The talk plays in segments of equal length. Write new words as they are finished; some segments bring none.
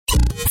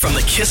From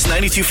the Kiss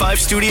 92.5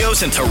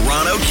 studios in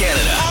Toronto,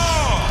 Canada.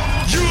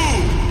 Are you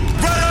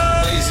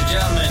ready? Ladies and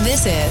gentlemen.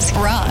 This is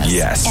Roz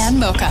Yes. and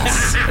Mocha.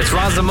 It's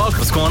Roz and Mocha.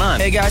 What's going on?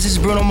 Hey guys, this is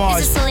Bruno Mars.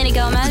 This is Selena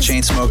Gomez. The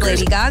Chainsmokers.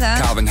 Lady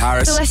Gaga. Calvin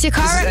Harris. Alessia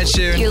Cara. This is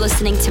Ed Sheeran. You're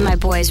listening to my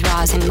boys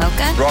Roz and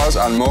Mocha. Roz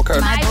and Mocha.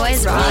 My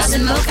boys Roz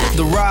and Mocha.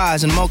 The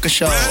Roz and Mocha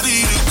Show.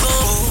 Ready to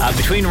go.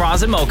 Between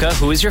Roz and Mocha,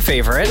 who is your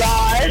favorite?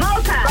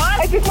 Mocha.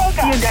 You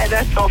guys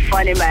are so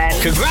funny, man.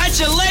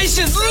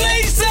 Congratulations,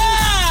 Lisa!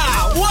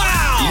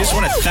 Wow! You just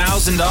won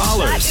 $1,000.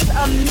 That is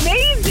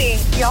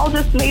amazing. Y'all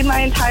just made my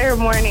entire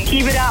morning.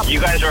 Keep it up. You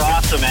guys are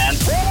awesome, man.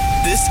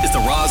 This is the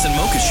Roz and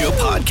Mocha Show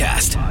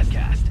podcast.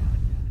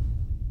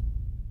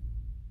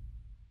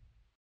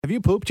 Have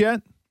you pooped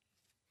yet?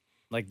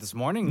 Like this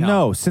morning?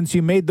 No, since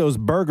you made those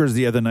burgers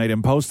the other night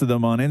and posted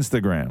them on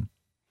Instagram.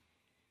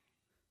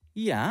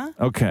 Yeah.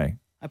 Okay.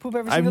 I poop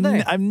every single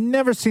day. I've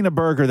never seen a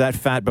burger that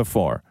fat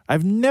before.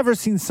 I've never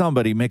seen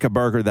somebody make a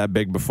burger that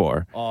big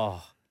before.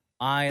 Oh,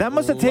 That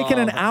must have taken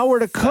an love hour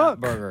to fat cook.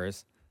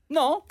 burgers.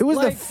 No. It was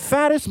the like,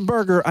 fattest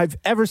burger I've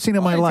ever seen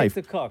in my life.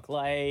 To cook.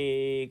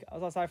 Like, I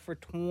was outside for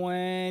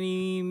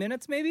 20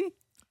 minutes, maybe?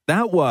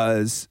 That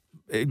was...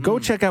 Go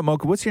check out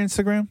Mocha. What's your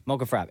Instagram?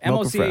 Mocha Frap.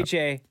 Mocha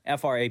Frap.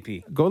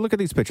 MOCHAFRAP. Go look at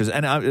these pictures,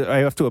 and I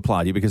have to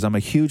applaud you because I'm a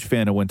huge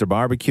fan of winter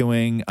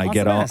barbecuing.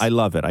 I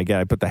love it.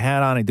 I put the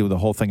hat on, I do the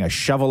whole thing. I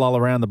shovel all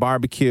around the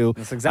barbecue.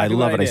 That's exactly I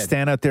love what it. I did. I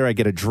stand out there, I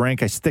get a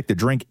drink, I stick the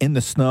drink in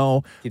the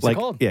snow. Keeps it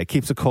cold. Yeah, it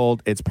keeps it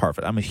cold. It's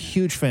perfect. I'm a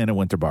huge fan of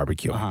winter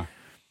barbecuing. Uh-huh.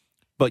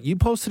 But you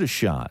posted a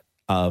shot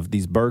of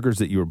these burgers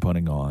that you were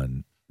putting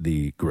on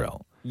the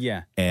grill,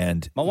 Yeah.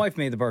 and My wife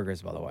made the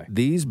burgers, by the way.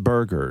 these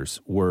burgers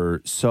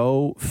were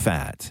so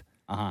fat.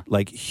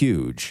 Like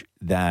huge,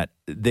 that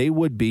they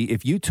would be,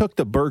 if you took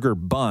the burger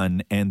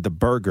bun and the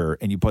burger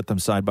and you put them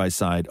side by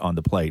side on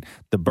the plate,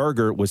 the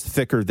burger was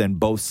thicker than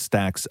both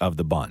stacks of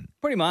the bun.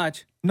 Pretty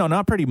much. No,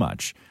 not pretty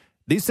much.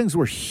 These things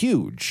were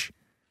huge.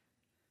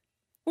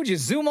 Would you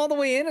zoom all the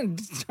way in and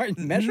start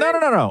measuring?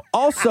 No.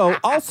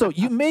 Also,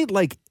 you made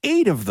like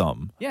 8 of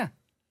them. Yeah.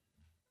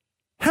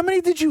 How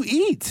many did you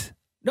eat?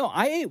 No,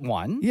 I ate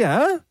one.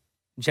 Yeah.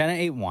 Jenna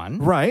ate one.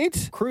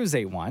 Right. Cruz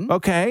ate one.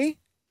 Okay.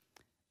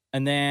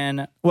 And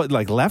then, What,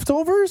 like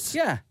leftovers?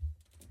 yeah.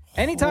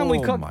 Anytime we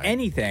Oh cook my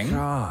anything,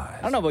 God.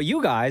 I don't know about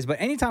you guys, but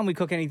anytime we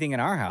cook anything in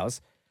our house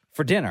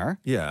for dinner,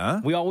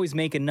 Yeah. we always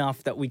make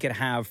enough that we could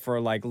have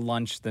for like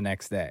lunch the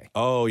next day.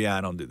 Oh, yeah,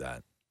 I don't do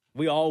that.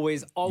 We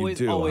always You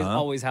do, huh?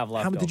 always have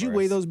leftovers. Did you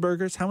weigh those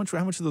burgers? How much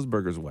do those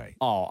burgers weigh?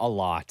 Oh, a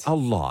lot. A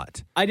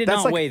lot. I did That's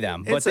not like- weigh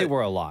them, but it's they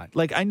were a lot.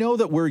 Like, I know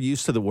that we're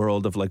used to the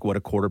world of like what a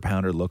quarter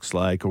pounder looks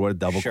like or what a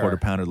double Sure. quarter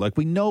pounder like.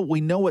 We know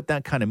what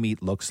that kind of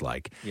meat looks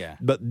like. Yeah.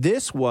 But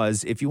this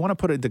was, if you want to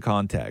put it into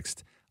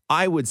context,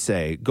 I would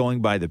say,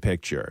 going by the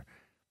picture,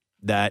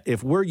 that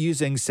if we're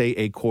using, say,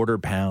 a quarter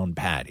pound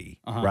patty,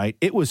 right?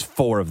 It was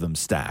 4 of them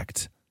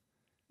stacked.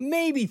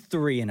 Maybe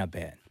 3 and a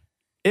bit.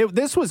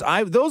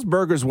 Those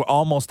burgers were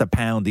almost a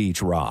pound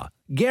each raw.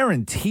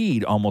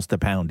 Guaranteed almost a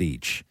pound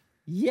each.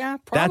 Yeah,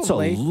 That's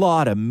probably. a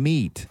lot of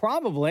meat.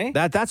 Probably.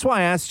 That's why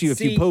I asked you if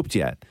you See- pooped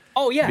yet.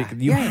 Oh, yeah. Because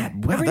you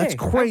had, wow, Every that's day.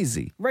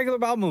 crazy. Regular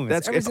bowel movements.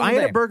 That's every if single I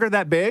had day. a burger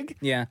that big,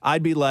 Yeah.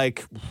 I'd be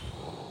like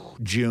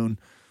June.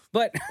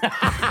 But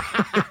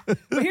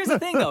here's the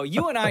thing, though.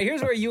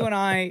 Here's where you and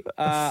I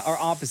are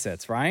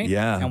opposites, right?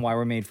 Yeah. And why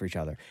we're made for each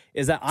other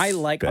is that I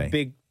like a Okay.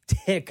 big,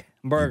 thick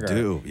burger.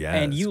 You do, yeah.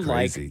 And it's you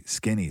crazy. like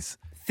Skinnies.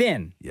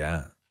 thin.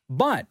 Yeah.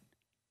 But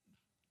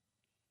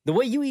the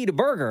way you eat a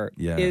burger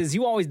Yeah. is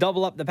you always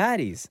double up the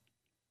patties.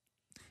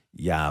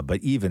 Yeah,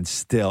 but even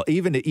still,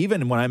 even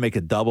when I make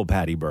a double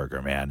patty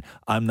burger, man,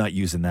 I'm not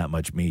using that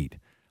much meat.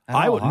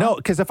 I would no,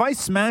 because if I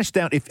smash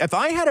down, if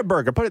I had a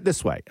burger, put it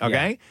this way,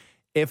 okay?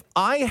 If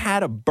I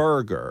had a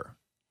burger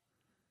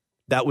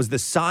that was the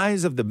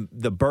size of the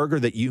burger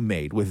that you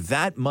made with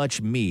that much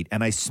meat,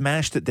 and I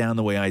smashed it down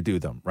the way I do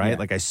them, right? Yeah.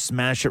 Like I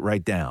smash it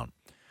right down,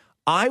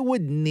 I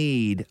would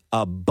need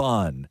a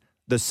bun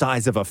the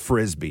size of a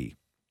Frisbee.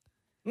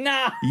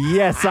 Nah.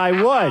 Yes, I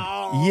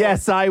would.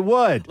 Yes, I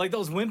would. Like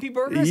those Wimpy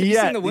burgers? Have you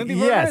seen the Wimpy burgers?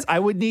 Yes, I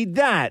would need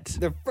that.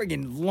 They're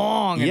friggin'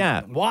 long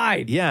and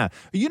wide. Yeah.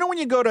 You know when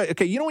you go to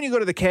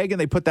the keg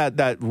and they put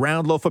that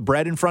round loaf of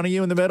bread in front of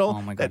you in the middle?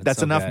 Oh my God, it's That's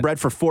so enough good. bread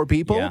for 4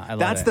 people? Yeah, I love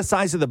That's it. the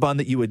size of the bun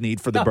that you would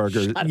need for the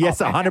burger. shut Yes,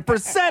 up, man.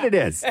 100% it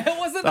is. It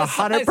wasn't the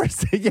 100%.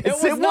 size.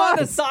 Yes, it was not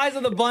the was. size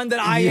of the bun that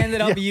I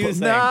ended up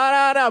using.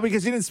 No,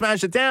 because you didn't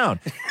smash it down.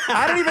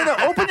 I don't even know.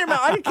 Open your mouth.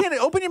 I can't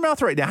open your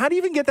mouth right now. How do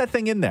you even get that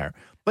thing in there?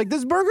 Like,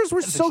 those burgers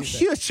were so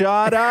huge.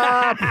 Shut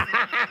up.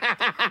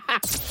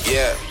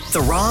 Yeah.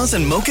 The Roz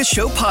and Mocha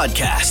Show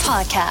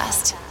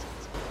Podcast.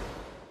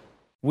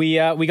 We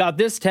got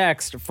this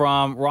text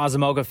from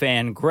Razamoga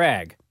fan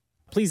Greg.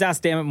 Please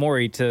ask Dammit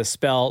Maury to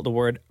spell the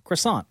word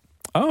croissant.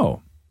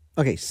 Oh.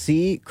 Okay,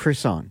 C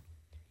croissant.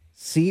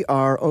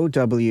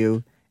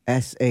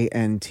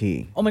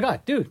 CROWSANT. Oh my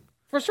God, dude.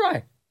 First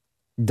try.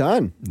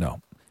 Done.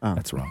 No,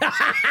 that's wrong.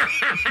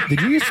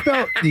 Did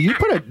you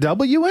put a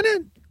W in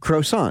it?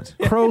 Croissant.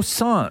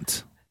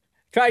 Croissant.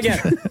 Try again.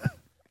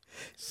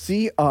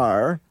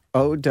 CROISSANT.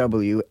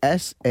 Crownte.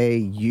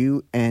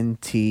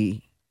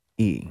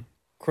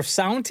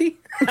 Croissanty?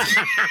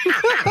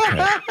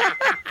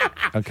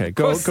 Okay,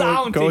 go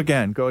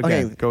again.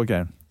 Okay. Go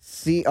again.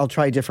 I'll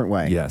try a different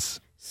way. Yes.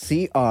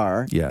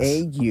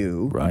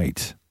 CRAU.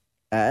 Right.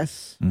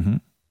 S. Mm-hmm.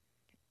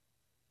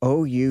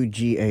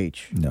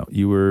 OUGH. No,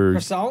 you were.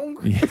 Croissant?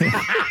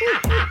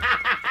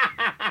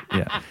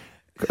 Yeah.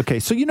 Okay,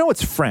 so you know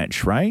it's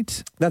French,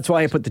 right? That's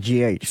why I put the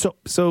GH.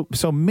 So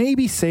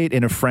maybe say it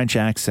in a French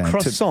accent.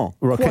 Croissant.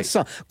 Okay.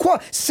 Croissant. Quoi?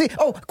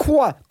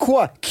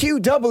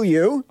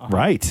 QW.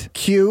 Right.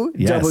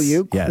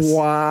 QW. Yes.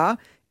 Qua.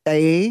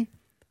 A.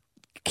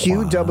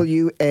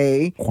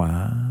 QWA.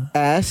 Qua.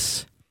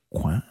 S.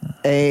 Qua.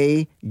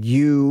 AUTE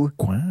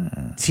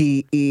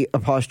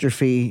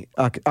apostrophe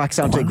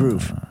accente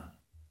groove.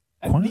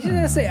 You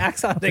didn't say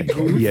accent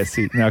groove. Yes,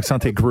 no,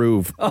 accente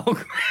groove.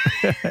 Oh,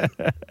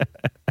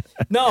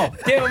 no,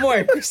 David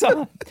Moore.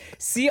 Croissant.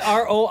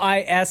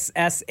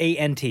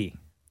 CROISSANT.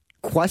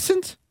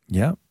 Croissant?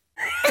 Yep.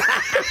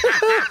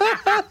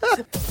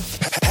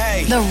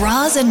 Hey. The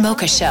Roz and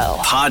Mocha Show.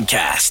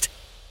 Podcast.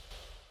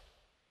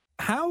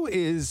 How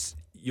is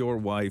your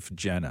wife,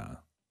 Jenna,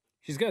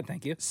 She's good,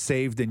 thank you.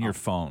 saved in your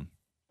phone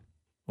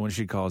when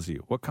she calls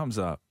you? What comes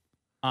up?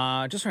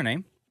 Just her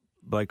name.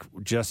 Like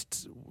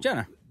just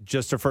Jenna.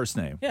 her first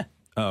name? Yeah.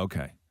 Oh,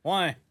 okay.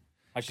 Why?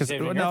 I should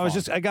save it in your I was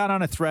phone. I got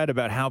on a thread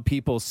about how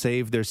people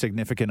save their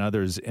significant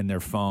others in their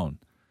phone.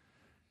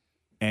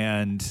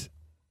 And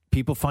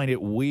people find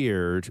it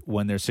weird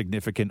when their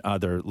significant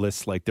other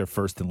lists like their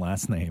first and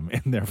last name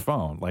in their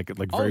phone, like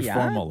very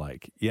formal,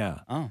 like. Yeah.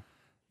 Oh.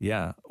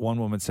 Yeah. One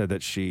woman said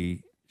that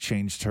she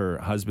changed her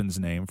husband's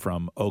name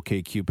from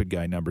OkCupid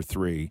guy number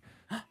 3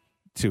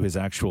 to his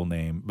actual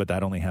name, but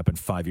that only happened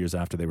 5 years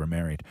after they were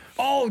married.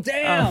 Oh,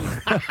 damn.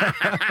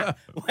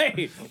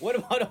 Wait, what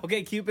about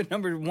OkCupid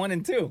number 1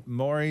 and 2?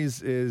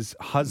 Maury's is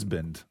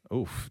husband.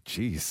 Oof,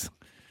 jeez.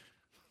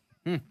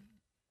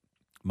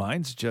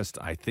 Mine's just,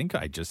 I think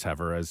I just have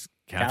her as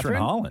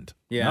Catherine Holland.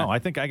 Yeah. No, I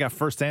think I got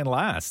first and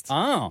last.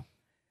 Oh.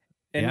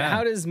 And Yeah.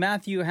 how does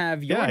Matthew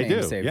have your Yeah, I name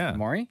do. saved? Yeah.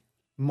 Maury?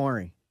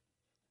 Maury.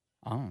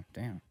 Oh,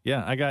 damn.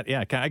 Yeah,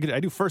 I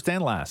do first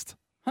and last.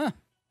 Huh.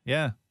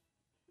 Yeah.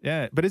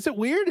 Yeah. But is it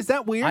weird? Is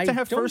that weird I to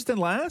have don't first and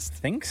last?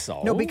 Think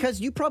so. No, because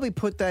you probably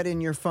put that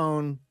in your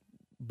phone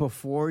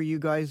before you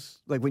guys,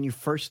 like when you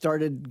first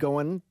started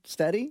going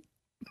steady.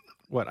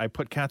 What, I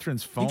put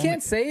Catherine's phone? You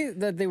can't say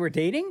that they were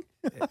dating?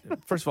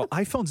 First of all,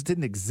 iPhones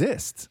didn't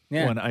exist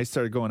when I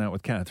started going out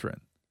with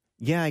Catherine.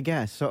 Yeah, I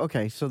guess. So,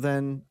 okay. So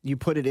then you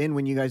put it in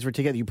when you guys were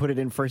together. You put it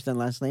in first and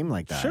last name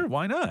like that. Sure,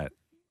 why not?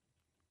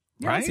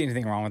 I don't see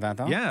anything wrong with that,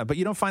 though. Yeah, but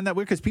you don't find that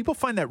weird because people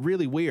find that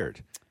really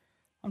weird.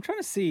 I'm trying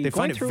to see. They going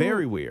find it through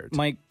very weird.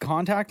 My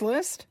contact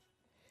list,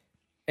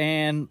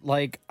 and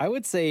like I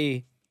would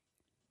say,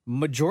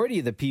 majority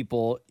of the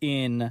people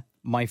in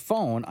my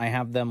phone, I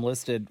have them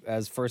listed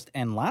as first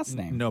and last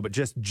name. No, but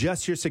just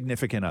your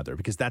significant other,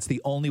 because that's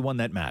the only one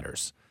that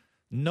matters.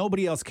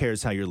 Nobody else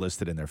cares how you're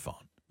listed in their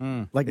phone.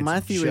 Like It's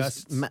Matthew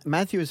just- is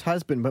Matthew is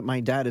husband, but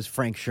my dad is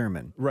Frank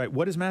Sherman. Right.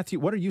 What is Matthew?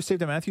 What are you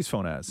saved on Matthew's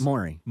phone as?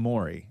 Maury.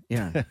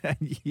 Yeah.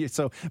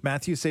 So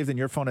Matthew saved in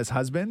your phone as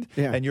husband,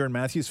 and you're in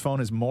Matthew's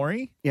phone as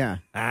Maury? Yeah.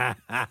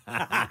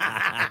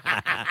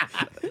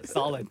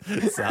 Solid.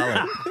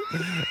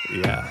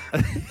 Yeah.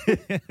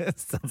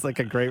 Sounds like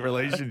a great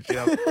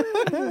relationship.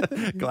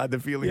 Glad the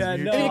feeling's Yeah,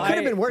 mutual. no, it could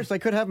have been worse. I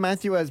could have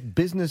Matthew as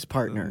business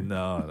partner.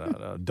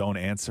 No. Don't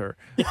answer.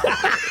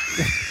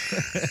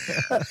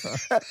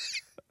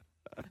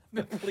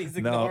 Please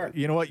ignore.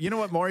 No, you know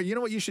what, Maury? You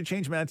know what you should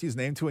change Matthew's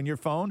name to in your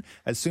phone?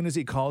 As soon as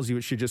he calls you,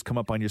 it should just come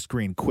up on your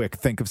screen. Quick,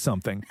 think of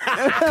something.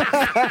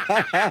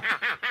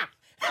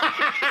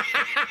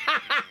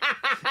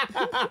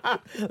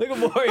 Look at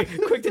Maury,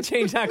 quick to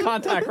change that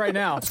contact right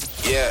now.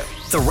 Yeah.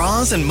 The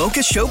Roz and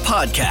Mocha Show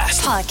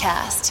podcast.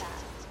 Podcast.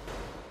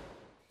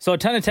 So a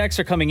ton of texts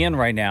are coming in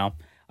right now.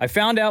 I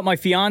found out my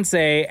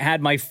fiance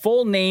had my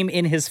full name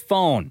in his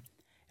phone.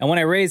 And when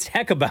I raised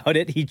heck about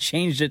it, he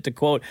changed it to,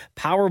 quote,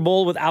 Power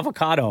Bowl with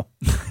avocado.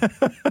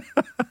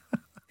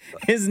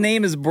 His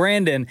name is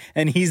Brandon,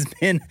 and he's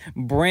been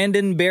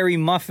Brandon Berry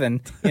Muffin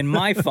in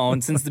my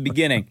phone since the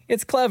beginning.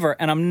 It's clever,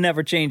 and I'm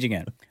never changing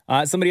it.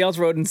 Somebody else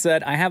wrote and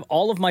said, I have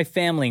all of my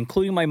family,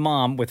 including my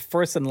mom, with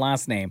first and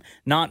last name,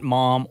 not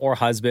mom or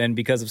husband,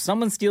 because if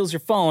someone steals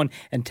your phone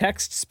and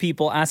texts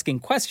people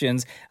asking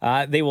questions,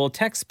 they will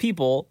text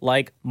people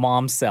like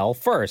mom cell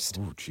first.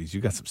 Oh, geez,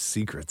 you got some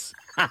secrets.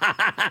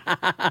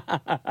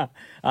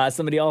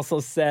 Somebody also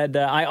said,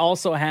 I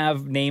also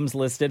have names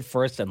listed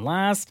first and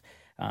last.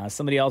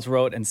 Somebody else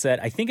wrote and said,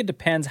 I think it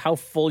depends how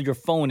full your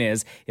phone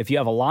is. If you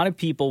have a lot of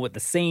people with the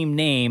same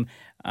name,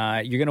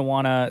 you're going to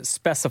want to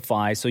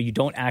specify so you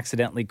don't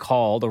accidentally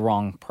call the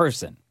wrong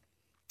person.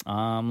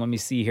 Let me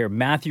see here.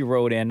 Matthew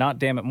wrote in, not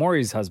damn it,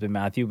 Maury's husband,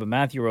 Matthew, but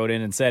Matthew wrote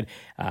in and said,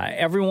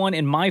 everyone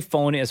in my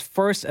phone is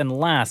first and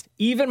last,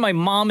 even my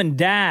mom and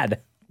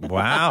dad.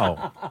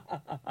 Wow.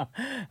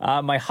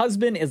 My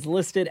husband is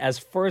listed as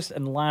first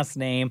and last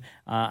name.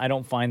 I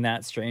don't find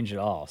that strange at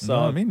all.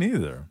 So No, me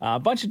neither. a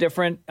bunch of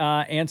different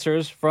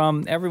answers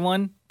from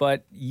everyone,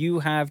 but you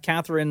have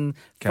Catherine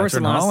first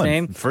and last Holland,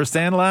 name. First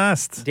and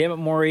last. Dammit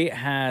Maury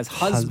has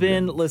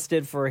husband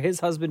listed for his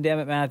husband,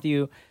 Dammit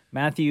Matthew.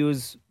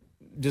 Matthew's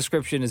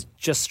description is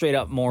just straight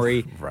up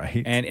Maury.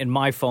 Right. And in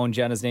my phone,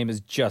 Jenna's name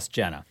is just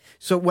Jenna.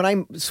 So when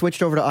I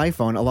switched over to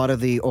iPhone, a lot of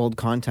the old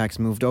contacts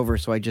moved over.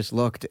 So I just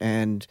looked,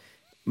 and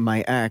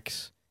my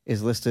ex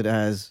is listed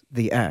as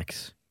the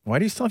ex Why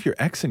do you still have your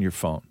ex in your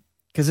phone?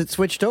 because it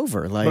switched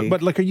over. Like,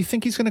 But like, you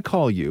think he's going to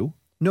call you?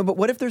 no, but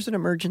what if there's an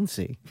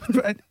emergency?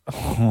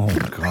 Oh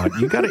God!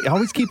 You got to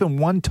always keeping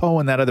one toe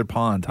in that other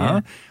pond,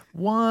 huh?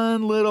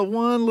 One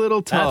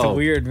little toe. That's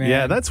weird, man.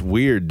 Yeah, that's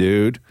weird,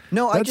 dude.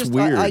 No, that's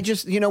weird. I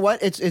just, you know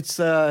what? It's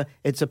a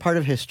part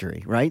of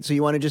history, right? So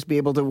you want to just be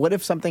able to. What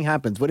if something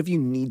happens? What if you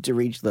need to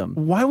reach them?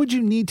 Why would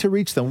you need to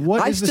reach them?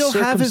 What I is the still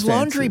have his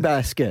laundry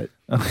circumstances? basket.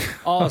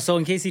 Oh, so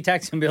in case he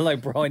texts him, be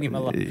like, bro, I need my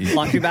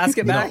laundry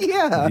basket back?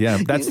 Yeah, Yeah,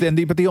 that's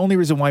but the only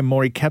reason why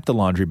Maury kept the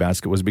laundry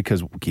basket was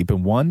because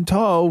keeping one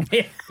toe,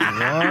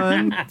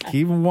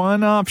 keeping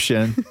one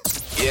option.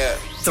 Yeah.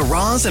 The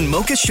Roz and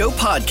Mocha Show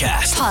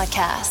podcast.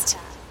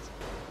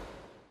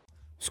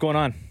 What's going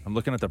on? I'm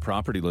looking at the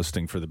property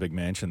listing for the big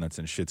mansion that's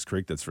in Schitt's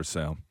Creek that's for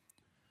sale.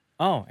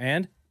 Oh,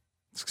 and?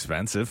 It's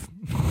expensive.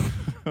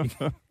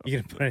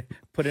 You gonna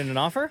put in an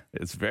offer?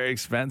 It's very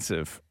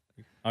expensive.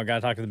 I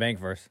gotta talk to the bank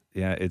first.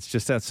 Yeah, it's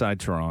just outside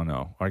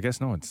Toronto. Or I guess,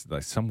 no, it's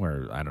like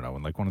somewhere, I don't know,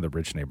 in like one of the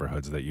rich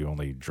neighborhoods that you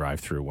only drive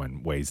through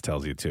when Waze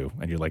tells you to.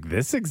 And you're like,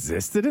 this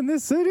existed in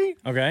this city?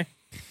 Okay.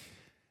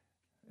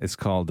 It's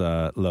called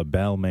La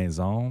Belle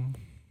Maison.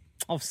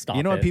 Oh, stop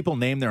You know it. when people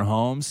name their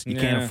homes? You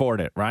can't Yeah. afford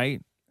it, right?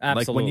 Like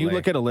when you Absolutely.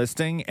 look at a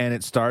listing and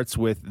it starts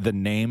with the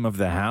name of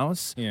the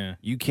house, Yeah.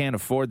 you can't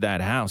afford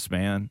that house,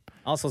 man.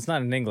 Also, it's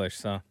not in English,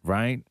 so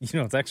Right? you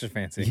know it's extra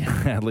fancy.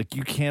 Yeah, like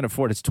you can't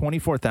afford it. It's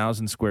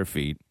 24,000 square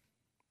feet.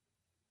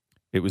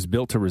 It was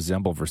built to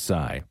resemble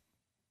Versailles.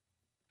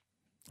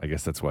 I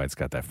guess that's why it's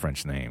got that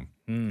French name.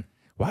 Mm.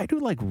 Why do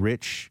like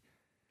rich,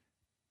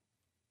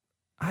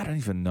 I don't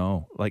even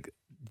know. Like,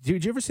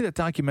 did you ever see that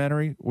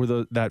documentary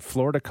where that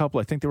Florida couple,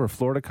 I think they were a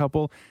Florida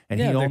couple, and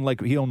Yeah,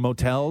 he owned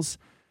motels?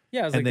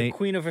 Yeah, it was And like they- the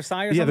Queen of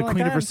Versailles or Yeah, something the Queen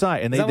like of that? Versailles.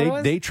 And Is that what it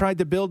was? they tried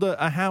to build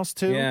a house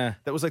too. Yeah.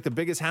 That was like the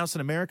biggest house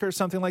in America or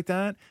something like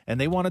that. And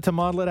they wanted to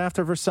model it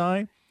after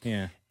Versailles.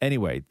 Yeah.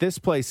 Anyway, this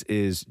place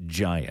is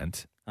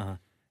giant. Uh-huh.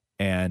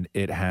 And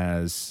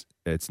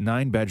it's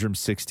 9 bedrooms,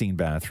 16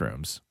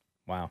 bathrooms.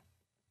 Wow.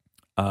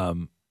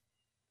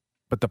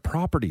 But the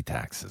property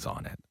taxes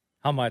on it,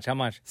 How much?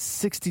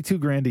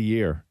 $62,000 a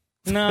year.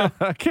 No.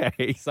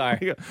 Okay.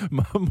 Sorry.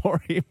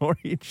 Maury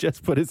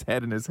just put his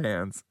head in his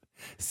hands.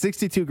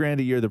 $62,000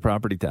 a year, the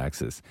property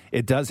taxes.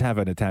 It does have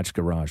an attached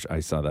garage. I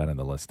saw that in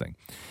the listing.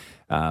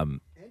 And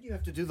you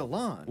have to do the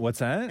lawn. What's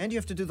that? And you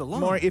have to do the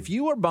lawn. Maury, if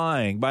you are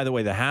buying, by the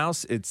way, the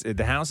house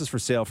is for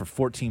sale for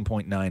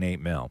 $14.98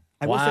 million.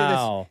 I will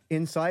Wow. say this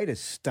inside is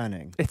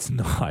stunning. It's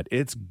not.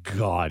 It's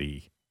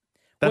gaudy.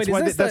 That's Wait, why.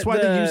 is this That's why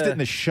they used it the- in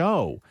the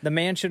show. The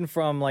mansion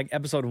from like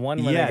episode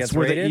 1 when it Yes, gets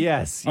where rated?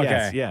 yes.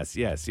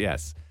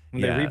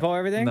 When they repo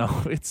everything?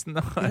 No, it's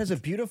not. It has a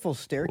beautiful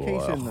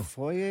staircase in the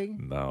foyer.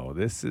 No,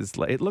 this is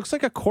like it looks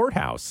like a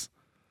courthouse.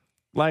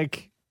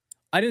 Like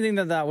I didn't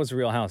think that was a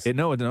real house.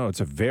 no,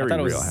 it's a I very thought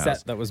it was real a house.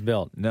 set that was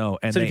built. No,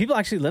 and So do they- people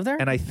actually live there?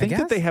 And I think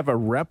that they guess? have a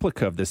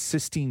replica of the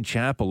Sistine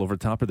Chapel over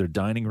top of their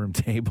dining room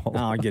table.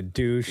 Oh, you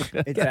douche.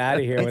 Get out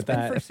of here It's with been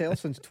that. for sale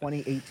since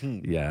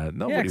 2018. Yeah,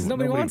 'cause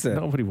nobody wants it.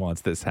 Nobody wants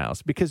this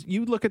house because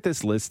you look at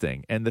this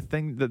listing and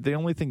the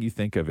only thing you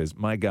think of is,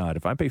 my God,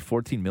 if I pay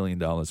 $14 million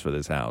for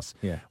this house,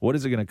 Yeah. what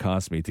is it going to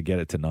cost me to get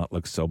it to not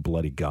look so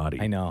bloody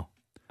gaudy? I know.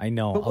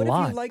 But what a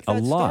lot. if you like A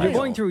that lot. style? You're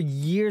going through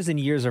years and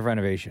years of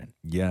renovation.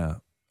 Yeah.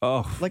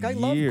 Oh, Like I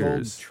love gold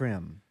years.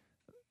 trim.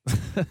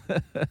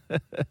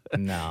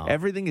 No.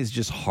 Everything is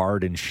just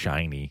hard and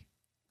shiny.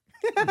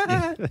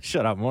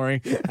 Shut up,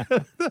 Maury. You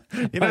know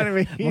what I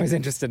mean? Moi's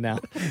interested now.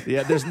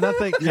 Yeah, there's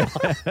nothing. Yeah.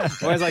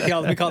 Moi's like,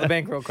 let me call the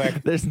bank real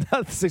quick. There's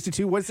not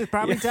 62. What's the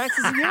property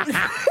taxes again?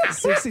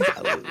 60.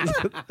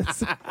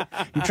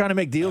 You're trying to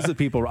make deals with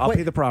people. I'll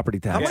pay the property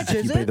tax much if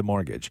is you pay it? the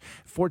mortgage.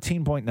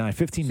 $14.9,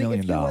 $15 See, million.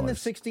 if you won the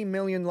 $60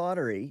 million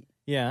lottery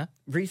Yeah.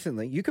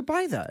 recently, you could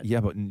buy that.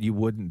 Yeah, but you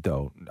wouldn't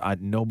though.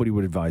 Nobody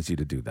would advise you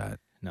to do that.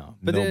 No.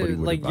 But Nobody then,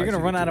 would like, advise you're going you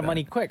to run do out of that.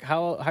 money quick.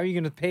 How are you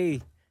going to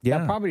pay Yeah.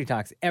 that property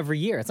tax every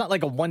year? It's not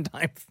like a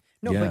one-time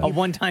No, Yeah. but a you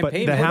one-time But the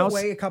payment. put house-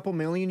 away a couple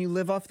million, you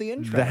live off the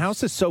interest. The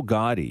house is so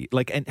gaudy.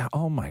 Like, and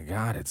oh my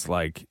God, it's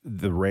like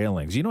the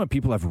railings. You know when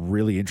people have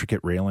really intricate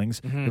railings?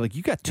 You're like,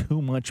 you got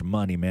too much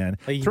money, man.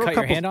 Like, you Throw can a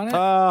cut your hand on it?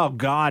 Oh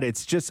God,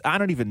 it's just, I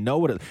don't even know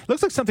what it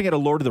looks like. Something out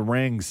of Lord of the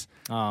Rings.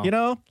 Oh. You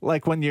know,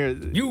 like when you're.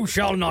 You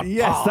shall not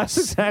Yes, pass. that's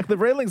exactly.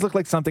 The railings look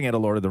like something out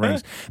of Lord of the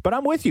Rings. But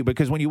I'm with you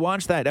because when you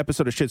watch that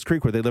episode of Schitt's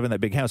Creek where they live in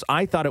that big house,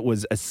 I thought it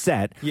was a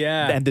set.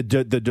 Yeah. And the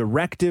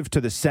directive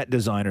to the set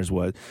designers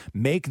was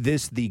make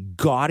this the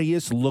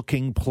gaudiest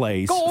looking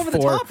place Go over the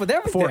top with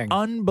everything. for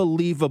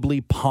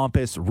unbelievably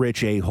pompous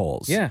rich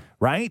a-holes. Yeah.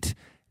 Right?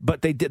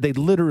 But they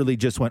literally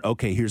just went,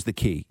 okay, here's the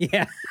key.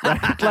 Yeah.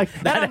 Right? Like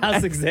That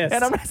house exists.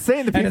 And I'm not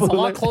saying the And people it's a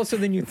who lot live- closer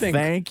than you think.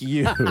 Thank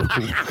you. Here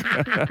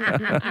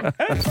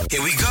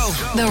we go.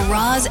 The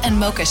Roz and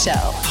Mocha Show.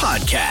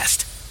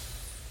 Podcast.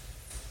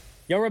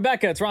 Yo,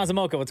 Rebecca, it's Roz and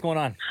Mocha. What's going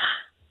on?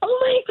 Oh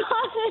my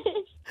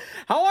gosh.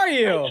 How are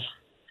you? I'm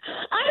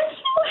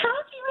so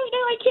happy right now.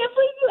 I can't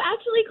believe you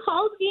actually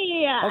called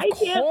me. Of I can't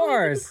believe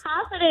course. this is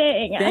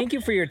happening. Thank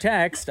you for your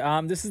text.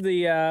 This is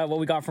the what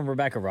we got from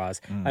Rebecca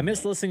Roz. I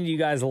miss listening to you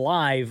guys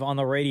live on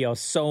the radio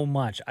so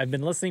much. I've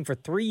been listening for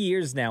 3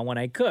 years now when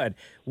I could.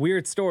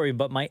 Weird story,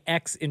 but my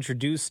ex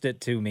introduced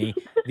it to me.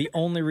 The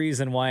only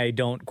reason why I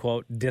don't,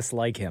 quote,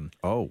 dislike him.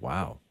 Oh,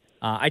 wow.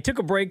 I took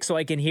a break so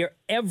I can hear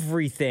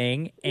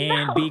everything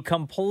and be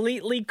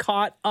completely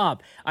caught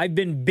up. I've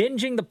been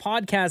binging the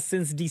podcast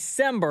since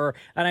December,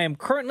 and I am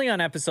currently on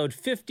episode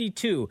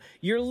 52.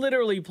 You're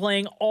literally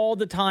playing all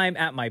the time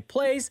at my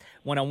place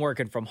when I'm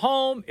working from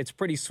home. It's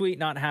pretty sweet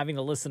not having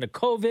to listen to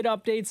COVID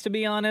updates, to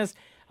be honest.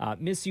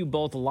 Miss you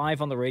both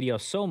live on the radio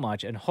so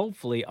much, and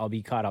hopefully I'll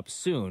be caught up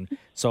soon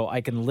so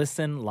I can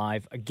listen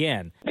live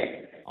again.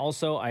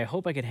 Also, I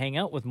hope I could hang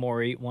out with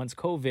Maury once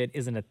COVID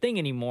isn't a thing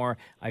anymore.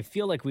 I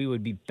feel like we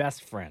would be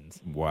best friends.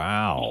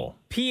 Wow.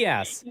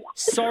 P.S.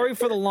 Sorry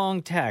for the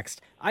long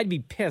text. I'd be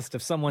pissed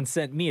if someone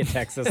sent me a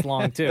text this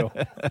long, too.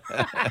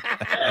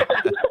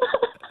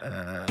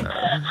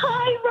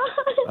 Hi,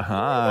 Ron.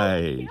 Hi.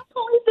 I can't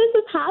believe this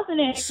is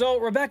happening. So,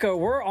 Rebecca,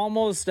 we're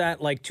almost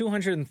at like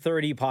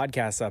 230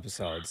 podcast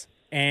episodes.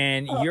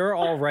 And you're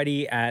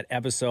already at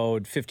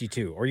episode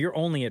 52, or you're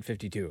only at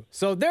 52.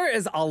 So there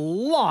is a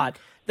lot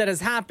that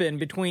has happened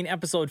between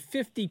episode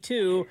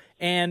 52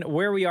 and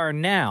where we are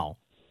now.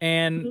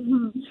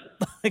 And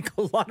like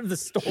a lot of the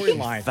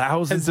storyline.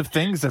 Thousands of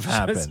things have has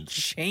happened.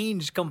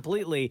 changed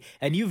completely.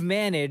 And you've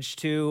managed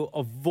to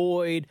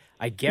avoid,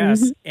 I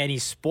guess, any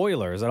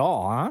spoilers at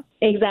all, huh?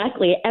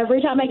 Exactly.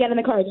 Every time I get in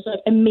the car, I just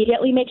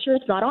immediately make sure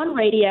it's not on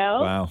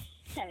radio. Wow.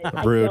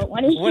 I Rude. don't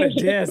want to What a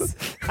hear it. diss.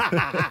 Because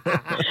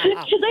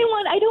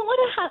I don't want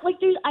to have, like,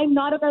 I'm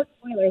not about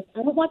spoilers.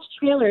 I don't watch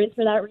trailers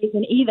for that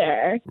reason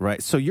either.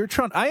 Right. So you're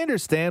trying, I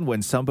understand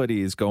when somebody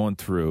is going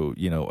through,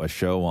 a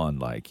show on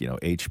like,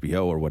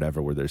 HBO or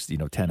whatever, where there's,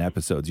 10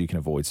 episodes, you can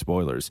avoid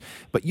spoilers.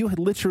 But you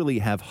literally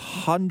have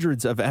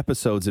hundreds of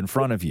episodes in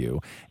front of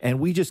you, and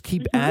we just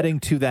keep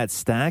adding to that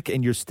stack,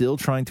 and you're still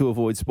trying to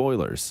avoid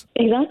spoilers.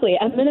 Exactly.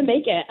 I'm going to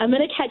make it. I'm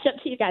going to catch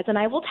up to you guys, and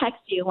I will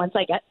text you once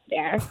I get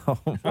there. Oh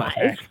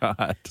my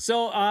God.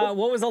 So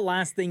what was the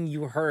last thing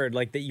you heard,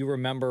 like that you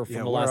remember from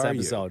the last where are you?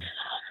 episode?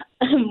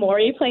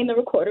 Maury playing the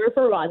recorder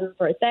for Roz's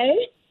birthday.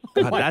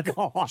 God, my that's,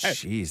 God.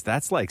 Jeez,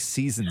 that's like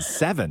season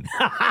 7. It's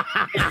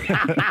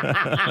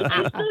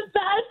the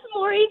best.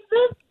 Maury's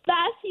the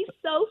best. He's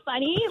so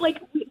funny. Like,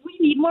 we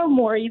need more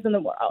Maurys in the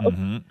world.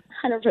 100%.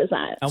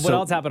 And what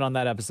else happened on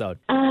that episode?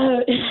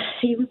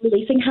 He was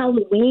releasing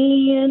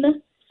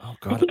Halloween. Oh,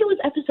 I God. think it was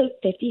episode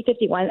 50,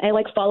 51. I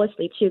fall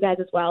asleep to you guys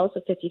as well, so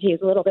 52 is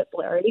a little bit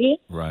blurry.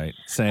 Right.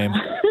 Same.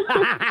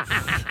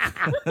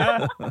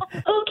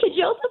 Oh, could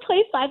you also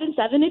play 5 and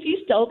 7 if you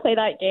still play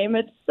that game?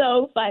 It's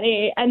so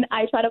funny, and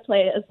I try to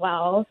play it as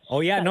well.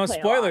 Oh, yeah, no play a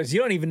spoilers. You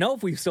don't even know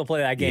if we still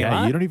play that game, Yeah,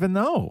 huh? you don't even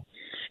know.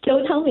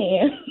 Don't tell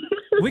me.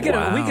 We could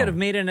Wow. have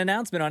made an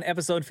announcement on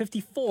episode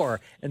 54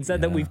 and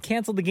said that we've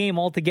canceled the game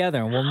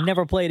altogether and we'll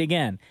never play it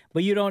again.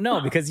 But you don't know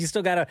because you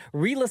still got to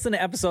re-listen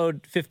to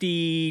episode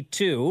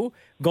 52,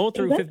 go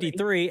through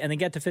 53, and then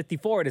get to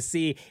 54 to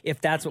see if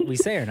that's what we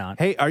say or not.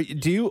 Hey,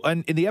 do you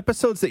in the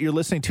episodes that you're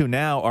listening to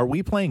now, are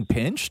we playing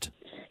Pinched?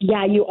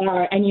 Yeah, you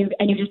are, and you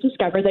just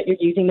discovered that you're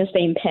using the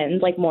same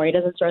pins. Like Maury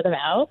doesn't throw them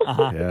out.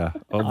 Yeah.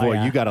 Oh boy,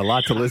 yeah. you got a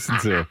lot to listen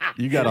to.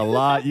 You got a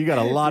lot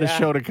of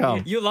show to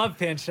come. You love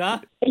Pinch, huh?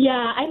 Yeah,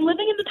 I'm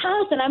living in the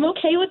past, and I'm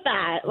okay with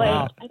that. Like,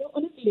 Wow. I don't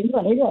want to be in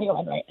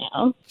 2021 right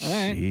now.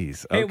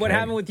 Jeez. Hey, what okay.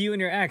 happened with you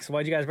and your ex?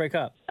 Why'd you guys break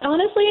up?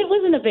 Honestly, it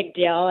wasn't a big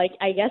deal. Like,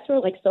 I guess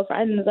we're still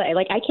friends.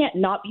 I can't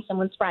not be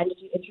someone's friend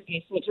if you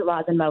introduce me to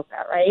Roz and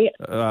Mocha, right?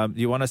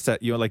 You want to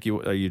set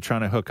are you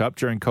trying to hook up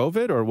during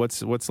COVID, or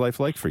what's life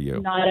like for you?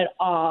 Not at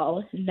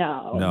all.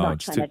 No. No, not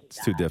it's trying too to do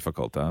it's too that.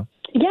 difficult, huh?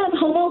 Yeah, I'm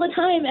home all the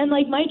time, and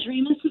my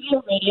dream is to be a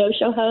radio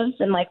show host,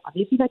 and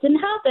obviously that didn't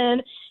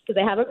happen because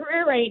I have a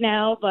career right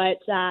now. But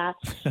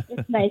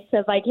it's nice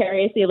to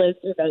vicariously live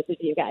through both of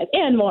you guys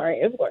and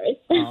Maury, of course.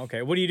 Oh,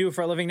 okay. What do you do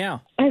for a living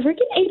now? I work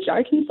in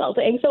HR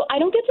consulting, so I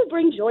don't get to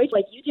bring joy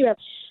like you do.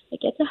 I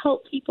get to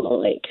help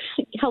people,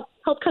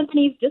 help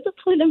companies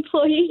discipline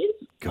employees.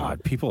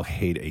 God, people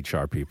hate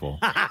HR people.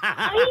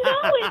 I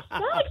know, it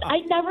sucks. I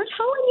never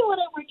tell anyone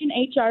I work in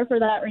HR for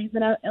that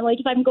reason.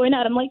 If I'm going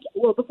out, I'm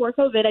before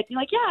COVID, I'd be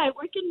like, yeah, I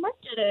work in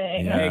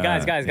marketing. Yeah. Hey,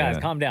 guys, yeah.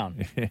 calm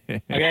down.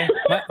 Okay?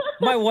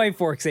 My wife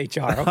works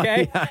HR,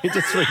 okay? I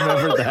just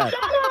remembered that.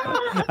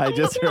 I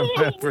just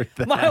remembered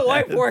that. My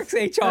wife works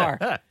HR.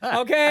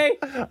 Okay?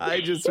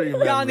 I just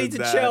remembered Y'all need to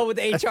that. chill with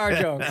the HR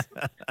jokes.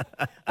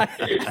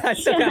 I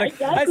still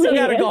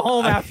gotta go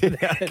home after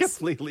this. I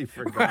completely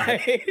forgot.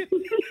 Right?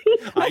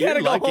 I You're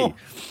gotta go lucky. home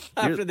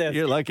after this.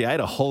 You're lucky. I had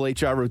a whole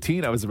HR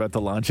routine I was about to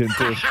launch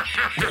into.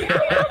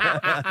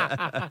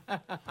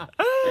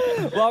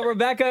 Well,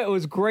 Rebecca, it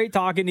was great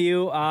talking to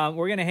you.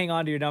 We're going to hang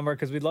on to your number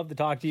because we'd love to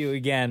talk to you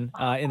again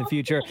in the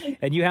future.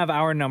 And you have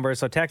our number,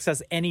 so text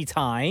us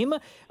anytime.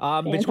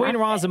 Between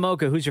Roz and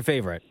Mocha, who's your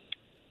favorite?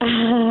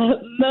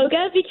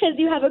 Mocha, because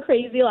you have a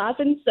crazy laugh,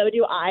 and so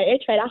do I. I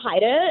try to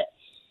hide it.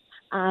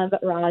 But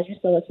Roz, you're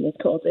still a smooth,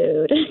 cool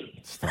dude.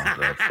 Stop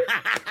it.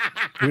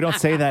 We don't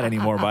say that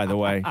anymore, by the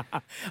way.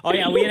 Oh,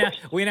 yeah,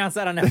 we announced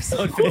that on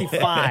episode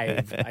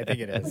 55, I think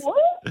it is. What?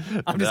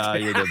 I'm just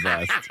kidding. You're the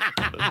best.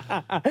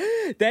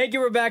 Thank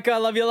you, Rebecca. I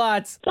love you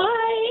lots.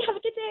 Bye. Have a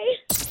good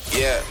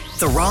day. Yeah.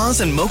 The Roz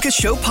and Mocha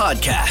Show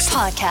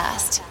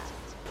podcast.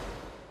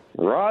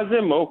 Roz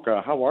and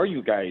Mocha, how are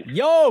you guys?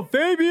 Yo,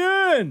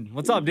 Fabian!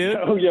 What's up, dude?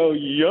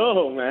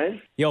 Yo,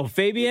 man. Yo,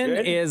 Fabian You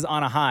good? is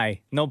on a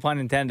high. No pun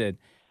intended.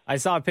 I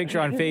saw a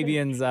picture on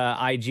Fabian's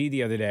IG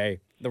the other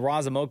day. The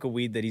Roz and Mocha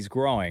weed that he's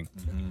growing.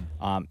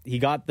 He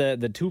got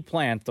the two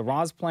plants, the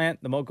Roz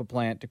plant, the Mocha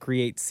plant, to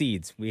create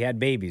seeds. We had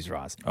babies,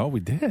 Roz. Oh, we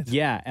did?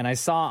 Yeah, and I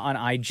saw on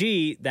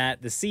IG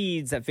that the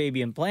seeds that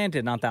Fabian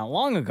planted not that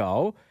long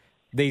ago,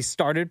 they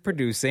started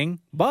producing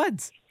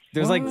buds.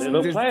 There's like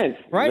little plants,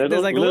 right?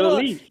 There's like little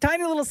leaves.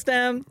 tiny little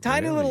stem,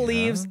 tiny little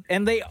leaves,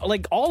 and they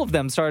like all of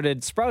them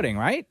started sprouting,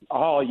 right?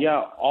 Oh,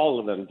 yeah, all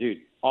of them, dude.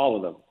 All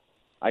of them.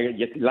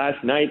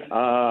 Last night,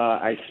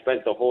 I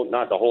spent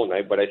not the whole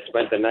night, but I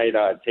spent the night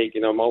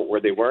taking them out where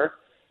they were.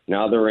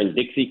 Now they're in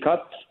Dixie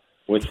cups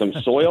with some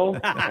soil,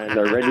 and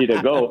they're ready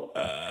to go.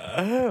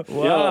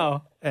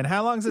 Wow. And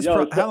how long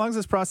does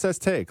this process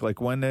take? Like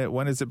when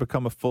does it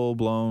become a full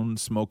blown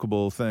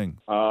smokable thing?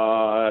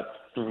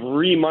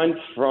 3 months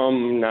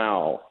from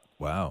now.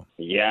 Wow.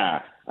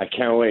 Yeah. I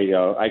can't wait,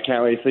 yo. I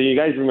can't wait. So you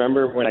guys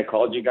remember when I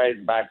called you guys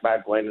back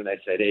when and I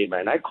said, hey,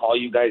 man, I call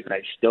you guys and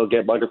I still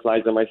get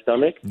butterflies in my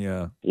stomach?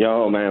 Yeah.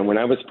 Yo, man, when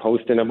I was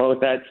posting about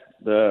that,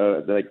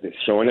 the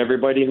showing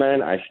everybody,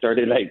 man, I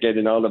started like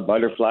getting all the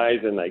butterflies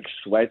and like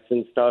sweats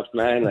and stuff,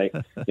 man. Like,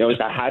 yo, it's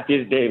the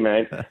happiest day,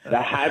 man.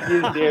 The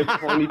happiest day of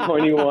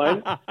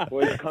 2021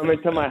 was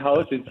coming to my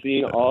house and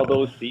seeing all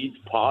those seeds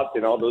popped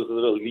and all those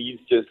little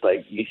leaves, just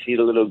like you see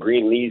the little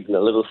green leaves and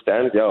the little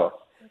stems. Yo,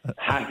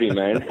 happy,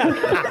 man.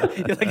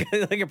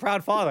 You're like a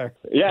proud father.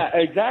 Yeah,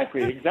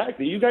 exactly.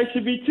 You guys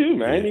should be too,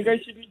 man. You guys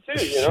should be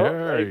too, you know?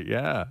 Sure, Like,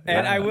 yeah.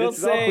 And I will This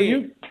is all for say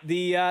you.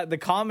 the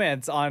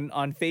comments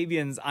on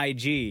Fabian's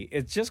IG,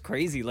 it's just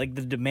crazy. Like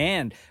the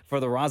demand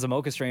for the Roz and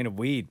Mocha strain of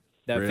weed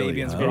that Really,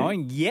 Fabian's huh?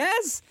 growing.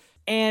 Yes.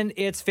 And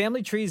it's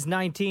Family Trees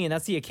 19.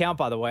 That's the account,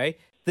 by the way.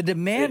 The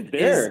demand It's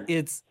there.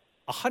 it's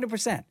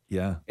 100%.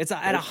 Yeah. It's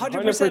at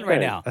 100%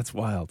 right now. That's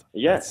wild.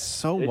 Yeah. That's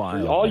so It's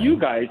wild. all man. you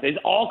guys. It's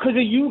all because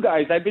of you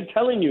guys. I've been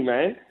telling you,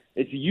 man.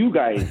 It's you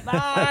guys.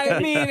 I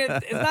mean,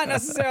 it's not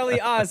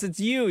necessarily us. It's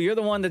you. You're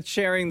the one that's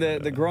sharing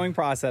the growing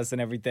process and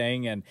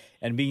everything and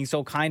being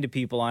so kind to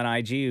people on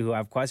IG who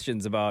have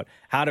questions about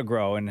how to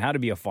grow and how to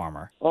be a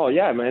farmer. Oh,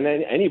 yeah, man.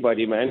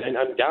 Anybody, man. And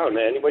I'm down,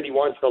 man. Anybody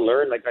wants to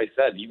learn, like I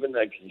said, even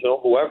like,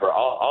 whoever.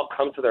 I'll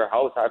come to their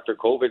house after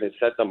COVID and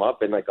set them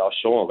up and like I'll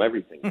show them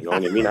everything. You know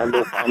what I mean? I have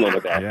no problem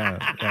with that.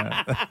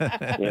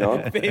 Yeah. You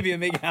know? Fabian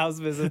making house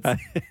visits.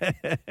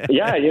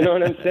 Yeah, you know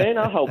what I'm saying?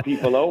 I'll help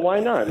people out. Why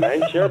not,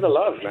 man? Share the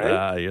love, man.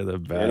 You're the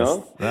best. You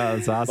know? No,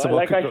 that's awesome. But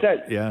like I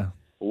said, yeah.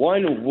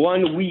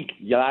 One week,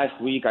 last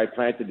week, I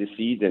planted the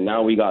seeds, and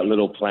now we got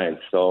little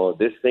plants. So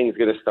this thing's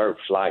going to start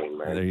flying,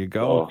 man. There you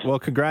go. So, Well,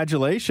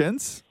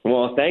 congratulations.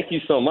 well, thank you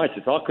so much.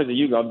 It's all because of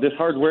you. This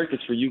hard work is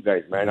for you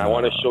guys, man. I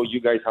want to show you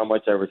guys how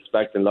much I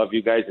respect and love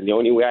you guys, and the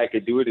only way I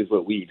could do it is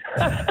with weed.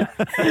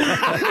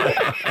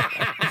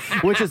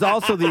 Which is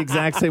also the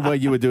exact same way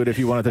you would do it if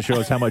you wanted to show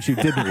us how much you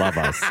didn't love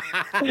us.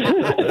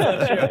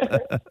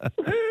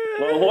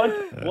 Well,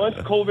 once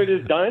COVID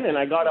is done and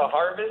I got a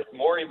harvest,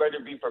 Maury better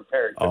be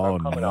prepared. 'Cause Oh, I'm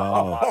coming no.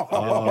 out.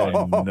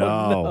 Oh,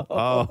 no.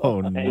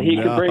 Oh, no. And he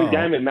could bring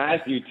Damn It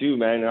Matthew, too,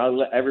 man.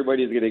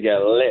 Everybody's going to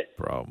get lit.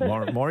 Bro,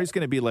 Maury's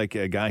going to be like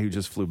a guy who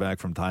just flew back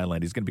from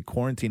Thailand. He's going to be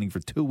quarantining for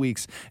 2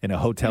 weeks in a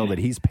hotel that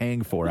he's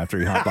paying for after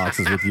he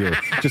hotboxes with you,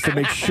 just to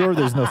make sure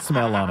there's no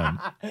smell on him.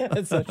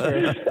 That's so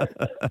true.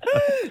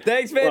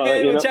 Thanks,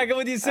 Fabian. We'll check in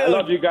with you soon. I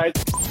love you guys.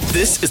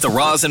 This is the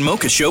Roz and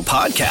Mocha Show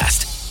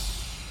podcast.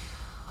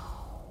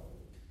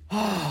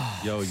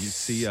 Yo, you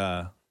see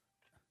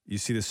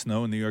the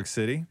snow in New York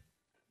City?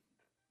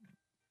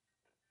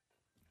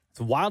 It's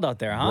wild out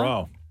there, huh?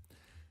 Bro.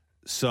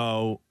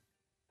 So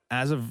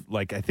as of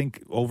I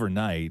think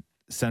overnight,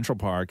 Central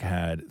Park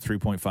had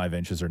 3.5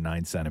 inches or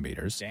 9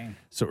 centimeters. Dang.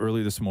 So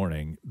early this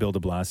morning, Bill de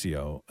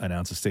Blasio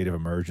announced a state of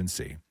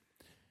emergency,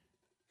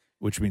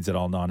 which means that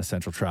all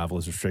non-essential travel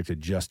is restricted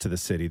just to the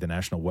city. The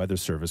National Weather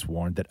Service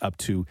warned that up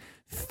to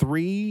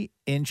 3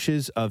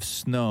 inches of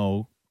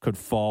snow could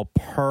fall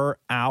per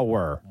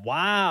hour.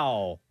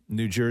 Wow.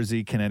 New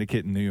Jersey,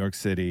 Connecticut, and New York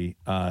City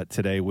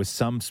today, with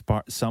some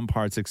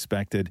parts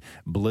expected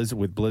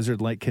with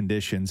blizzard-like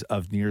conditions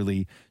of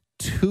nearly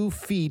 2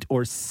 feet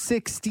or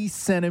 60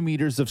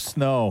 centimeters of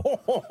snow.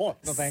 No,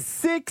 thanks.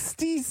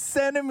 60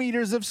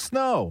 centimeters of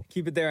snow.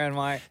 Keep it there,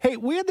 NY. Hey,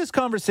 we had this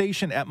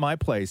conversation at my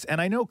place,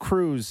 and I know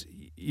Cruz,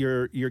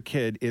 your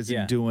kid,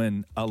 isn't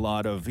doing a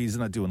lot of, he's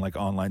not doing like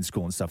online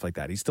school and stuff like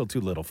that. He's still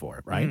too little for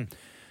it, right?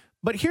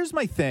 But here's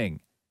my thing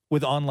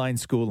with online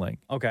schooling.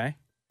 Okay.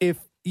 If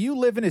you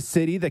live in a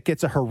city that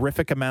gets a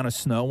horrific amount of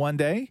snow one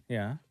day,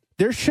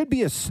 there should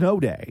be a snow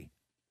day.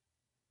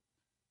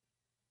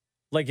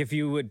 Like if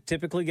you would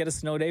typically get a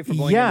snow day for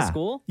going into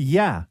school?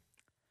 Yeah.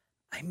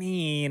 I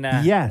mean,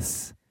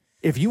 yes.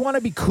 If you want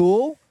to be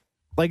cool,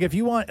 if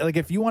you want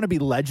to be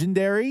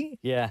legendary,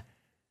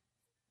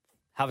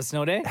 have a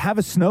snow day? Have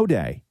a snow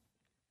day.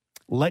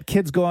 Let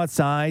kids go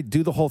outside,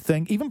 do the whole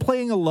thing, even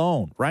playing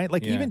alone, right?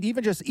 Like even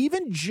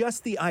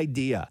just the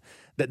idea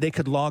that they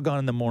could log on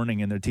in the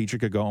morning and their teacher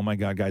could go, "Oh my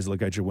God, guys,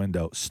 look out your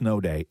window,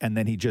 snow day," and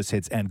then he just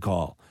hits end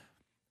call.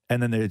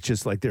 And then it's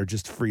just like they're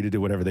just free to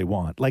do whatever they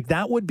want. Like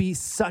that would be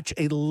such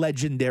a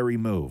legendary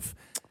move.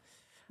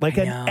 Like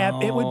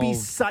it would be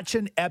such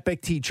an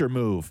epic teacher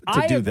move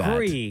to do that. I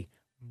agree,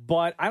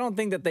 but I don't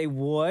think that they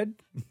would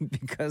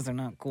because they're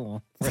not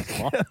cool. First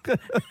of all.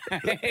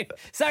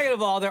 Second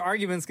of all, their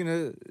argument's going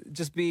to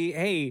just be,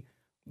 "Hey,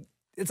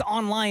 it's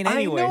online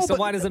anyway, so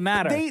why does it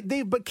matter?"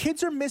 But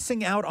kids are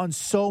missing out on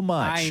so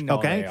much. I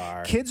know they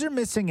are. Kids are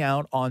missing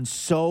out on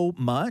so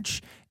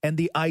much. And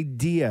the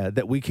idea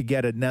that we could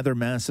get another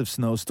massive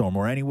snowstorm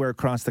or anywhere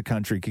across the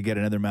country could get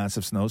another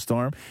massive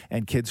snowstorm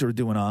and kids who are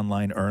doing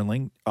online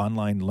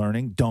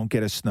learning don't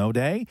get a snow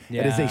day.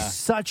 It is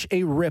such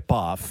a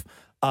ripoff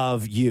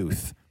of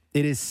youth.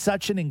 It is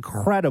such an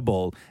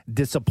incredible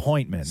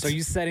disappointment. So are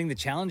you setting the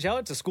challenge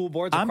out to school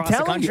boards I'm across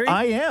the telling country? you,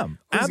 I am.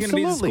 Who's going to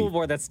be the Absolutely. school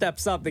board that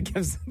steps up, that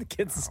gives the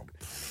kids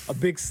a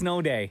big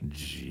snow day?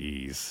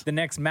 Jeez. The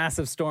next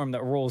massive storm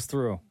that rolls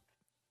through.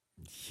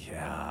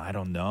 Yeah, I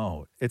don't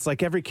know. It's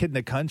like every kid in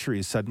the country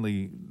is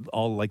suddenly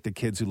all like the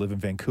kids who live in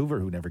Vancouver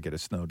who never get a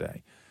snow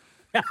day.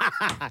 No.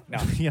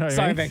 You know what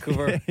Sorry, I mean?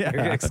 Vancouver.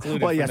 You're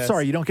excluded Well, from yeah, this.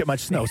 sorry, you don't get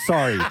much snow.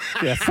 Sorry.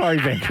 Sorry,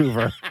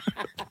 Vancouver.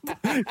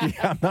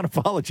 I'm not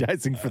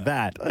apologizing for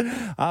that.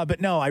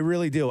 But no, I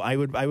really do. I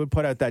would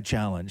put out that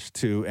challenge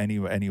to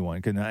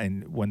anyone.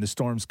 And when the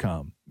storms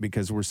come,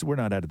 because we're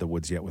not out of the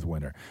woods yet with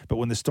winter, but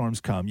when the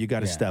storms come, you got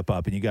to step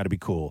up and you got to be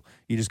cool.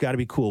 You just got to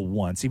be cool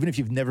once. Even if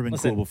you've never been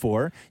cool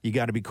before, you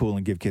got to be cool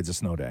and give kids a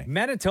snow day.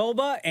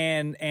 Manitoba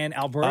and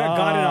Alberta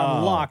got it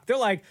on lock. They're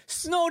like,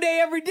 snow day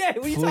every day.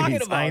 What are you talking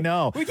about? I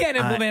know. We can't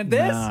implement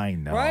this. I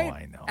know. Right?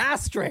 I know.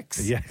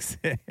 Asterisks. Yes.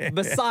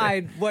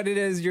 Beside what it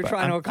is you're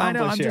trying to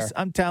accomplish here.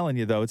 I'm telling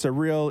you though, it's a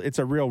real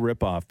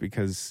ripoff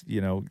because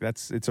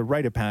it's a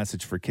rite of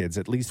passage for kids.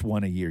 At least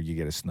one a year you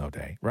get a snow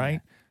day,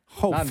 right?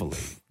 Hopefully.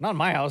 Not in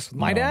my house.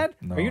 My dad?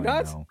 No, Are you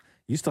nuts? No.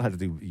 You still had to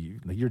do.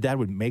 Your dad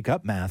would make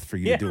up math for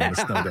you to do on a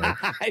snow day.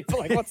 I feel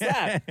like, what's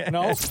that?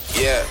 No.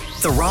 Yeah.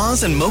 The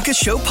Roz and Mocha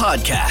Show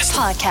podcast.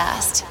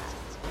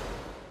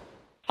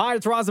 Hi,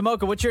 it's Roz and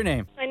Mocha. What's your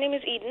name? My name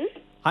is Eden.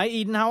 Hi,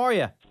 Eden. How are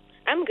you?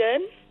 I'm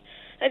good.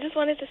 I just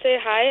wanted to say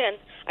hi, and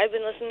I've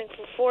been listening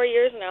for 4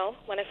 years now.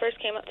 When I first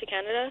came up to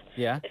Canada,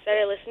 I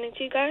started listening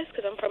to you guys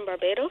because I'm from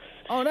Barbados.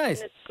 Oh, nice.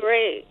 And it's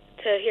great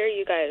to hear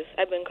you guys.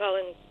 I've been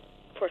calling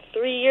for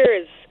 3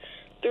 years.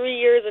 3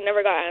 years and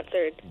never got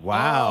answered.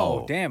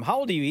 Wow. Oh, damn. How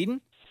old are you,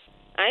 Eden?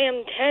 I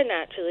am 10,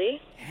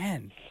 actually.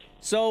 10.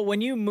 So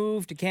when you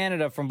moved to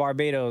Canada from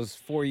Barbados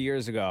 4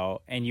 years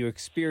ago and you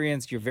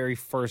experienced your very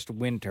first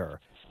winter,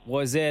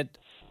 was it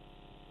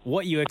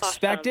what you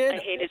expected? Awesome.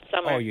 I hated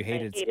summer. Oh, you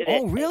hated it.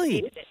 Oh, really? I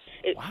hated it.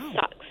 It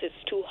sucks. It's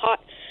too hot.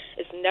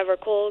 It's never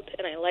cold,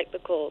 and I like the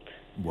cold.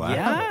 Wow.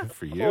 Yeah? Good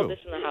for you.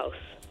 Coldest in the house.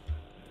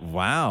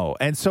 Wow.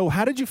 And so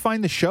how did you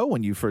find the show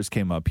when you first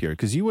came up here?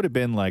 Because you would have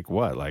been like,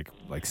 what, like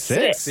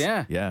 6?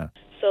 Yeah. Yeah.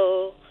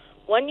 So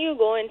when you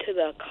go into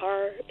the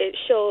car, it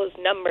shows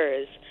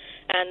numbers.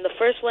 And the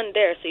first one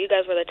there, so you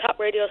guys were the top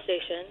radio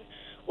station,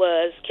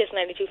 was Kiss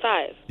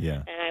 92.5. Yeah.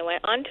 And I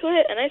went onto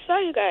it, and I saw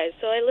you guys.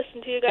 So I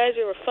listened to you guys.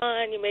 You were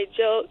fun. You made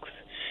jokes.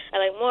 I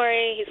like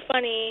Maury. He's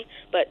funny,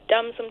 but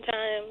dumb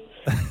sometimes.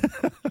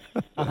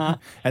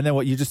 And then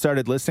what, you just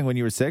started listening when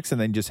you were 6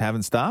 and then just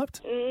haven't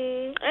stopped?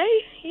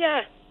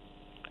 Yeah.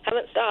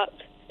 Haven't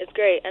stopped. It's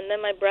great. And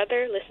then my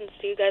brother listens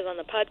to you guys on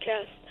the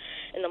podcast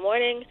in the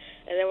morning,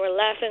 and then we're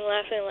laughing,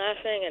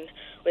 and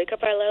wake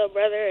up our little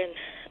brother, and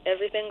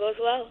everything goes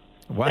well.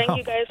 Wow. Thank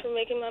you guys for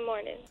making my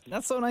morning.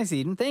 That's so nice,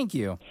 Eden. Thank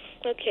you.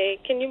 Okay,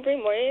 can you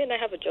bring Maury in? I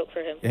have a joke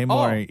for him. Hey,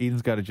 Maury,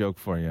 Eden's got a joke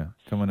for you.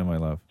 Come on in, my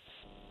love.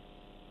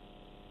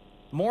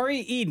 Maury,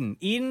 Eden.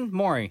 Eden,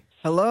 Maury.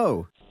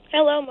 Hello.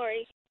 Hello,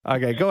 Maury.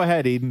 Okay, go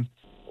ahead, Eden.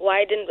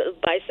 Why didn't the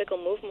bicycle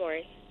move,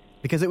 Maury?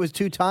 Because it was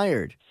too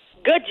tired.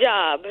 Good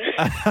job.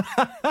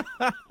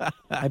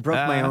 I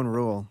broke my own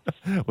rule.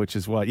 Which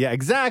is what? Yeah,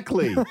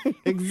 exactly.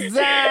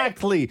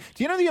 Exactly.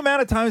 Do you know the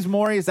amount of times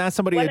Maury has asked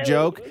somebody a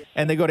joke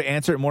and they go to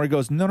answer it, and Maury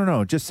goes,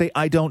 no, just say,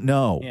 I don't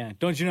know. Yeah,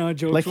 don't you know how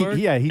jokes Like, work?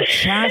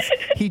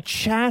 he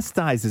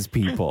chastises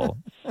people.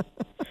 Do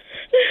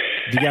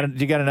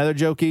you got another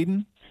joke,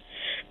 Eden?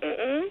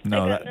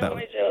 No,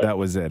 that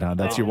was it, huh?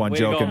 That's your one way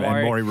to joke, go, and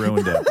Maury. Maury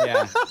ruined it.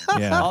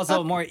 Yeah.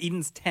 Also, more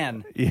Eden's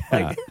 10.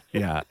 Yeah.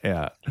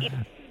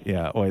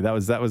 Wait, that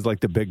was like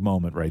the big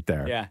moment right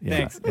there. Yeah,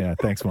 thanks. Yeah,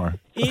 thanks, Maury.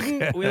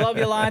 Eden, we love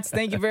you lots.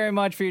 Thank you very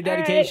much for your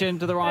dedication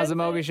to the Roz and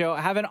Mocha Show.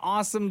 Have an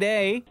awesome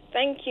day.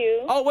 Thank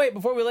you. Oh, wait,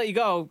 before we let you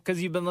go,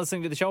 because you've been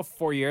listening to the show for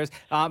 4 years,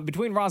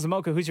 between Roz and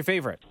Mocha, who's your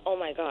favorite? Oh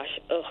my gosh.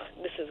 Ugh,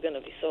 this is going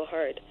to be so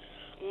hard.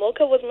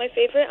 Mocha was my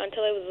favorite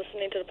until I was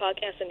listening to the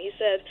podcast and he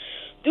said,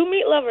 do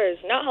meat lovers,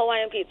 not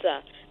Hawaiian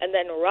pizza. And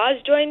then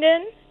Roz joined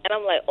in and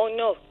I'm like, oh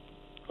no,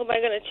 who am I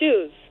going to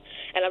choose?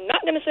 And I'm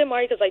not going to say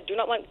Mari because I do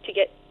not want to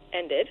get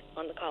ended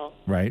on the call.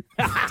 Right.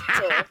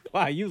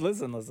 Wow, you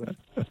listen.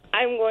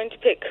 I'm going to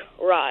pick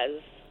Roz.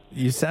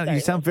 You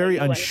sound very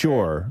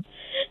unsure.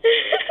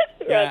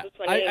 Yeah, Roz is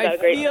funny. I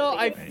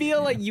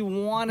feel like you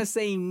want to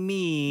say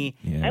me,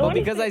 but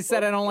because I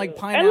said I don't like I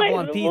pineapple like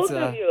on both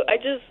pizza. of you.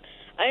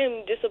 I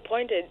am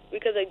disappointed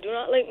because I do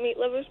not like meat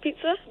lovers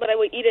pizza, but I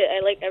would eat it.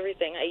 I like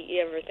everything. I eat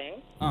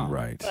everything. Oh.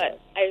 Right. But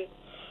I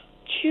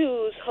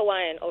choose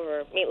Hawaiian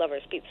over meat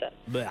lovers pizza.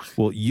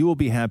 Well, you will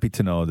be happy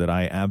to know that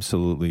I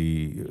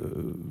absolutely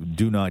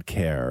do not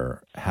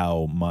care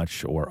how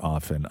much or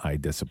often I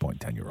disappoint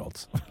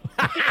 10-year-olds.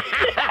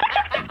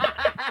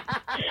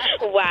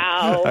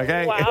 Wow.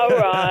 Okay. Wow,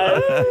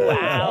 Roz.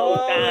 Wow.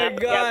 Oh, my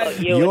God.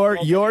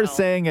 You're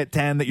saying at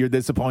 10 that you're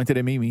disappointed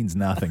in me means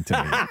nothing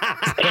to me.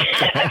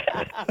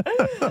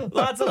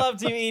 Lots of love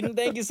to you, Eden.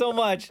 Thank you so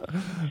much.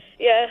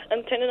 Yeah,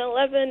 I'm 10 and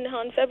 11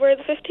 on February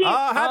the 15th.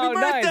 Happy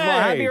birthday. Nice.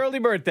 Well, happy early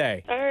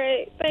birthday. All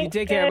right. Thanks,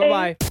 You take care. guys.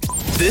 Bye-bye.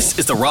 This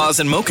is the Roz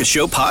and Mocha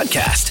Show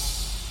podcast.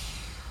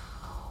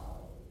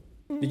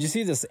 Did you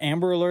see this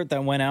Amber Alert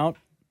that went out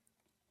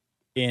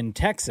in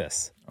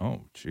Texas?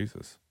 Oh,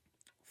 Jesus.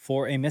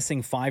 For a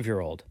missing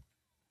 5-year-old.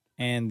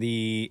 And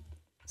the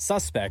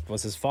suspect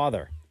was his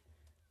father,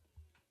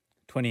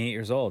 28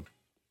 years old.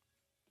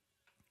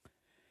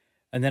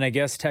 And then I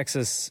guess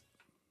Texas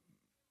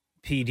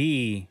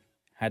PD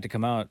had to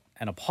come out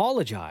and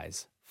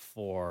apologize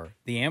for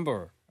the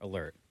Amber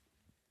Alert.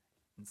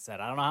 And said,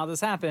 I don't know how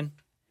this happened.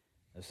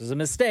 This is a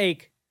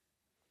mistake.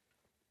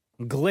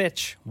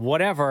 Glitch,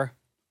 whatever.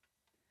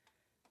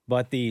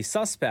 But the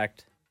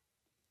suspect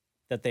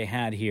that they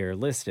had here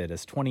listed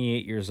as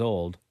 28 years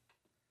old,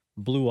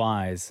 blue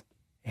eyes,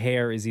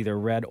 hair is either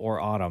red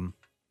or autumn,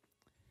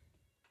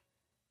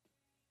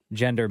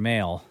 gender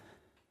male,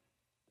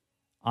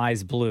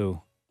 eyes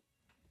blue,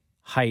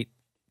 height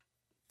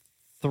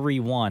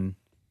 3'1",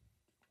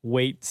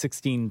 weight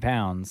 16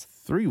 pounds.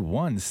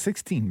 3'1",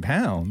 16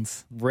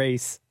 pounds?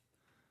 Race,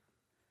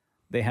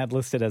 they had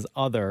listed as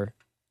other,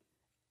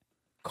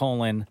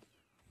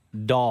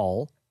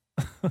 doll.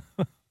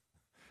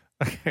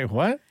 Okay,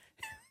 what?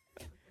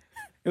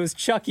 It was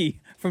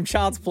Chucky from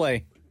Child's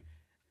Play.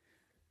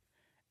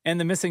 And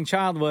the missing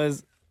child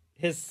was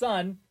his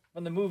son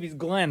from the movies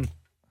Glenn.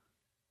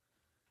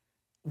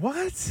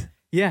 What?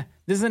 Yeah,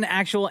 this is an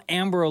actual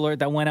Amber Alert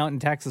that went out in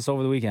Texas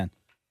over the weekend.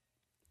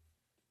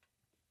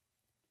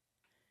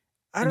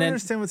 I don't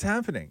understand what's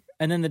happening.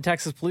 And then the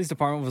Texas Police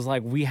Department was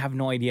like, we have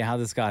no idea how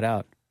this got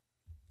out.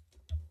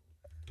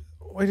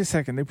 Wait a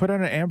second. They put out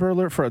an Amber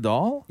Alert for a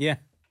doll? Yeah.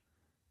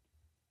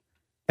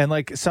 And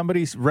like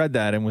somebody read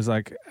that and was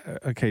like,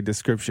 okay,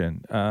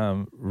 description,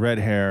 red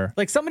hair.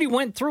 Like somebody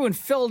went through and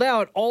filled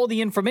out all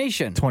the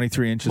information.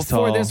 23 inches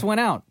before tall. this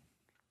went out.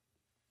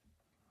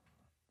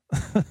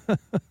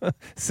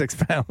 6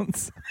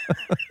 pounds.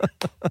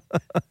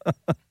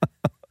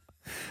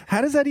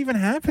 How does that even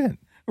happen?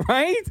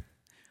 Right?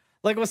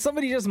 Like was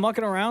somebody just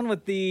mucking around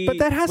with the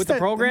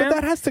program? But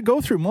that has to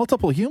go through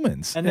multiple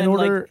humans and in then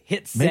order. like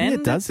hit send? Maybe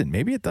it doesn't.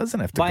 Maybe it doesn't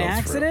have to by go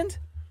accident.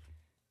 through.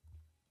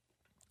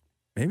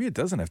 Maybe it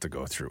doesn't have to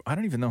go through. I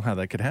don't even know how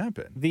that could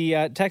happen.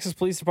 The Texas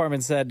Police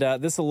Department said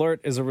this alert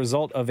is a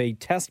result of a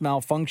test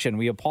malfunction.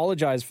 We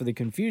apologize for the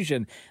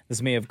confusion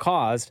this may have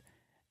caused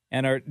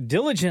and are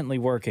diligently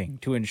working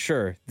to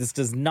ensure this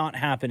does not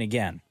happen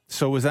again.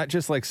 So was that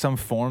just like some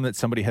form that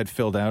somebody had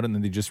filled out and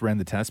then they just ran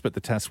the test, but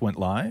the test went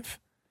live?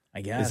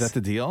 I guess. Is that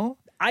the deal?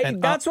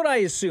 That's what I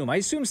assume. I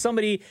assume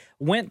somebody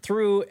went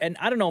through, and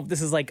I don't know if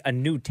this is like a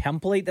new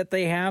template that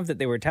they have that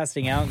they were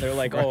testing out. And they're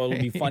like, oh,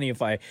 it'll be funny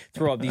if I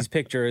throw up these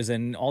pictures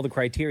and all the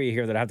criteria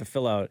here that I have to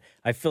fill out.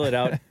 I fill it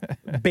out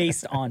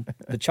based on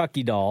the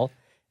Chucky doll,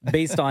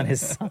 based on his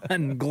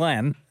son,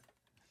 Glenn,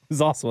 who's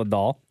also a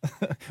doll.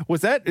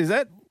 Is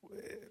that?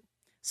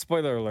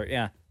 Spoiler alert,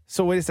 yeah.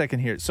 So wait a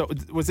second here. So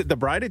was it the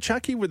Bride of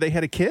Chucky where they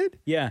had a kid?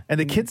 Yeah. And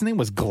the kid's name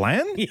was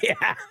Glenn?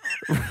 Yeah.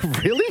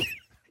 Really?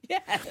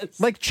 Yes.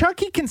 Like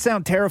Chucky can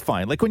sound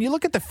terrifying. Like when you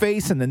look at the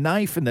face and the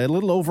knife and the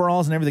little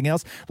overalls and everything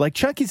else, like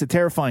Chucky's a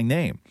terrifying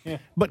name. Yeah.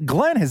 But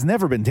Glenn has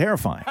never been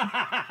terrifying.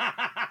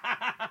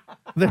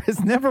 There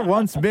has never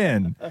once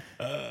been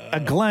a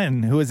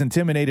Glenn who has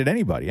intimidated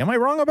anybody. Am I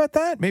wrong about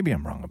that? Maybe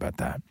I'm wrong about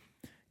that.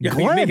 Yeah,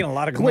 you're making a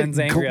lot of Glens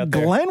angry out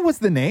there. Glenn was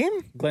the name?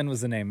 Glenn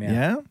was the name,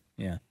 yeah.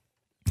 Yeah?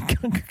 Yeah.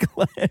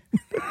 Glenn.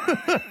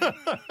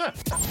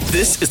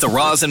 This is the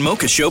Roz and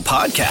Mocha Show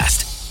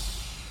podcast.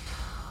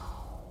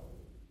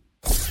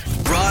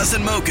 Roz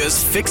and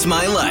Mocha's Fix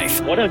My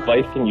Life. What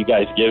advice can you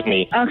guys give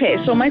me?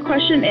 Okay, so my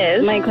question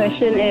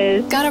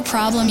is, Got a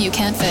problem you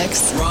can't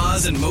fix?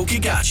 Roz and Mocha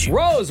got you.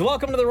 Rose,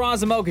 welcome to the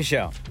Roz and Mocha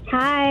Show.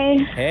 hi.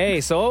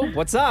 Hey, so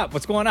what's up?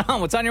 What's going on?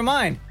 What's on your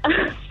mind?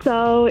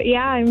 So,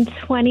 yeah, I'm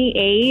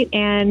 28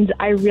 and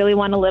I really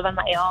want to live on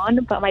my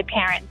own, but my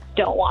parents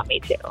don't want me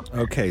to.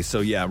 Okay,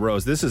 so yeah,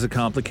 Rose, this is a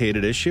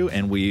complicated issue,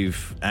 and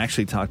we've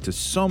actually talked to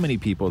so many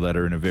people that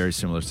are in a very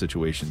similar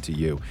situation to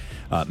you.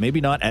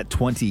 Maybe not at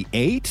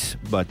 28,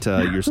 but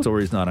your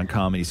story is not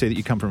uncommon. You say that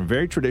you come from a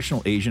very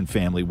traditional Asian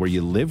family where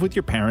you live with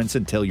your parents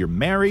until you're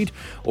married,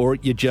 or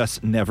you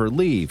just never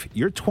leave.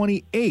 You're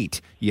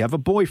 28. You have a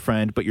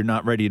boyfriend, but you're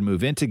not ready to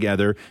move in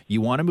together.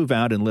 You want to move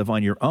out and live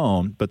on your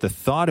own, but the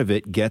thought of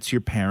it gets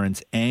your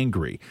parents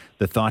angry.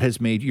 The thought has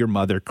made your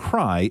mother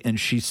cry, and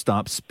she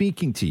stopped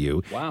speaking to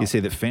you. Wow. You say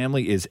that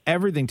family is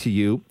everything to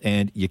you,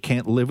 and you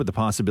can't live with the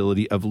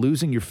possibility of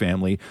losing your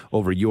family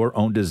over your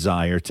own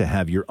desire to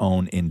have your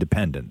own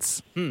independence.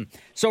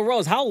 So,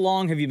 Rose, how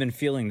long have you been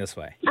feeling this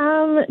way?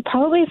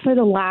 Probably for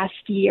the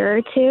last year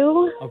or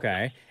two.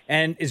 Okay.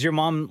 And is your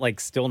mom, like,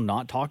 still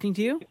not talking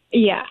to you?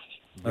 Yeah.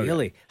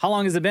 Really? How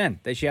long has it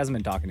been that she hasn't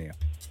been talking to you?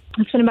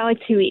 It's been about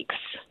like 2 weeks.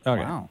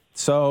 Okay. Wow.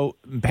 So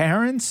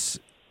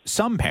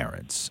some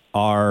parents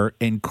are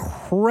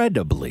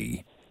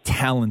incredibly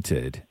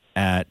talented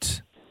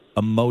at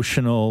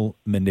emotional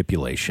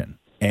manipulation.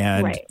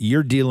 And Right.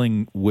 you're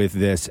dealing with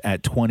this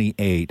at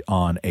 28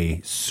 on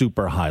a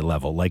super high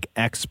level, like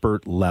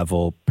expert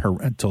level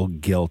parental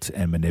guilt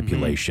and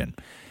manipulation.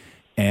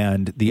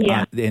 And the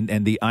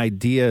and the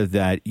idea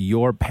that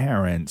your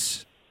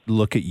parents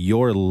look at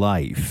your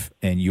life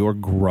and your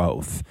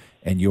growth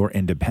and your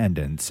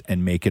independence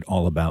and make it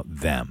all about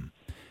them,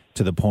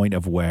 to the point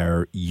of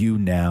where you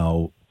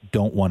now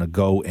don't want to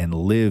go and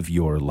live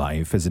your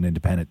life as an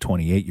independent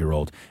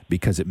 28-year-old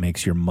because it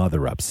makes your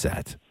mother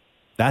upset.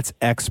 That's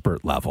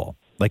expert level.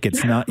 Like,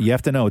 it's not, you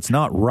have to know it's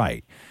not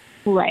right.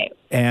 Right.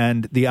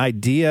 And the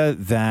idea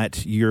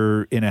that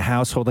you're in a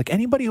household, like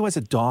anybody who has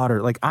a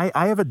daughter, like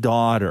I have a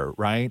daughter,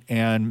 right?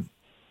 And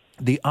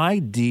the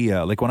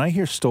idea, like when I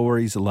hear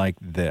stories like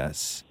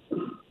this,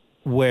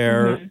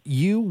 where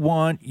you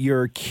want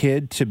your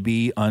kid to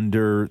be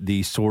under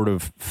the sort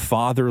of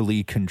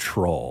fatherly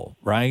control,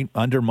 right?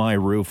 Under my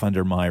roof,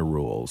 under my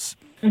rules.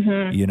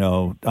 You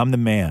know, I'm the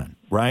man,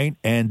 right?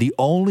 And the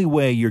only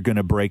way you're going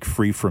to break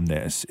free from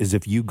this is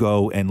if you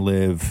go and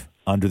live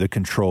under the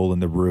control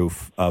and the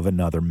roof of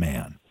another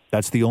man.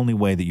 That's the only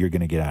way that you're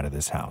going to get out of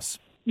this house.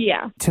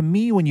 Yeah. To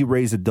me, when you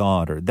raise a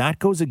daughter, that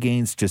goes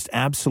against just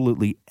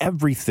absolutely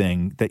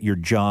everything that your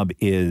job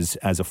is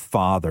as a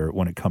father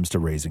when it comes to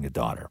raising a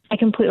daughter. I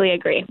completely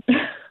agree.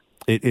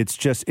 It's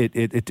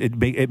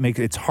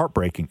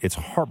heartbreaking. It's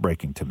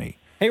heartbreaking to me.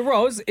 Hey,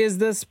 Rose, is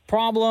this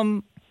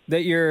problem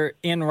that you're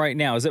in right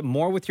now, is it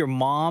more with your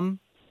mom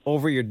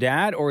over your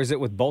dad, or is it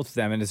with both of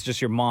them and it's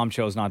just your mom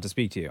chose not to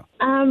speak to you?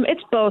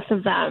 It's both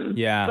of them.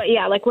 Yeah. But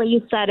yeah, like what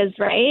you said is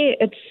right.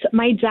 It's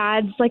my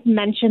dad's like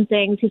mentioned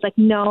things. He's like,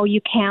 no,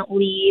 you can't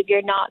leave.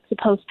 You're not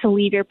supposed to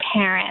leave your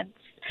parents.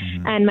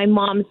 And my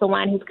mom's the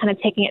one who's kind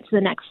of taking it to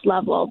the next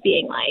level,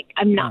 being like,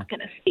 I'm not going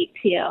to speak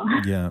to you.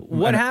 Yeah.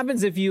 What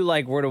happens if you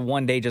like were to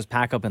one day just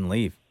pack up and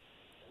leave?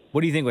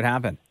 What do you think would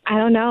happen? I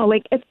don't know.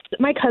 Like, it's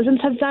my cousins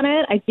have done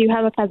it. I do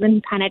have a cousin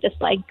who kind of just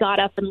like got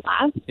up and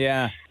left.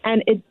 Yeah.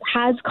 And it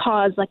has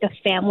caused like a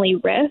family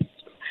rift.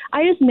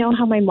 I just know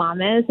how my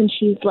mom is, and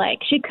she's like,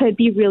 she could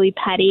be really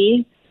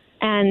petty.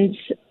 And,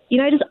 you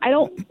know, I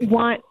don't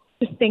want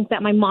to think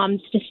that my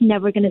mom's just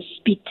never going to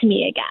speak to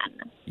me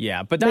again.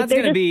 Yeah, but that's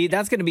going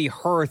to be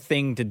her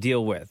thing to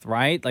deal with,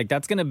 right? Like,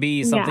 that's going to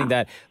be something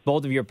that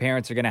both of your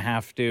parents are going to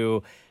have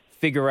to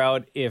figure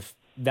out if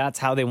that's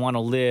how they want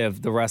to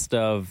live the rest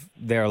of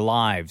their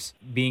lives,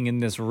 being in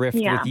this rift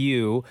with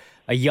you,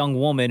 a young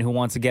woman who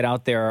wants to get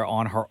out there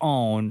on her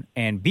own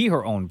and be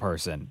her own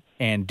person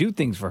and do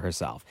things for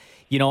herself.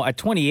 You know, at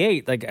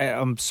 28, like,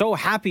 I'm so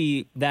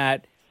happy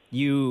that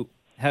you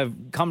have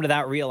come to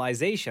that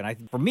realization.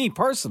 For me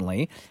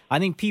personally, I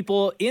think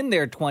people in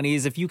their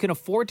 20s, if you can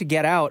afford to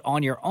get out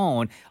on your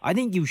own, I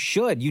think you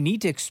should. You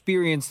need to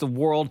experience the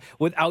world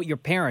without your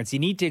parents. You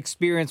need to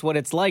experience what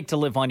it's like to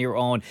live on your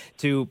own,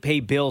 to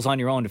pay bills on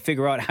your own, to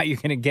figure out how you're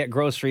going to get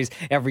groceries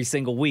every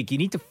single week. You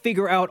need to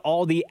figure out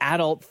all the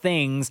adult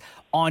things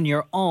on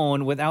your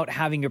own without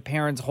having your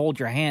parents hold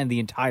your hand the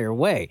entire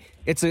way.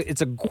 It's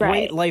a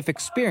great life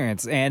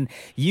experience. And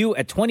you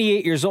at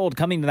 28 years old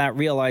coming to that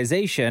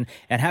realization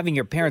and having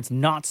your parents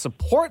not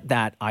support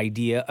that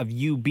idea of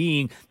you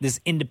being this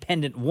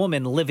independent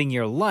woman living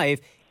your life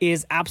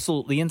is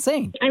absolutely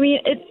insane. I mean,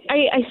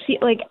 I see,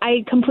 like,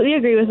 I completely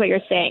agree with what you're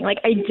saying. Like,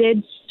 I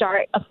did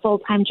start a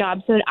full-time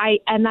job,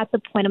 and that's a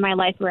point in my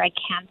life where I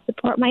can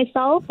support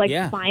myself, like,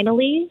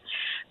 finally.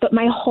 But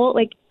my whole,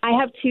 like, I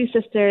have two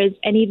sisters,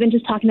 and even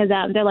just talking to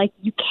them, they're like,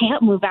 you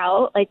can't move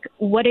out. Like,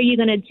 what are you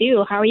going to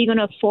do? How are you going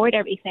to afford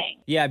everything?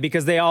 Yeah,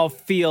 because they all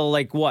feel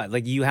like what?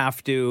 Like you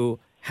have to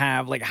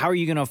have, like, how are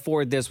you going to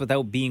afford this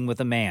without being with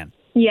a man?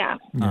 Yeah.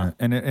 Yeah.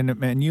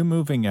 And you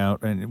moving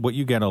out, and what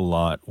you get a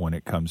lot when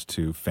it comes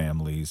to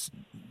families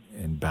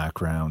and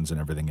backgrounds and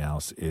everything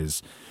else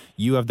is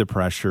you have the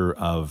pressure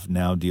of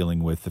now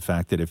dealing with the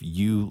fact that if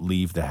you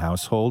leave the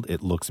household,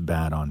 it looks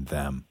bad on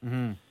them.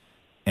 Mm-hmm.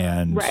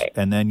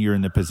 And then you're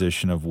in the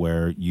position of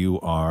where you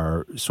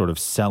are sort of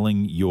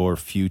selling your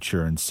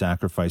future and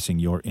sacrificing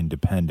your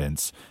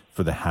independence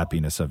for the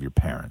happiness of your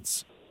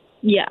parents.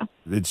 Yeah.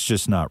 It's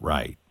just not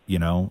right, you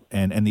know?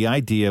 And the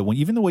idea, when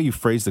even the way you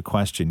phrase the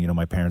question, you know,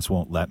 my parents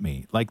won't let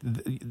me, like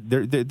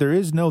there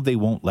is no they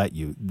won't let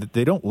you.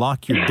 They don't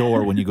lock your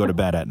door when you go to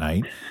bed at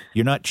night.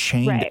 You're not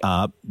chained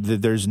up.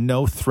 There's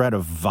no threat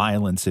of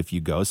violence if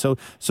you go. So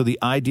the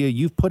idea,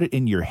 you've put it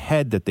in your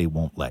head that they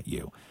won't let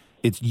you.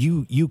 It's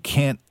you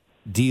can't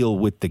deal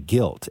with the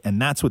guilt. And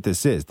that's what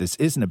this is. This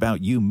isn't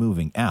about you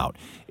moving out.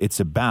 It's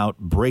about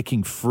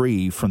breaking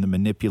free from the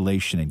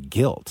manipulation and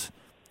guilt,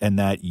 and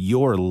that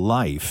your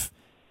life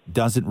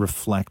doesn't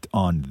reflect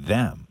on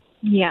them.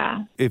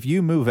 Yeah. If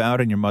you move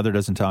out and your mother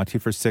doesn't talk to you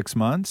for 6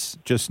 months,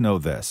 just know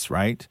this,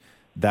 right?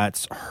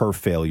 That's her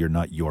failure,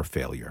 not your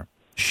failure.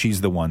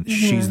 She's the one. Mm-hmm.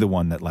 She's the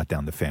one that let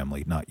down the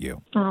family, not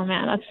you. Oh,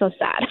 man, that's so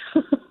sad.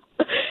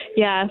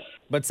 Yes.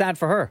 But sad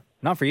for her,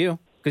 not for you,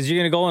 because you're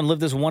going to go and live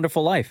this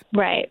wonderful life.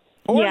 Right.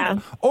 Or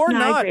not,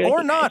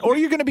 or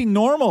you're going to be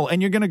normal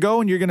and you're going to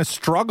go and you're going to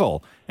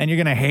struggle and you're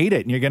going to hate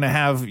it and you're going to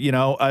have, you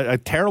know, a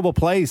terrible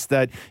place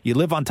that you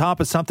live on top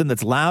of something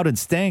that's loud and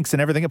stinks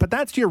and everything. But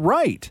that's your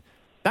right.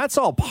 That's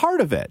all part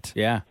of it.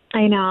 Yeah.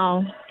 I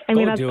know. I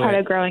mean, Go that's do part it.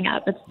 of growing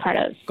up. It's part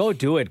of. Go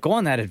do it. Go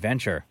on that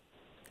adventure.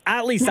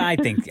 At least I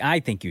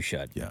think you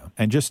should. Yeah.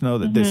 And just know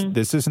that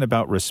this isn't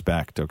about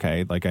respect,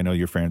 okay? Like I know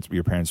your parents,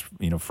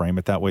 you know, frame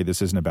it that way.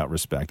 This isn't about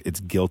respect. It's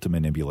guilt and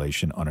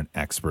manipulation on an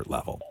expert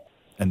level.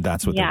 And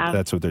that's what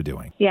they're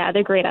doing. Yeah,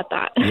 they're great at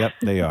that. Yep,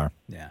 they are.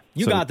 Yeah.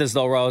 You got this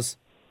though, Rose.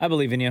 I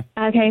believe in you.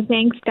 Okay,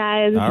 thanks,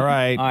 guys. All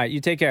right. All right,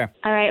 you take care.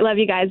 All right, love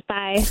you guys.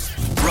 Bye.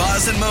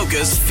 Roz and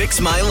Mocha's Fix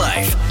My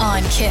Life.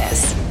 On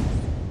Kiss.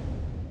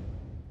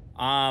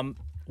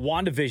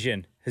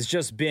 WandaVision has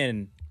just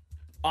been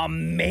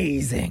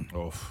amazing.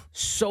 Oof.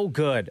 So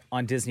good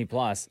on Disney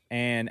Plus.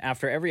 And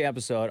after every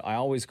episode, I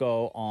always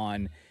go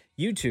on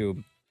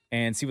YouTube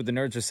and see what the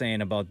nerds are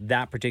saying about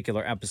that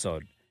particular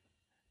episode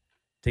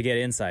to get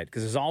insight,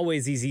 because there's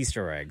always these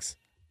Easter eggs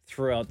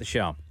throughout the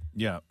show.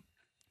 Yeah.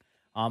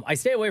 I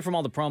stay away from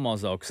all the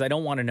promos, though, because I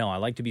don't want to know. I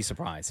like to be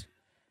surprised.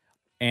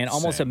 And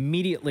almost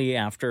immediately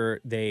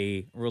after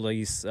they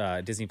release,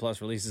 Disney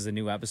Plus releases a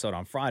new episode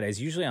on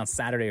Fridays, usually on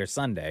Saturday or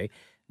Sunday,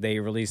 they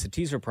release a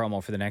teaser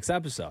promo for the next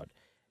episode.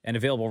 And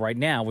available right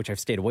now, which I've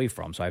stayed away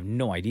from, so I have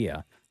no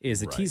idea,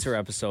 is a teaser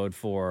episode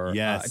for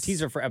a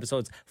teaser for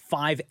episodes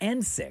 5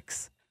 and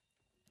 6.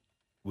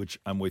 Which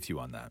I'm with you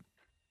on that.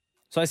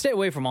 So I stay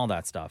away from all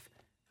that stuff.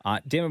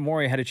 David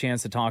Morey had a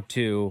chance to talk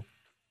to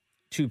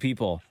two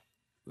people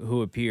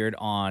who appeared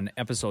on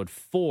episode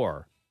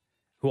 4,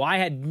 who I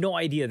had no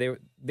idea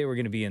they were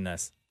going to be in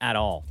this at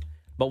all.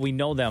 But we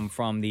know them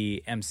from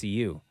the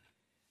MCU.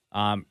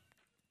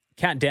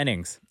 Kat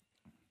Dennings.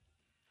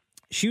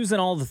 She was in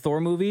all the Thor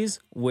movies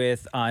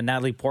with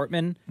Natalie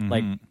Portman,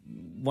 like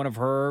one of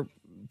her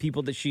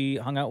people that she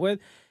hung out with.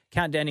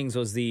 Kat Dennings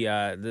was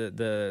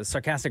the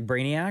sarcastic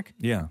brainiac.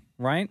 Yeah.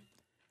 Right?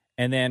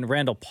 And then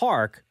Randall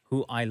Park,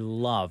 who I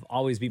love,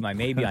 Always Be My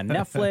Maybe on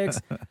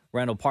Netflix.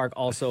 Randall Park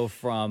also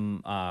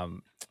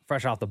from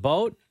Fresh Off the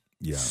Boat.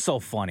 Yeah. So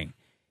funny.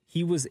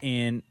 He was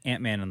in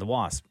Ant-Man and the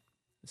Wasp.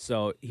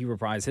 So he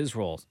reprised his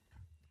roles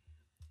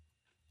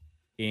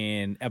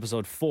in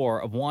episode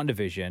 4 of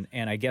WandaVision.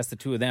 And I guess the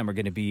two of them are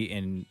going to be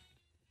in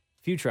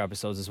future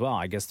episodes as well,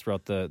 I guess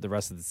throughout the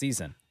rest of the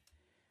season.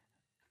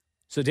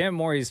 So Dan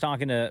Morey is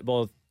talking to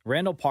both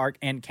Randall Park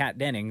and Kat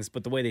Dennings,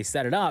 but the way they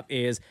set it up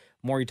is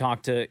Morey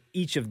talked to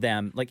each of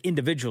them like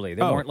individually.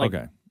 They weren't like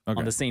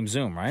on the same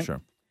Zoom, right? Sure.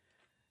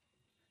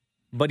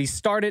 But he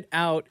started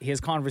out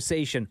his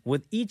conversation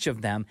with each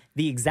of them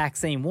the exact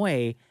same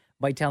way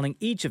by telling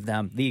each of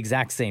them the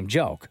exact same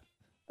joke.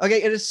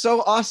 Okay, it is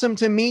so awesome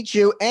to meet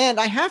you. And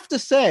I have to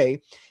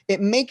say,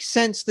 it makes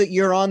sense that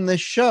you're on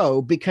this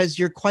show because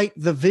you're quite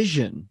the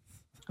vision.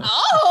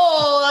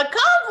 Oh, a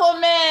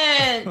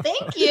compliment.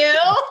 Thank you.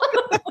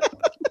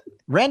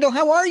 Randall,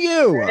 how are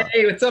you?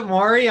 Hey, what's up,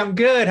 Maury? I'm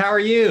good. How are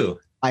you?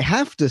 I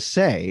have to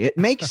say, it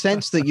makes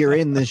sense that you're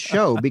in this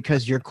show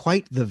because you're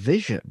quite the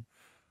vision.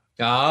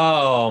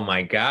 Oh,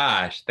 my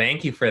gosh.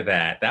 Thank you for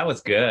that. That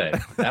was good.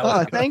 That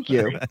was good. Thank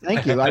you.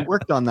 Thank you. I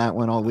worked on that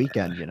one all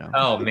weekend, you know.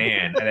 Oh,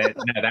 man.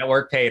 That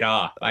work paid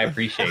off. I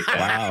appreciate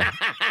that.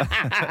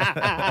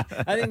 Wow.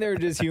 I think they were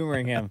just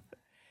humoring him.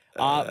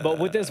 But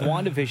with this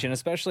WandaVision,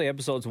 especially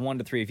episodes 1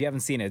 to 3, if you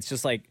haven't seen it, it's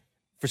just like,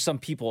 for some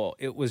people,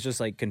 it was just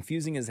like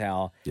confusing as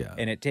hell. Yeah.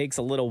 And it takes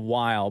a little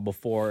while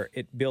before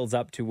it builds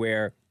up to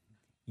where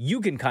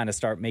you can kind of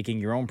start making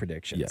your own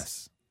predictions.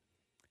 Yes.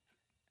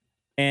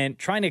 And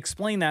trying to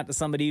explain that to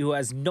somebody who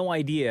has no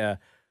idea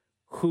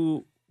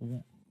who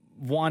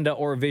Wanda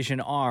or Vision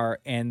are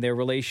and their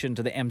relation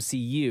to the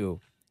MCU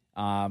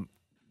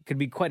could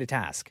be quite a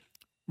task.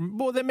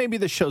 Well, then maybe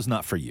the show's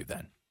not for you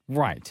then.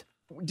 Right.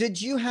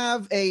 Did you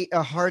have a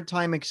hard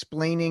time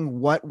explaining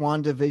what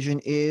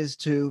WandaVision is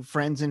to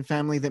friends and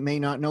family that may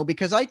not know?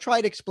 Because I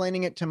tried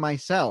explaining it to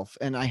myself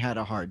and I had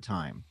a hard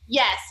time.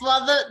 Yes,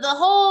 well, the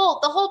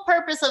whole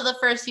purpose of the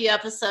first few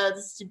episodes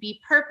is to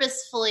be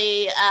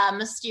purposefully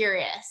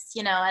mysterious,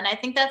 and I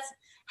think that's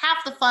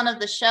half the fun of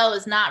the show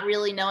is not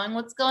really knowing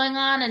what's going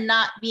on and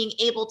not being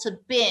able to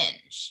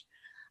binge.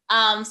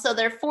 So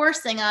they're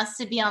forcing us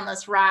to be on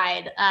this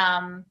ride.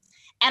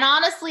 And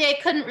honestly, I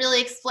couldn't really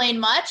explain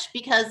much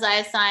because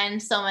I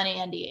signed so many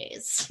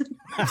NDAs.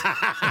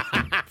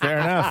 Fair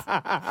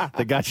enough.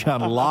 They got you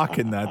on lock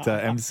in that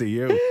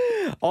MCU.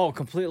 Oh,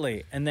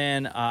 completely. And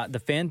then the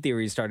fan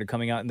theories started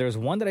coming out. And there's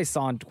one that I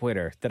saw on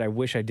Twitter that I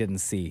wish I didn't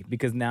see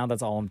because now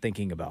that's all I'm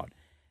thinking about.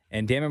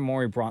 And Damon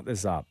Mori brought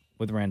this up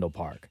with Randall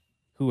Park,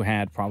 who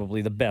had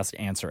probably the best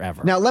answer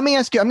ever. Now, let me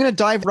ask you, I'm going to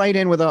dive right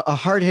in with a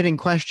hard-hitting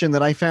question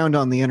that I found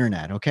on the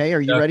internet, okay?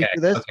 Are you ready for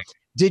this? Okay.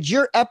 Did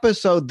your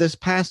episode this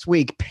past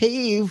week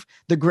pave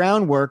the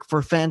groundwork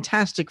for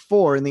Fantastic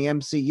Four in the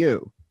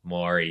MCU?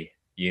 Maury,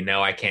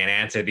 I can't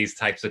answer these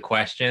types of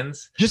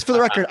questions. Just for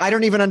the record, I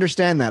don't even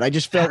understand that. I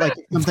just felt like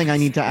it's something I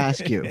need to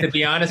ask you. To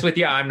be honest with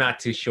you, I'm not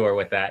too sure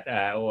what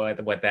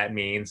that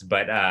means,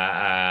 but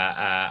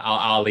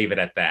I'll leave it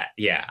at that.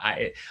 Yeah,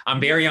 I'm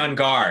very on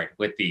guard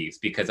with these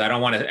because I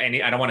don't want to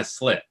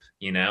slip.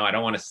 I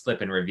don't want to slip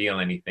and reveal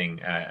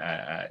anything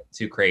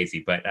too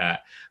crazy.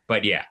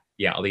 But yeah.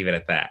 Yeah, I'll leave it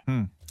at that.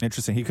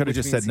 Interesting. He could have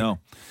just said no.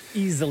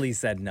 Easily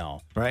said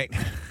no. Right?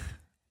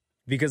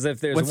 Because if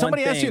there's when one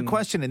somebody thing, asks you a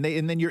question and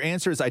then your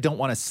answer is, I don't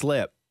want to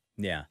slip.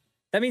 Yeah.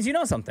 That means you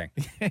know something.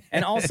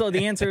 And also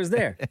the answer is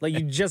there. Like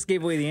you just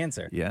gave away the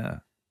answer. Yeah.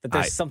 That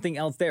there's something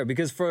else there.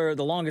 Because for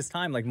the longest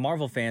time, like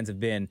Marvel fans have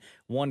been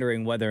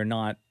wondering whether or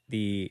not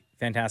the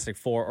Fantastic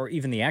Four or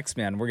even the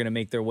X-Men were going to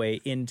make their way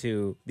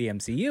into the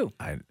MCU.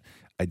 I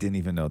didn't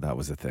even know that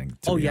was a thing.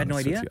 Oh, you had no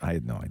idea? I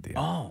had no idea.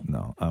 Oh.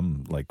 No,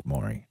 I'm like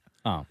Maury.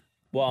 Oh.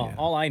 Well,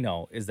 all I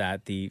know is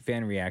that the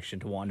fan reaction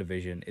to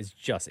WandaVision is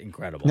just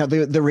incredible. Now,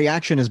 the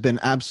reaction has been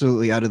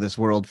absolutely out of this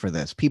world for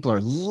this. People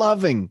are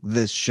loving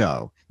this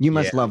show. You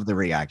must love the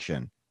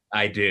reaction.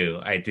 I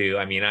do.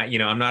 I mean,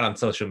 I'm not on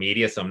social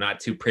media, so I'm not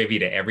too privy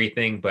to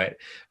everything, but,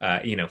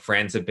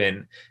 friends have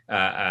been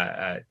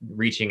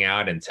reaching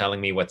out and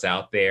telling me what's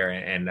out there.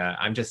 And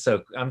I'm just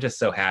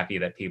so happy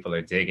that people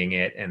are digging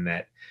it and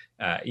that,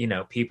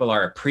 people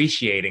are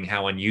appreciating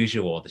how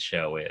unusual the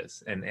show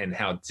is and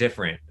how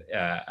different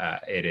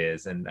it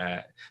is. And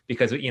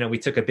because, we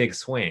took a big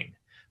swing,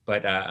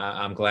 but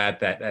I'm glad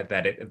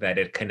that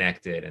it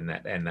connected and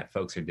that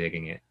folks are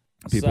digging it.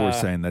 People were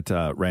saying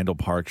that Randall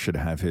Park should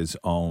have his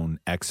own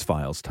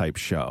X-Files type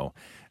show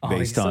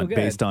based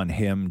on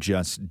him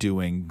just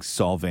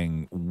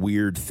solving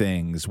weird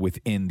things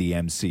within the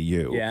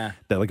MCU. Yeah.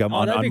 That like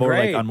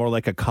I'm more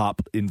like a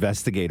cop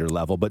investigator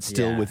level, but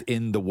still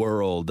within the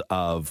world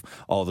of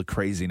all the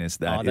craziness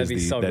that is the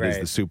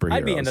superheroes.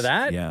 I'd be into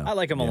that. Yeah. I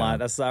like him a lot.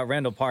 That's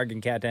Randall Park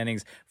and Kat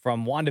Dennings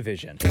from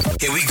WandaVision.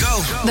 Here we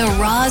go. The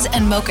Roz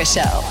and Mocha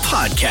Show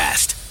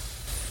Podcast.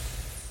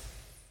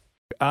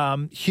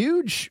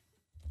 Huge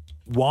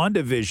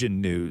WandaVision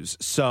news.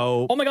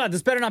 So, oh my God,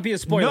 this better not be a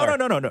spoiler.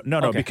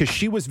 No, because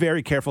she was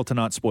very careful to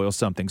not spoil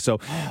something. So,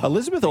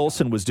 Elizabeth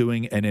Olsen was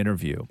doing an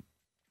interview,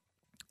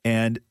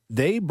 and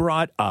they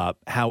brought up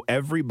how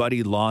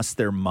everybody lost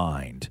their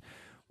mind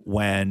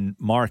when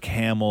Mark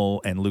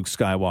Hamill and Luke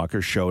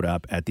Skywalker showed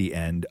up at the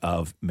end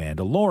of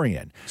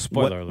Mandalorian.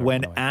 Spoiler alert.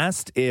 When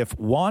asked if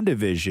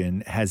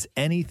WandaVision has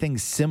anything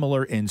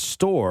similar in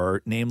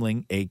store,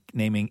 naming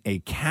a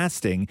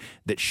casting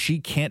that she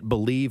can't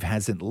believe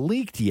hasn't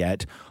leaked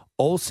yet,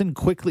 Olsen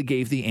quickly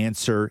gave the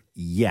answer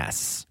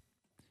yes.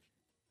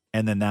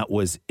 And then that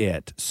was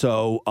it.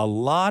 So a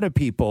lot of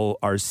people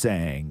are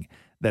saying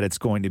that it's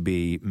going to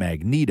be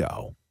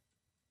Magneto.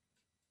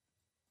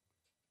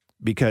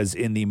 Because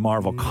in the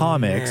Marvel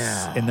comics,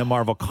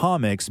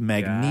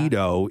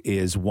 Magneto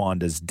is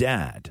Wanda's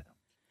dad.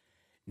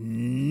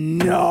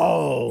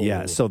 No.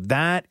 Yeah, so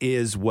that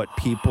is what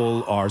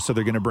people are. So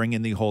they're going to bring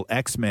in the whole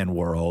X-Men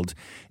world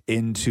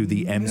into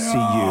the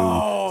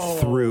MCU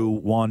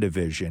through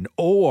WandaVision.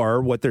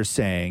 Or what they're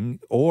saying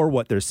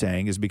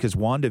is because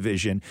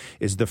WandaVision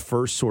is the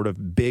first sort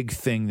of big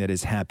thing that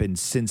has happened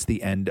since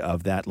the end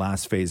of that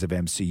last phase of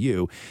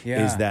MCU,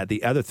 is that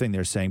the other thing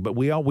they're saying, but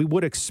we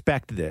would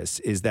expect this,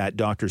 is that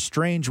Doctor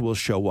Strange will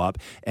show up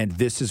and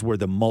this is where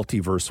the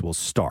multiverse will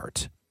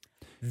start.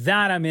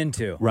 That I'm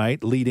into. Right?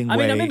 I'm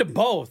into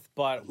both,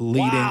 but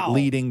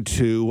leading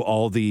to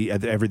all the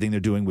everything they're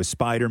doing with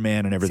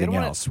Spider-Man and everything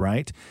else,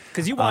 right?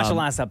 Because you watched the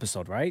last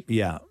episode, right?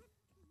 Yeah.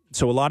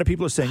 So a lot of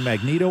people are saying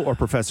Magneto or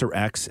Professor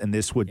X, and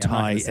this would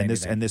tie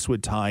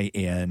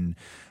in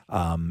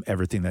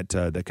everything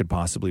that could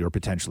possibly or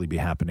potentially be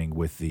happening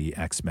with the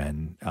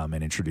X-Men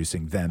and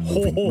introducing them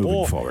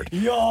moving forward.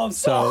 Yo, I'm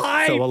so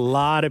hyped. So a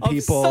lot of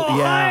people,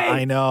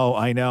 I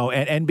know,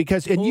 and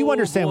because you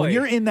understand when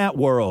you're in that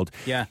world,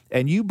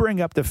 and you bring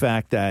up the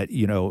fact that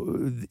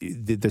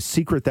the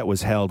secret that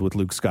was held with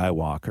Luke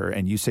Skywalker,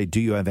 and you say,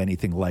 do you have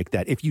anything like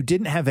that? If you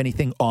didn't have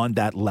anything on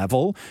that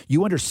level,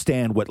 you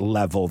understand what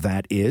level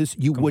that is.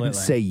 You wouldn't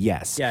say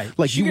yes. Yeah,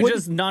 like you you could wouldn't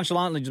just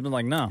nonchalantly just been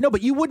like, no. No,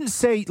 but you wouldn't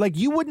say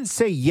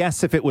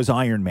yes if it was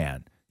Iron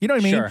Man. You know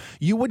what I mean? Sure.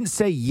 You wouldn't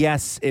say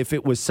yes if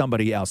it was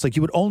somebody else. Like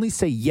you would only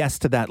say yes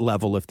to that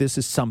level if this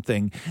is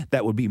something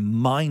that would be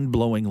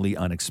mind-blowingly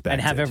unexpected.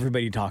 And have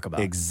everybody talk about.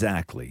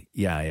 Exactly.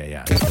 Yeah.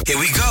 Here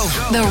we go.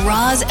 The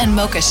Roz and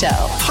Mocha Show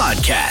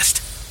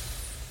Podcast.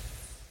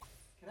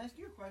 Can I ask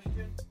you a question?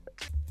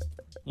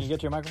 Can you get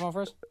to your microphone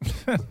first?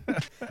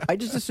 I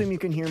just assume you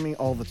can hear me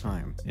all the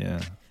time.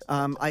 Yeah.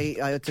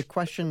 It's a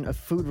question, a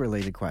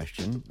food-related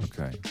question.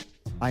 Okay.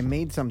 I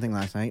made something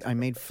last night. I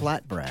made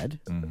flatbread.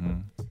 Mm-hmm.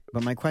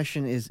 But my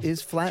question is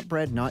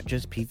flatbread not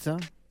just pizza?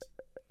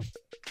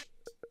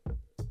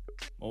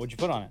 What would you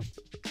put on it?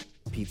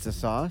 Pizza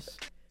sauce,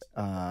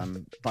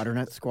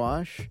 butternut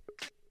squash,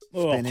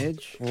 Ugh,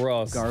 spinach,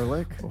 gross.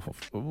 garlic.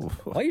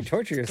 Why you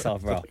torture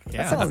yourself, bro?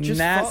 Yeah. That sounds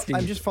nasty.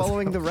 I'm just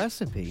following the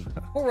recipe.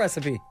 What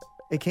recipe?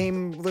 It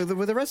came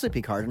with a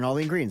recipe card and all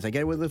the ingredients. I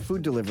get it with a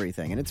food delivery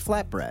thing, and it's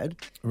flatbread.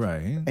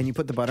 Right. And you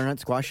put the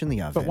butternut squash in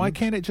the oven. But why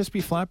can't it just be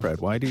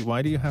flatbread? Why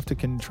do you have to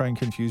try and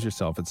confuse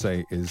yourself and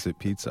say, is it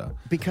pizza?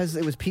 Because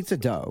it was pizza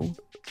dough.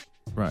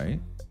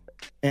 Right.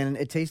 And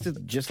it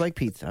tasted just like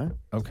pizza.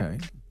 Okay.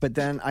 But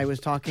then I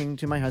was talking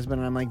to my husband,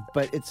 and I'm like,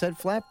 but it said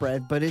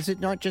flatbread, but is it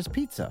not just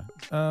pizza?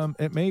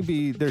 It may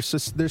be. There's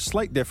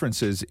slight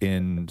differences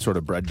in sort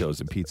of bread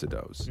doughs and pizza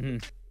doughs. Mm-hmm.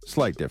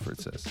 Slight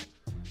differences.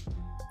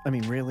 I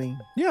mean, really?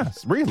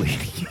 Yes, really.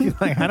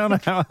 Like, I don't know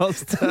how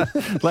else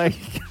to, like,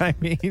 I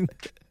mean,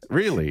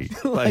 really.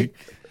 Like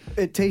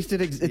it tasted,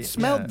 it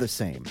smelled the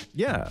same.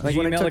 Yeah. Like you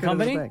when I email took the it in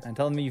the company bag. and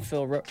tell them you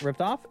feel ripped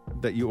off?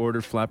 That you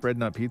ordered flatbread,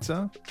 not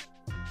pizza?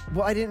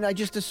 Well, I didn't. I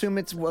just assume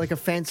it's like a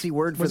fancy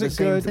word for Was the it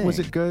same good? thing. Was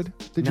it good?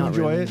 Did you Not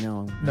enjoy really, it?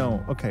 No.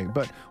 No. Okay.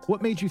 But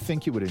what made you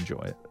think you would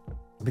enjoy it?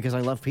 Because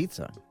I love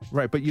pizza.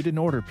 Right, but you didn't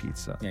order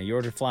pizza. Yeah, you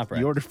ordered flatbread.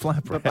 You ordered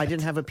flatbread. But I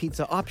didn't have a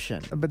pizza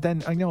option. But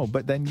then I know,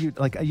 but then you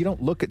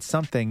don't look at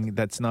something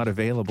that's not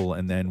available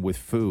and then with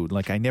food.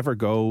 Like I never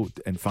go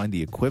and find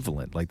the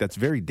equivalent. Like that's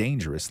very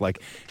dangerous.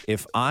 Like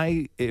if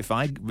I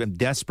am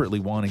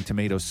desperately wanting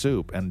tomato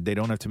soup and they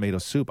don't have tomato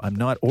soup, I'm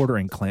not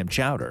ordering clam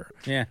chowder.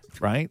 Yeah.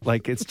 Right?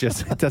 Like it's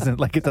just it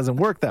doesn't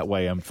work that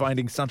way. I'm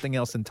finding something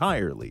else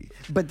entirely.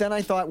 But then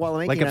I thought, while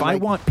I'm making Like if I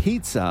want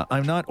pizza,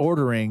 I'm not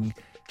ordering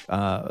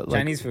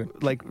Chinese food.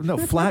 Like no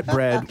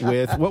flatbread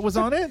with what was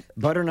on it?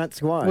 Butternut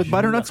squash. With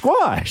butternut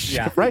squash.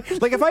 Yeah. Right?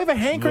 Like if I have a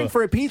hankering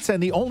for a pizza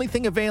and the only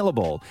thing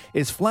available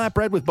is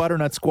flatbread with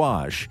butternut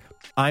squash,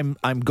 I'm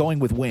going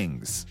with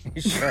wings.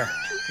 Sure.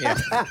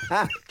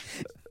 Yeah.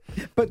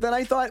 But then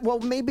I thought, well,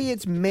 maybe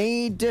it's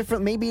made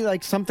different. Maybe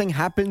like something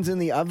happens in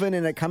the oven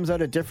and it comes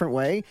out a different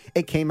way.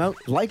 It came out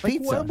like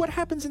pizza. What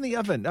happens in the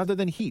oven other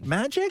than heat?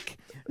 Magic?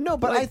 No,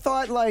 but I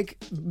thought like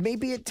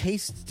maybe it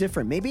tastes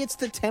different. Maybe it's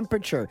the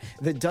temperature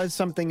that does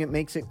something that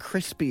makes it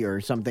crispier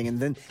or something, and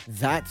then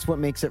that's what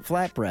makes it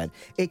flatbread.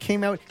 It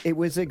came out, it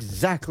was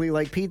exactly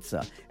like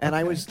pizza. And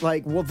I was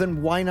like, well,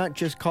 then why not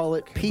just call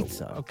it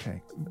pizza?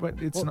 Okay.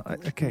 But it's not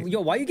okay. Yo,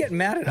 why are you getting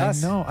mad at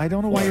us? No, I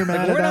don't know why you're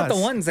mad We're at us. not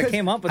the ones that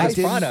came up with this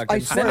product. I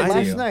and swear, sent it to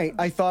last you. night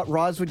I thought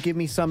Roz would give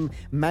me some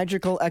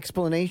magical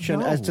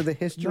explanation as to the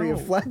history of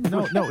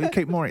flatbread. No,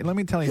 okay, Maury, let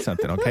me tell you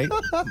something, okay?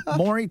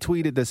 Maury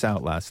tweeted this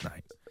out last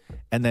night.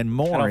 And then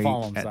Maury,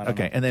 follow him, so I don't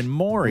know. and then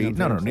Maury,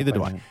 no, neither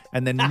do I.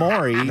 And then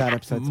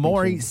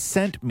Maury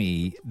sent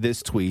me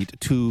this tweet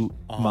to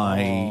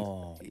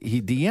he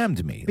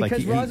DM'd me.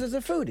 Because he, Roz is a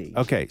foodie.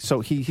 Okay,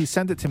 so he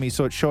sent it to me,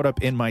 so it showed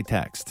up in my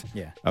text.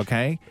 Yeah.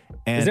 Okay.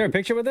 And, Is there a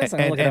picture with this? I'm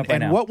gonna look it up right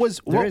now. what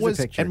was There is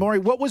a picture. and Maury,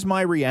 what was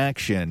my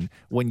reaction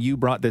when you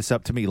brought this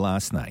up to me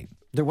last night?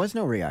 There was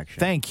no reaction.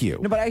 Thank you.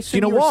 No, but I Do assume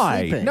you know you were why?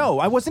 sleeping. No,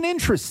 I wasn't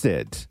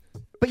interested.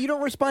 But you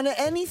don't respond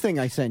to anything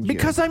I send you.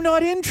 Because I'm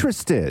not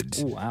interested.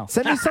 Ooh, wow.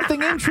 Send me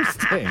something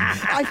interesting.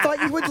 I thought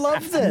you would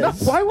love this. No,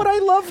 why would I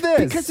love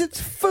this? Because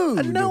it's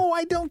food. No,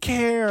 I don't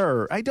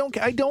care. I don't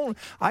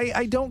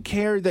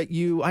care that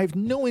you. I have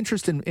no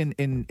interest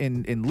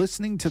in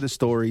listening to the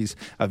stories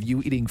of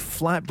you eating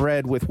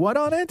flatbread with what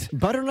on it?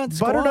 Butternut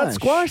squash. Butternut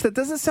squash. That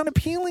doesn't sound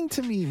appealing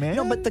to me, man.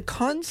 No, but the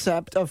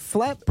concept of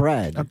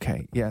flatbread.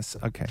 Okay. Yes.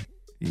 Okay.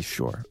 You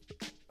sure?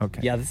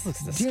 Okay. Yeah, this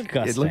looks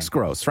disgusting. It looks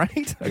gross,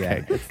 right?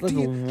 Okay. It's like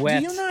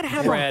wet do you not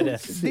have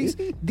bread.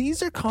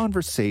 These are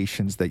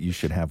conversations that you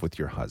should have with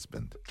your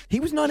husband.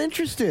 He was not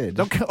interested.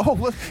 Okay. Oh,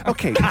 well,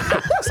 okay.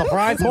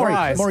 Surprise, Maury,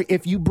 surprise. Maury,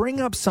 if you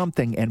bring up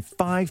something and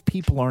 5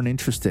 people aren't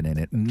interested in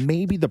it,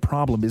 maybe the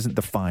problem isn't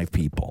the 5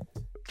 people.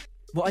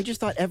 Well, I just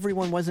thought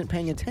everyone wasn't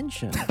paying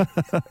attention.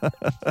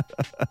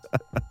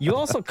 You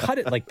also cut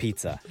it like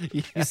pizza.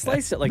 You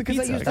sliced it like Because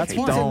I pizza. used That's a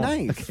why. pizza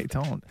knife.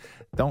 Okay,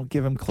 don't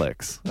give him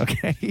clicks.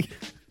 Okay.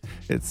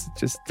 It's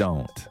just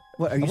don't.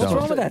 What are you? What's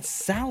wrong with that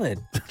salad?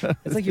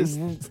 It's like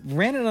you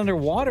ran it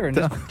underwater and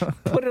just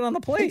put it on the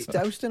plate. It's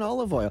doused in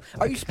olive oil.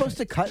 Are you supposed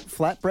to cut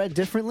flatbread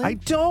differently? I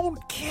don't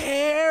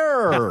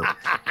care.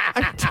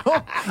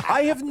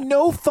 I have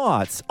no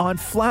thoughts on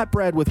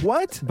flatbread with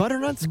what?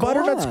 Butternut squash.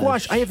 Butternut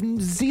squash. I have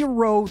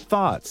zero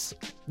thoughts.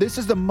 This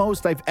is the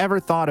most I've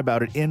ever thought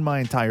about it in my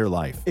entire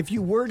life. If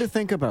you were to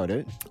think about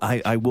it,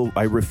 I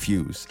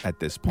refuse at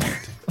this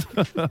point.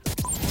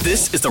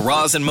 This is the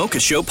Roz and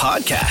Mocha Show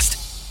podcast.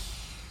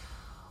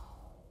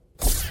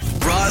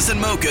 Roz and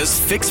Mocha's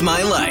Fix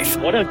My Life.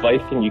 What advice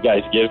can you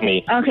guys give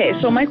me? Okay,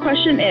 so my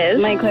question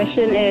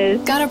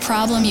is... Got a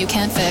problem you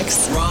can't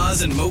fix?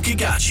 Roz and Mocha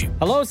got you.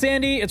 Hello,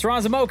 Sandy. It's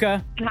Roz and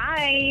Mocha.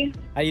 Hi.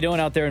 How you doing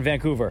out there in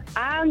Vancouver?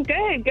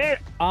 Good.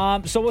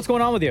 So what's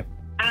going on with you?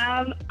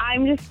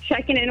 I'm just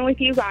checking in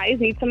with you guys.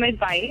 Need some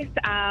advice.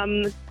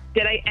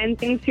 Did I end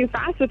things too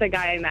fast with a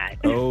guy I met?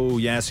 Oh,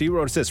 yeah. So you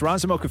wrote this.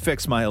 Roz and Mocha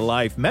Fix My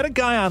Life. Met a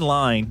guy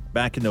online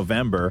back in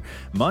November.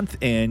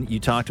 Month in, you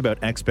talked about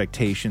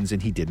expectations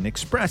and he didn't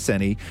express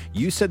any.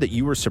 You said that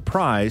you were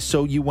surprised,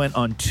 so you went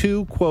on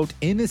 2, quote,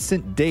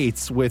 innocent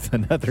dates with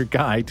another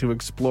guy to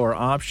explore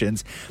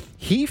options.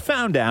 He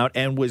found out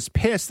and was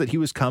pissed that he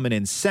was coming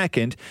in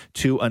second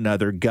to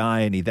another guy,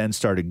 and he then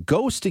started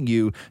ghosting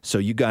you, so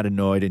you got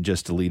annoyed and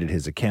just deleted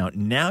his account.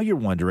 Now you're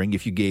wondering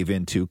if you gave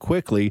in too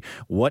quickly.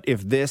 What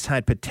if this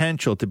had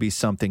potential to be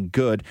something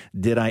good?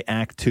 Did I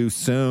act too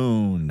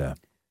soon?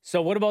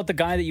 So what about the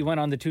guy that you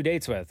went on the 2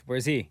 dates with?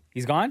 Where's he?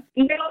 He's gone?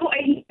 No,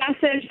 he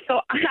messaged. So,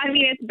 I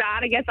mean, it's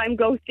bad. I guess I'm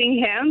ghosting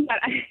him, but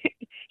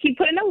he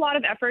put in a lot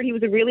of effort. He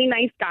was a really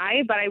nice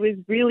guy, but I was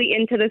really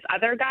into this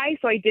other guy,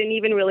 so I didn't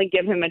even really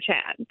give him a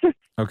chance.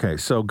 Okay,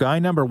 so guy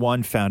number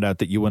 1 found out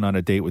that you went on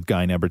a date with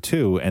guy number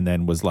 2 and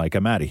then was like,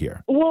 I'm out of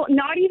here. Well,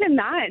 not even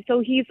that.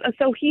 So he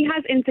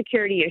has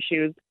insecurity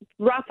issues,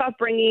 rough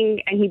upbringing,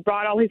 and he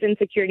brought all his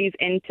insecurities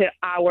into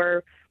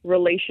our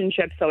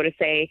relationship, so to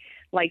say.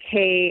 Like,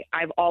 hey,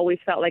 I've always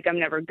felt like I'm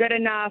never good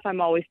enough. I'm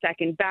always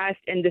second best.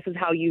 And this is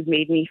how you've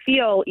made me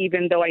feel,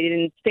 even though I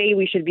didn't say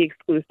we should be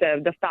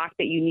exclusive. The fact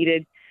that you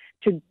needed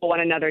to go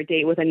on another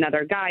date with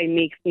another guy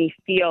makes me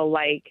feel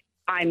like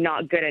I'm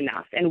not good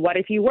enough. And what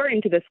if you were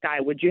into this guy?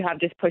 Would you have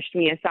just pushed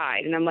me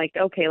aside? And I'm like,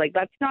 okay, like,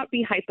 let's not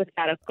be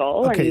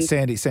hypothetical. Okay, and,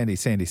 Sandy.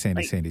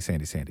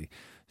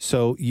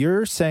 So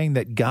you're saying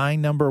that guy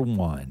number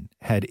 1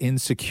 had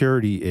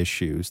insecurity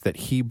issues that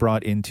he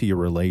brought into your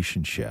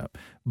relationship,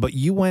 but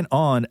you went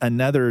on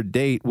another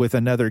date with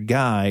another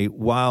guy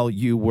while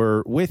you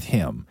were with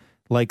him.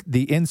 Like,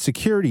 the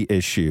insecurity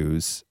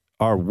issues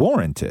are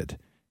warranted.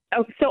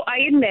 Oh, so I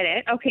admit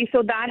it. Okay,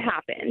 so that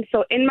happened.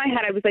 So in my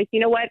head, I was like, you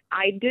know what?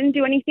 I didn't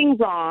do anything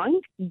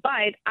wrong,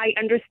 but I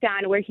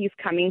understand where he's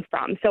coming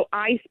from. So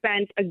I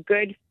spent a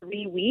good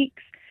 3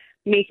 weeks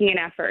making an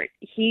effort.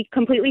 He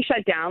completely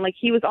shut down. Like,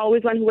 he was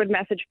always one who would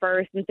message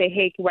first and say,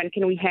 hey, when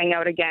can we hang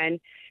out again?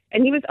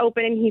 And he was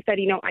open and he said,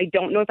 you know, I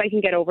don't know if I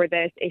can get over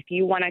this. If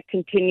you want to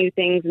continue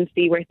things and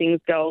see where things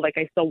go, like,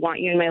 I still want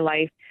you in my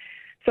life.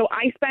 So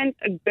I spent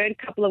a good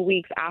couple of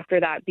weeks after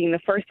that being the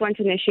first one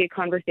to initiate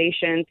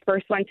conversations,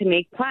 first one to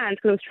make plans,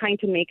 because I was trying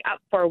to make up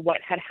for what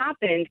had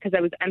happened because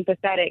I was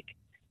empathetic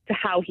to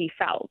how he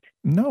felt.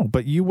 No,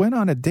 but you went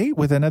on a date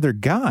with another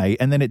guy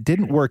and then it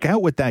didn't work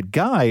out with that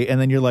guy. And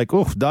then you're like,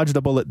 oh, dodged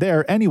a bullet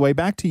there. Anyway,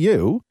 back to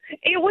you.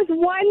 It was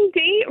one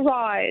date,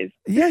 Roz.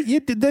 Yeah, you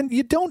did. Then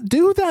you don't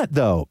do that,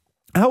 though.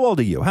 How old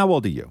are you? I'll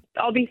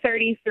be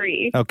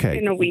 33 okay.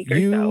 in a week or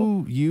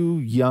so. You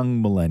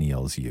young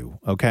millennials,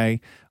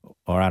 okay?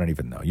 Or I don't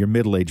even know. You're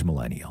middle-aged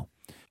millennial.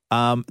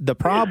 The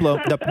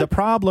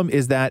problem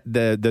is that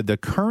the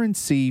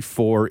currency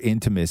for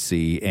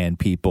intimacy and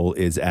people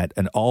is at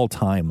an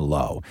all-time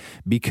low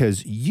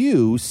because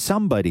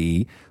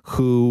somebody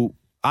who,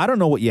 I don't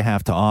know what you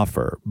have to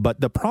offer,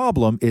 but the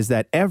problem is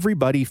that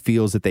everybody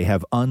feels that they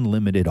have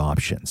unlimited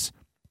options.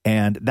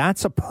 And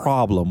that's a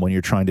problem when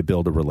you're trying to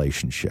build a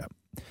relationship.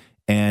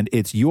 And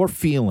it's your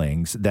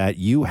feelings that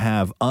you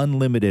have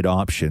unlimited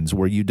options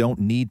where you don't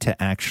need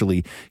to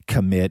actually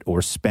commit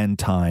or spend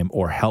time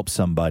or help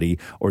somebody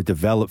or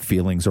develop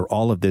feelings or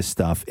all of this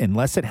stuff.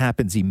 Unless it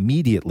happens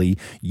immediately,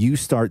 you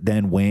start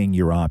then weighing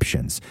your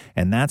options.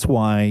 And that's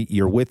why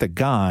you're with a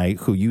guy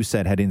who you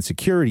said had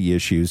insecurity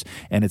issues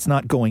and it's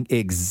not going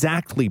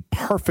exactly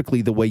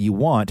perfectly the way you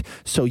want.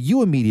 So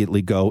you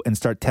immediately go and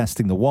start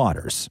testing the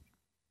waters.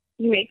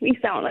 You make me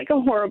sound like a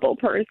horrible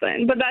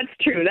person, but that's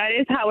true. That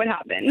is how it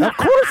happened. Of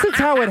course it's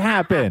how it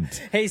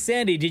happened. Hey,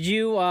 Sandy, did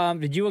you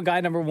and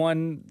guy number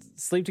 1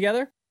 sleep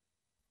together?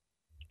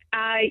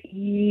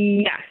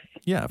 Yes.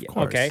 Yeah, of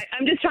course. Okay.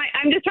 I'm just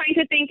trying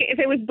to think if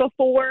it was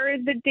before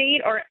the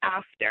date or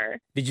after.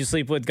 Did you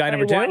sleep with guy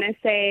number 2? I want to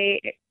say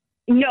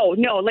no.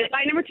 Like,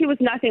 guy number 2 was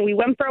nothing. We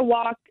went for a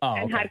walk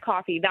and had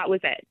coffee. That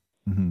was it.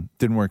 Mm-hmm.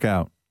 Didn't work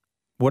out.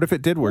 What if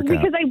it did work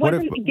out? Because I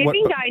wasn't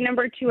giving guy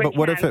number 2 a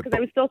chance because I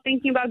was still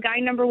thinking about guy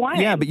number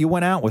 1. Yeah, but you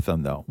went out with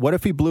him, though. What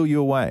if he blew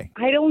you away?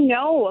 I don't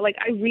know. Like,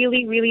 I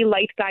really, really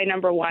liked guy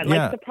number 1.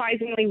 Yeah. Like,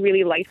 surprisingly,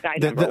 really liked guy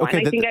number 1.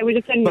 I think I was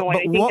just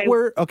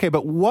annoyed.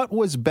 But what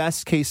was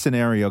best case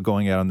scenario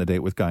going out on the date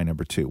with guy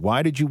number 2?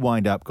 Why did you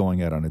wind up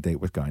going out on a date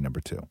with guy number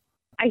 2?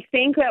 I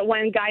think that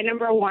when guy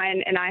number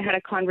 1 and I had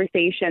a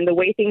conversation, the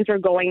way things were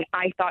going,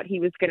 I thought he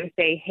was going to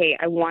say, hey,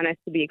 I want us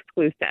to be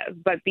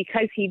exclusive. But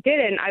because he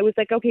didn't, I was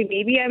like, okay,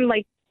 maybe I'm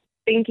like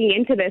thinking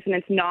into this and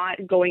it's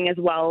not going as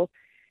well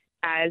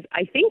as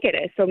I think it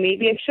is. So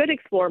maybe I should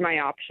explore my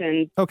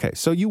options. Okay,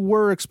 so you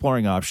were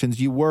exploring options.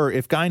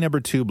 If guy number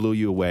 2 blew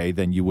you away,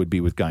 then you would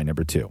be with guy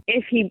number 2.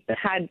 If he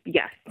had,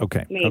 yes.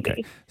 Okay, maybe.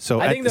 okay.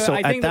 So I think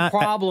the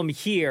problem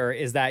here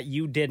is that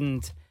you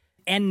didn't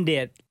end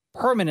it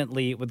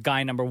permanently with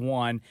guy number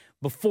 1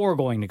 before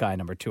going to guy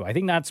number 2. I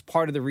think that's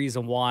part of the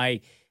reason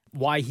why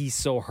he's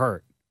so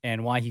hurt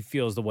and why he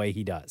feels the way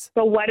he does.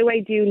 So what do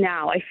I do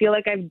now? I feel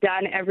like I've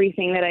done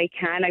everything that I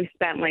can. I've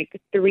spent like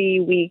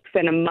 3 weeks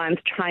and a month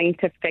trying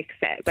to fix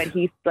it, but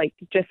he's like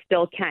just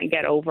still can't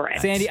get over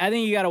it. Sandy, I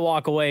think you got to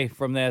walk away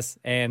from this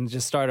and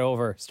just start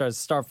over,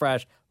 start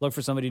fresh, look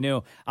for somebody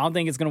new. I don't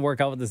think it's going to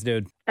work out with this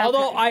dude. Okay.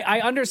 Although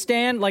I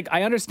understand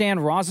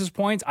Ross's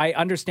points. I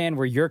understand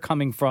where you're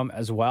coming from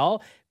as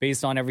well,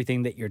 based on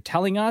everything that you're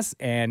telling us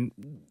and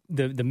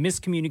the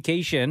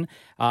miscommunication,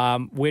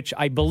 which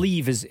I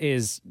believe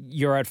is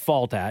you're at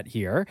fault at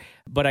here.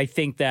 But I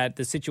think that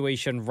the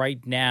situation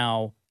right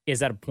now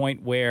is at a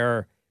point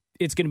where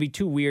it's going to be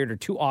too weird or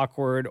too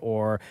awkward,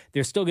 or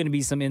there's still going to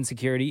be some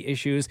insecurity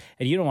issues,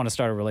 and you don't want to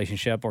start a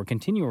relationship or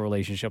continue a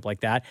relationship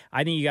like that.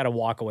 I think you got to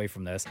walk away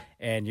from this,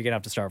 and you're going to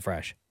have to start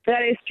fresh.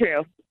 That is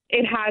true.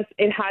 It has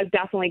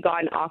definitely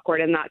gotten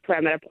awkward, and that's where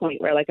I'm at a point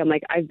where I'm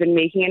like, I've been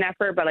making an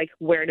effort, but like,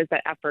 where does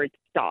that effort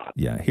stop?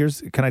 Yeah.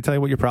 Can I tell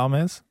you what your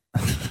problem is?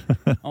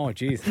 Oh,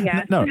 geez.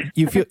 Yeah. No,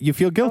 you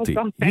feel guilty.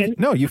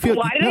 You feel.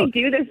 Why did I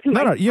do this to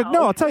myself?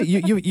 I'll tell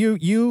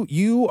you.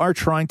 You are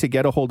trying to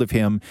get a hold of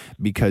him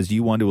because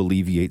you want to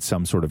alleviate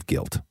some sort of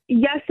guilt.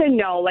 Yes and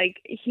no. Like,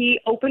 he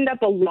opened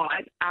up a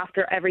lot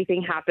after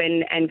everything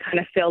happened and kind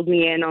of filled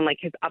me in on like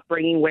his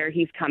upbringing, where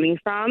he's coming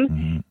from.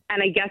 Mm-hmm.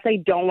 And I guess I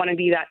don't want to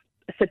be that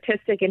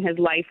statistic in his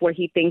life where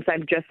he thinks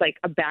I've just like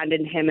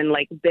abandoned him and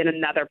like been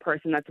another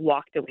person that's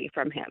walked away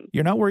from him.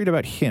 You're not worried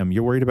about him.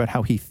 You're worried about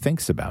how he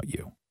thinks about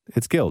you.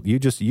 It's guilt. You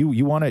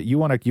want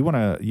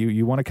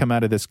to come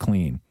out of this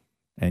clean,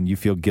 and you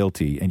feel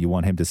guilty, and you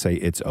want him to say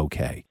it's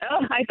okay.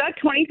 Oh, I thought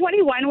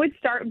 2021 would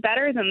start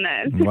better than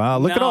this. Wow,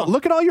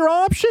 look at all your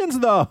options,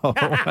 though.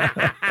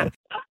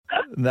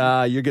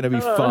 Nah, you're gonna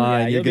be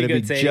fine. You're gonna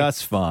be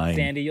just fine.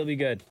 Sandy, you'll be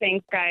good.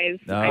 Thanks, guys.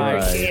 All I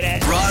appreciate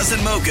it. Roz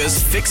and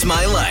Mocha's Fix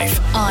My Life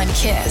on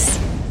Kiss.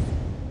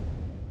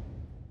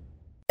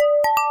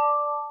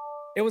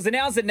 It was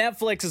announced that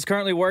Netflix is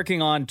currently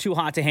working on Too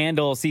Hot to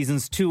Handle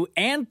seasons 2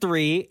 and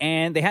 3,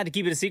 and they had to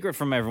keep it a secret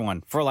from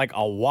everyone for like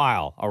a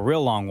while, a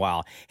real long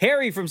while.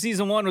 Harry from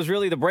season 1 was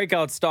really the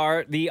breakout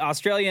star, the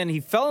Australian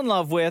he fell in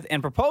love with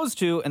and proposed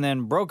to and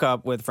then broke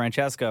up with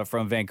Francesca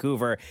from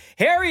Vancouver.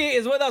 Harry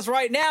is with us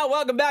right now.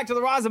 Welcome back to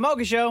the Roz and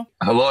Mocha Show.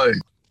 Hello.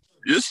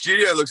 Your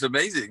studio looks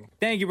amazing.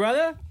 Thank you,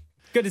 brother.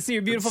 Good to see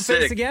your beautiful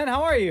face again.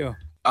 How are you?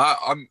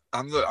 I'm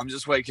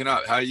just waking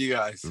up. How are you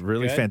guys?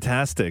 Really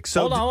fantastic.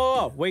 So hold on,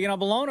 whoa. Waking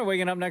up alone or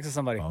waking up next to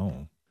somebody?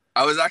 Oh,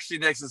 I was actually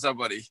next to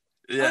somebody.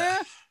 Yeah,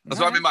 that's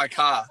why I'm in my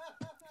car.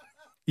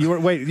 You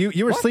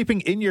were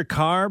sleeping in your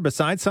car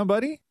beside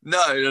somebody?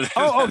 No.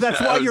 Oh, that's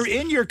why you're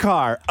in your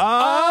car.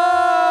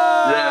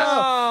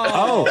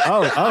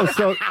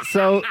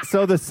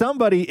 So the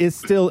somebody is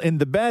still in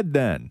the bed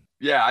then.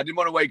 Yeah, I didn't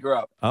want to wake her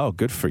up. Oh,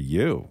 good for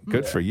you.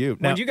 Good for you.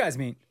 When did you guys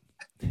meet?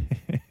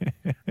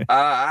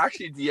 I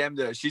actually DM'd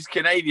her. She's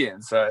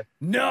Canadian, so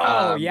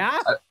yeah.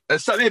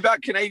 There's something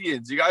about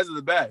Canadians. You guys are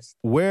the best.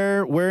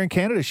 Where in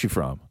Canada is she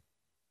from?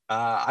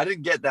 I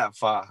didn't get that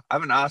far. I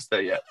haven't asked her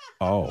yet.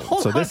 Oh,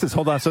 So this is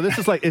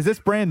like, is this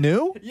brand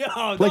new?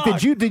 Yo, like,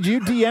 did you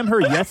DM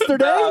her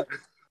yesterday?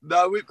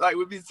 No,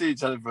 we've been seeing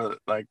each other for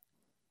like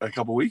a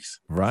couple weeks.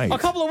 Right. A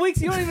couple of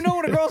weeks? You don't even know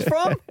where the girl's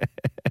from?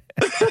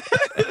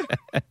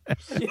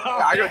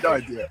 I got no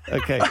idea.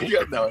 Okay. I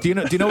got no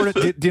idea.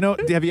 Do you know?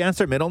 Have you asked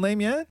her middle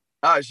name yet?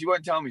 She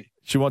won't tell me.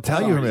 She won't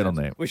tell you her middle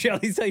name. Will she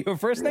at least tell you her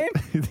first name?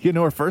 Do you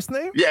know her first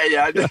name?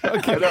 Yeah, I know.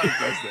 Okay. I know her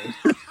first name.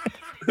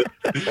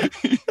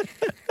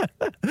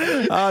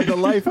 The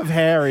life of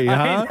Harry, huh?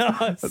 I know,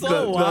 it's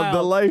so wild.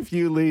 The life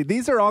you lead.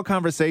 These are all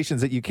conversations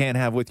that you can't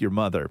have with your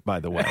mother, by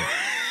the way.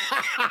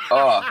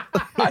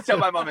 I tell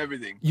my mom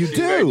everything. She's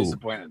very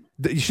disappointed.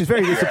 She's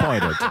very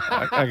disappointed.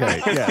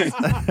 Okay, yes.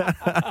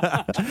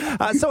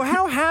 So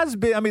how has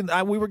been,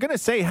 we were going to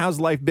say, how's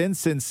life been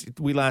since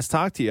we last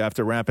talked to you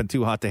after wrapping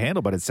Too Hot to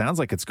Handle, but it sounds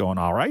like it's going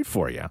all right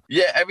for you.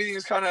 Yeah, everything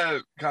is kind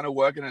of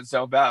working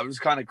itself out. It was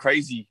kind of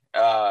crazy,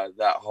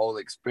 that whole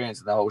experience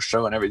and the whole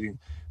show and everything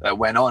that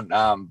went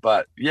on.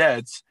 But yeah,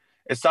 it's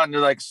starting to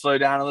like slow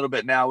down a little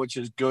bit now, which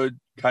is good.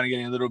 Kind of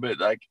getting a little bit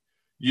like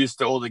used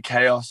to all the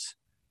chaos.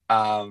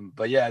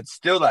 But yeah, it's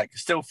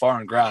still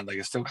foreign ground. Like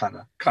it's still kind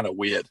of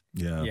weird.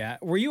 Yeah.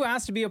 Were you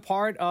asked to be a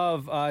part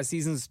of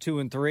seasons 2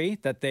 and 3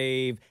 that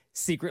they've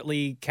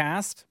secretly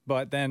cast,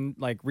 but then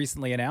like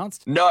recently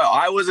announced? No,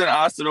 I wasn't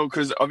asked at all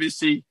because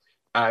obviously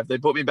if they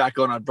put me back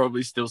on, I'd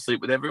probably still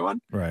sleep with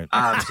everyone. Right.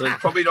 So it's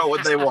probably not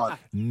what they want.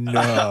 No.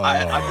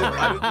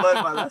 I didn't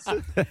learn my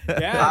lesson.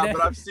 Yeah.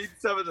 But I've seen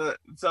some of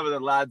the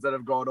lads that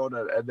have gone on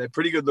and they're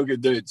pretty good looking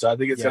dudes. So I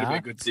think it's going to be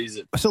a good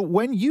season. So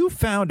when you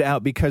found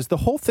out, because the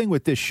whole thing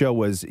with this show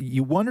was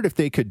you wondered if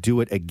they could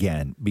do it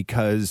again,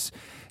 because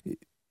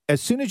as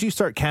soon as you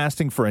start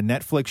casting for a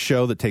Netflix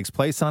show that takes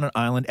place on an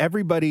island,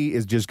 everybody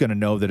is just going to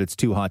know that it's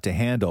too hot to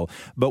handle.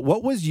 But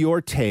what was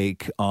your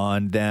take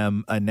on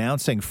them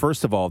announcing,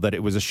 first of all, that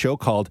it was a show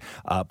called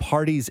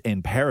Parties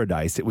in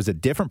Paradise? It was a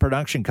different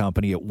production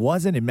company. It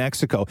wasn't in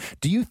Mexico.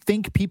 Do you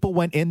think people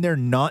went in there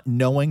not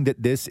knowing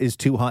that this is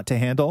too hot to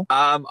handle?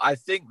 I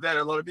think that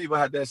a lot of people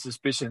had their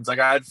suspicions. Like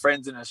I had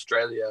friends in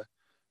Australia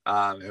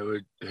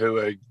who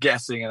were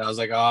guessing, and I was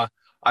like,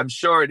 I'm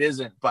sure it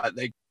isn't. But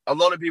a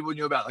lot of people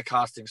knew about the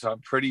casting, so I'm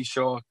pretty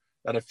sure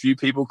that a few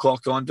people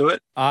clocked onto it.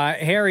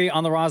 Harry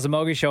on the Roz and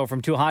Mocha Show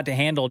from Too Hot to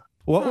Handle.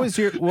 What was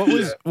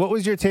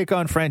your take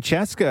on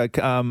Francesca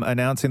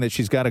announcing that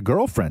she's got a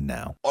girlfriend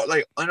now?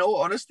 Like, in all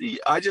honesty,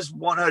 I just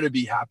want her to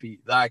be happy.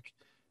 Like,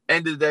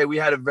 end of the day, we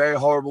had a very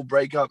horrible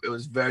breakup. It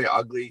was very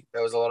ugly.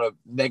 There was a lot of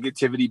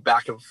negativity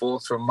back and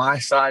forth from my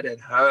side and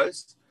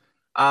hers.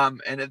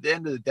 And at the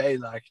end of the day,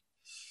 like,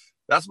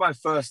 that's my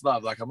first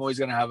love. Like, I'm always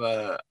going to have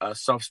a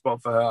soft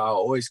spot for her. I'll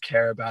always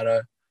care about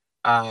her.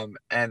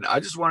 And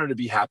I just want her to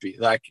be happy.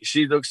 Like,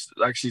 she looks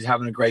like she's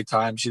having a great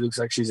time. She looks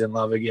like she's in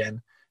love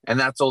again. And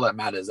that's all that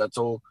matters. That's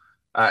all.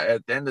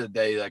 At the end of the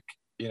day, like,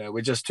 you know,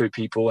 we're just two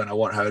people, and I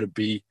want her to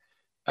be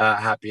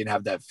happy and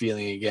have that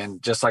feeling again,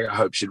 just like I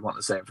hope she'd want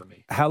the same for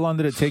me. How long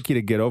did it take you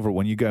to get over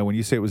when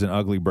you say it was an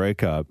ugly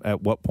breakup?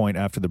 At what point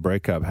after the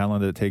breakup, how long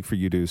did it take for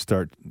you to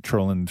start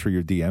trolling through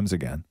your DMs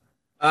again?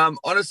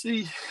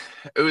 Honestly,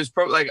 it was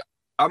probably like,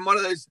 I'm one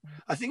of those,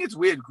 I think it's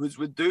weird because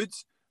with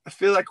dudes, I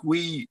feel like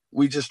we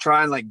just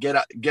try and like get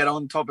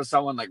on top of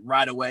someone like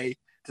right away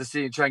to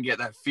see and try and get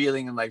that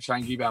feeling and like try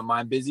and keep our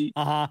mind busy.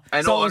 And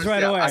so it was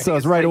right away. So it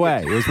was right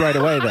away. It was right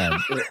away then.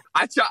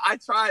 I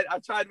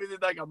tried within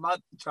like a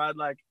month to try and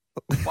like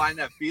find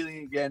that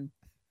feeling again.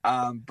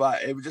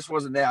 But it just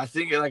wasn't there. I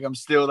think like I'm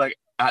still like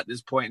at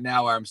this point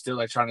now where I'm still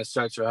like trying to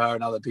search for her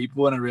and other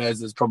people, and I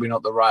realize it's probably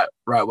not the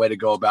right way to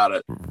go about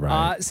it.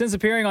 Right. Since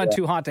appearing on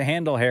Too Hot to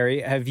Handle,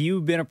 Harry, have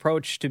you been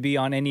approached to be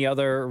on any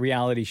other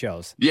reality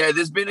shows? Yeah,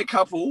 there's been a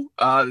couple.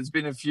 There's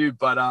been a few,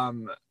 but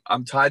I'm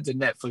tied to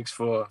Netflix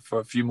for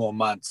a few more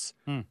months.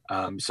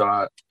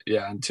 Until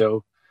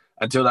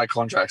that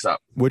contract's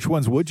up. Which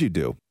ones would you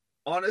do?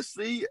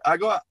 Honestly, I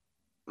got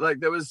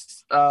like there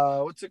was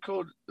what's it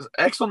called?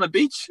 X on the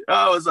Beach.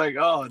 I was like,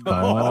 oh no,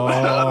 I don't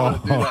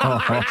want to do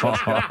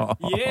that.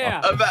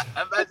 Yeah.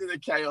 Imagine the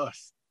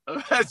chaos.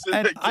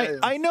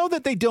 I know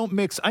that they don't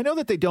mix. I know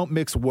that they don't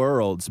mix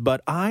worlds,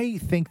 but I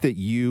think that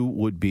you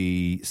would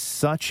be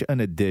such an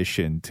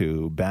addition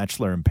to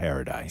Bachelor in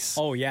Paradise.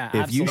 Oh yeah,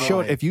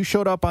 absolutely. If you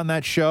showed up on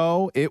that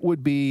show, it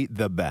would be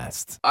the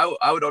best.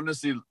 I would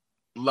honestly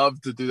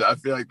love to do that. I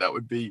feel like that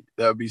would be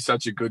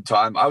such a good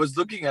time. I was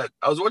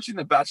watching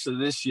The Bachelor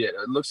this year.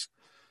 It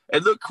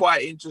looked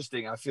quite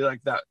interesting. I feel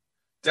like that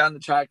down the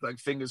track, like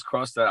fingers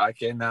crossed that I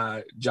can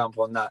jump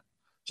on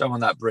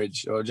that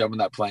bridge or jump on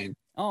that plane.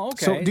 Oh,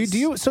 okay.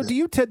 So do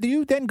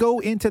you then go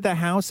into the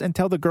house and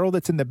tell the girl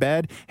that's in the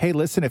bed, hey,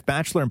 listen, if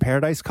Bachelor in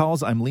Paradise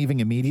calls, I'm leaving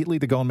immediately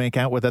to go and make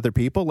out with other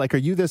people? Like, are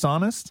you this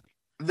honest?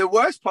 The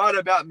worst part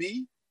about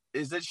me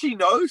is that she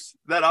knows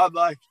that I'm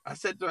like, I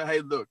said to her, hey,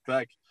 look,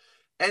 like,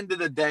 end of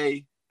the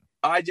day,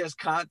 I just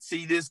can't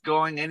see this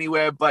going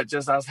anywhere but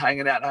just us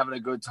hanging out and having a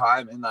good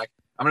time. And like,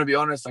 I'm going to be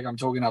honest, like I'm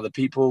talking to other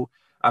people.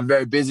 I'm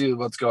very busy with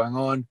what's going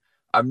on.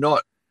 I'm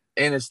not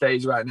in a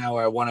stage right now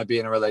where I want to be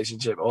in a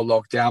relationship or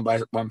locked down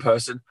by one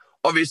person.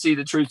 Obviously,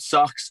 the truth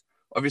sucks.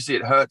 Obviously,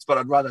 it hurts, but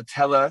I'd rather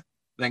tell her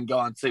than go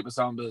and sleep with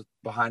someone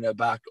behind her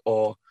back,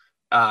 or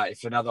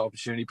if another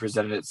opportunity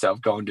presented itself,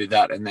 go and do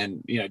that and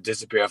then,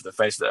 disappear off the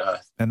face of the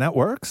earth. And that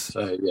works?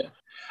 So, yeah.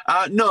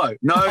 No,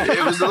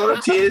 it was a lot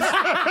of tears.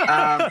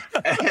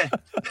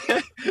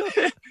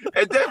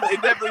 It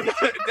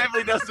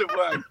definitely doesn't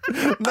work.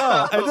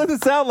 No, it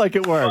doesn't sound like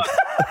it works.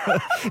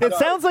 It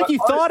sounds like you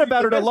thought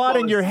about it a lot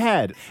in your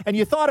head, and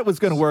you thought it was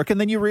going to work, and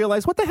then you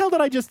realize, what the hell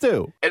did I just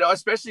do? And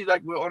especially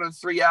like we're on a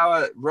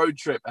 3-hour road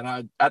trip,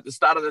 and at the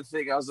start of the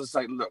thing, I was just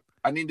like, look,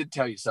 I need to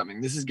tell you something.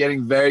 This is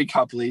getting very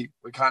coupley.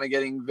 We're kind of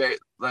getting very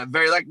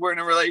like we're in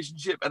a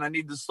relationship, and I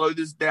need to slow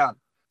this down.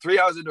 3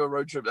 hours into a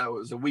road trip that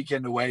was a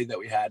weekend away that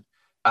we had,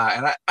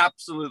 and I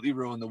absolutely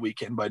ruined the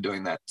weekend by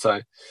doing that. So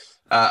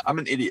I'm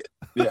an idiot.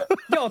 Yeah.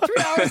 Yo, 3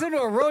 hours into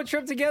a road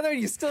trip together, and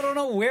you still don't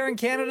know where in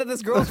Canada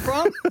this girl's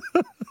from?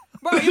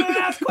 Bro, you don't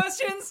ask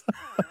questions?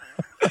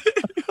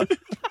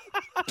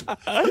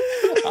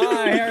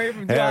 Harry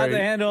from Too Hot to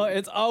Handle.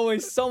 It's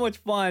always so much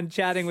fun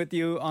chatting with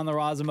you on the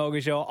Roz and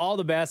Mocha Show. All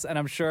the best, and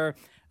I'm sure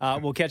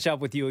We'll catch up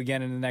with you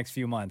again in the next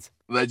few months.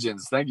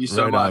 Legends. Thank you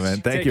so Right much. on, man.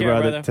 Thank Take you, care,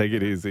 brother. brother. Take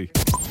it easy.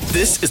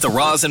 This is the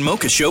Roz and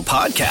Mocha Show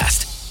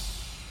podcast.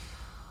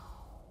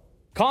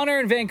 Connor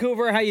in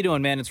Vancouver, how you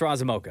doing, man? It's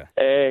Roz and Mocha.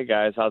 Hey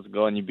guys, how's it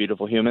going, you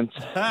beautiful humans?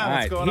 All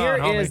right,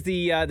 here is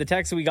the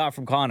text that we got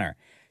from Connor.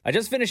 I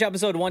just finished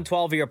episode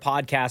 112 of your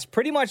podcast,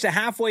 pretty much the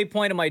halfway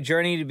point of my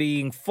journey to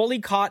being fully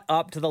caught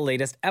up to the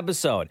latest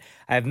episode.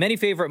 I have many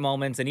favorite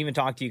moments and even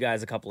talked to you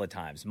guys a couple of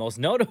times, most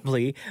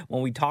notably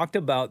when we talked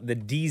about the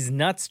D's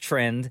Nuts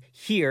trend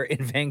here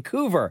in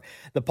Vancouver.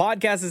 The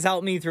podcast has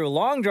helped me through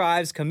long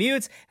drives,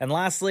 commutes, and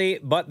lastly,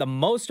 but the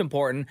most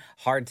important,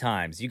 hard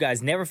times. You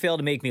guys never fail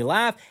to make me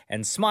laugh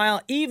and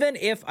smile, even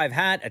if I've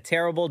had a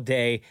terrible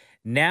day.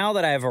 Now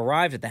that I have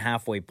arrived at the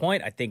halfway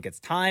point, I think it's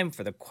time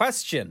for the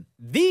question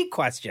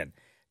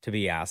to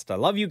be asked. I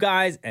love you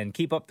guys and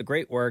keep up the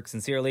great work.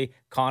 Sincerely,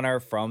 Connor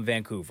from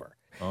Vancouver.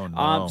 Oh,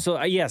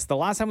 no. Yes, the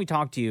last time we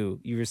talked to you,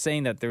 you were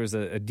saying that there was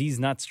a D's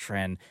Nuts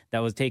trend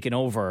that was taken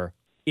over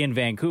in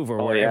Vancouver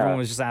where everyone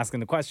was just asking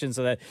the question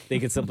so that they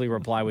could simply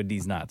reply with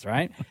D's Nuts,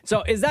 right?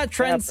 So is that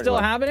trend still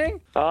happening?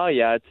 Oh,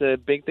 yeah, it's a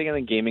big thing in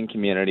the gaming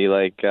community.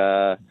 Like,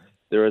 there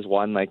was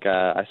one,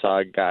 I saw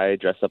a guy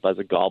dressed up as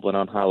a goblin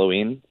on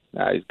Halloween.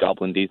 He's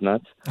gobbling these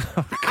nuts.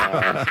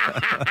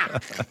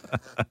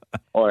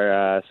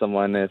 Or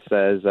someone that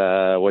says,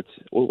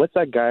 what's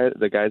that guy,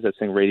 the guys that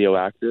sing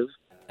Radioactive?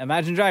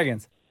 Imagine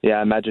Dragons. Yeah,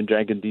 Imagine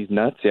Dragons these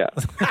nuts, yeah.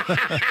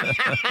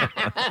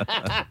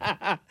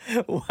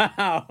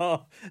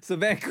 Wow. So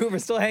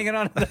Vancouver's still hanging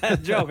on to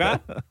that joke, huh?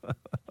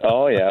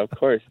 Oh, yeah, of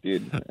course,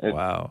 dude.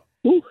 Wow.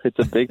 It's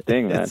a big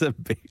thing, man. It's a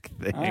big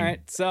thing. All right.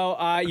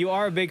 So you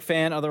are a big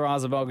fan of the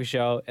Roz and Mocha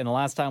Show, and the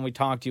last time we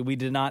talked to you, we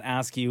did not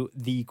ask you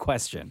the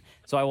question.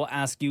 So I will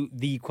ask you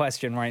the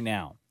question right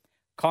now.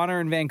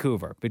 Connor in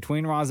Vancouver,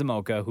 between Roz and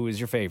Mocha, who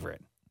is your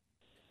favorite?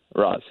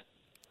 Roz.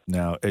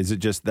 Now, is it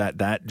just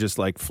that just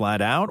like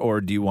flat out, or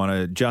do you want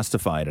to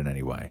justify it in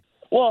any way?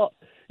 Well,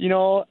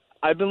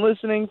 I've been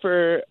listening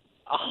for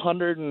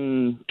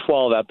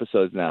 112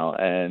 episodes now,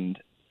 and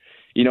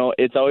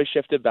it's always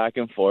shifted back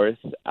and forth.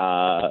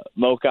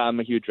 Mocha, I'm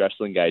a huge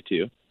wrestling guy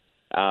too.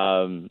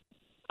 I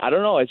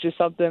don't know. It's just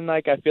something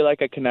I feel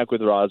like I connect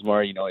with Roz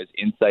more, his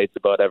insights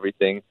about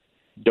everything.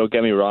 Don't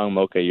get me wrong,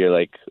 Mocha,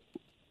 you're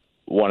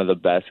one of the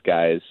best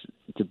guys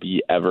to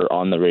be ever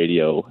on the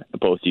radio,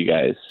 both you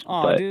guys.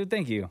 Oh, dude,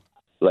 thank you.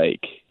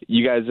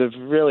 You guys have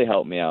really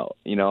helped me out,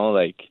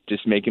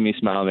 just making me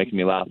smile, making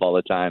me laugh all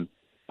the time.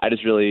 I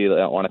just really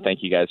want to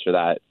thank you guys for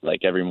that,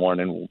 every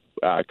morning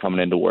coming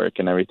into work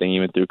and everything,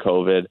 even through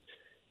COVID.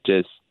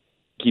 Just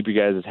keep you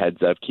guys'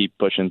 heads up, keep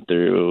pushing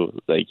through.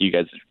 You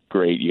guys are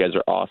great. You guys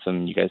are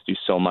awesome. You guys do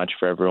so much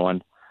for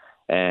everyone.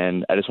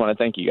 And I just want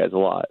to thank you guys a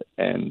lot.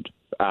 And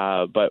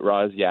but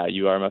Roz, yeah,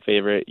 you are my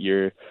favorite.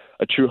 You're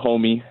a true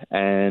homie.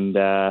 And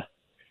I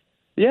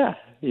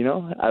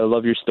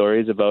love your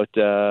stories about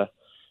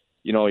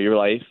your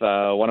life.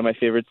 One of my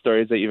favorite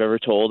stories that you've ever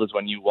told is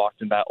when you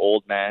walked in that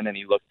old man and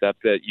he looked up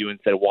at you and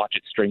said, "Watch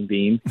it, String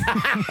Bean."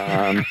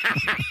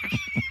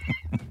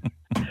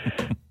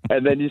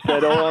 And then you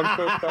said, "Oh, I'm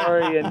so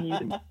sorry."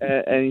 And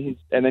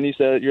then you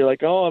said, "You're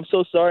like, oh, I'm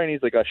so sorry." And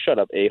he's like, "Oh, shut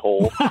up,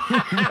 a-hole."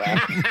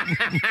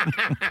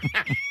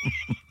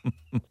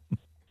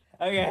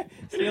 Okay.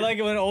 So you like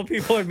it when old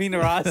people are mean to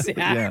Roz?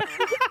 Yeah.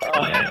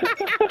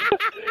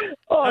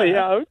 Oh,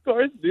 yeah, of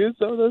course, dude.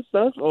 Some of this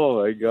stuff.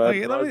 Oh, my God.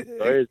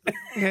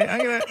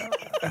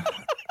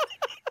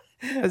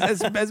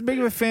 As big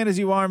of a fan as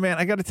you are, man,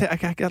 I got to tell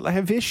I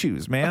have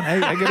issues, man.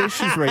 I got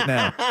issues right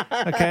now.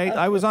 Okay,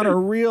 I was on a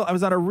real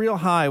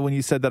high when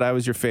you said that I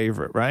was your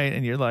favorite, right?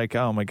 And you're like,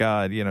 oh my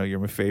God, you're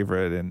my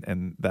favorite,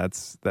 and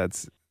that's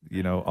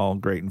all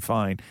great and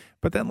fine.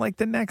 But then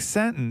the next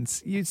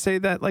sentence, you'd say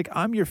that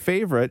I'm your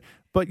favorite,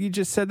 but you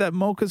just said that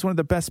Mocha's one of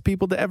the best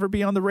people to ever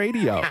be on the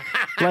radio.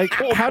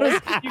 How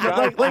does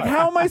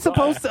how am I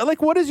supposed to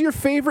what does your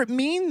favorite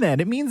mean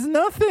then? It means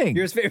nothing.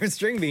 Your favorite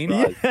string bean.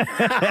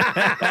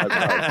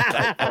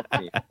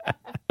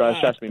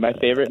 Trust me, my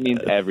favorite means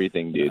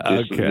everything, dude.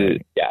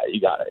 Okay. Yeah,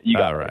 you got it. You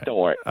got it. Don't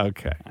worry.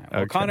 Okay.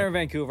 Well, Connor in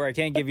Vancouver, I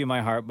can't give you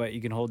my heart, but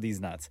you can hold these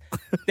nuts.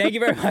 Thank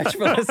you very much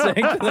for listening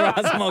to the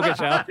Roz and Mocha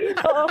Show.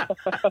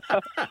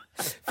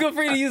 Feel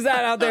free to use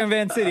that out there in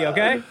Van City,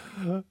 okay?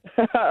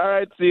 All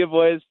right, see you,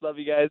 boys. Love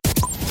you guys.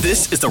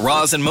 This is the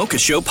Roz and Mocha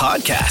Show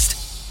podcast.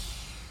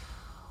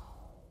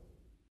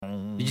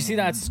 Did you see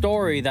that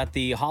story that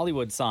the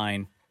Hollywood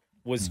sign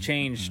was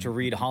changed to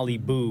read Holly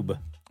Boob?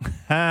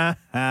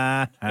 HOLLYBOOB.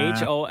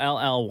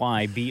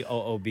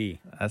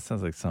 That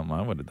sounds like something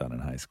I would have done in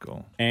high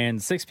school.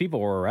 And 6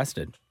 people were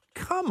arrested.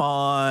 Come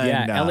on.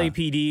 Yeah,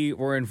 LAPD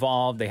were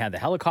involved. They had the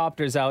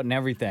helicopters out and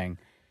everything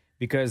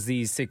because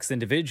these 6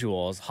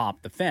 individuals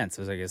hopped the fence.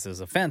 I guess there's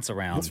a fence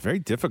around. It's very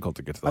difficult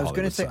to get to the I was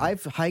going to say, side.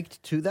 I've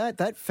hiked to that.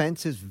 That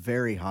fence is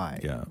very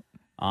high. Yeah.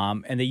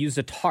 And they used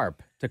a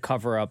tarp to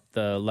cover up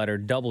the letter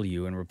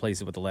W and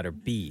replace it with the letter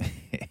B.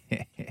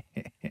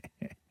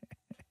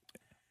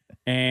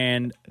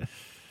 And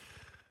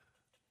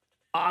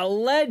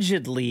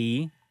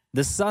allegedly,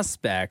 the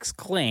suspects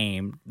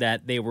claimed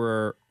that they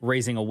were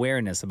raising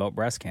awareness about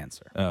breast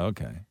cancer. Oh,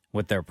 okay.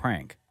 With their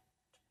prank.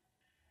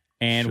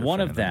 And Sure, one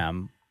fair of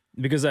them,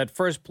 because at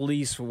first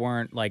police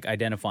weren't like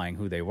identifying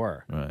who they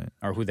were. Right.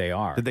 Or who they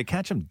are. Did they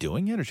catch him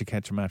doing it, or did you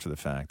catch him after the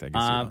fact? I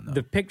guess you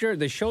don't know.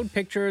 They showed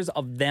pictures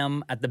of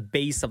them at the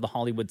base of the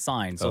Hollywood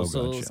sign. So,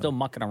 gotcha. still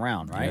mucking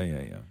around,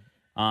 right?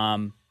 Yeah.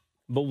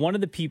 But one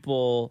of the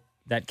people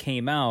that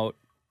came out,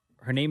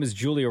 her name is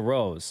Julia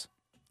Rose.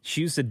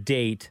 She used to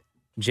date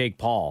Jake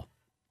Paul.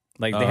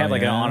 Like they had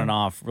like an on and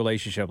off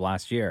relationship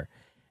last year.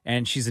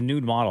 And she's a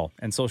nude model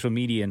and social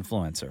media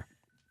influencer.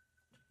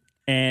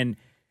 And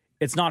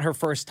it's not her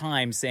first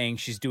time saying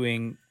she's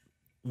doing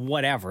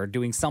whatever,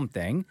 doing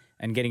something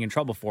and getting in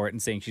trouble for it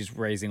and saying she's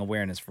raising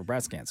awareness for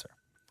breast cancer.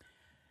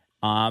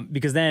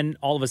 Because then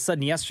all of a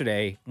sudden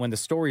yesterday, when the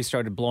story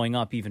started blowing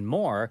up even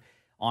more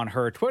on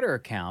her Twitter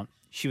account,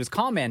 she was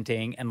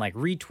commenting and like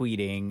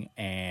retweeting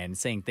and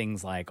saying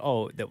things like,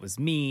 oh, that was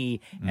me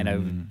and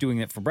I'm doing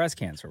it for breast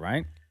cancer,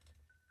 right?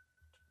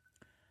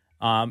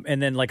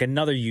 And then like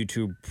another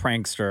YouTube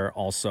prankster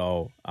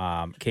also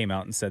came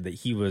out and said that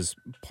he was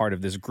part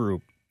of this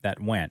group that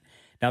went.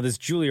 Now, this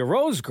Julia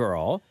Rose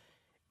girl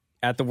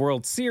at the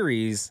World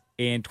Series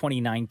in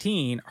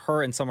 2019,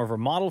 her and some of her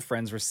model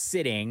friends were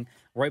sitting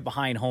right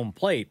behind home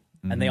plate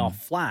and they all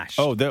flashed.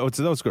 Oh, it's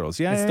those girls.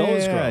 Yeah, It's yeah,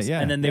 those yeah, girls.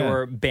 yeah, and then they yeah.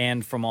 were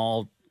banned from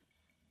all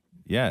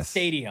Yes.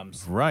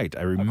 stadiums. Right.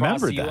 I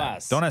remember the that.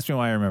 US. Don't ask me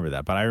why I remember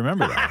that, but I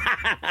remember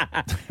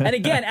that. And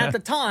again, at the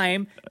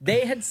time,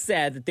 they had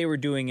said that they were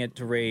doing it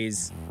to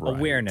raise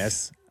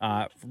awareness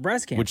for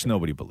breast cancer. Which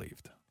nobody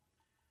believed.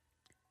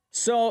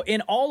 So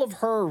in all of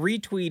her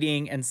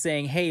retweeting and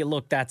saying, hey,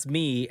 look, that's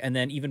me, and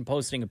then even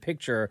posting a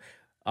picture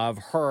of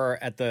her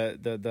at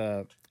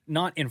the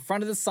not in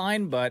front of the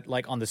sign, but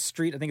like on the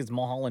street, I think it's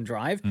Mulholland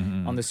Drive,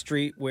 on the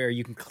street where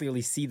you can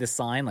clearly see the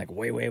sign like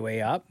way, way,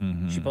 way up.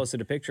 She posted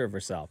a picture of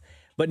herself.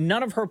 But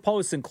none of her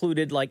posts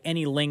included like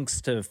any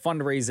links to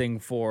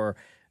fundraising for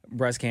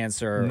breast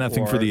cancer.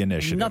 Nothing for or the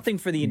initiative. Nothing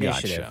for the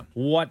initiative Gotcha.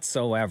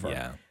 whatsoever.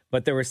 Yeah.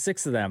 But there were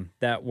 6 of them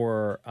that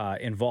were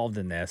involved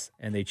in this,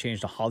 and they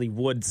changed a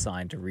Hollywood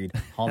sign to read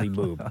Holly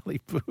Boob.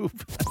 Holly Boob.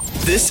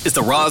 This is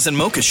the Roz and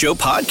Mocha Show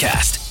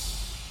podcast.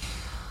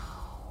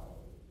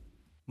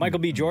 Michael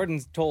B. Jordan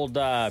told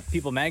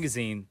People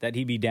magazine that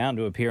he'd be down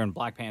to appear in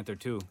Black Panther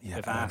 2.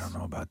 Yeah, I don't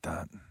know about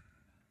that.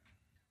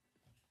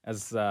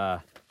 As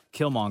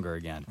Killmonger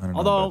again. I don't know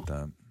Although, about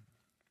that.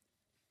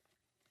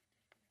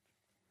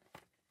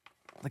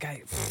 like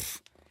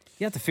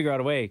you have to figure out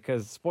a way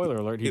because spoiler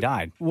alert, he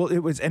died. Well, it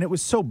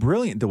was so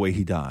brilliant the way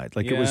he died.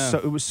 Like it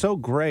was so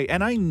great.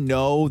 And I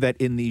know that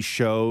in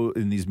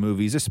these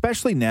movies,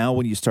 especially now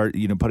when you start,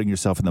 putting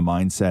yourself in the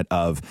mindset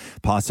of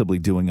possibly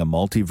doing a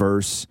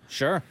multiverse.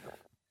 Sure.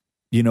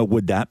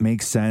 Would that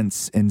make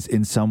sense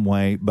in some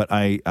way? But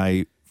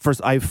I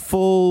have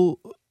full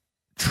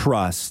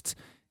trust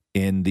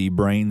in the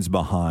brains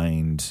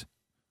behind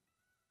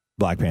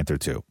Black Panther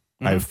 2.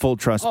 I have full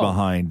trust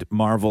behind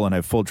Marvel, and I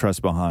have full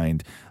trust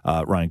behind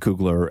Ryan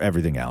Coogler,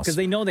 everything else. Because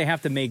they know they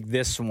have to make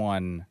this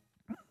one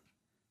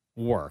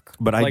work.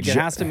 But it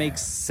has to make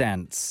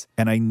sense.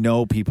 And I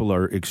know people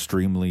are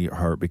extremely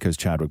hurt because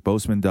Chadwick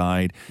Boseman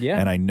died. Yeah.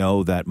 And I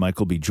know that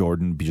Michael B.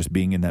 Jordan, just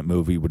being in that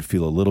movie, would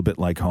feel a little bit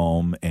like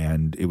home,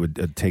 and it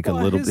would take a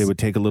little. It would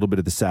take a little bit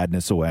of the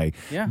sadness away.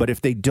 Yeah. But if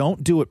they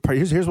don't do it,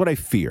 here's what I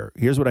fear.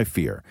 Here's what I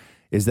fear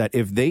is that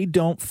if they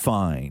don't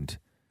find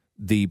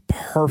the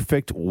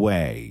perfect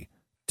way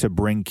to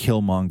bring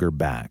Killmonger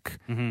back,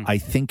 I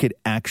think it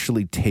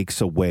actually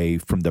takes away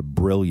from the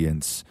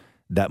brilliance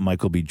that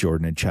Michael B.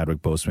 Jordan and Chadwick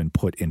Boseman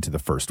put into the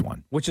first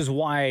one. Which is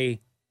why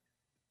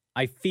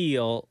I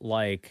feel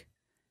like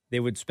they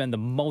would spend the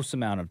most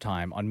amount of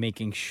time on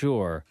making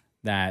sure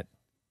that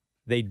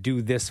they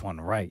do this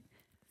one right.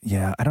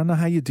 Yeah, I don't know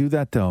how you do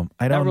that though.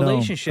 I don't know.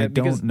 Relationship, I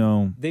don't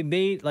know. They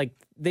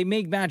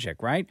make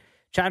magic, right?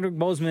 Chadwick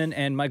Boseman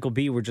and Michael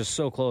B. were just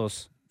so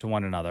close to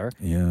one another.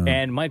 Yeah.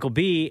 And Michael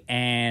B.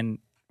 and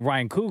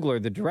Ryan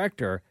Coogler, the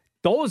director,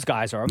 those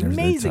guys are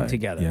amazing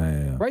together.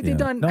 Yeah. Right? Yeah. They've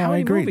done No, how I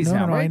many agree. movies No,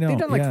 now, no, right? I know. They've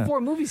done like Yeah.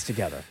 4 movies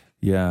together.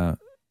 Yeah.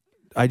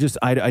 I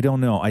don't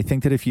know. I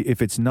think that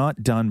if it's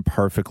not done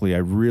perfectly, I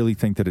really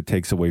think that it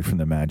takes away from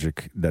the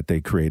magic that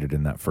they created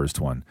in that first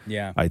one.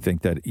 Yeah. I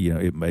think that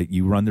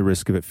you run the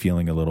risk of it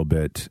feeling a little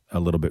bit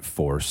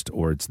forced,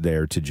 or it's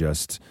there to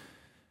just.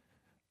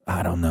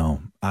 I don't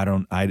know. I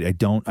don't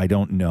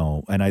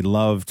know. And I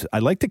liked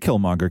the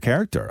Killmonger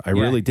character. I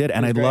really did.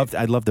 And I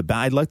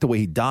liked the way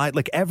he died,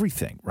 like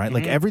everything, right?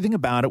 Like everything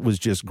about it was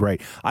just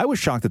great. I was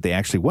shocked that they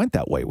actually went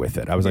that way with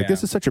it. I was like,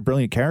 this is such a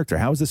brilliant character.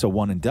 How is this a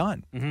one and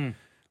done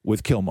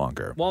with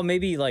Killmonger? Well,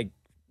 maybe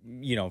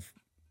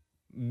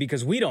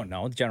because we don't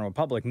know, the general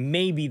public,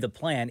 maybe the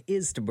plan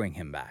is to bring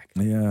him back.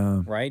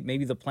 Yeah. Right?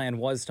 Maybe the plan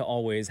was to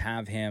always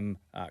have him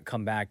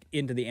come back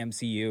into the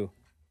MCU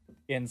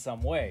in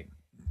some way.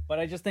 But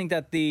I just think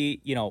that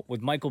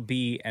with Michael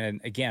B. and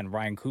again,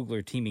 Ryan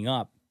Coogler teaming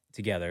up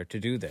together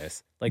to do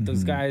this, like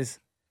those guys,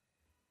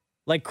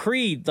 Like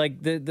Creed,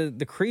 like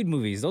the Creed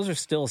movies, those are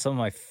still some of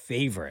my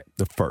favorite.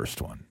 The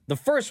first one. The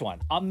first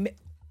one,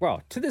 bro,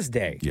 to this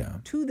day. Yeah.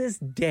 To this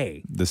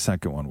day. The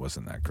second one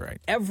wasn't that great.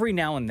 Every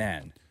now and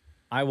then,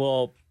 I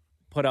will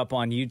put up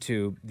on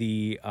YouTube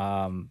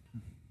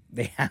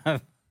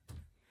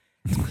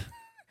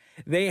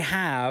they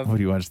have. What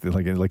do you watch?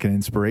 Like an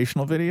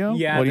inspirational video?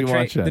 Yeah, what do you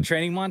watch? The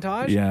training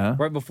montage. Yeah,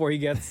 right before he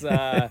gets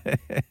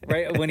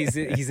right when he's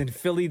in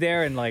Philly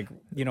there, and like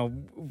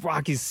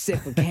Rocky's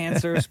sick with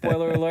cancer.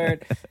 Spoiler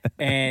alert!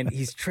 And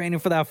he's training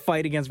for that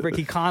fight against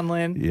Ricky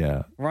Conlon.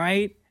 Yeah,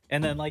 right.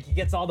 And then like he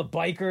gets all the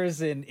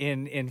bikers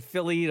in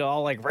Philly to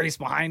all like race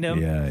behind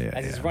him. Yeah,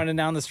 as he's running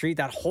down the street.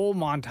 That whole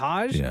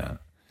montage. Yeah.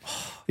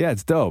 Yeah,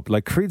 it's dope.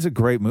 Like Creed's a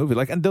great movie.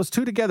 Like, and those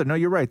two together. No,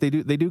 you're right. They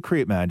do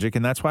create magic,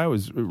 and that's why I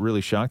was really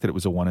shocked that it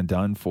was a one and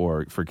done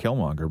for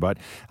Killmonger. But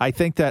I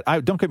think that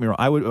don't get me wrong.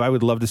 I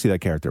would love to see that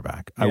character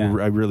back. Yeah.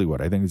 I really would.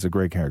 I think it's a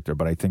great character.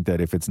 But I think that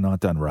if it's not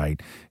done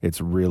right,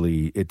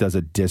 it does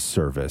a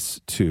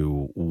disservice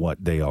to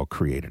what they all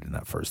created in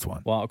that first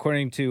one. Well,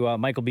 according to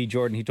Michael B.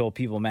 Jordan, he told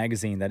People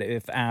magazine that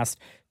if asked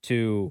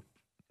to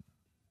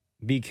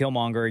be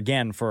Killmonger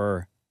again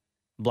for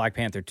Black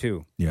Panther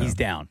 2, he's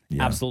down.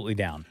 Yeah. Absolutely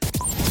down.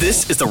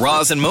 This is the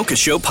Roz and Mocha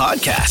Show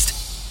podcast.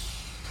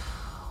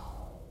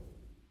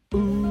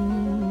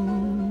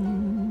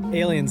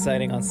 Alien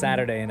sighting on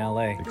Saturday in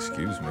LA.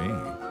 Excuse me.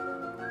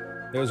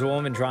 There was a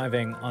woman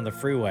driving on the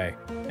freeway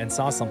and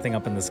saw something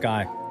up in the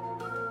sky.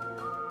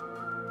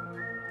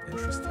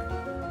 Interesting.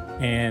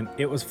 And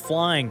it was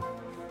flying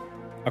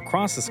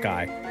across the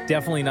sky.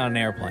 Definitely not an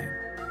airplane.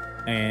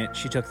 And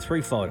she took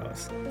 3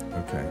 photos.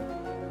 Okay.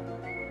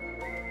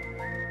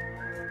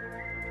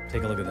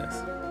 Take a look at this.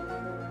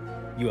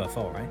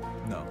 UFO, right?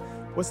 No.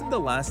 Wasn't the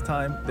last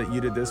time that you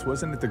did this,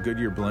 wasn't it the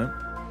Goodyear blimp?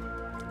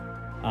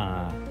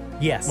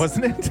 Yes.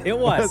 Wasn't it? It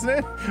was. Wasn't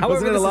it? However,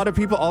 wasn't it a lot of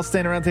people all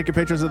standing around taking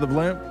pictures of the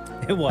blimp?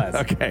 It was.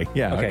 Okay,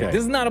 yeah, okay.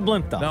 This is not a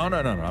blimp, though. No.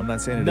 I'm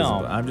not saying it No. isn't a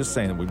blimp. I'm just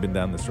saying that we've been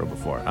down this road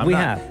before. We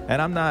have.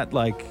 And I'm not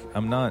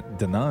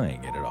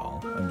denying it at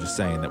all. I'm just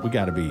saying that we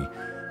got to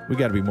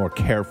be more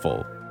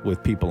careful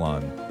with people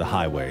on the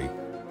highway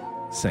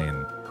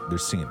saying they're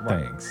seeing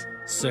things.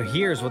 So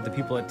here's what the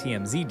people at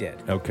TMZ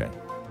did. Okay.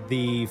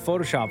 The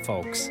Photoshop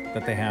folks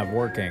that they have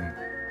working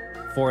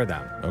for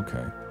them.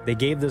 Okay. They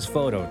gave this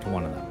photo to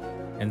one of them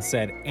and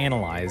said,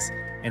 analyze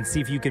and see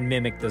if you can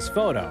mimic this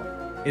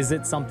photo. Is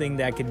it something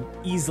that can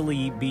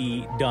easily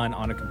be done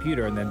on a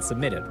computer and then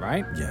submitted,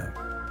 right? Yeah.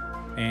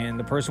 And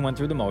the person went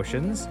through the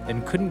motions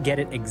and couldn't get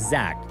it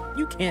exact.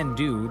 You can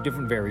do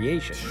different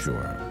variations.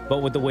 Sure. But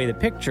with the way the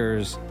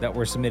pictures that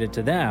were submitted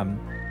to them,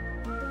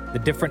 the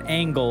different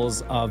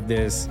angles of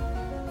this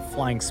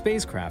flying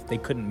spacecraft, they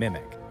couldn't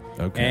mimic.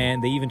 Okay.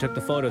 And they even took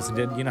the photos and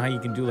did, you know how you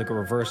can do like a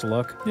reverse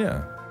look?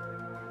 Yeah.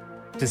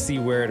 To see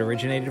where it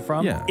originated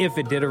from? Yeah. If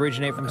it did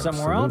originate from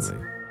somewhere else?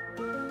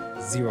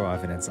 Absolutely. Zero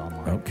evidence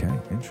online. Okay,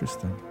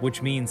 interesting.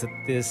 Which means that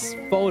this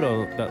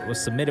photo that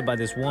was submitted by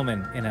this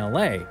woman in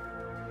LA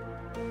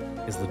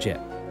is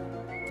legit.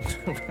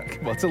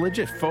 Well, it's a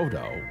legit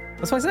photo.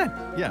 That's what I said.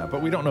 Yeah,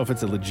 but we don't know if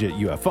it's a legit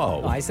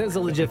UFO. I said it's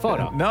a legit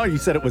photo. No, you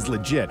said it was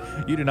legit.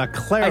 You did not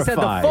clarify. I said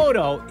the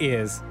photo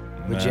is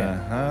legit.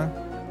 Uh-huh.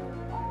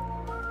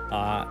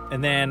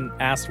 And then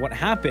asked what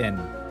happened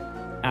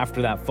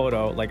after that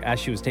photo. Like, as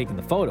she was taking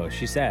the photo,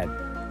 she said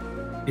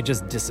it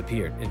just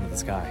disappeared into the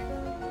sky.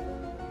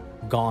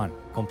 Gone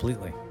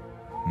completely.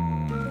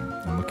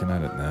 I'm looking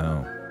at it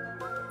now.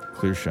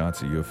 Clear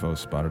shots of UFO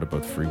spotted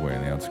above the freeway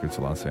in the outskirts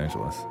of Los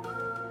Angeles.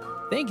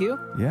 Thank you.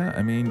 Yeah,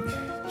 I mean,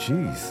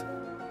 geez.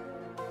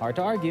 Hard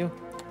to argue.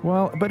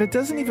 Well, but it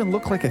doesn't even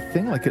look like a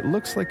thing. Like, it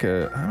looks like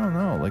I don't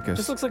know, like a...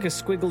 Just looks like a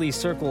squiggly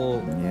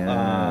circle.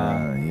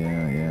 Yeah.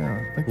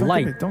 Like,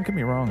 light. Don't get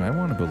me wrong. I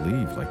want to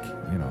believe,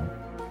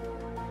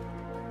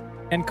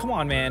 And come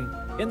on, man.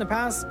 In the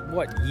past,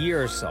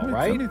 year or so,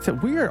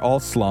 right? We are all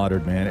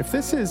slaughtered, man. If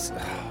this is...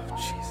 Oh,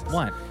 Jesus.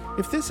 What?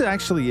 If this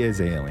actually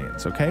is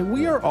aliens, okay?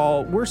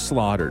 We're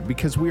slaughtered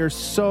because we are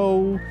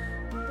so...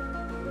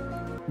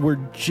 We're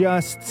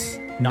just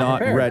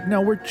not ready.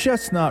 No, we're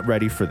just not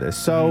ready for this.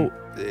 So...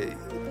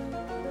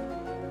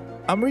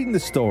 I'm reading the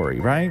story,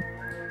 right?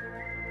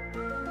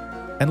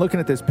 And looking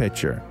at this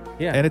picture.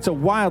 Yeah. And it's a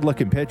wild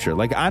looking picture.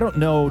 Like, I don't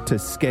know to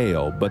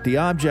scale, but the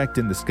object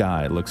in the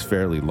sky looks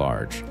fairly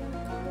large.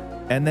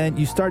 And then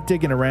you start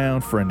digging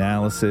around for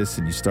analysis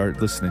and you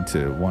start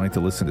wanting to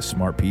listen to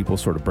smart people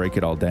sort of break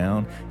it all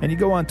down. And you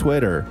go on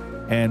Twitter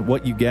and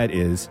what you get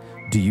is,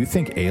 do you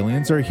think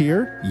aliens are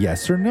here?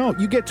 Yes or no?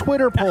 You get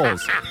Twitter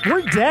polls.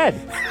 We're dead.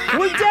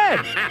 We're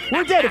dead.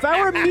 We're dead. If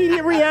our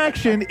immediate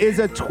reaction is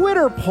a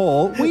Twitter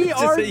poll, we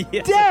are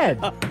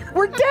dead.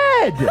 We're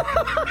dead.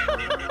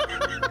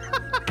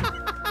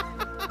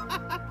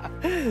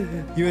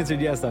 You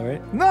answered yes, though,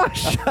 right? No,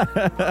 shut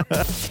up.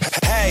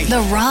 Hey.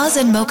 The Roz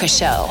and Mocha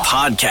Show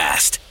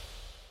podcast.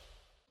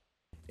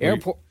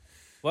 Airport.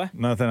 What?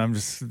 Nothing. I'm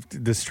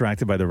just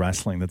distracted by the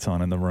wrestling that's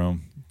on in the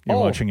room. You're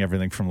watching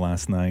everything from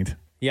last night.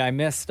 Yeah, I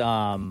missed.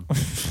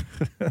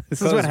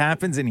 This is what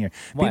happens in here.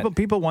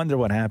 People wonder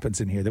what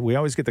happens in here. That we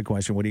always get the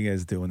question, "What do you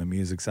guys do when the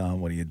music's on?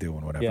 What are you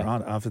doing? Whatever." Yeah.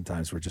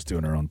 Oftentimes we're just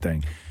doing our own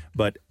thing.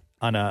 But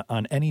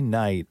on any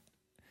night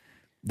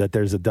that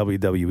there's a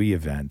WWE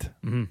event,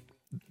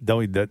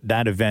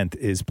 that event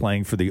is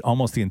playing for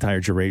almost the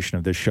entire duration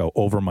of this show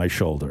over my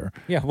shoulder.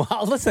 Yeah,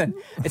 well, listen,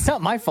 it's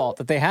not my fault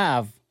that they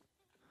have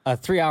a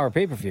 3-hour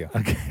pay-per-view.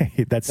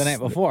 Okay, that's the night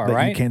before, that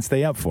right? You can't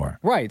stay up for.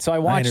 Right. So I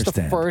watched the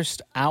understand.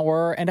 first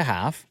hour and a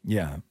half.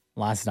 Yeah.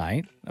 Last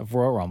night of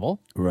Royal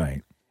Rumble.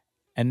 Right.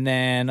 And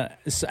then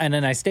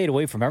I stayed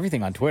away from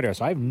everything on Twitter,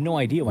 so I have no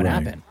idea what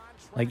happened.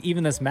 Like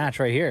even this match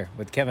right here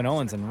with Kevin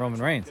Owens and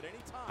Roman Reigns.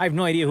 I have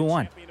no idea who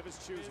won.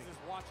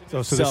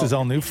 So this is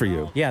all new for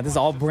you. Yeah, this is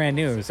all brand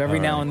new. So every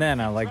All now right. and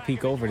then I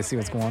peek over to see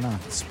what's going on.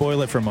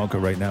 Spoil it for Mocha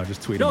right now.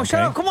 Just tweet No, him, shut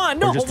okay? up. Come on.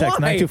 No, or just text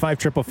why?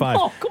 925-555.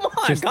 No, come on,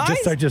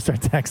 guys. Just start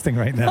texting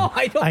right now. No,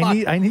 I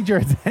don't. I need your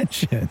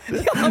attention.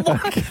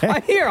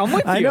 I'm here. I'm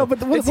with you. I know, but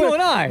it's you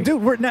and I.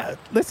 Dude, we're not.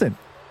 Listen.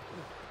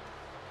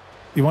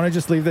 You want to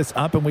just leave this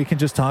up and we can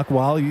just talk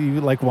while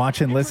you watch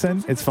and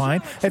listen? It's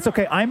fine. It's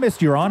okay. I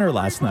missed Your Honor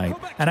last night,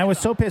 and I was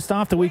so pissed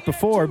off the week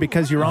before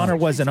because Your Honor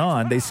wasn't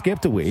on. They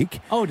skipped a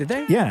week. Oh, did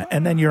they? Yeah,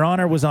 and then Your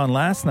Honor was on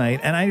last night,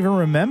 and I even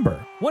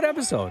remember. What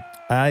episode?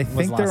 I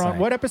think they're last on. night?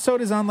 What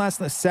episode is on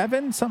last night?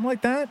 7, something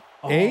like that.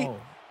 8.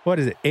 What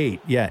is it?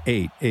 8. Yeah,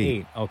 8.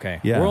 8. Okay.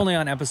 Yeah. We're only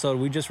on episode.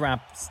 We just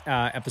wrapped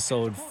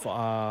episode. Hold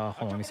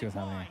on. Let me see what's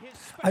happening.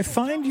 I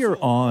find Your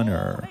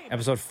Honor.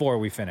 Episode 4.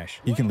 We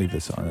finish. You can leave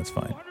this on. That's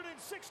fine.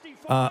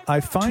 I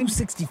find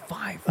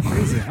 265.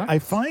 Crazy, huh? I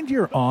find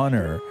Your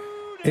Honor.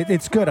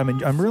 It's good.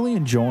 I'm really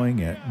enjoying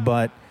it.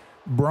 But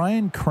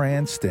Bryan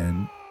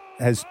Cranston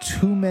has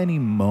too many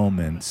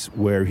moments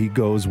where he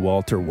goes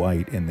Walter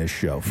White in this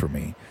show for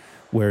me,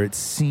 where it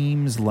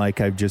seems like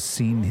I've just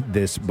seen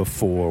this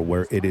before,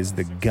 where it is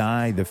the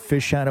guy, the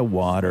fish out of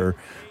water,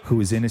 who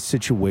is in a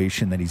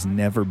situation that he's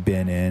never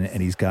been in,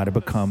 and he's got to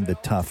become the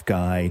tough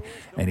guy,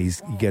 and he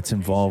gets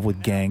involved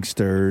with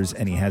gangsters,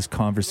 and he has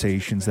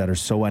conversations that are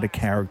so out of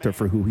character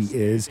for who he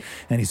is,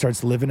 and he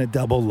starts living a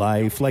double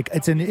life. Like,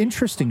 it's an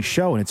interesting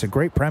show, and it's a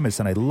great premise,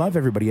 and I love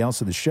everybody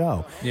else in the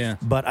show. Yeah.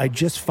 But I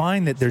just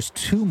find that there's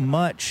too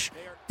much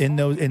in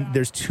those, and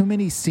there's too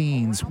many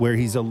scenes where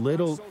he's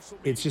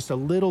it's just a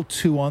little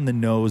too on the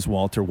nose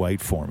Walter White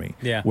for me.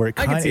 Yeah. Where it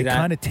I can see that.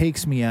 kind of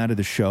takes me out of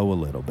the show a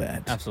little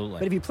bit. Absolutely.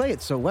 But if you play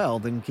it so well,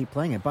 then keep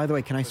playing it. By the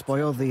way, can I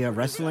spoil the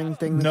wrestling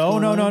thing? that's No,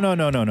 going no, on? no, no,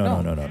 no, no, no,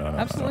 No, no, no, no, no.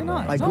 absolutely no,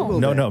 not. I No. googled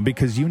No, it. no,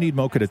 because you need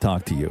Mocha to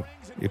talk to you.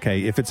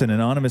 Okay, if it's an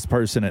anonymous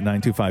person at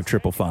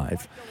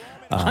 925-555.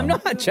 I'm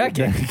not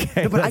checking.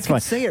 Okay, No, but I that's can fine.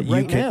 say it You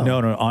right now.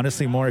 No,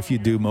 honestly, more if you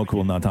do, Mocha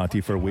will not talk to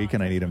you for a week,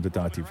 and I need him to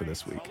talk to you for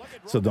this week.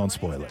 So don't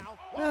spoil it.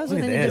 Well, Look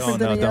at any this. different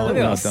No, than the don't, other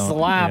Look at one. those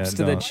slaps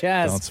to the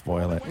chest. Don't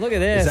spoil it. Look at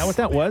this. Is that what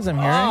that was? I'm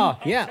hearing. Oh,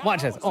 yeah.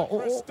 Watch this.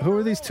 Oh. Who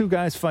are these two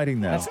guys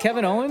fighting now? That's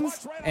Kevin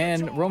Owens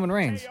and Roman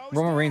Reigns.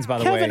 Roman Reigns, by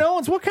the way. Kevin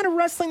Owens. What kind of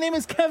wrestling name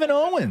is Kevin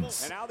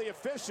Owens? And now the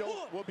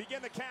official will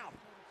begin the count.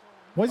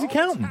 Why is he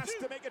counting? Has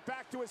to make it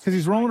back to his Because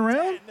he's rolling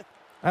around?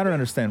 I don't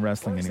understand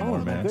wrestling Oh, anymore,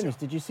 my man. goodness.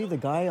 Did you see the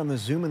guy on the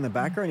Zoom in the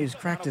background? He's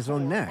cracked his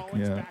own neck.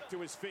 Yeah. back to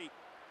his feet.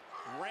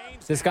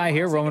 Reigns This guy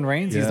here, Roman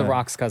Reigns, he's Yeah. The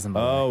Rock's cousin,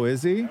 by the way. Oh,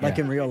 is he? Like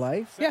in real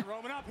life? Yeah.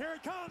 Roman up, here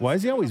it comes. Why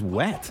is he always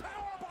wet?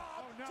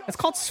 It's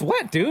called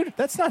sweat, dude.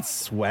 That's not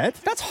sweat.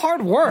 That's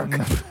hard work.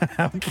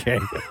 Okay.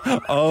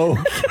 Okay.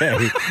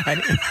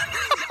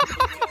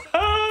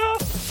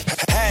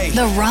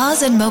 The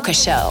Roz and Mocha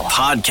Show.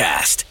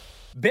 Podcast.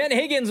 Ben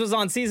Higgins was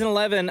on season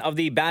 11 of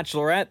The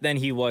Bachelorette. Then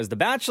he was The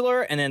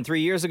Bachelor. And then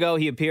 3 years ago,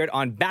 he appeared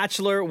on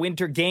Bachelor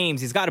Winter Games.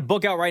 He's got a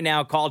book out right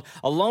now called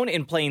Alone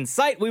in Plain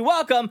Sight. We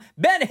welcome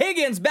Ben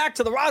Higgins back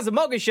to the Roz and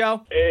Mocha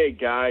Show. Hey,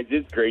 guys,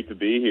 it's great to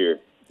be here.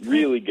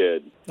 Really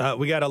good.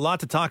 We got a lot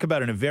to talk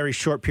about in a very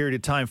short period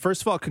of time.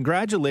 First of all,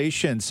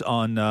 congratulations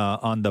on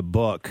the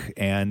book.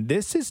 And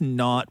this is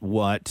not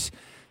what...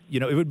 You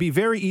know, it would be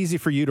very easy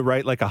for you to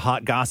write like a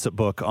hot gossip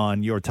book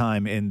on your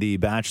time in The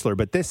Bachelor,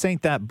 but this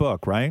ain't that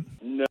book, right?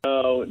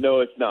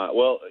 No, it's not.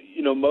 Well,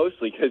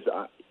 mostly because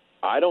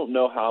I don't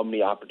know how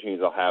many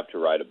opportunities I'll have to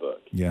write a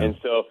book. Yeah. And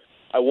so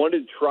I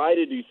wanted to try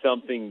to do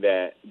something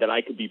that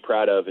I could be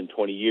proud of in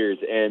 20 years.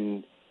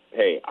 And,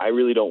 hey, I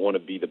really don't want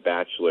to be The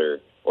Bachelor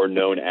or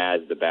known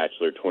as The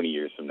Bachelor 20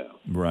 years from now.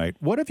 Right.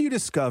 What have you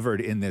discovered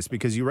in this?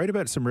 Because you write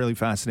about some really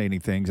fascinating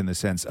things in the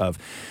sense of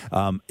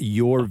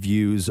your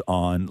views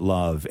on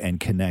love and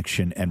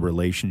connection and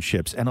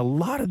relationships. And a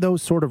lot of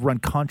those sort of run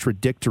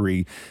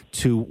contradictory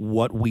to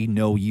what we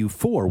know you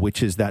for,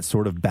 which is that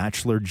sort of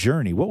bachelor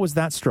journey. What was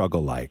that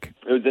struggle like?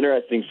 It was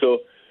interesting. So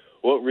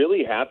what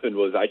really happened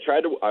was I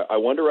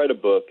wanted to write a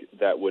book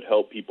that would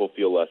help people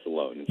feel less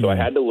alone. And so I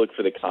had to look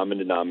for the common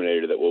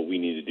denominator that what we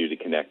need to do to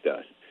connect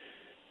us.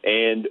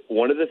 And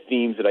one of the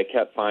themes that I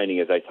kept finding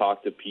as I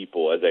talked to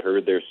people, as I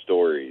heard their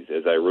stories,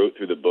 as I wrote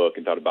through the book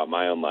and thought about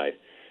my own life,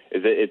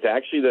 is that it's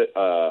actually that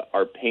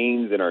our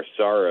pains and our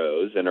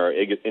sorrows and our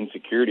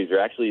insecurities are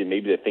actually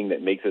maybe the thing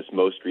that makes us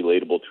most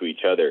relatable to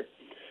each other.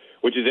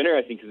 which is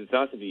interesting because it's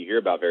not something you hear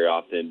about very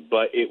often,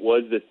 but it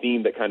was the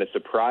theme that kind of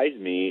surprised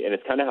me, and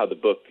it's kind of how the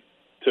book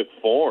took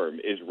form,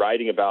 is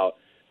writing about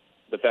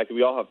the fact that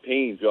we all have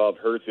pains, we all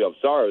have hurts, we all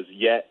have sorrows,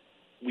 yet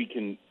we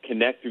can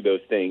connect through those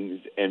things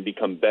and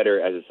become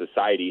better as a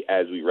society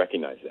as we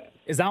recognize that.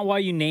 Is that why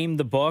you named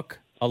the book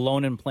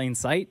Alone in Plain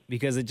Sight?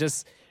 Because it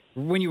just,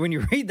 when you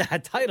read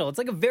that title, it's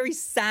like a very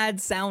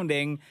sad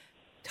sounding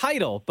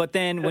title, but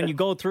then when you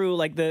go through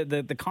like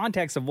the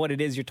context of what it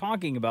is you're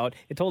talking about,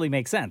 it totally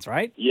makes sense,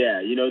 right?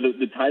 Yeah,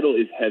 the title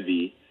is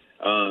heavy,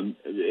 and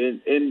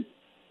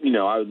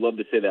I would love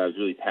to say that I was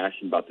really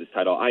passionate about this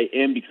title. I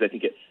am, because I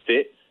think it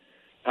fits.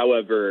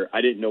 However,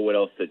 I didn't know what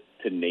else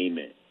to name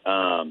it.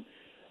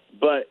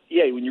 But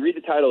yeah, when you read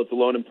the title, it's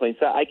Alone in Plain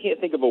Sight. I can't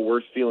think of a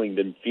worse feeling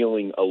than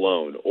feeling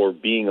alone or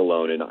being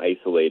alone and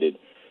isolated.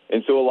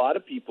 And so a lot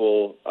of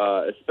people,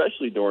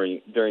 especially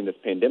during this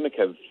pandemic,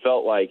 have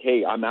felt like,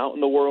 hey, I'm out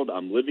in the world,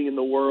 I'm living in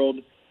the world,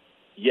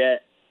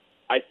 yet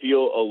I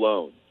feel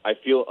alone. I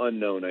feel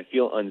unknown. I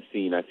feel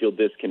unseen. I feel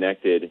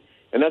disconnected.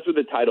 And that's where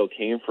the title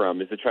came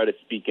from, is to try to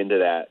speak into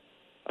that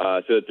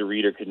so that the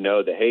reader could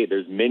know that, hey,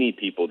 there's many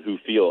people who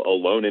feel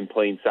alone in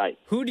plain sight.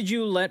 Who did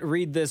you let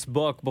read this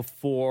book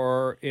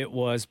before it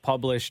was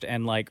published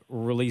and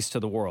released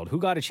to the world? Who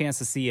got a chance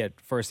to see it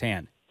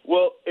firsthand?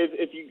 Well,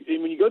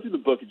 when you go through the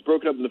book, it's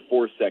broken up into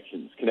 4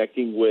 sections: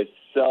 connecting with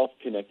self,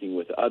 connecting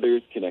with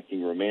others,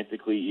 connecting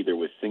romantically, either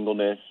with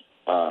singleness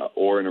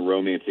or in a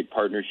romantic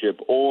partnership,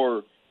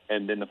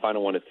 and then the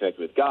final one is connect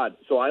with God.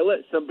 So I let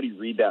somebody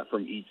read that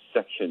from each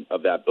section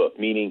of that book,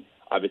 meaning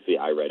obviously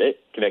I read it,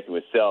 connecting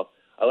with self.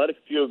 I let a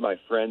few of my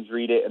friends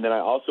read it, and then I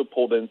also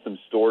pulled in some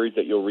stories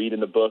that you'll read in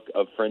the book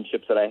of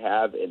friendships that I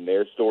have and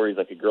their stories,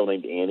 like a girl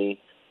named Annie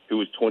who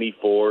was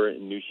 24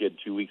 and knew she had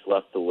 2 weeks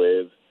left to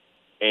live.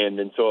 And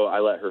then so I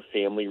let her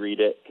family read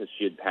it because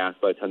she had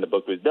passed by the time the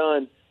book was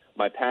done,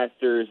 my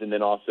pastors, and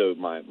then also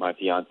my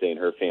fiance and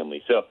her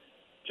family. So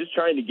just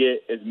trying to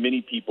get as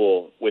many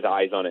people with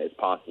eyes on it as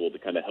possible to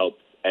kind of help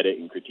edit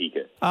and critique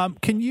it.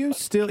 Can you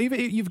still, even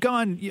you've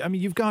gone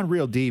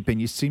real deep,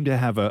 and you seem to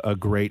have a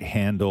great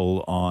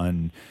handle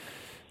on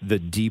the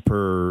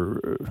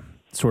deeper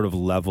sort of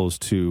levels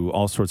to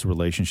all sorts of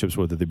relationships,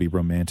 whether they be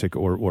romantic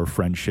or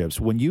friendships.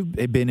 When you've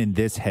been in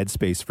this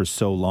headspace for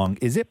so long,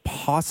 is it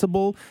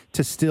possible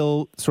to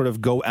still sort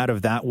of go out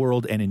of that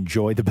world and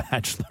enjoy The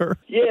Bachelor?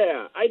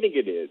 Yeah, I think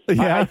it is.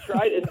 Yeah.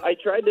 I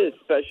tried to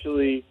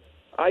especially,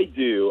 I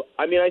do.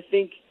 I mean, I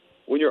think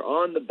when you're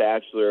on The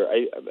Bachelor,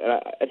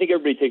 I think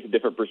everybody takes a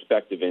different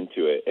perspective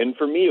into it. And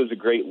for me, it was a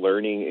great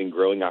learning and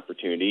growing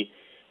opportunity.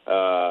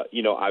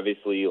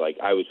 Obviously,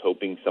 I was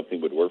hoping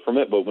something would work from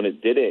it, but when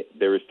it didn't,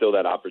 there was still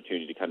that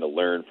opportunity to kind of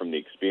learn from the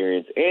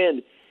experience,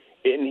 and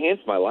it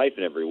enhanced my life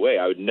in every way.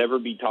 I would never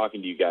be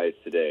talking to you guys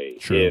today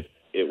if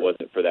it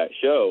wasn't for that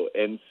show.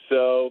 And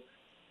so,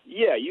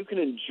 yeah, you can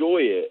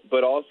enjoy it,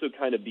 but also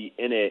kind of be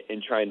in it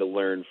and trying to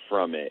learn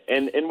from it.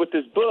 And with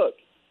this book,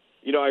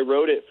 I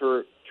wrote it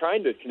for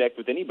trying to connect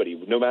with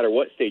anybody, no matter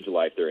what stage of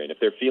life they're in. If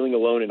they're feeling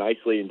alone and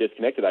isolated and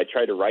disconnected, I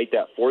try to write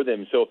that for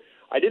them. So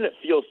I didn't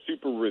feel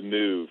super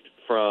removed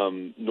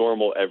from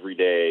normal,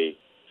 everyday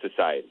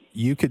society.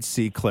 You could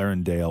see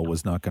Clarendale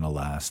was not going to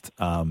last.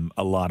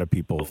 A lot of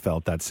people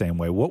felt that same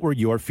way. What were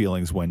your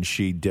feelings when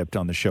she dipped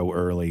on the show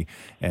early,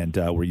 and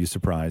were you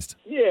surprised?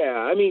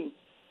 Yeah, I mean,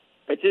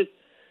 this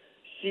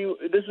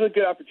was a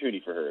good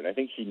opportunity for her, and I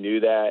think she knew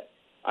that.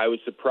 I was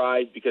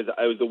surprised because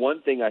it was the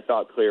one thing I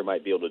thought Claire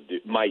might do,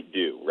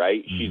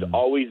 right? Mm-hmm. She's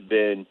always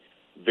been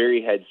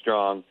very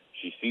headstrong.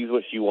 She sees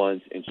what she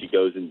wants, and she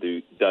goes and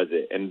does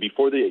it. And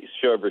before the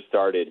show ever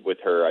started with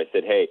her, I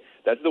said, hey,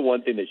 that's the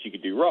one thing that she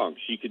could do wrong.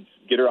 She could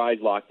get her eyes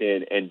locked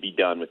in and be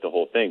done with the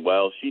whole thing.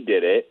 Well, she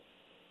did it.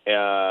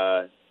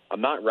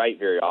 I'm not right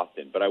very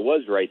often, but I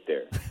was right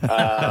there.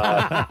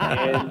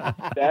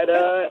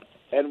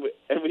 And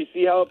we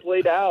see how it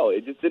played out.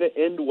 It just didn't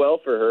end well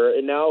for her,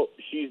 and now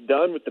she's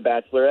done with The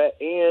Bachelorette,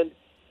 and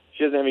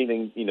she doesn't have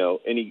anything,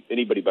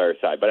 anybody by her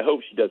side. But I hope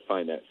she does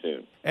find that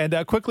soon. And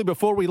quickly,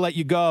 before we let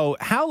you go,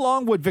 how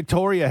long would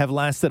Victoria have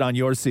lasted on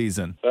your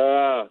season?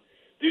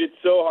 Dude, it's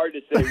so hard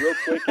to say. Real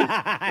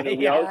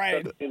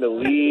quick, in the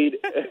lead.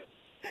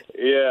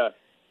 Yeah.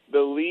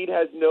 The lead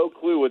has no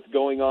clue what's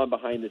going on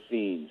behind the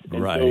scenes.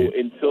 And so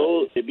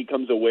until it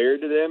becomes aware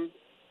to them,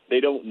 they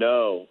don't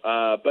know.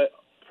 But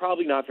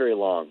probably not very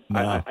long.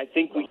 No. I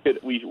think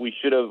we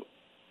should have.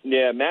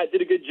 Yeah, Matt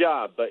did a good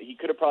job, but he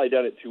could have probably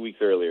done it 2 weeks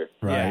earlier.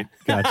 Right.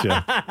 Yeah.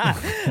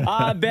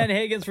 Gotcha. Ben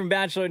Higgins from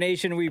Bachelor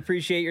Nation, we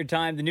appreciate your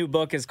time. The new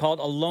book is called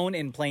Alone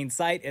in Plain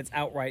Sight. It's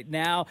out right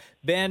now.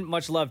 Ben,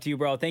 much love to you,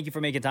 bro. Thank you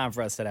for making time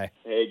for us today.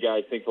 Hey,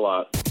 guys. Thanks a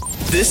lot.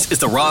 This is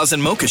the Roz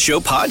and Mocha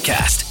Show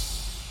podcast.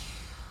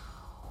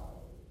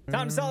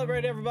 Time to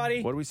celebrate,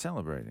 everybody. What are we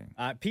celebrating?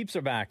 Peeps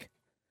are back.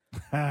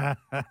 There's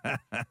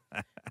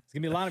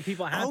gonna be a lot of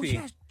people happy. Oh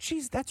yeah,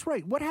 geez, that's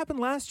right. What happened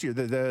last year?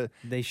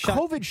 They shut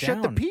COVID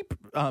shut the Peep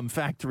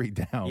factory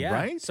down, yeah.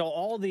 right? So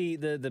all the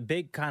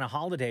big kind of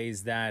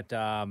holidays that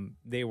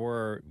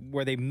where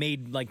they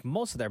made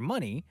most of their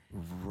money,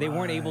 they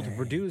weren't able to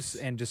produce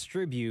and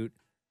distribute.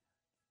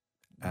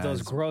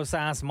 those gross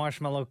ass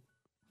marshmallow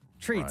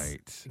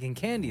treats and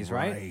candies,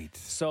 right?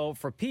 So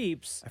for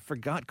Peeps, I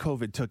forgot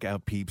COVID took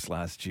out Peeps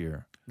last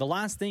year. The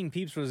last thing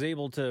Peeps was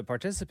able to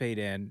participate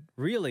in,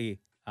 really,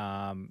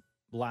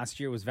 last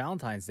year was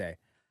Valentine's Day.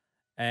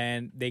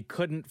 And they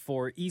couldn't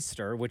for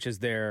Easter, which is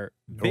their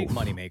big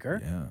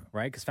moneymaker,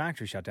 right? Because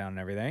factory shut down and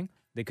everything.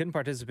 They couldn't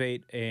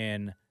participate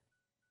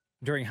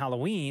during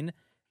Halloween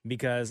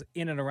because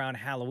in and around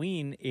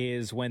Halloween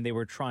is when they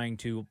were trying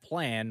to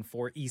plan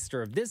for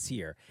Easter of this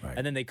year. Right.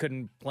 And then they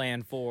couldn't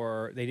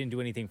they didn't do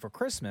anything for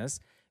Christmas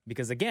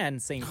because, again,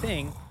 same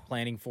thing,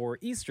 planning for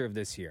Easter of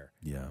this year.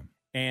 Yeah.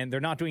 And they're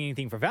not doing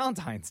anything for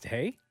Valentine's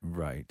Day.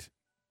 Right.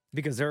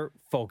 Because they're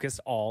focused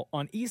all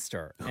on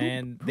Easter.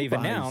 And they've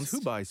announced...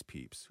 Who buys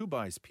Peeps? Who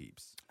buys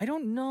Peeps? I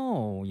don't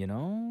know, you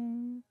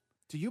know.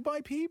 Do you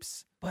buy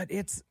Peeps? But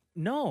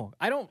no,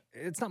 I don't.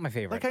 It's not my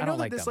favorite. I know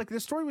don't that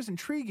this story was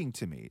intriguing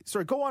to me.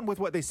 Sorry, go on with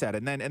what they said,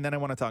 and then I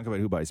want to talk about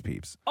who buys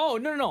Peeps. Oh,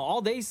 no.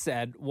 All they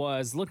said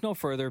was, look no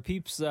further.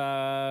 Peeps, we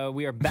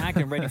are back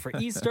and ready for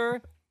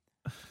Easter.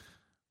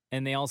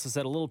 And they also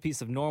said a little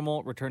piece of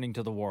normal returning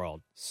to the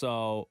world.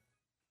 So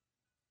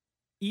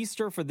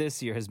Easter for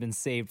this year has been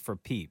saved for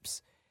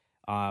Peeps.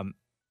 I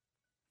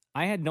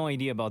had no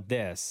idea about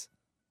this,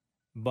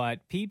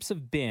 but Peeps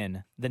have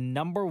been the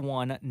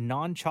 #1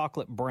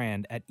 non-chocolate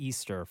brand at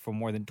Easter for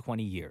more than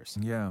 20 years.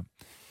 Yeah.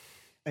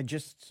 And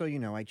just so you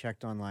know, I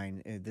checked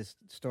online. This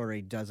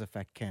story does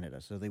affect Canada,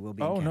 so they will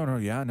be. Oh, in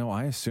Canada. no,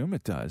 I assume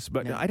it does.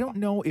 But I don't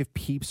know if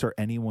Peeps are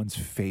anyone's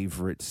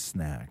favorite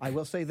snack. I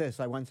will say this.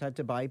 I once had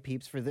to buy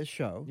Peeps for this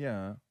show.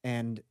 Yeah.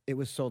 And it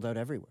was sold out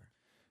everywhere.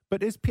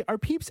 But are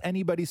Peeps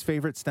anybody's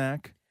favorite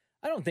snack?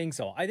 I don't think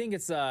so. I think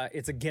it's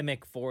a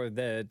gimmick for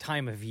the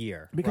time of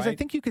year. Because right? I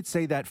think you could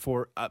say that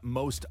for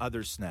most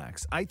other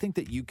snacks. I think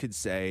that you could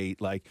say,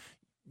 like,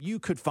 you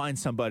could find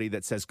somebody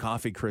that says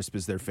coffee crisp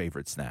is their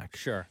favorite snack.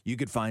 Sure. You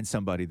could find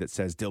somebody that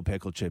says dill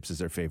pickle chips is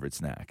their favorite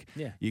snack.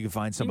 Yeah. You could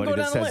find somebody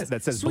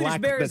that says Swedish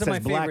black berries are my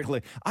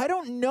favorite. I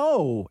don't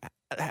know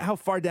how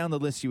far down the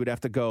list you would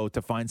have to go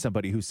to find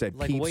somebody who said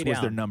Peeps was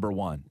their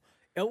 #1.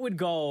 It would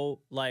go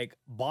like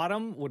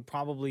bottom would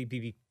probably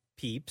be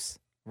Peeps,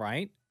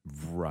 right?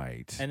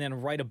 Right. And then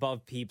right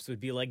above Peeps would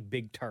be like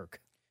Big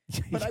Turk.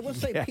 But I will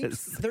say, Yes.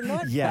 Peeps, they're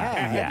not bad.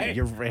 Yeah,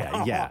 you're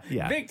right.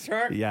 Yeah. Big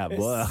Turk. Yeah, is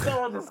well,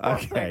 so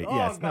disgusting. okay. Oh,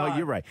 Yes, God. no,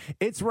 you're right.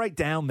 It's right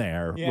down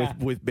there Yeah.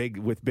 with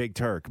Big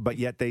Turk, but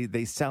yet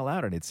they sell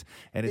out, and it's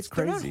They're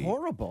crazy. not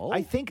horrible.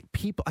 I think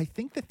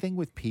the thing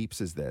with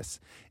Peeps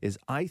is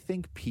I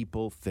think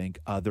people think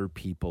other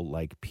people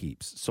like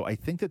Peeps. So I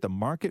think that the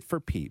market for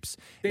Peeps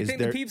They think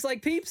the Peeps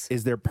like Peeps?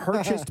 is they're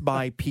purchased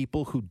by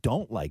people who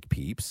don't like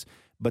Peeps,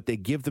 but they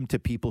give them to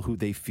people who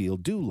they feel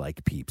do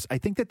like Peeps. I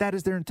think that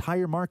is their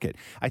entire market.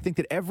 I think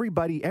that every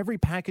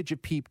package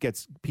of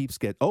Peeps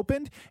get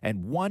opened,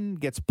 and one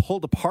gets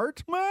pulled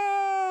apart,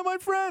 my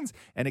friends,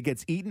 and it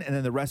gets eaten, and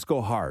then the rest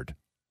go hard.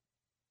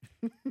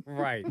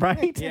 Right.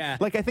 Right? Yeah.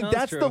 Like, I think No,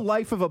 that's true. the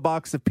life of a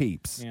box of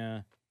Peeps.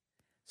 Yeah.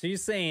 So you're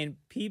saying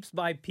Peeps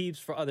buy Peeps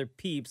for other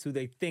Peeps who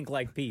they think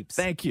like Peeps.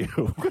 Thank you.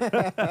 Here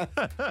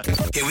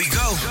we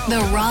go.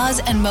 The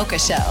Roz and Mocha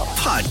Show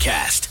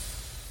Podcast.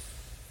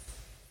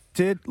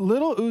 Did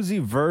little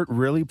Uzi Vert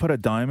really put a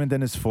diamond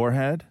in his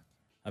forehead?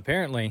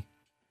 Apparently.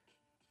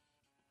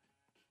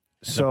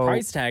 So the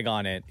price tag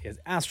on it is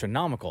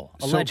astronomical,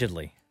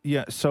 allegedly.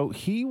 Yeah, so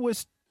he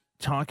was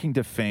talking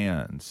to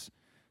fans,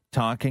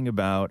 talking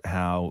about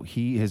how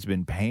he has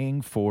been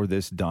paying for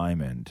this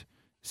diamond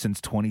since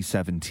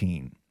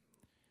 2017.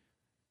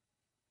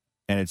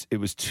 And it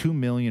was $2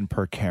 million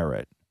per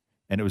carat.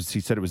 And he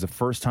said it was the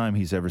first time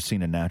he's ever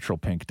seen a natural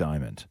pink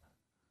diamond.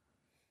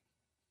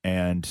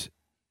 And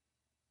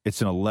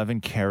it's an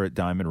 11 carat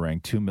diamond ring,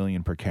 $2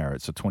 million per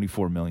carat, so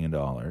 $24 million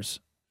or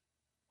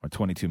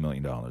 $22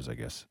 million, I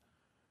guess.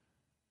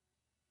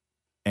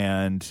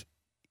 And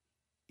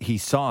he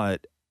saw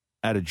it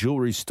at a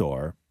jewelry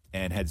store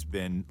and has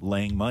been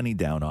laying money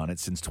down on it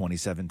since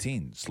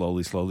 2017,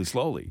 slowly. It's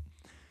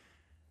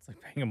like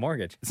paying a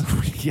mortgage.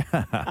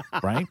 Yeah,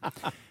 right?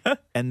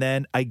 And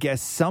then I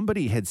guess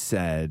somebody had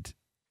said,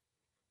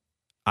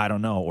 I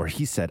don't know, or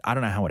he said, I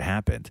don't know how it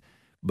happened,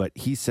 but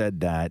he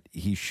said that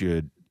he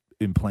should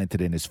implant it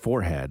in his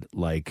forehead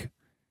like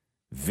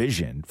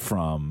Vision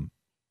from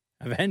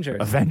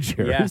Avengers.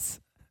 Yeah.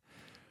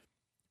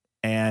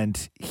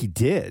 And he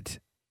did.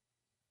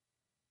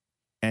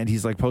 And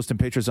he's like posting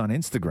pictures on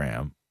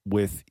Instagram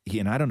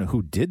and I don't know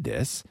who did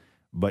this,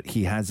 but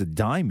he has a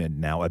diamond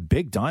now, a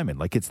big diamond.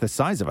 Like it's the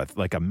size of it's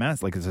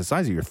the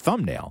size of your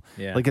thumbnail.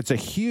 Yeah. Like it's a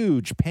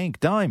huge pink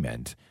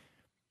diamond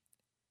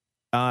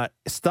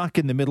stuck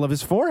in the middle of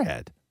his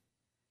forehead.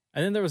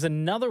 And then there was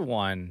another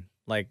one,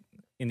 like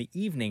in the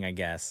evening, I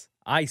guess.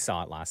 I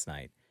saw it last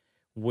night,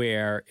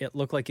 where it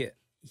looked like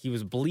he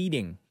was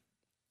bleeding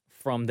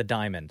from the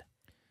diamond.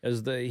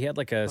 He had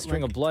like a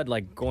string of blood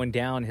like going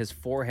down his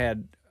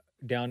forehead,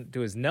 down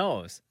to his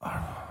nose.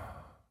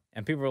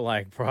 And people were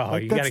like, bro,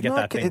 Like, you got to that's get not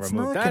that thing it's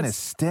removed. not going to That's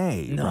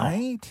stay, no,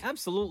 right?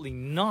 Absolutely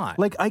not.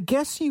 Like, I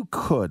guess you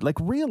could. Like,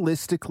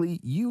 realistically,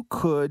 you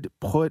could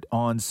put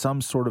on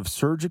some sort of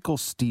surgical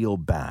steel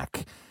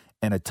back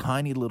and a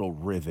tiny little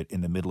rivet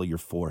in the middle of your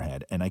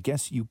forehead. And I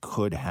guess you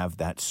could have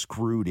that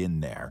screwed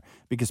in there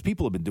because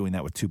people have been doing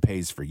that with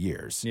toupees for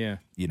years. Yeah.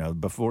 You know,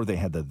 before they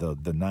had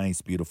the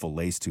nice, beautiful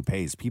lace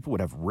toupees, people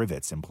would have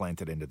rivets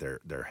implanted into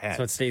their heads.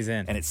 So it stays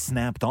in. And it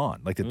snapped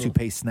on, like the Ooh.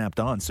 toupee snapped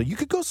on. So you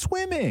could go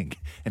swimming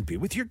and be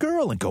with your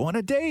girl and go on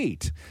a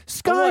date, Oh,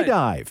 what?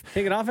 skydive.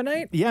 Take it off at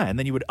night? Yeah, and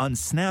then you would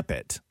unsnap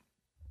it.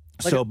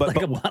 Like a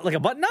button up?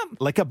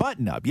 Like a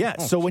button up, yeah.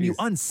 Oh, so when you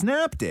jeez.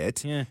 unsnapped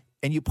it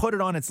and you put it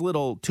on its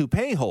little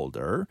toupee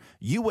holder,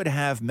 you would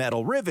have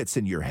metal rivets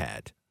in your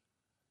head.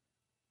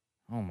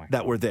 Oh my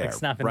that were there. Like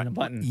snapping in a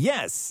button.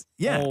 Yes.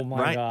 Yeah. Oh my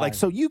right? God. Like,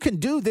 so you can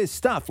do this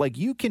stuff. Like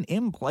you can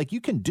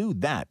you can do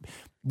that.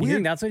 You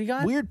think that's what he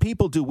got? Weird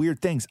people do weird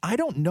things. I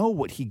don't know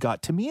what he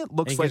got. To me, it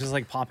looks And you like can just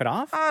like pop it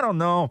off? I don't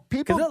know.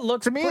 People, Because it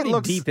looks to me, pretty it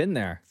looks deep in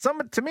there.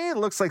 To me, it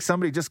looks like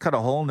somebody just cut a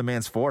hole in the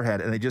man's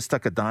forehead and they just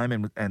stuck a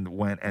diamond and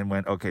went,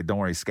 okay, don't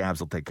worry, Scabs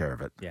will take care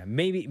of it. Yeah,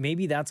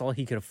 maybe that's all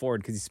he could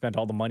afford because he spent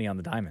all the money on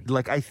the diamond.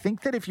 Like, I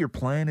think that if your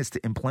plan is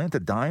to implant a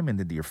diamond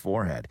into your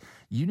forehead,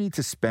 you need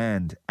to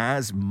spend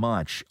as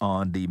much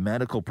on the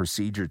medical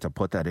procedure to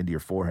put that into your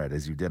forehead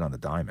as you did on the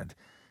diamond.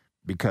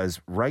 Because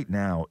right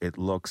now it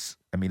looks,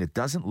 I mean, it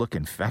doesn't look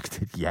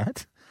infected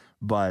yet,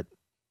 but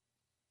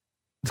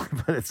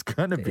it's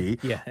going to be.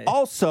 Yeah.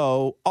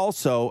 Also,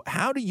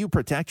 how do you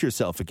protect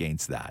yourself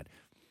against that?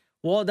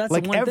 Well, that's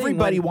like the one thing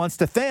everybody when- wants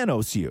to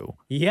Thanos you.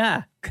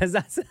 Yeah, because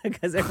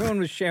everyone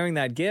was sharing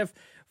that GIF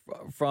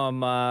from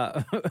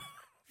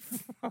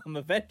from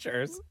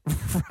Avengers,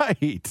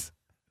 right?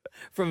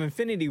 From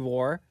Infinity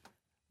War,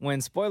 when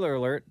spoiler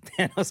alert,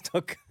 Thanos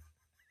took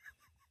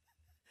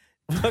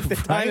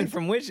the diamond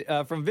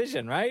from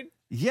Vision, right?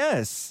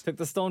 Yes, took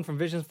the stone from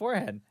Vision's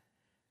forehead.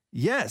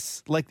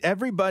 Yes, like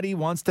everybody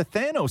wants to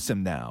Thanos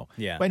him now.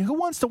 Yeah. And who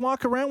wants to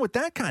walk around with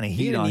that kind of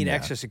heat You on need you?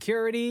 extra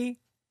security.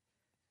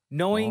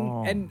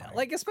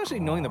 Especially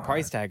knowing the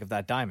price tag of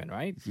that diamond,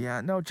 right?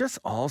 Yeah, no, just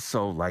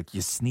also like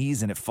you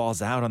sneeze and it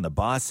falls out on the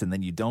bus and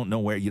then you don't know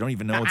where, you don't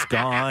even know it's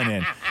gone.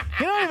 And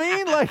you know what I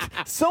mean? Like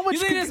so much. You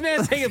think this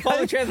man's taking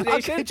public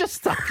transportation? Okay, just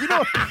stop. You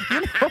know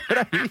what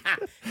I mean?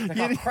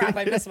 Like, oh, crap,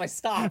 I missed my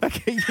stop.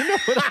 Okay, you know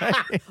what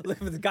I mean? Look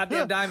at the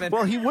goddamn diamond.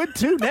 Well, he would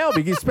too now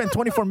because he spent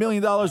 $24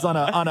 million on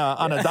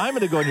a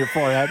diamond to go in your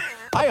forehead.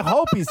 I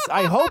hope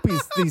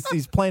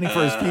he's planning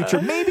for his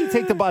future. Maybe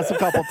take the bus a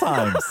couple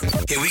times.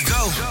 Here we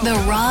go. The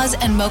Roz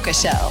and Mocha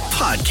Show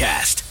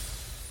Podcast.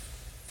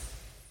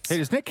 Hey,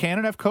 does Nick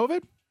Cannon have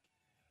COVID?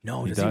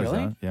 No, he does he really?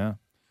 Huh?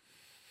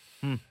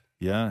 Yeah.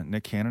 Yeah,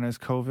 Nick Cannon has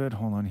COVID.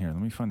 Hold on here.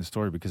 Let me find the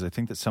story because I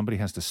think that somebody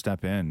has to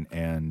step in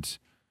and.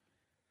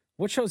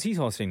 What shows he's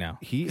hosting now?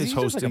 He 'Cause is he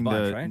does, hosting like a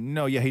bunch, the. right?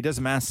 No, yeah, he does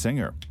Masked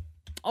Singer.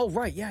 Oh,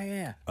 right.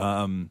 Yeah.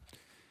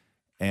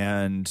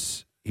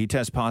 And he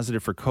tests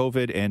positive for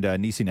COVID, and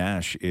Niecy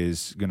Nash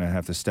is going to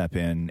have to step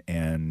in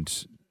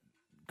and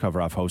cover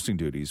off hosting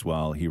duties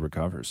while he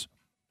recovers.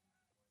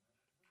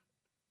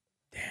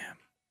 Damn.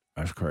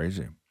 That's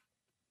crazy.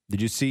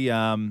 Did you see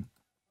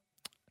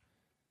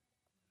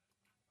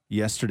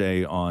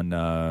yesterday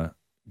on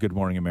Good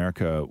Morning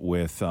America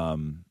with,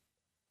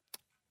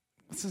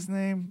 what's his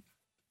name?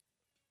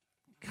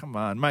 Come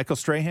on, Michael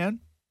Strahan?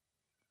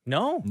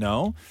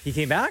 No. He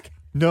came back?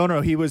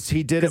 No, he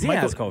did it. He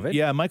has COVID.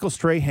 Yeah, Michael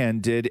Strahan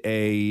did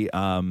a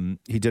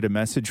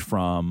message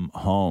from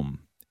home,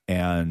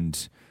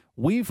 and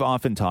we've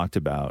often talked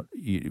about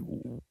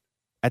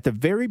at the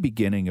very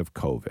beginning of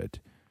COVID,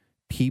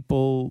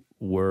 people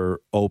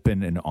were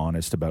open and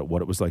honest about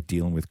what it was like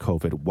dealing with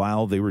COVID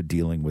while they were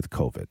dealing with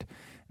COVID,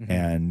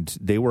 and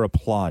they were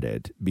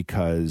applauded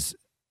because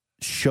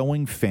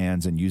showing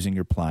fans and using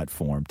your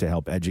platform to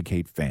help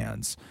educate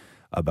fans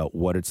about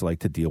what it's like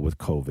to deal with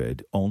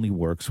COVID only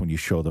works when you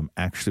show them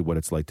actually what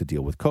it's like to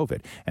deal with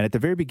COVID. And at the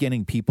very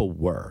beginning, people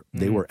were.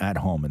 They were at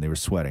home and they were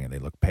sweating and they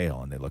looked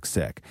pale and they looked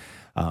sick.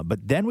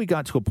 But then we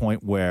got to a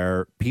point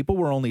where people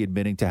were only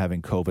admitting to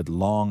having COVID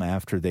long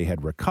after they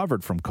had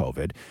recovered from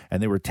COVID,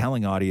 and they were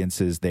telling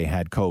audiences they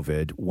had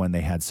COVID when they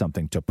had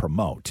something to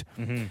promote.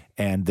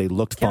 And they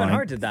looked Kevin fine.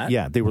 Hart did that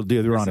Yeah, they were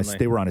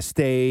on a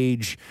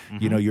stage.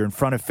 You know, you're in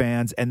front of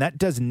fans, and that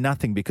does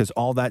nothing because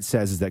all that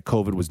says is that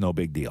COVID was no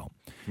big deal.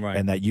 Right.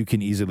 And that you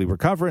can easily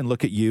recover, and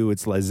look at you,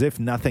 it's as if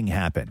nothing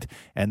happened.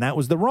 And that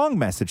was the wrong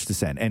message to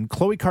send. And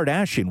Khloe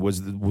Kardashian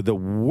was the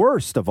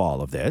worst of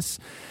all of this.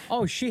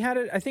 Oh, she had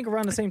it, I think,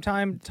 around the same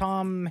time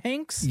Tom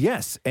Hanks?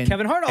 Yes. And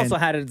Kevin Hart also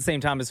had it at the same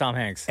time as Tom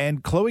Hanks.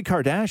 And Khloe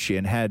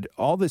Kardashian had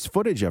all this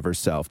footage of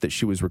herself that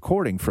she was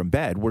recording from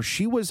bed where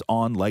she was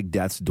on like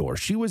death's door.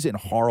 She was in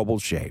horrible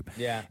shape.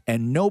 Yeah.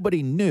 And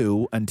nobody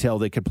knew until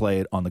they could play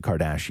it on the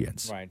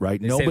Kardashians.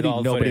 Right. They saved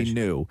all the Nobody footage.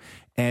 knew.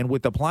 And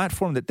with the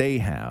platform that they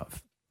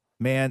have,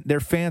 Man, their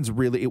fans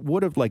really, it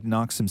would have like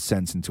knocked some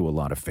sense into a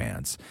lot of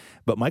fans.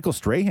 But Michael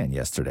Strahan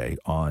yesterday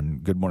on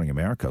Good Morning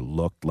America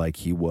looked like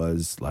he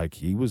was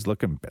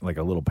looking like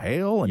a little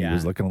pale, and he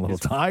was looking a little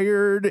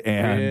tired.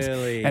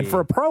 And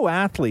for a pro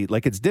athlete,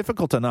 like, it's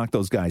difficult to knock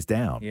those guys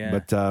down. Yeah.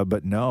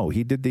 But no,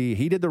 he did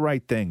the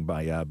right thing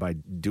by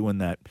doing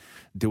that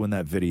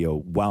video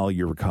while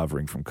you're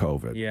recovering from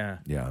COVID. Yeah.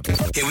 Yeah.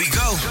 Here we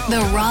go.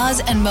 The Roz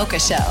and Mocha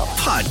Show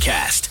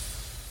Podcast.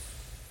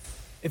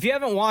 If you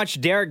haven't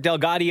watched Derek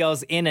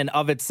DelGaudio's In and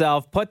of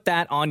Itself, put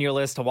that on your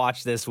list to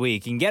watch this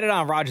week. You can get it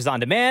on Rogers On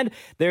Demand.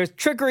 There's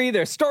trickery,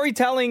 there's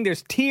storytelling,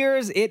 there's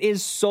tears. It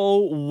is so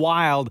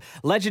wild.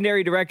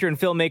 Legendary director and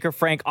filmmaker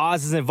Frank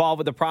Oz is involved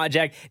with the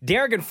project.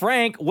 Derek and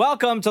Frank,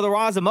 welcome to the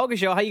Roz and Mocha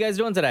Show. How you guys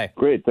doing today?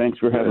 Great. Thanks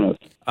for having us.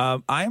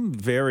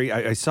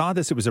 I saw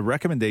this. It was a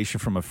recommendation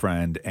from a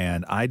friend,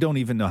 and I don't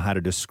even know how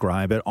to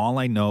describe it. All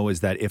I know is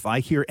that if I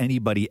hear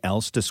anybody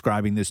else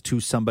describing this to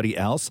somebody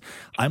else,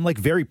 I'm like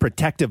very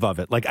protective of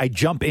it. Like, I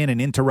jump in and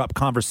interrupt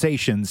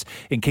conversations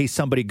in case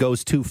somebody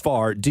goes too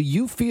far. Do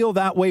you feel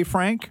that way,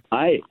 Frank?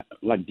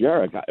 Like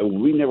Derek,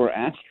 we never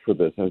asked for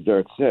this, as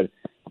Derek said.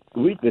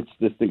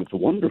 This thing is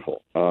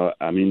wonderful.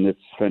 It's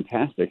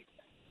fantastic.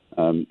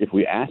 If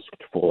we asked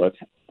for it,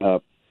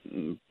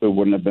 it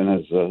wouldn't have been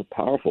as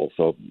powerful.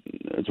 So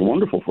it's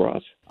wonderful for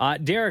us.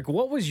 Derek,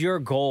 what was your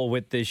goal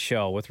with this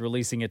show, with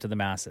releasing it to the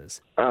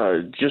masses?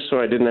 Just so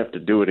I didn't have to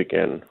do it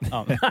again.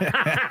 Oh.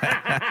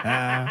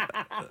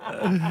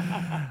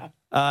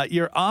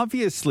 You're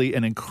obviously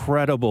an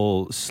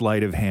incredible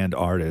sleight of hand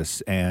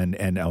artist and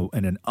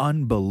an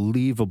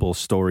unbelievable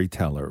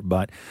storyteller,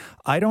 but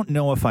I don't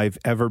know if I've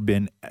ever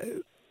been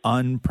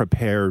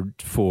unprepared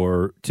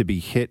to be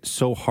hit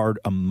so hard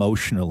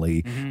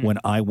emotionally when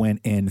I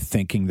went in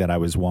thinking that I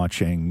was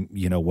watching,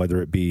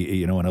 whether it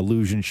be, an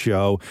illusion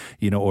show,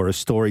 or a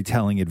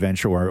storytelling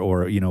adventure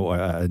or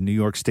a New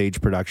York stage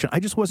production. I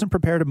just wasn't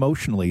prepared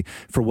emotionally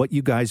for what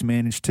you guys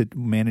managed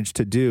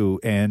to do.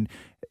 And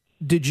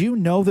did you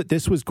know that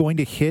this was going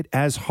to hit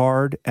as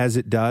hard as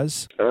it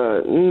does?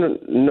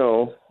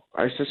 No.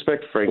 I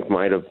suspect Frank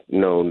might have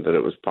known that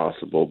it was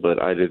possible,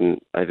 but I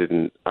didn't. I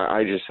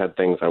just had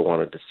things I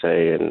wanted to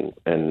say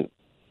and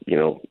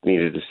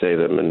needed to say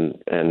them,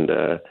 and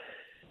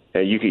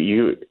you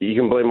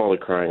can blame all the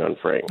crying on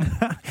Frank.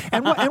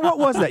 And what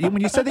was that? When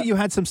you said that you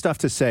had some stuff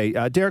to say,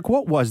 Derek,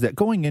 what was that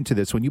going into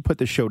this? When you put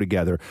the show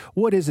together,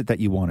 what is it that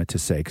you wanted to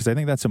say? Because I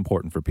think that's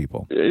important for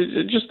people.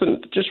 Just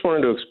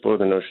wanted to explore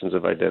the notions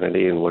of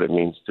identity and what it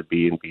means to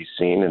be and be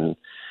seen,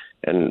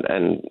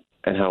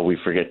 and how we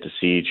forget to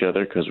see each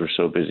other because we're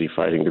so busy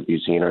fighting to be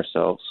seen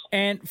ourselves.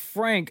 And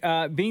Frank,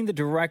 being the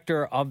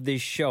director of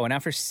this show, and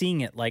after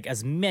seeing it like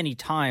as many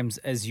times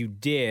as you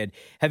did,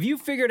 have you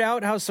figured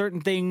out how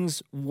certain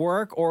things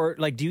work, or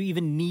like do you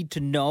even need to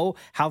know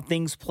how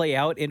things play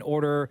out in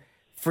order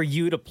for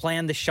you to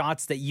plan the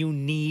shots that you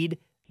need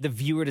the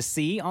viewer to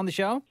see on the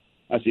show?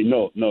 I see.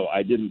 No,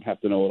 I didn't have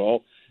to know it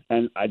all,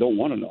 and I don't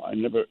want to know.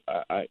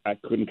 I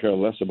couldn't care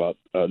less about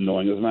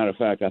knowing. As a matter of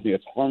fact, I think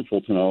it's harmful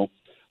to know.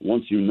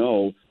 Once you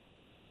know,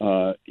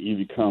 you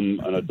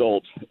become an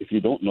adult. If you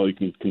don't know, you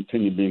can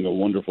continue being a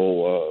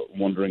wonderful,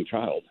 wondering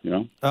child,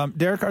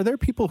 Derek, are there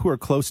people who are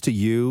close to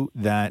you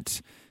that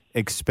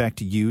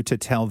expect you to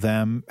tell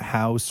them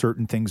how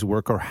certain things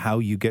work or how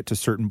you get to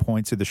certain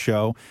points of the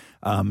show,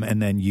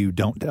 and then you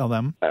don't tell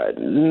them?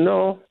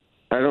 No,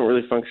 I don't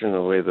really function in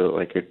a way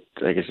that,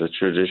 I guess a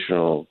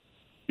traditional,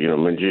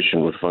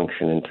 magician would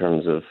function in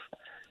terms of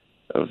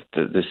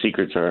the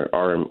secrets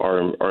are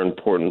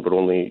important, but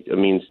only a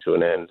means to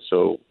an end.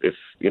 So if,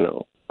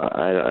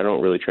 I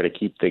don't really try to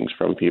keep things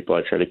from people.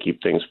 I try to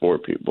keep things for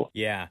people.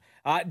 Yeah.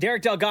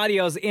 Derek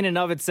DelGaudio's In and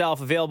of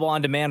Itself, available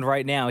on demand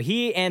right now.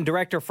 He and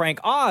director Frank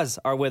Oz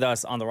are with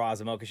us on the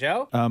Roz and Mocha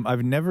Show.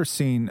 I've never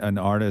seen an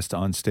artist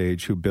on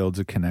stage who builds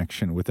a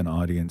connection with an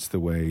audience the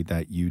way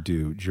that you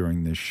do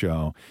during this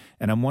show.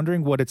 And I'm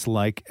wondering what it's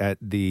like at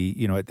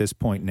at this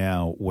point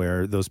now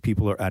where those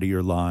people are out of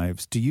your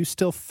lives. Do you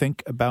still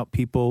think about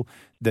people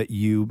that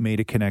you made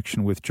a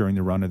connection with during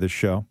the run of the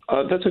show?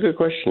 That's a good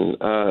question.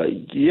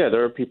 Yeah,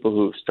 there are people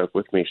who stuck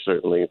with me,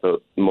 certainly, the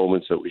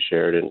moments that we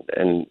shared.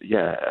 And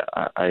yeah,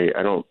 I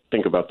don't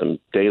think about them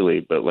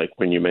daily, but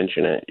when you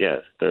mention it, yeah,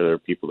 there are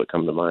people that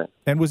come to mind.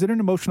 And was it an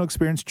emotional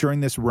experience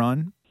during this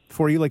run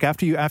for you? Like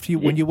after you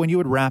when you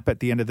would wrap at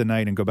the end of the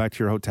night and go back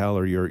to your hotel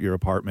or your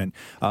apartment,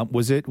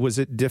 was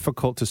it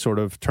difficult to sort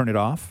of turn it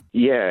off?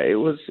 Yeah, it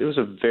was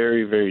a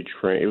very, very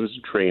it was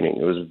training.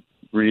 It was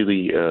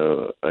really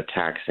a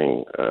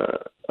taxing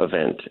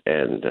event,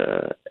 and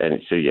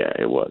so yeah,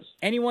 it was.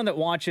 Anyone that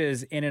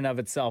watches In and of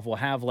Itself will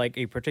have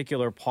a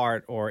particular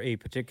part or a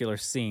particular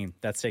scene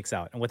that sticks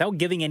out, and without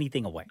giving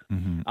anything away.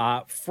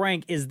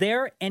 Frank, is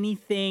there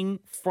anything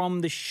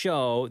from the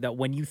show that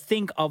when you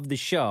think of the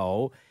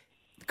show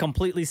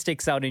completely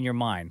sticks out in your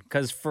mind?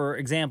 Because, for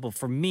example,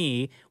 for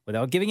me,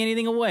 without giving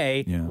anything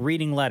away,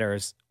 reading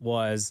letters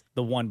was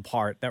the one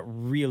part that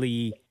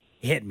really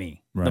hit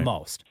me the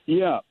most.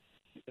 Yeah,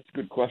 that's a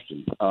good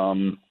question.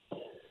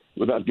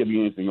 Without giving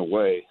anything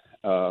away,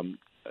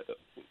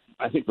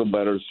 I think the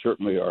letters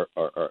certainly are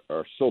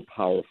so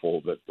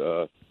powerful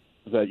that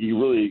that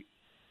you really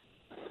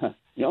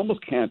you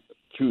almost can't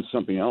choose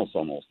something else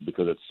almost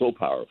because it's so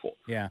powerful.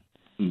 Yeah.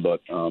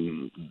 But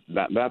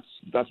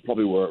that's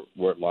probably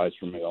where it lies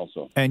for me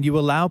also. And you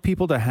allow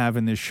people to have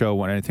in this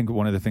show, and I think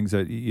one of the things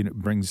that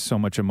brings so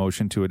much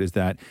emotion to it is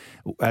that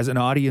as an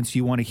audience,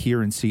 you want to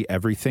hear and see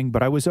everything,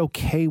 but I was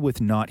okay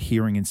with not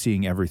hearing and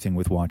seeing everything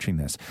with watching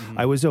this. Mm-hmm.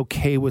 I was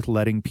okay with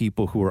letting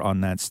people who are on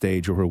that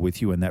stage or who are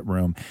with you in that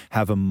room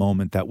have a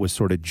moment that was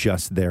sort of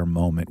just their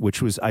moment, which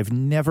was I've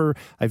never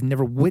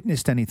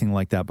witnessed anything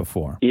like that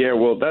before. Yeah,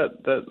 well,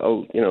 that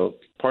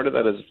part of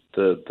that is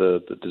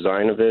the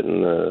design of it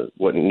and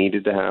what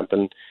needed to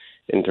happen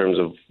in terms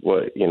of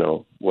what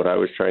I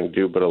was trying to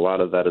do, but a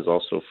lot of that is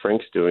also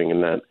Frank's doing,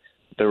 in that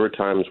there were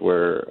times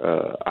where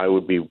I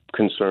would be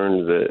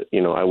concerned that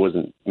I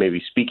wasn't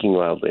maybe speaking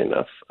loudly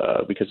enough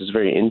because it's a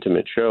very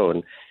intimate show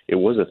and it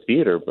was a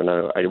theater, but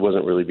I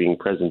wasn't really being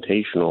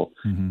presentational.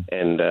 Mm-hmm.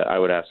 And I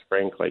would ask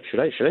Frank, like, should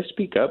I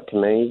speak up?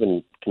 Can they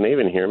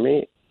even hear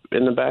me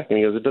in the back? And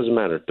he goes, it doesn't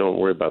matter. Don't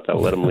worry about that.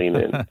 Let them lean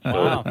in.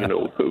 Wow.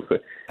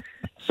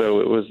 So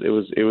it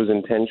was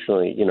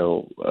intentionally,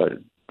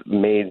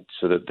 made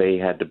so that they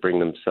had to bring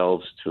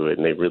themselves to it,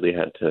 and they really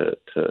had to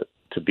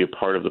be a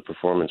part of the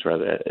performance.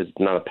 Rather, it's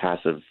not a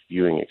passive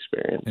viewing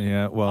experience.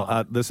 Yeah.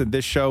 Well, listen,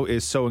 this show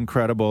is so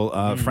incredible.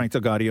 Derek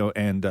Delgadio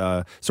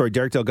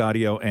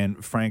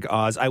and Frank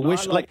Oz. I like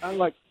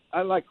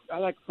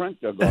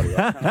Frank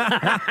Delgadio.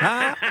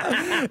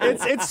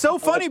 It's so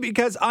funny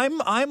because I'm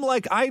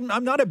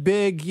not a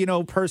big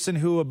person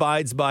who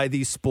abides by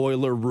these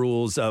spoiler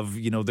rules of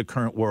the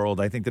current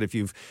world. I think that if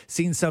you've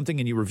seen something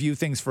and you review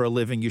things for a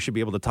living, you should be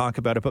able to talk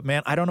about it. But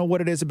man, I don't know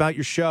what it is about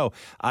your show.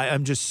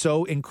 I'm just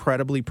so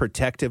incredibly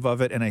protective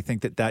of it, and I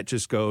think that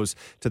just goes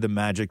to the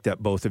magic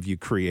that both of you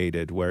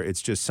created, where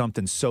it's just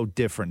something so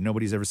different.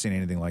 Nobody's ever seen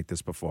anything like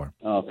this before.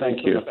 Oh,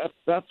 thank you.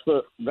 That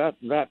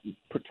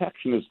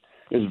protection is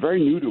very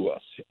new to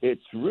us.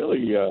 It's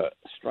really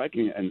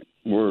striking, and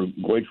we're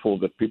grateful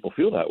that people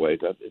feel that way.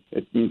 That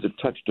it means it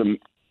touched them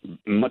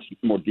much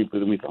more deeply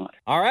than we thought.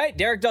 All right,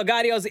 Derek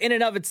Delgadio's In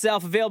and of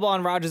Itself, available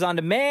on Rogers On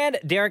Demand.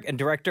 Derek and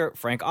director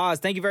Frank Oz,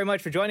 thank you very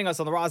much for joining us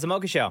on the Roz and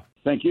Mocha Show.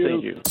 Thank you.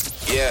 Thank you.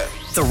 Yeah.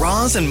 The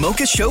Roz and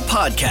Mocha Show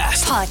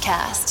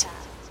podcast.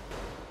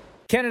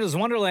 Canada's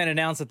Wonderland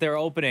announced that they're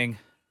opening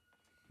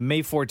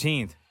May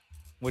 14th,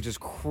 which is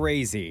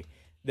crazy.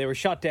 They were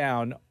shut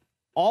down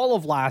all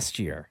of last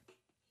year.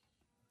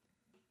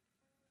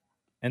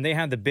 And they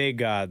had the big,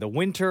 the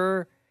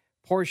winter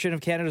portion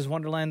of Canada's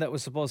Wonderland that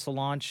was supposed to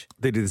launch.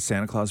 They did the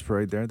Santa Claus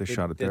parade there. They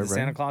shot it there, did right? the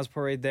Santa Claus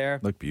parade there.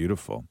 Looked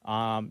beautiful.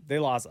 They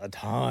lost a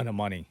ton of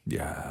money.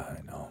 Yeah,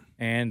 I know.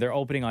 And they're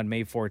opening on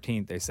May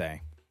 14th, they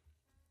say.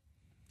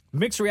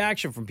 Mixed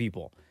reaction from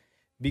people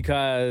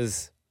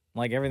because,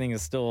 everything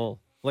is still,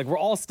 we're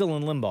all still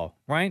in limbo,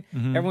 right?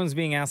 Mm-hmm. Everyone's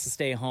being asked to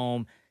stay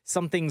home.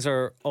 Some things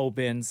are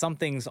open. Some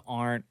things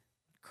aren't.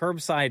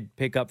 Curbside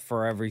pickup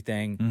for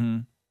everything. Mm-hmm.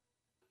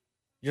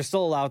 You're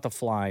still allowed to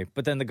fly,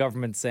 but then the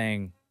government's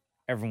saying,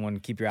 everyone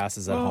keep your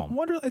asses at home.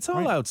 It's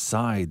all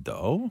outside,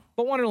 though.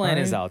 But Wonderland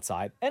is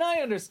outside. And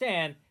I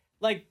understand,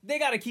 they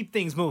got to keep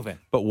things moving.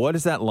 But what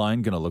is that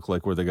line going to look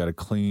like where they got to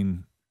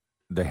clean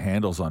the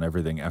handles on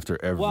everything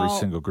after every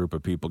single group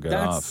of people get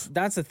off?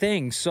 That's the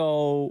thing.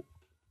 So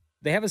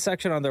they have a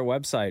section on their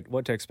website,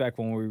 what to expect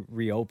when we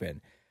reopen.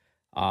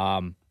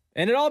 And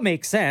it all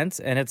makes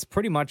sense. And it's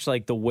pretty much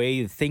like the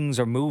way things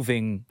are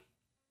moving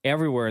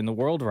everywhere in the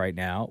world right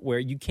now, where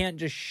you can't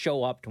just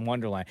show up to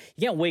Wonderland.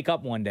 You can't wake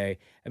up one day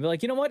and be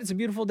like, you know what? It's a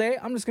beautiful day.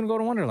 I'm just going to go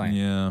to Wonderland.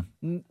 Yeah.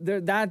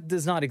 That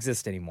does not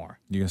exist anymore.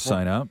 You going to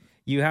sign up?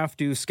 You have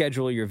to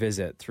schedule your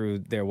visit through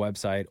their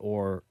website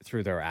or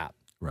through their app.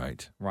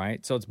 Right.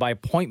 So it's by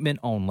appointment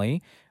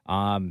only.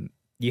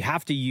 You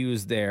have to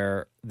use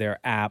their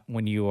app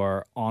when you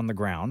are on the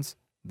grounds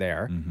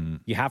there. Mm-hmm.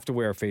 You have to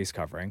wear a face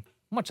covering,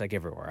 much like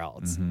everywhere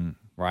else. Mm-hmm.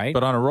 Right?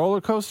 But on a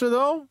roller coaster,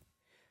 though?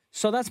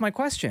 So that's my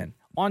question.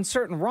 On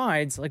certain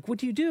rides, what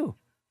do you do?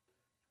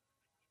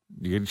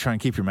 You got to try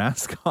and keep your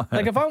mask on.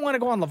 If I want to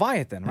go on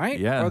Leviathan, right?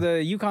 Yeah. Or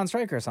the Yukon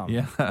Striker or something.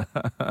 Yeah.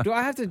 Do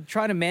I have to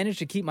try to manage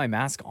to keep my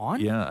mask on?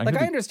 Yeah.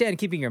 I understand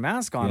keeping your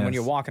mask on when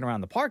you're walking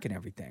around the park and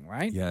everything,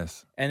 right?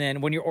 Yes. And then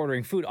when you're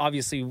ordering food,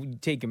 obviously you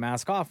take your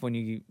mask off when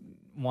you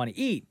want to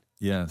eat.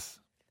 Yes.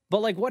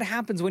 But what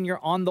happens when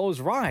you're on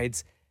those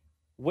rides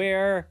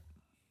where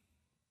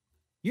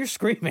you're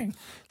screaming?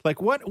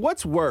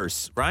 What's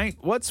worse, right?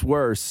 What's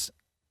worse?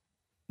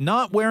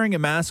 Not wearing a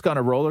mask on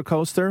a roller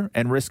coaster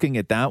and risking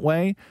it that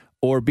way,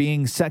 or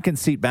being second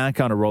seat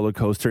back on a roller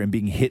coaster and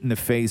being hit in the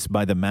face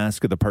by the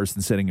mask of the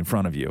person sitting in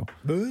front of you.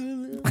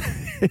 No,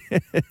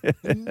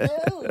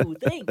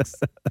 thanks.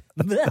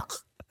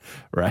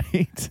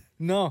 Right?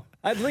 No,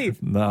 I'd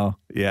leave. No,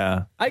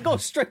 yeah. I'd go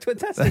straight to a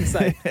testing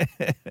site.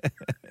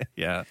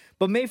 Yeah.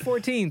 But May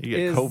 14th you get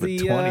is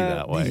COVID-20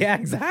 that way. Yeah,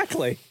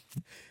 exactly.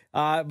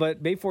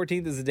 But May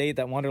 14th is the date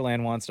that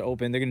Wonderland wants to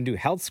open. They're going to do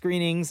health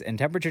screenings and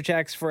temperature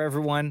checks for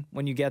everyone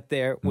when you get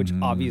there, which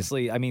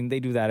obviously, I mean, they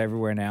do that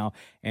everywhere now,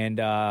 and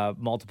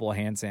multiple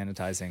hand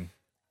sanitizing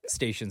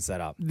stations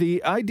set up.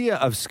 The idea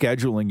of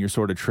scheduling your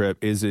sort of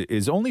trip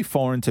is only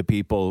foreign to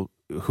people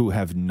who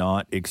have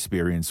not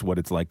experienced what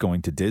it's like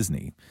going to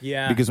Disney.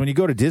 Yeah. Because when you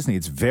go to Disney,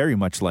 it's very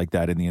much like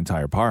that in the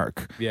entire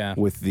park. Yeah.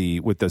 With the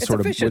It's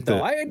sort efficient, of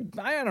though. I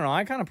don't know.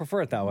 I kind of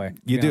prefer it that way.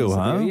 You to be do, honest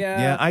huh? with you.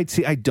 Yeah.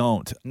 I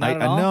don't. Not I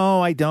at all?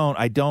 No, I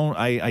don't.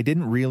 I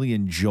didn't really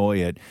enjoy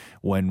it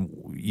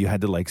when you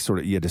had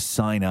to you had to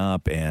sign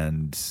up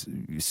and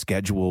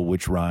schedule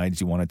which rides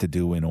you wanted to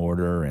do in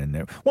order.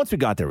 And once we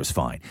got there, it was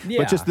fine. Yeah.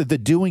 But just the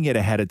doing it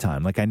ahead of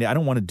time. Like I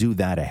don't want to do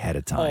that ahead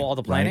of time. Oh, all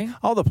the right? planning?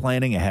 All the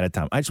planning ahead of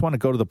time. I just want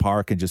to go to the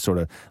park and just sort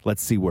of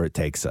let's see where it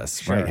takes us.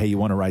 Sure. Right? Hey, you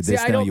want to ride See,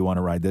 this I now? don't- You want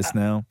to ride this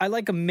now? I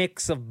like a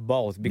mix of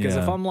both because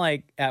if Yeah. I'm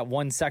like at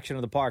one section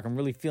of the park, I'm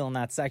really feeling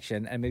that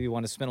section and maybe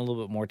want to spend a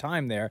little bit more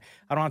time there.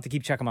 I don't have to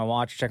keep checking my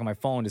watch, checking my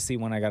phone to see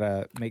when I got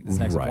to make this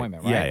next Right.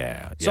 appointment, right?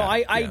 Yeah. So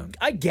yeah.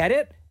 I get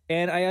it.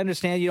 And I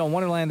understand,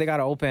 Wonderland, they got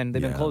to open.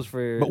 They've been closed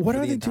for, But what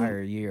for are the they doing?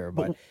 entire year.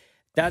 But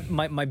that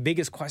my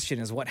biggest question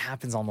is what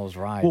happens on those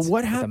rides? Well,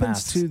 what with the happens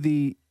masks?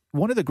 to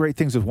one of the great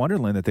things with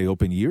Wonderland that they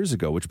opened years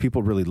ago, which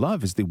people really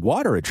love, is the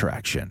water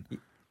attraction.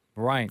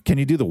 Right. Can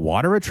you do the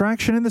water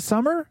attraction in the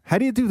summer? How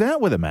do you do that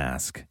with a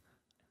mask?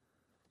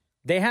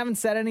 They haven't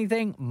said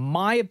anything.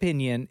 My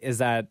opinion is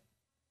that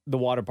the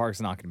water park's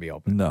not going to be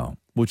open. No,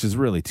 which is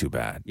really too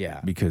bad.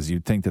 Yeah. Because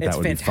you'd think that It's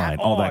would be fine.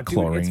 All that dude, it's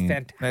chlorine.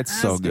 fantastic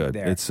That's so good.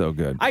 there. It's so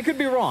good. I could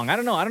be wrong. I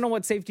don't know. I don't know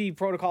what safety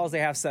protocols they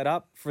have set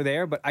up for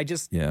there, but I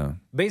just, Yeah.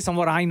 based on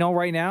what I know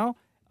right now,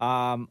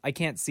 I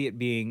can't see it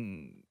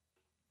being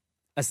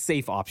a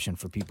safe option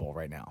for people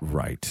right now.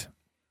 Right.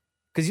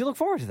 Because you look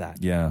forward to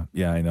that. Yeah,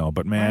 I know.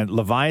 But man,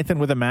 Leviathan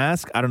with a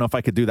mask, I don't know if I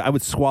could do that. I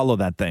would swallow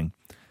that thing.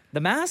 The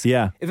mask?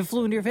 Yeah. If it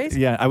flew into your face?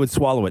 Yeah, I would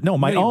swallow it. No,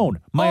 my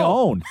own. My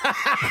own.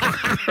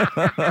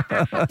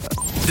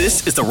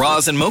 This is the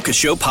Roz and Mocha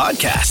Show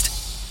podcast.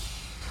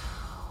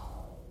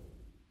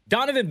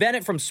 Donovan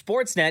Bennett from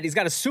Sportsnet. He's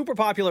got a super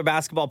popular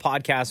basketball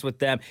podcast with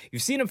them.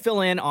 You've seen him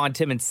fill in on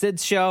Tim and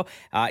Sid's show.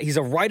 He's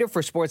a writer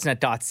for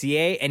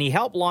Sportsnet.ca, and he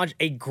helped launch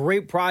a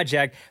great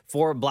project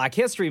for Black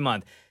History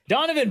Month.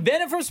 Donovan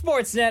Bennett from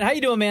Sportsnet. How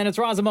you doing, man? It's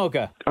Roz and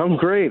Mocha. I'm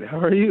great. How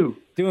are you?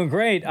 Doing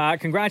great.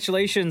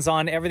 Congratulations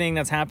on everything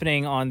that's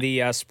happening on the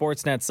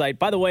Sportsnet site.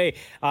 By the way,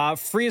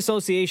 Free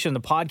Association,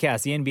 the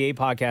podcast, the NBA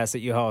podcast that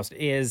you host,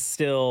 is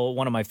still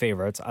one of my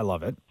favorites. I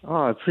love it. Oh,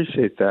 I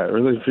appreciate that.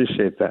 Really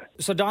appreciate that.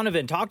 So,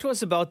 Donovan, talk to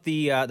us about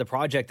the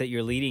project that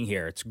you're leading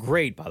here. It's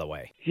great, by the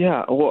way.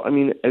 Yeah. Well, I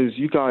mean, as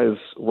you guys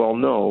well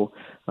know,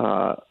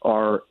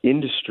 our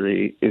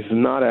industry is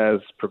not as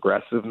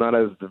progressive, not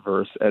as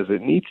diverse as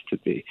it needs to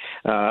be.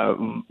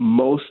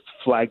 Most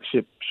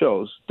flagship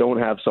shows don't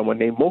have someone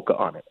named Mocha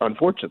on it,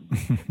 unfortunately.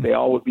 They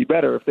all would be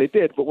better if they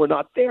did, but we're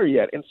not there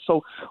yet. And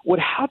so what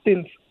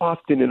happens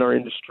often in our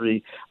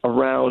industry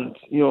around,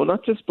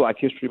 not just Black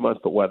History Month,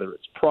 but whether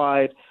it's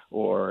Pride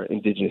or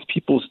Indigenous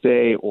Peoples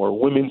Day or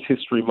Women's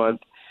History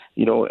Month,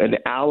 an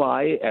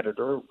ally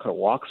editor kind of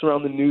walks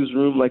around the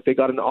newsroom like they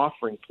got an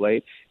offering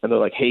plate, and they're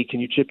like, hey, can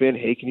you chip in?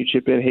 Hey, can you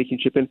chip in? Hey, can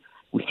you chip in?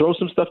 We throw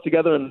some stuff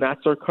together, and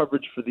that's our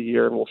coverage for the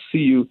year, and we'll see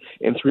you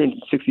in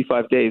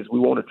 365 days. We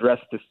won't address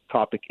this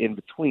topic in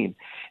between.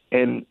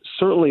 And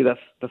certainly that's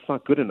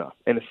not good enough,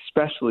 and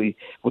especially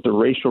with the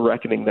racial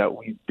reckoning that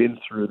we've been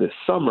through this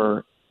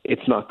summer,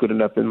 it's not good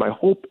enough. And my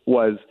hope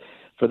was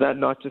for that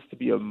not just to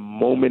be a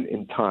moment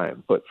in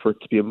time, but for it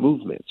to be a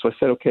movement. So I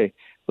said, okay,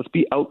 let's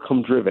be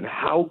outcome driven.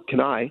 How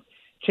can I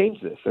change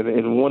this?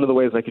 And one of the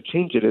ways I could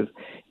change it is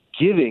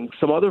giving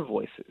some other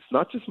voices,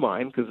 not just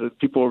mine, because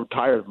people are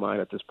tired of mine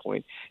at this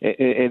point,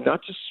 and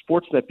not just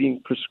Sportsnet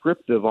being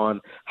prescriptive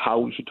on how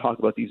we should talk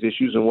about these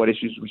issues and what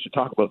issues we should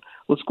talk about.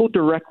 Let's go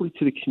directly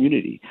to the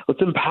community.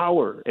 Let's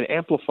empower and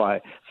amplify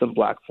some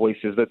Black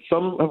voices that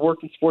some have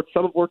worked in sports,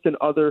 some have worked in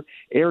other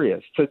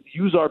areas, to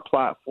use our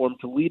platform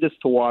to lead us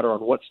to water on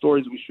what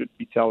stories we should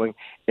be telling,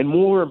 and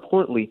more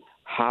importantly,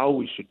 how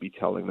we should be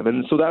telling them.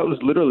 And so that was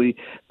literally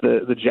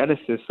the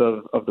genesis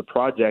of the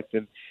project.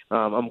 And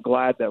I'm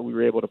glad that we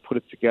were able to put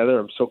it together.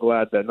 I'm so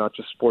glad that not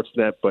just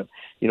Sportsnet, but,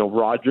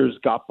 Rogers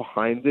got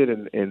behind it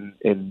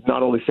and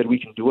not only said we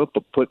can do it,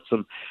 but put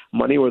some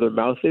money where their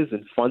mouth is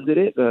and funded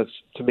it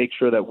to make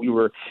sure that we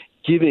were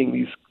giving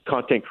these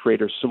content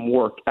creators some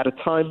work at a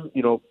time,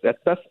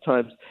 at best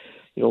times,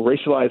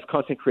 racialized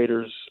content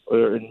creators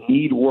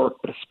need work,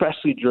 but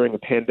especially during a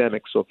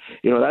pandemic. So,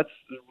 that's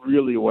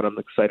really what I'm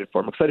excited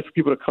for. I'm excited for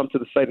people to come to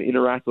the site and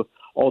interact with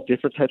all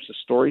different types of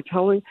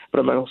storytelling, but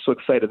I'm also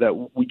excited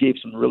that we gave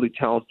some really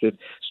talented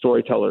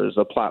storytellers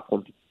a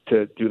platform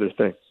to do their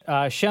thing.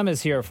 Shem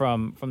is here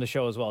from the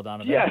show as well,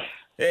 Donovan. Yes.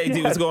 Hey,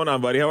 dude, what's going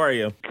on, buddy? How are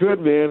you? Good,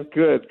 man.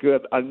 Good.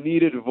 I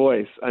needed a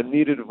voice.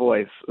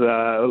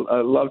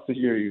 I love to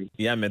hear you.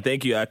 Yeah, man.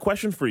 Thank you.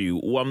 Question for you.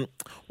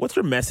 What's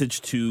your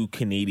message to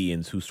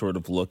Canadians who sort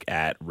of look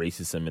at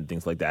racism and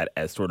things like that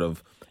as sort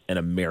of an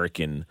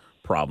American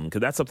problem?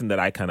 Because that's something that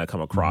I kind of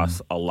come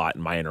across a lot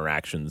in my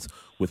interactions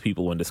with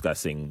people when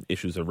discussing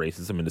issues of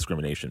racism and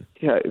discrimination.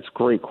 Yeah, it's a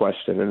great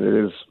question, and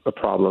it is a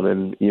problem.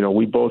 And,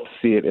 we both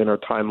see it in our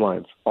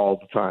timelines all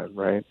the time,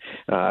 right?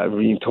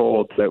 Being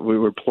told that we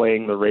were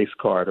playing the race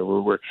card,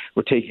 or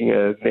we're taking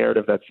a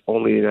narrative that's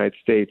only the United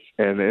States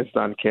and it's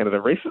not in Canada.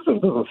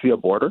 Racism doesn't see a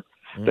border.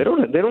 They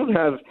don't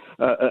have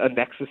a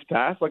nexus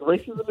pass. Like,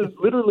 racism is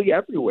literally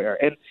everywhere,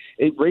 and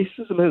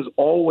racism has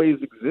always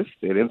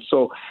existed. And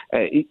so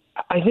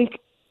I think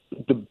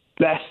the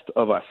best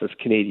of us as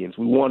Canadians,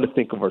 we want to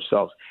think of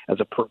ourselves as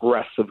a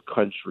progressive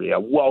country, a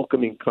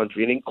welcoming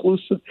country, an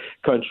inclusive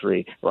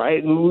country,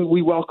 right? And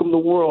we welcome the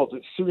world.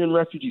 Syrian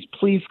refugees,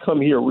 please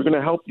come here. We're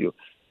going to help you.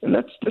 And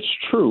that's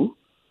true,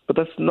 but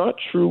that's not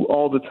true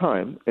all the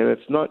time, and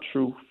it's not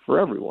true for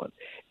everyone.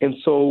 And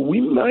so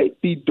we might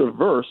be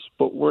diverse,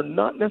 but we're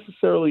not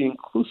necessarily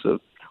inclusive.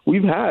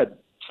 We've had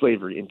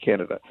slavery in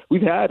Canada.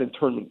 We've had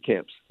internment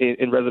camps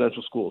in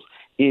residential schools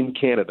in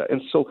Canada.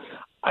 And so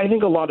I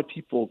think a lot of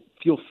people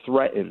feel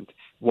threatened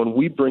when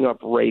we bring up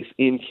race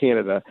in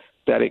Canada,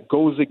 that it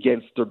goes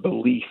against their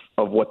belief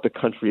of what the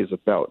country is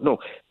about. No,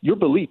 your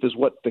belief is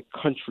what the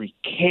country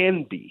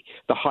can be,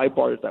 the high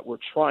bars that we're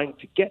trying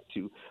to get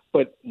to,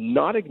 but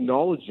not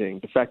acknowledging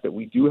the fact that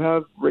we do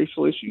have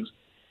racial issues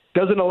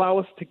doesn't allow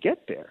us to get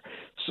there.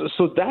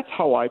 So that's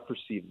how I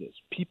perceive this.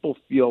 People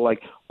feel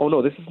like, oh,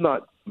 no, this is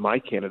not my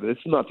Canada. This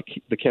is not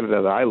the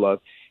Canada that I love.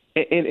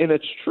 And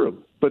it's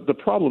true. But the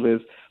problem is,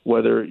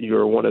 whether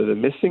you're one of the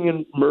missing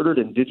and murdered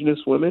Indigenous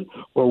women,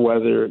 or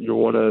whether you're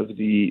one of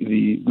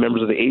the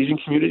members of the Asian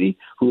community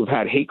who have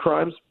had hate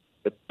crimes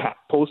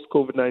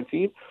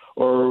post-COVID-19,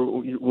 or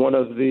one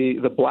of the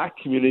Black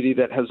community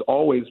that has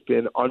always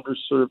been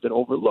underserved and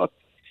overlooked,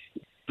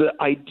 the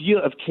idea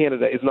of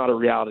Canada is not a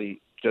reality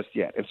just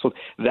yet. And so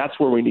that's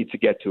where we need to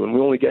get to. And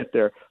we only get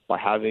there by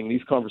having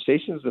these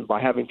conversations and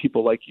by having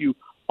people like you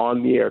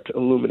on the air to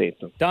illuminate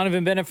them.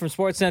 Donovan Bennett from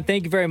Sportsnet,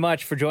 thank you very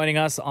much for joining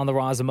us on the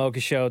Roz and Mocha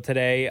Show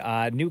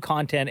today. New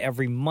content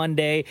every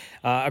Monday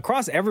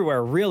across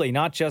everywhere, really,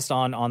 not just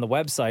on the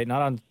website,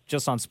 not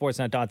just on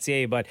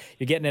sportsnet.ca, but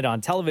you're getting it on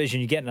television,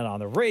 you're getting it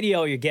on the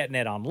radio, you're getting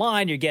it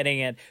online, you're getting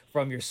it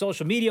from your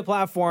social media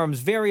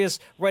platforms, various,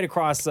 right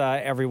across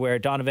everywhere.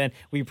 Donovan,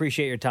 we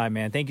appreciate your time,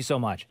 man. Thank you so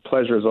much.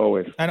 Pleasure as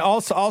always. And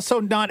also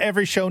not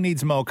every show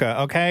needs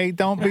mocha, okay?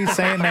 Don't be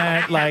saying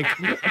that, like,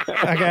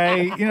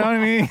 okay, you know what I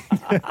mean?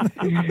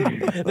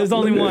 There's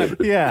only one.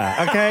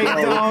 Yeah, okay?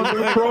 Don't,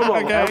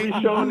 promo. Okay. Every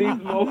show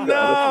needs mocha.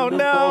 No.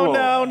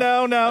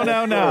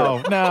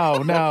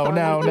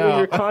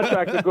 Your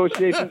contract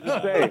negotiations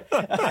the same.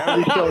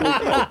 Every show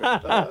needs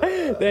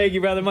mocha. Thank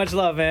you, brother. Much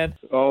love, man.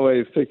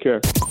 Always. Take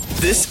care.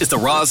 This is the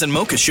Roz and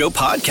Mocha Show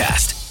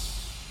podcast.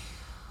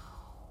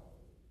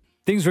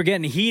 Things were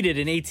getting heated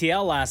in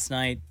ATL last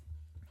night.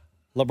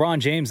 LeBron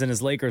James and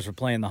his Lakers were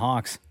playing the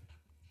Hawks.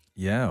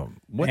 Yeah.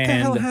 What the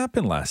hell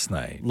happened last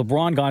night?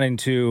 LeBron got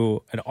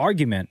into an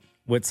argument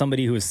with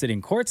somebody who was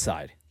sitting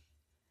courtside.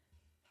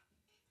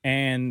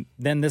 And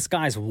then this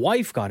guy's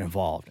wife got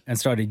involved and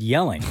started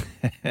yelling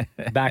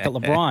back at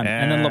LeBron.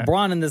 And then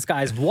LeBron and this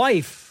guy's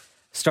wife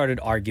started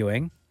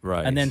arguing.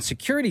 Right. And then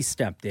security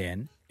stepped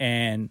in,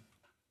 and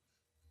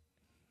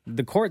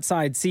the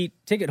courtside seat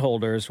ticket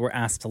holders were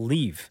asked to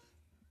leave.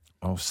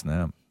 Oh,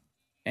 snap.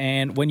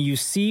 And when you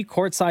see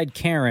courtside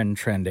Karen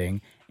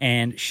trending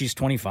and she's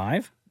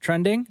 25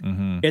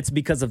 trending, it's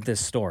because of this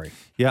story.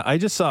 Yeah,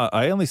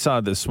 I only saw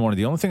it this morning.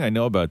 The only thing I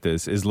know about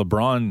this is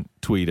LeBron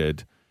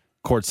tweeted,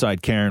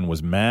 courtside Karen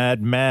was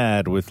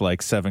mad with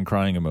like 7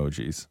 crying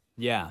emojis.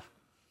 Yeah.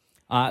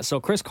 So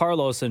Chris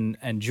Carlos and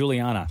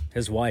Juliana,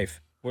 his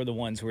wife, were the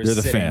ones who were They're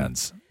sitting the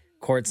fans.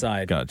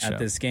 courtside at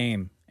this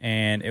game.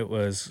 And it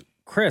was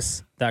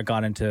Chris that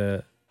got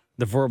into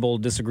the verbal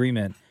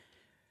disagreement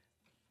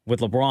with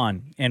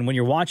LeBron. And when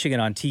you're watching it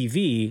on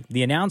TV,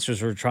 the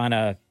announcers were trying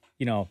to,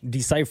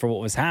 decipher what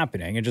was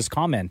happening and just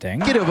commenting.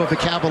 Negative of the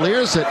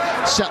Cavaliers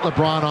that set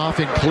LeBron off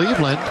in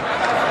Cleveland.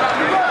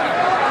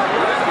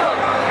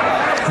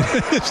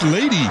 This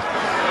lady.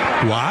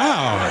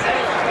 Wow.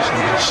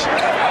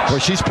 Well,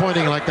 she's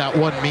pointing like that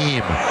one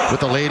meme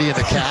with the lady and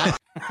the cat.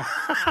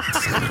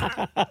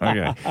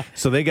 Okay.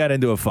 So they got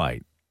into a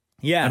fight.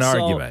 Yeah, An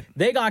argument.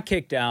 They got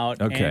kicked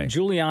out, Okay. and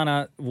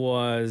Juliana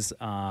went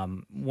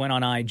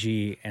on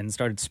IG and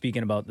started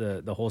speaking about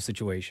the whole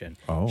situation.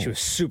 Oh. She was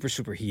super,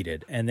 super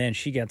heated. And then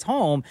she gets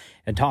home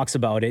and talks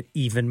about it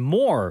even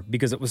more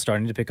because it was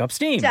starting to pick up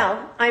steam. So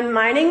I'm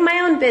minding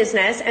my own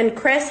business, and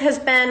Chris has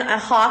been a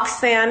Hawks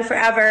fan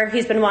forever.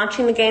 He's been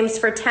watching the games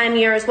for 10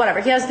 years, whatever.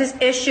 He has this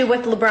issue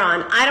with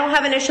LeBron. I don't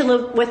have an issue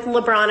with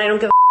LeBron. I don't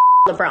give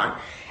a LeBron.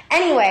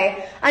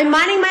 Anyway, I'm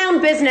minding my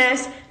own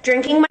business,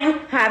 drinking wine,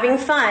 having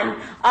fun.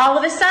 All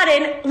of a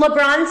sudden,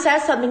 LeBron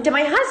says something to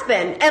my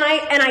husband. And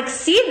I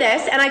see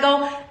this, and I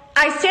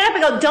stand up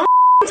and go, don't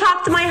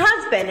talk to my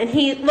husband. And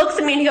he looks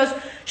at me and he goes,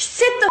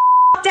 sit the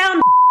down.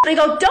 And I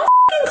go, don't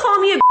call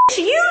me a bitch.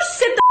 You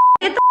sit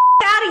get the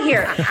out of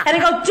here. And I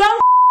go,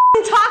 don't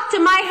talk to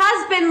my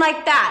husband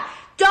like that.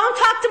 Don't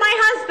talk to my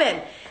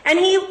husband. And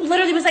he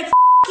literally was like,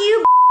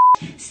 you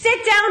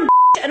sit down,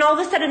 and all of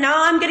a sudden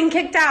now I'm getting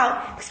kicked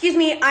out. Excuse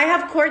me, I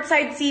have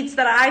courtside seats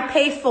that I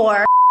pay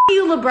for.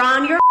 You,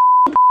 LeBron, you're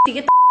a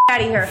get the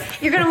out of here.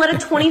 You're gonna let a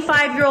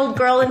 25-year-old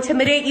girl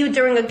intimidate you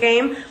during a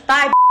game?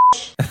 Bye.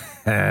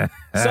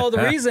 So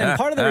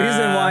part of the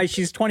reason why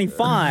she's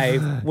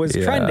 25 was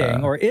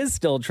trending or is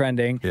still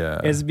trending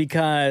is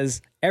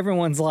because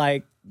everyone's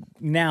like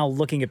now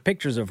looking at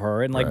pictures of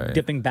her and like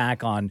dipping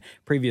back on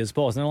previous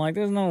posts. And they're like,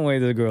 there's no way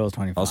the girl is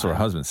 25. Also, her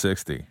husband's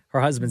 60.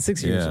 Her husband's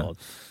 60 years old.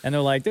 And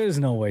they're like, there's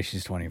no way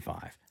she's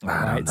 25.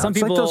 Right? Some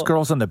people, like those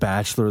girls on The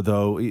Bachelor,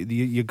 though.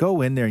 You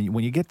go in there and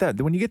when you get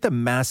the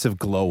massive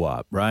glow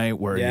up, right,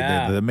 where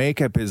the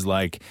makeup is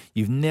like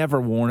you've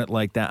never worn it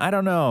like that. I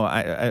don't know.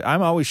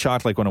 I'm always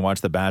shocked, like when I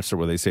watch The Bachelor,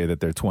 where they say that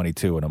they're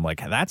 22, and I'm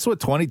like, that's what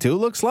 22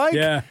 looks like.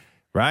 Yeah,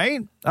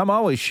 right. I'm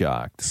always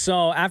shocked.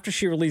 So after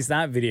she released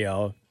that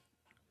video,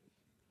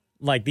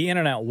 like the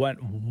internet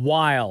went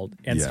wild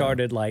and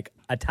started like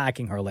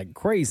attacking her like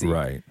crazy.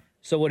 Right.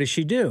 So what does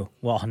she do?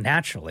 Well,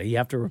 naturally, you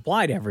have to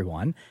reply to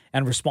everyone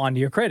and respond to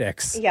your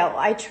critics. Yo,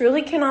 I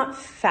truly cannot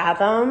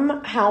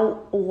fathom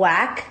how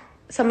whack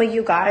some of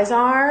you guys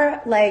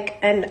are. Like,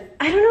 and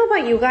I don't know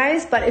about you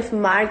guys, but if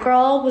my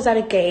girl was at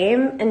a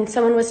game and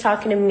someone was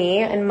talking to me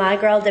and my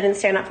girl didn't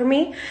stand up for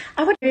me,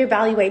 I would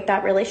reevaluate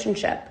that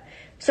relationship.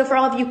 So for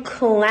all of you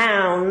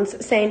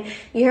clowns saying,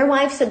 your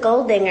wife's a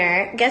gold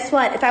digger, guess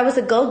what? If I was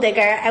a gold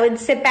digger, I would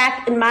sit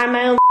back and mind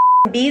my own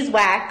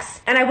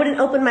beeswax and I wouldn't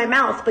open my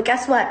mouth. But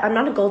guess what? I'm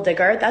not a gold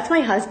digger. That's my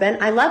husband.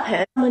 I love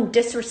him. If someone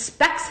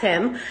disrespects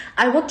him,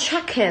 I will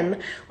check him,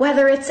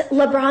 whether it's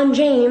LeBron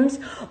James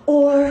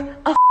or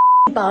a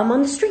bum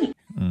on the street.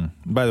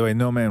 By the way,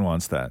 no man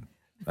wants that.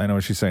 I know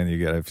what she's saying.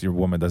 If your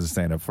woman doesn't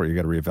stand up for you, you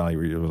got to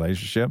reevaluate your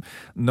relationship.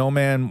 No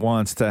man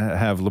wants to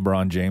have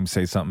LeBron James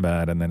say something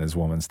bad and then his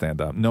woman stand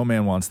up. No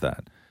man wants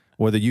that.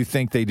 Whether you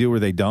think they do or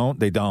they don't,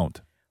 they don't.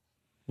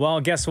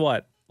 Well, guess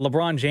what?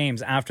 LeBron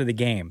James, after the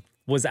game,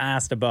 was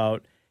asked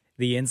about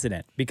the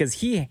incident because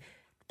he,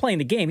 playing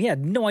the game, he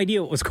had no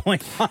idea what was going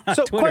on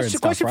So Twitter and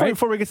stuff, question for right? you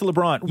before we get to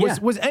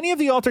LeBron. Was any of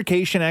the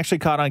altercation actually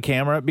caught on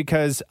camera?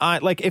 Because did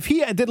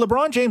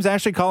LeBron James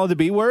actually call her the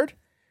B word?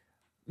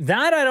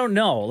 That I don't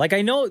know. Like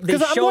I know they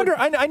because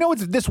I know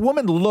this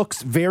woman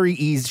looks very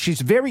easy.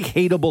 She's very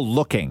hateable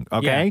looking.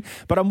 Okay,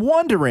 but I'm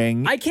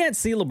wondering. I can't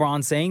see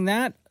LeBron saying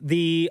that.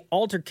 The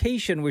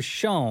altercation was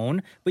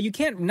shown, but you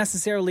can't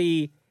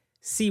necessarily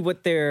see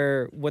what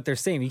they're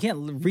saying. You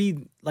can't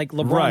read like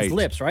LeBron's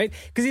lips, right?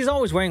 Because he's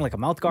always wearing like a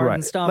mouth guard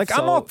and stuff. Like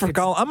so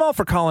I'm all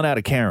for calling out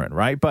a Karen,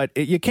 right? But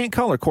you can't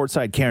call her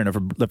courtside Karen if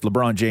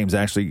LeBron James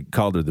actually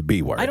called her the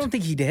B word. I don't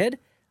think he did.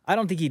 I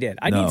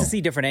need to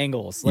see different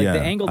angles. Like the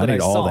angle that I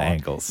saw. all the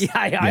angles. Yeah,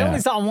 I only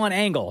saw one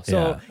angle.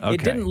 So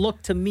it didn't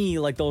look to me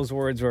like those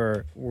words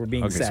were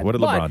being said. So what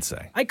did LeBron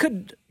say? I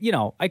could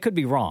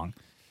be wrong.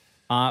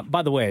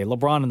 By the way,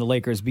 LeBron and the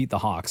Lakers beat the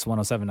Hawks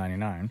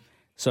 107-99.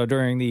 So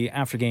during the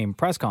after-game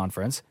press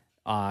conference,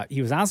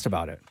 he was asked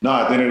about it. No,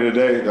 at the end of the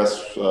day,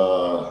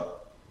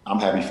 I'm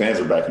happy fans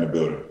are back in the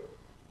building.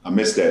 I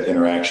miss that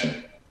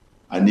interaction.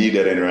 I need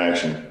that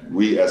interaction.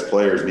 We as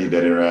players need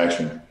that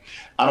interaction.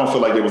 I don't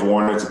feel like it was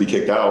warranted to be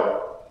kicked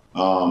out.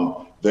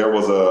 There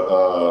was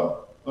a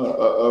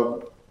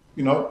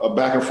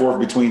back and forth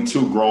between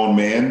two grown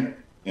men,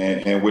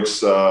 and we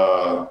said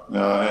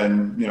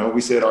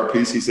our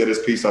piece. He said his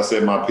piece. I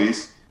said my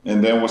piece,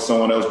 and then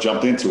someone else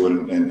jumped into it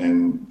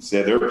and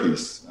said their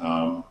piece.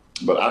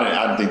 But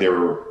I didn't think they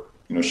were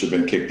should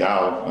have been kicked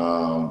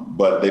out.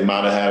 But they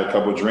might have had a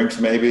couple of drinks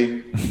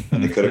maybe,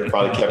 and they could have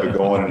probably kept it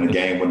going, and the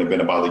game wouldn't have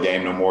been about the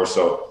game no more.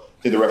 So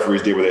I think the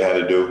referees did what they had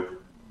to do.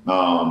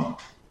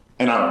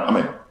 And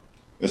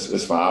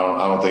it's fine.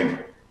 I don't think,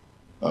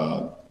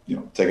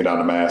 taking down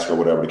the mask or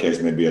whatever the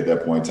case may be at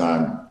that point in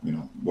time,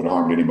 would have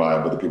harmed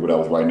anybody but the people that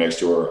was right next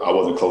to her. I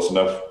wasn't close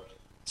enough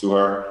to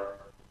her.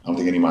 I don't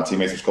think any of my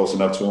teammates was close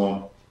enough to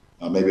him.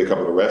 Maybe a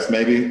couple of refs,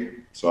 maybe.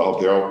 So I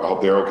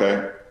hope they're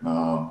okay.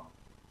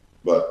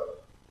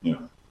 But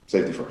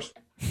safety first.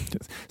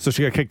 So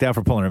she got kicked out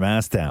for pulling her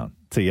mask down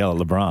to yell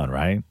at LeBron,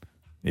 right?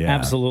 Yeah,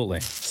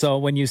 absolutely. So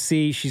when you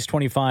see she's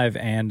 25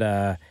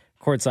 and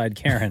courtside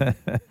Karen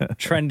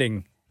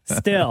trending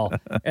still,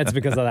 it's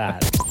because of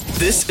that.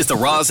 This is the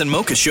Roz and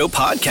Mocha Show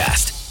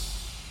podcast.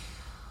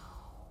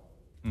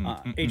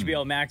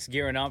 HBO Max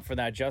gearing up for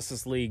that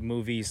Justice League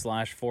movie /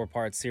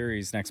 4-part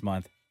series next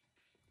month.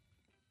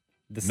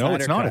 No,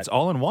 it's not. It's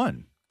all in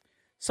one.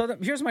 So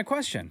here's my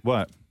question.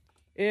 What?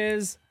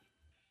 Is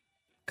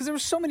because there were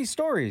so many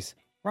stories,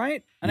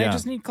 right? And I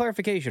just need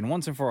clarification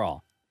once and for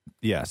all.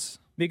 Yes.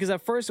 Because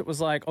at first it was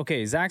like,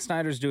 okay, Zack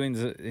Snyder's doing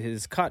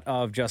his cut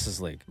of Justice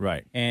League.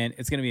 Right. And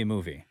it's going to be a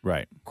movie.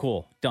 Right.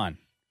 Cool. Done.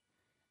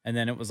 And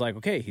then it was like,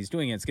 okay, he's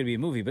doing it. It's going to be a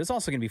movie, but it's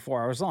also going to be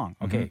 4 hours long.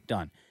 Okay,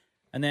 done.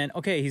 And then,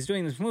 okay, he's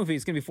doing this movie.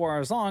 It's going to be 4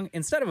 hours long.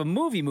 Instead of a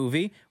movie,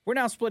 we're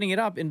now splitting it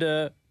up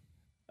into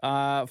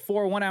 4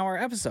 1-hour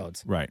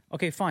episodes. Right.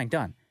 Okay, fine.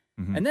 Done.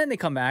 And then they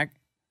come back.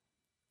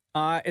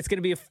 It's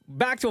going to be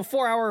back to a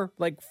 4-hour,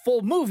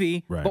 full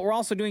movie, but we're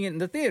also doing it in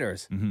the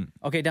theaters.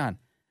 Okay, done.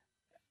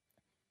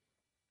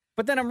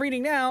 But then I'm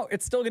reading now,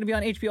 it's still going to be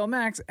on HBO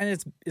Max, and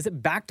is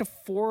it back to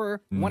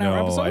 4 one-hour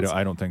episodes? No,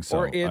 I don't think so.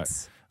 Or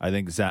it's I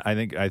think Zack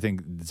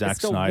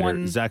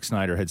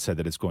Snyder had said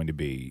that it's going to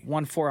be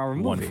 1 4-hour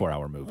movie. 1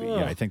 4-hour movie. Ugh.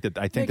 Yeah, I think Make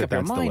that up your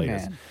that's the mind,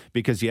 latest. man.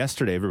 Because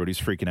yesterday everybody's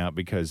freaking out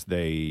because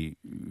he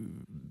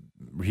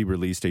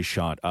released a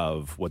shot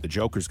of what the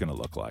Joker's going to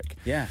look like.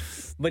 Yeah,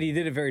 but he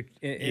did it very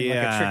in like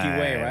a tricky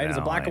way, right? It's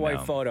a black and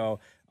white photo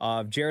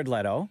of Jared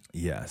Leto,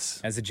 yes,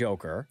 as a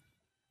Joker,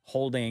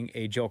 holding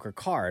a Joker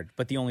card,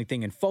 but the only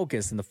thing in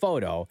focus in the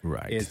photo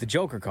is the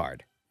Joker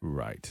card.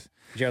 Right.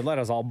 Jared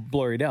Leto's all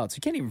blurred out, so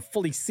you can't even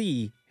fully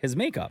see his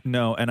makeup.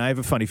 No, and I have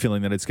a funny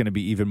feeling that it's going to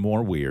be even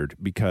more weird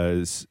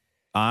because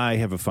I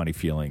have a funny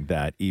feeling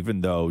that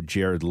even though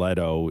Jared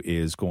Leto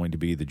is going to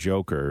be the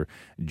Joker,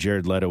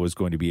 Jared Leto is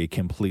going to be a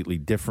completely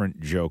different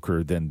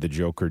Joker than the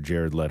Joker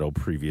Jared Leto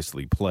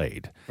previously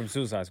played. From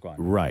Suicide Squad.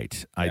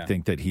 Right. I Yeah.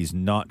 think that he's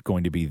not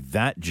going to be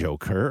that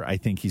Joker. I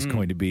think he's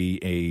going to be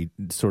a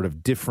sort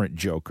of different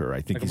Joker.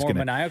 I think Like a he's more going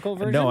to maniacal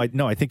version?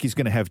 No, I think he's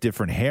going to have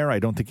different hair. I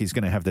don't think he's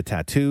going to have the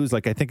tattoos.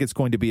 Like I think it's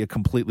going to be a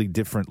completely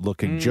different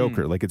looking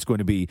Joker. Like it's going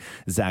to be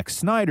Zack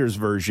Snyder's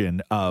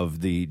version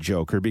of the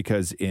Joker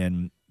because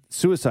in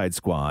Suicide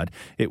Squad,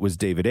 it was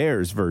David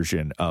Ayer's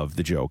version of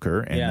the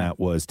Joker, and that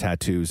was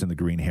tattoos and the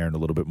green hair and a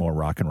little bit more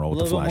rock and roll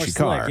with the flashy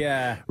car.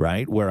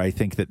 Right? Where I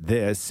think that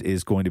this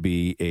is going to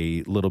be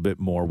a little bit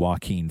more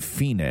Joaquin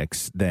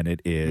Phoenix than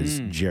it is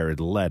Jared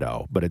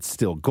Leto, but it's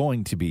still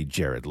going to be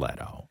Jared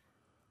Leto.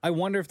 I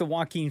wonder if the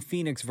Joaquin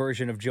Phoenix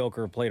version of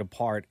Joker played a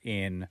part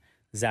in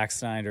Zack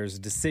Snyder's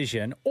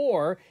decision,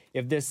 or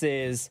if this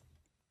is,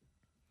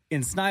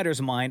 in Snyder's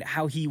mind,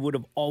 how he would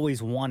have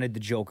always wanted the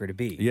Joker to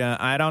be. Yeah,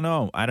 I don't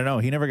know.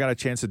 He never got a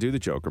chance to do the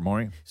Joker,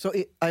 Maury. So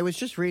I was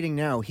just reading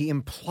now. He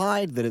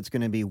implied that it's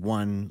going to be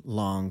one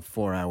long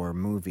 4-hour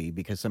movie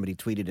because somebody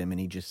tweeted him and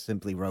he just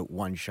simply wrote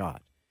one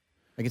shot.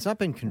 Like it's not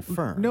been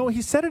confirmed. No,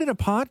 he said it in a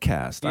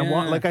podcast.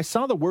 Yeah. I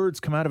saw the words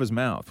come out of his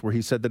mouth where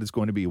he said that it's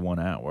going to be 1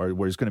 hour,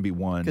 where it's going to be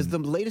one. Because the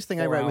latest thing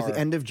I read was the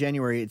end of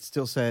January. It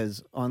still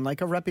says on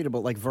like a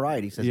reputable, like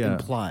Variety says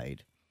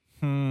implied.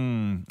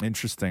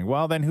 Interesting.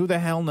 Well, then who the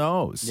hell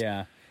knows?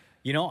 Yeah.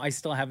 You know, I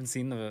still haven't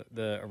seen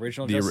the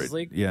original Justice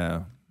League.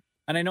 Yeah.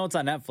 And I know it's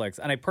on Netflix,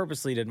 and I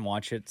purposely didn't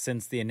watch it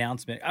since the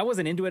announcement. I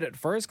wasn't into it at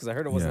first because I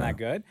heard it wasn't that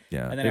good.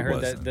 Yeah, and then I it heard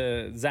wasn't.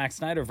 that the Zack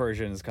Snyder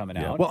version is coming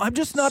out. Well, I'm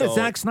just not a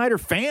Zack Snyder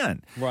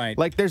fan. Right.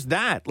 Like, there's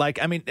that.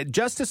 Like, I mean,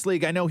 Justice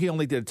League, I know he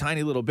only did a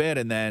tiny little bit,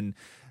 and then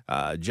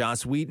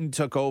Joss Whedon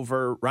took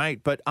over,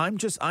 right? But I'm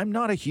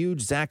not a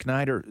huge Zack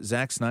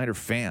Snyder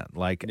fan.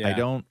 Like,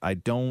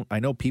 I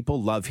know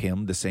people love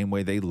him the same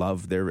way they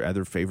love their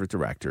other favorite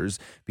directors.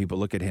 People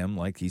look at him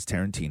like he's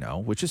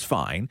Tarantino, which is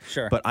fine.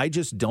 Sure. But I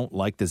just don't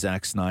like the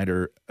Zack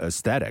Snyder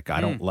aesthetic.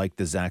 I don't like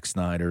the Zack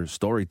Snyder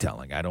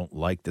storytelling. I don't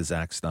like the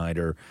Zack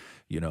Snyder,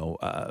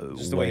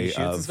 Just the way he way shoots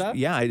and of stuff?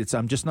 yeah.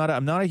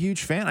 I'm not a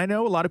huge fan. I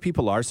know a lot of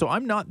people are, so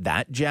I'm not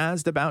that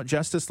jazzed about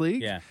Justice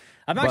League. Yeah.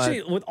 I'm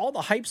actually, with all the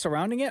hype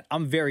surrounding it,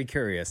 I'm very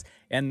curious.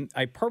 And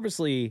I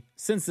purposely,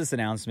 since this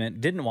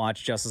announcement, didn't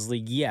watch Justice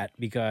League yet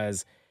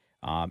because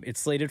it's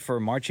slated for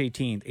March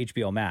 18th,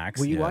 HBO Max.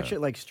 Will you watch it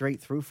like straight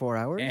through 4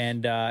 hours?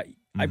 And I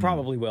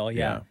probably will,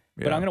 yeah.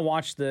 But I'm going to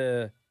watch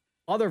the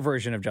other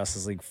version of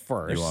Justice League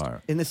first. You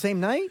are. In the same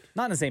night?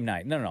 Not in the same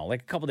night. No,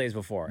 like a couple days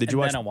before. Did you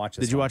watch? Then I'll watch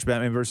this Did you one. watch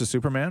Batman versus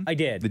Superman? I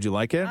did. Did you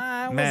like it?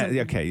 wasn't-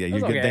 Okay, yeah, it was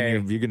you're good. Then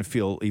okay. you're going to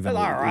feel even It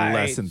was all right.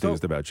 less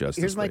enthused about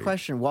Justice Here's my League.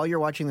 question. While you're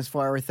watching this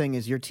 4-hour thing,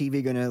 is your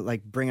TV going to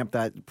like bring up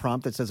that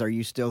prompt that says, "Are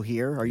you still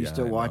here? Are you Yeah,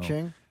 still I know.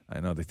 watching?" I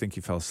know. They think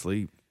you fell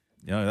asleep.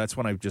 That's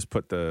when I just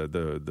put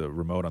the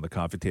remote on the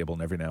coffee table,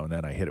 and every now and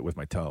then I hit it with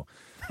my toe.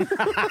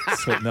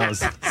 so it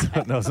knows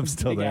I'm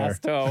still Big there. ass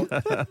toe.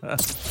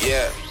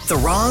 Yeah. The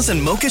Roz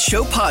and Mocha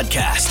Show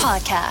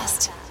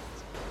podcast.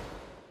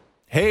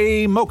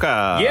 Hey,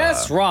 Mocha.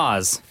 Yes,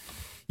 Roz.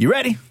 You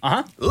ready?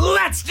 Uh-huh.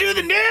 Let's do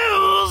the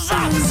news.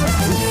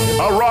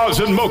 A Roz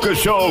and Mocha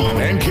Show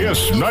and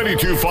Kiss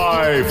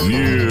 92.5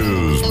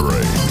 News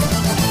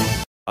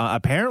Break.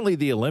 Apparently,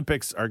 the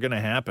Olympics are going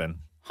to happen.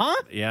 Huh?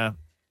 Yeah.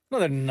 No,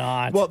 they're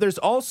not. Well, there's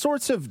all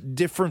sorts of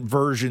different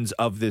versions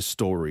of this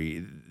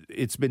story.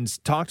 It's been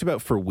talked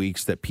about for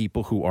weeks that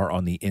people who are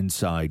on the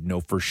inside know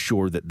for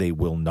sure that they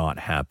will not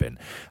happen.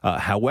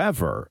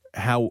 However,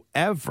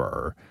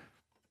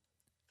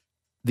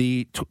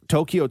 the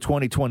Tokyo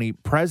 2020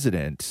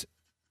 president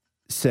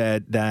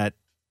said that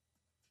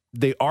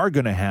they are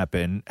going to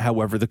happen,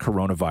 however the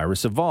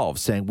coronavirus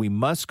evolves, saying we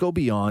must go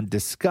beyond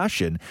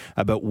discussion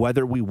about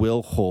whether we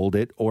will hold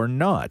it or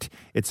not.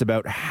 It's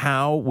about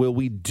how will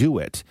we do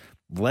it.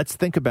 Let's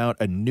think about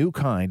a new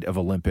kind of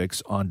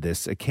Olympics on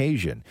this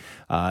occasion.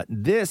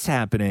 This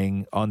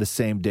happening on the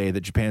same day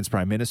that Japan's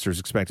prime minister is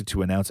expected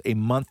to announce a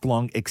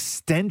month-long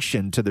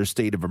extension to their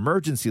state of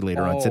emergency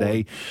later on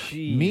today,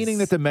 meaning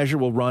that the measure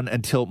will run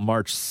until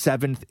March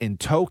 7th in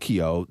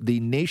Tokyo. The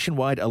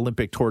nationwide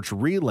Olympic torch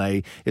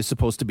relay is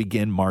supposed to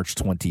begin March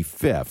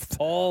 25th.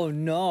 Oh,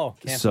 no.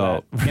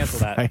 Cancel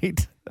that.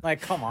 Right?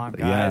 Like, come on,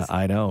 Yeah, guys.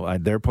 I know.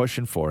 They're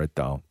pushing for it,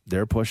 though.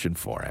 They're pushing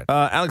for it.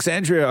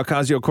 Alexandria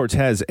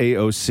Ocasio-Cortez,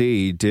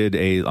 AOC, did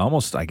a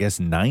almost, I guess,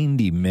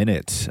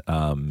 90-minute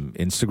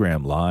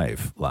Instagram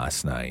Live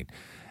last night.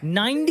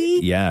 90?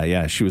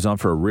 Yeah. She was on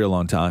for a real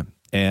long time.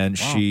 And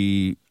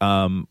she,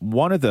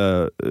 one of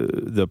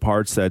the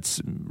parts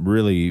that's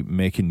really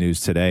making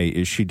news today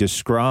is she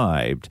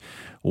described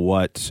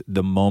what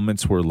the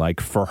moments were like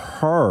for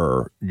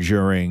her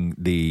during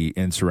the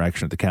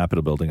insurrection at the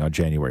Capitol building on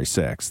January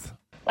 6th.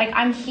 Like,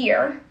 I'm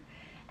here,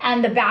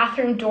 and the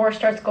bathroom door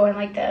starts going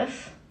like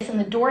this, and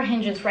the door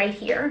hinges right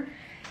here,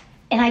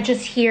 and I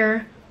just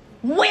hear,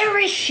 "Where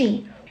is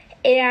she?"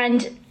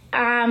 And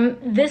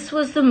this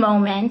was the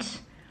moment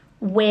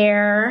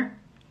where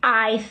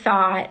I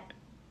thought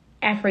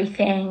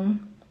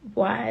everything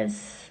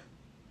was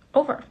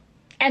over.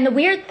 And the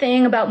weird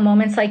thing about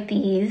moments like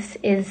these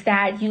is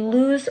that you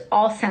lose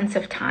all sense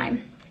of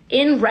time.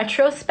 In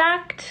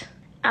retrospect,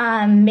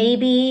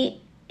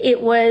 maybe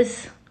it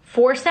was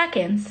 4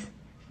 seconds,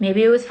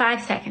 maybe it was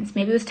 5 seconds,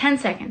 maybe it was 10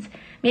 seconds,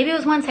 maybe it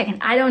was 1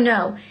 second, I don't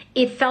know.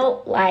 It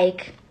felt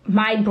like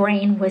my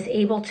brain was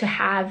able to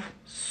have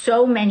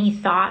so many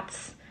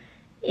thoughts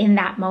in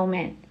that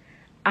moment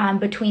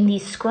between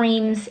these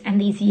screams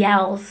and these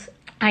yells.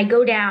 I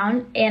go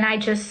down and I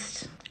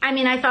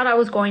thought I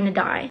was going to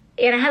die.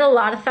 And I had a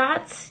lot of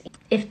thoughts.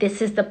 If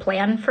this is the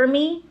plan for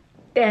me,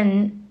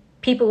 then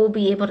people will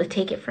be able to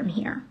take it from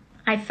here.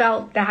 I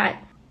felt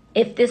that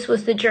if this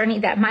was the journey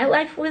that my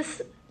life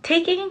was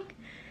taking,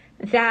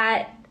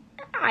 that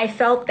I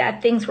felt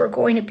that things were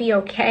going to be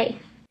okay.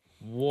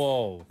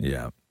 Whoa.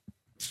 Yeah.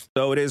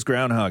 So it is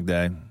Groundhog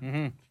Day.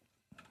 Mm-hmm.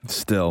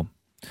 Still.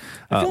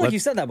 I feel like you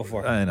said that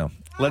before. I know.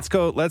 Let's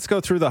go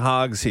through the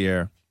hogs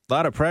here. A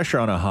lot of pressure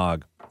on a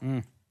hog.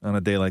 On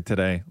a day like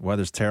today.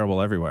 Weather's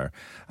terrible everywhere.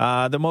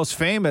 The most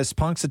famous,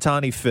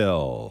 Punxsutawney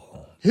Phil.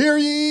 Hear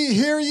ye,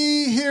 hear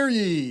ye, hear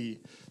ye.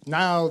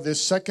 Now,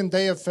 this second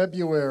day of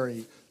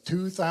February,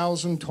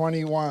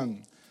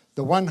 2021,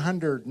 the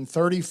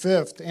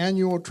 135th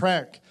annual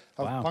trek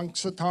of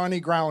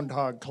Punxsutawney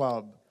Groundhog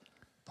Club.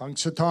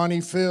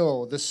 Punxsutawney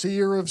Phil, the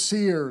seer of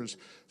seers,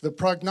 the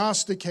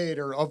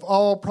prognosticator of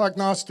all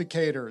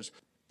prognosticators.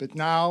 But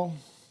now,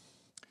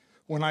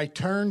 when I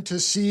turn to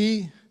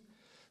see,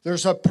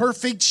 there's a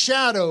perfect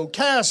shadow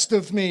cast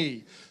of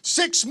me.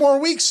 6 more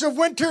weeks of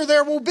winter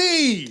there will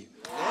be.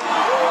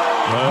 Oh,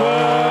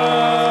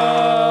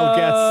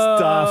 get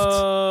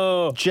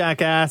stuffed,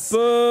 jackass.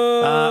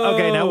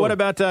 Okay, now what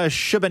about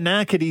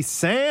Shubenacadie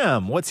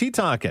Sam? What's he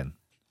talking?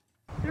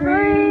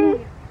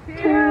 3,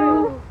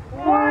 2,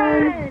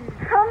 1.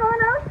 Come on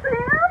up,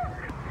 Sam.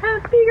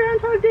 Happy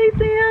Groundhog Day,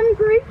 Sam.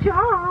 Great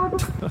job.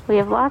 We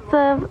have lots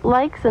of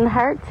likes and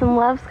hearts and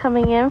loves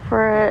coming in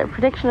for a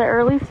prediction of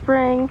early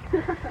spring.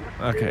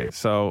 Okay,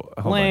 so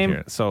hold on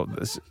here. So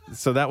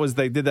that was,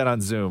 they did that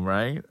on Zoom,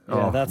 right?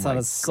 Yeah, that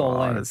sounded so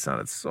lame. It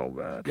sounded so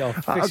bad. Yo,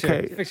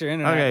 fix your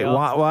internet. Okay, yo.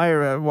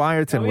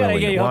 Wyerton We gotta Willie.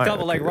 get you hooked up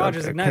with like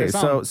Rogers Ignite or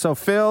something. So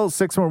Phil,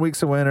 6 more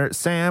weeks of winter.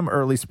 Sam,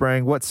 early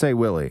spring. What say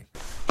Willie?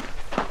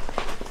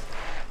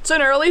 It's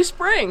an early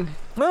spring.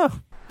 Oh.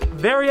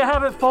 There you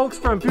have it, folks,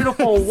 from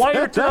beautiful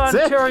Wyerton,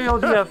 Ontario.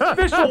 The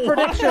official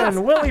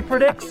prediction. Willie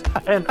predicts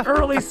an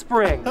early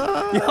spring.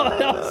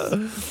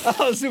 That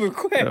was super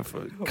quick.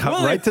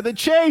 Cut right to the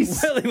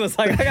chase. Willie was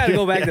like, I got to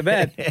go back to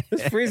bed.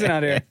 It's freezing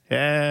out here.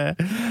 Yeah.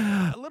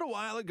 A little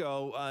while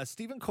ago,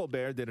 Stephen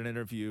Colbert did an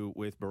interview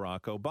with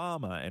Barack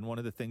Obama, and one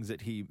of the things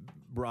that he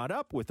brought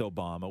up with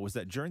Obama was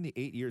that during the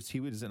 8 years he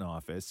was in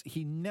office,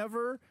 he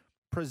never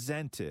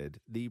presented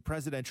the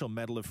Presidential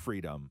Medal of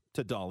Freedom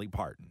to Dolly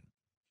Parton.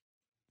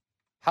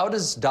 How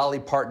does Dolly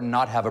Parton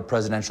not have a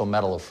Presidential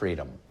Medal of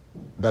Freedom?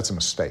 That's a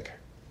mistake.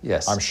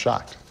 Yes. I'm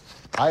shocked.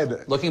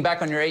 Looking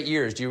back on your 8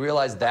 years, do you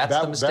realize that's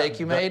the mistake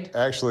you made?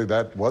 Actually,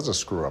 that was a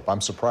screw up.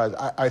 I'm surprised.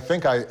 I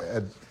think I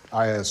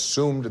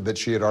assumed that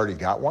she had already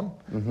got one,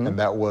 and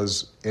that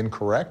was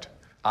incorrect.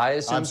 I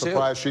assume I'm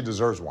surprised she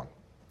deserves one.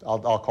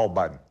 I'll call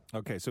Biden.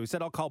 Okay, so he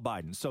said, I'll call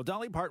Biden. So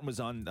Dolly Parton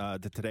was on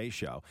the Today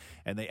Show,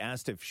 and they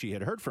asked if she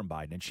had heard from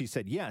Biden, and she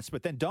said yes.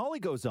 But then Dolly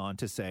goes on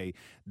to say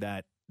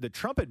that the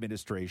Trump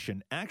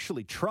administration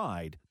actually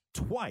tried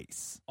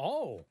twice.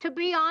 Oh. To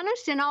be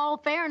honest, in all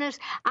fairness,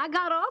 I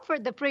got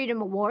offered the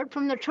Freedom Award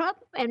from the Trump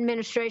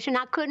administration.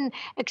 I couldn't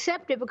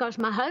accept it because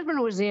my husband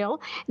was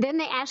ill. Then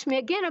they asked me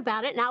again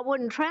about it, and I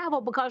wouldn't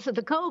travel because of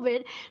the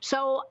COVID.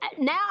 So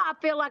now I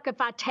feel like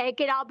if I take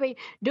it, I'll be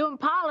doing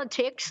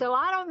politics. So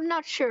I'm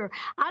not sure.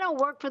 I don't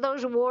work for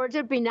those awards.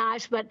 It'd be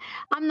nice, but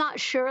I'm not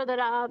sure that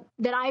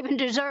I even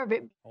deserve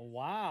it. Oh,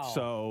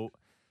 wow.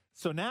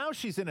 So now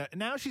she's in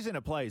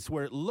a place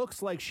where it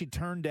looks like she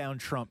turned down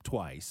Trump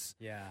twice.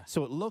 Yeah.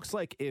 So it looks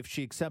like if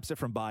she accepts it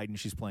from Biden,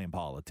 she's playing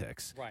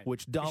politics. Right.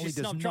 Which Dolly She's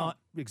does snubbed not. Trump.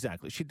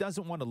 Exactly. She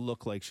doesn't want to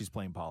look like she's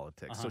playing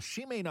politics. So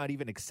she may not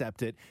even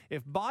accept it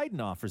if Biden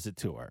offers it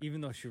to her.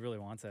 Even though she really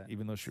wants it.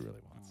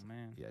 Oh,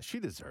 man. Yeah, she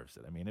deserves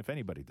it. I mean, if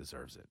anybody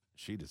deserves it,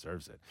 she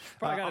deserves it.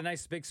 Probably got a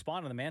nice big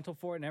spot on the mantle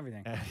for it and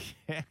everything.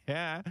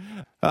 Yeah.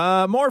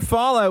 More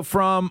fallout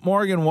from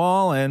Morgan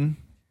Wallen.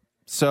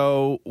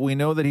 So we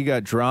know that he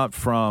got dropped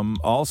from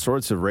all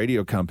sorts of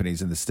radio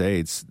companies in the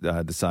States,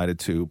 decided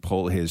to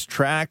pull his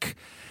track,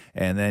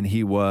 and then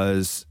he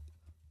was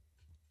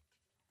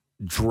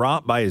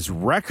dropped by his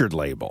record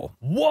label.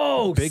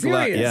 Whoa,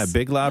 serious?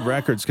 Big Loud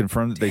Records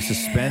confirmed that they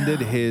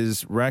suspended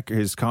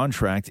his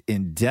contract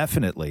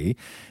indefinitely.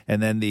 And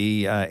then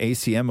the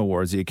ACM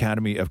Awards, the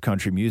Academy of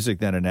Country Music,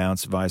 then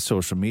announced via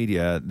social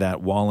media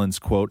that Wallen's,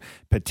 quote,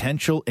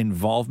 potential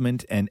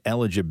involvement and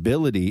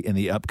eligibility in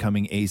the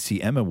upcoming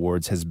ACM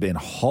Awards has been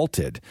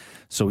halted.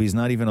 So he's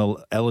not even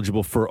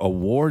eligible for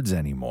awards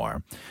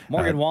anymore.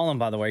 Morgan Wallen,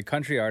 by the way,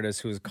 country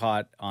artist who was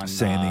caught on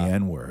saying the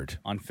N-word.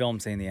 On film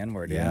saying the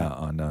N-word, yeah.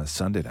 On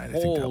Sunday night, I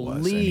think that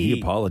was. And he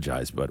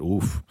apologized, but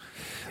oof.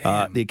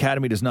 The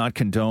Academy does not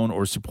condone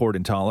or support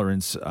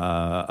intolerance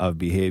of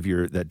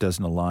behavior that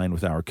doesn't align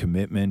with our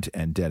commitment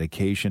and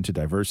dedication to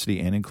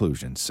diversity and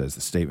inclusion, says the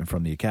statement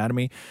from the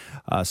Academy.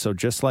 So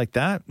just like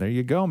that, there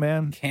you go,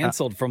 man.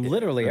 Canceled from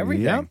literally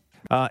everything. Yeah.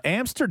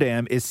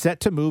 Amsterdam is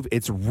set to move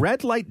its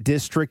red light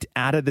district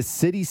out of the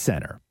city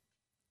center.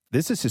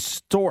 This is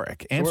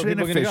historic.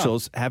 Amsterdam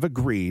officials have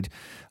agreed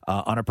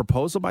on a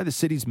proposal by the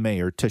city's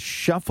mayor to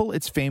shuffle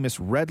its famous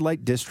red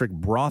light district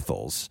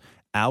brothels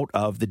out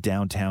of the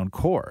downtown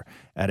core.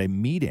 At a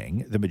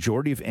meeting, the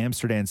majority of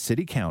Amsterdam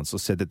City Council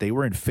said that they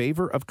were in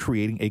favor of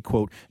creating a,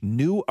 quote,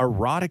 new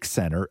erotic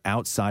center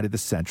outside of the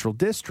central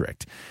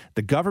district.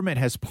 The government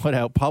has put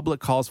out public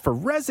calls for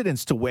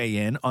residents to weigh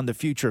in on the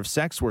future of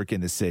sex work in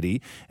the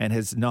city and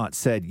has not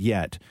said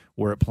yet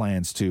where it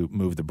plans to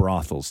move the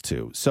brothels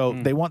to. So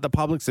they want the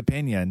public's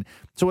opinion.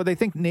 So what they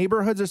think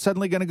neighborhoods are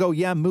suddenly going to go,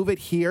 yeah, move it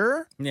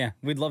here? Yeah,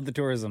 we'd love the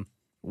tourism.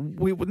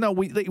 We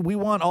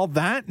want all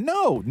that.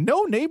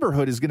 No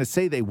neighborhood is going to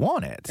say they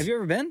want it. Have you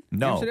ever been?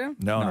 No, Amsterdam?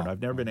 No,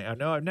 I've never been.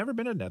 No, I've never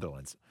been to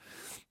Netherlands.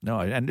 No,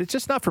 and it's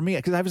just not for me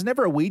because I was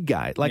never a weed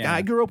guy. Like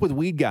I grew up with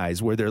weed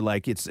guys where they're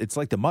like it's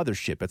like the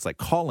mothership. It's like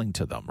calling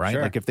to them, right?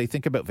 Sure. Like if they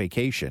think about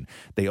vacation,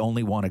 they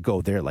only want to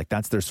go there. Like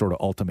that's their sort of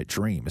ultimate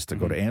dream is to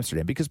go to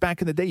Amsterdam because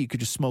back in the day you could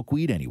just smoke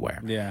weed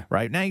anywhere. Yeah.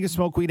 Right now you can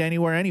smoke weed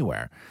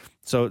anywhere.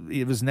 So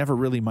it was never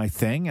really my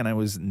thing, and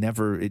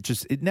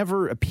it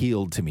never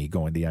appealed to me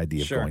the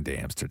idea of going to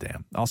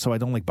Amsterdam. Also, I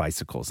don't like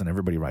bicycles, and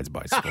everybody rides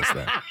bicycles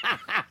there.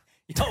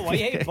 Oh, I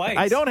hate bikes.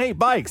 I don't hate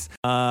bikes.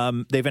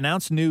 They've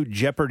announced new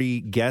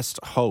Jeopardy guest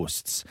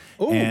hosts.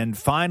 Ooh. And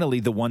finally,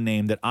 the one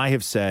name that I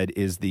have said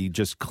is the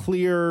just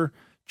clear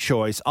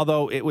choice,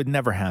 although it would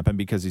never happen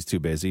because he's too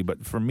busy.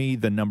 But for me,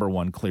 the number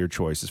one clear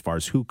choice as far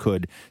as who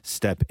could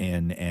step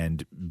in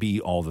and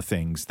be all the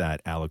things that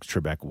Alex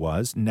Trebek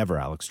was. Never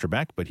Alex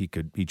Trebek, but he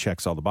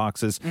checks all the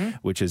boxes,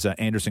 which is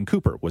Anderson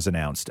Cooper was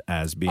announced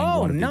as being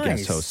one of the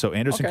guest hosts. So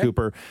Anderson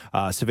Cooper,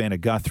 Savannah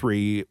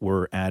Guthrie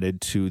were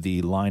added to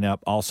the lineup.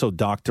 Also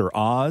Dr.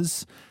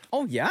 Oz.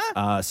 Oh, yeah?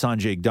 Dr.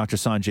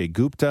 Sanjay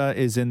Gupta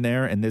is in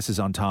there, and this is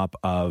on top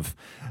of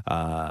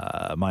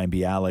Mayim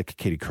Bialik,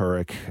 Katie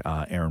Couric,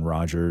 Aaron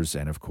Rodgers,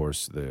 and, of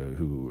course,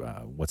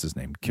 what's his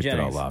name? Kicked it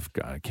all off.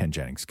 Ken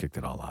Jennings kicked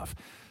it all off.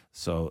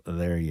 So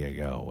there you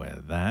go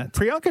with that.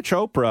 Priyanka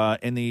Chopra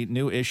in the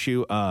new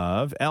issue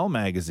of Elle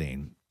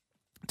magazine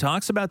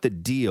talks about the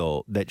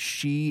deal that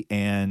she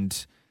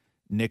and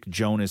Nick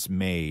Jonas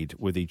made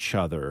with each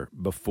other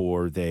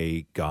before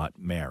they got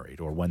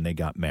married or when they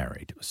got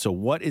married. So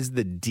what is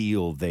the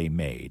deal they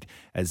made?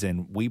 As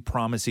in, we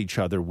promise each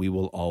other we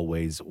will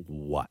always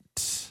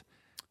what?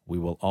 We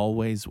will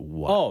always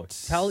what? Oh,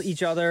 tell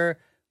each other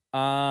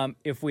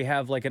if we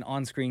have like an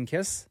on-screen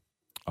kiss.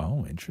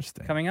 Oh,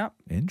 interesting. Coming up.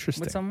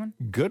 Interesting. With someone.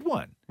 Good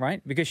one.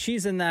 Right? Because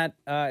she's in that,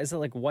 is it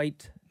like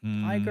White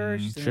Tiger?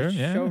 She's in Sure,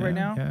 that show right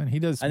now? Yeah, and he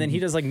does. And then he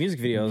does like music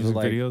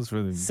videos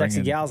with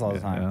sexy gals all the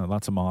time.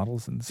 Lots of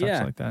models and such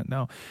like that.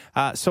 No.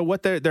 So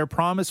what their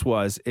promise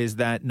is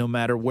that no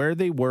matter where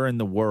they were in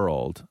the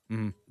world,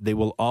 they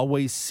will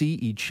always see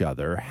each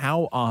other.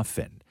 How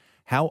often?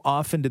 How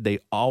often did they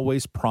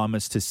always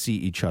promise to see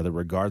each other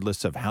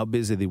regardless of how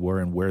busy they were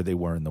and where they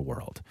were in the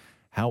world?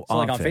 How often?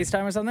 Like on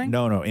FaceTime or something?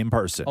 No, in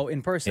person. Oh,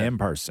 in person. In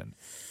person.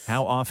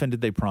 How often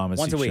did they promise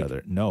once each a week?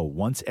 other? No,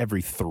 once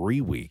every 3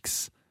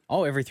 weeks.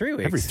 Oh, every 3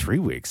 weeks. Every 3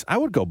 weeks. I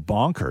would go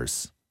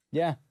bonkers.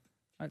 Yeah.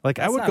 Like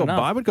I would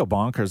go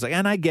bonkers. Like,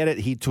 and I get it.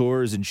 He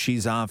tours and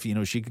she's off. You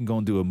know, she can go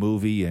and do a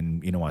movie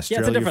and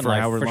Australia for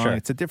however long. Sure.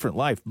 It's a different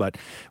life. But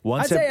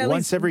once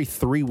every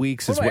 3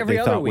 weeks is what they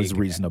thought was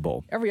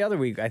reasonable. Every other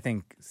week, I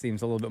think,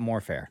 seems a little bit more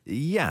fair.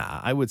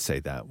 Yeah, I would say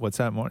that. What's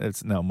that?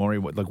 Maury.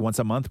 Like once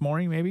a month,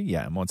 Maury? Maybe.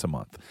 Yeah, once a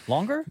month.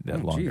 Longer? Yeah,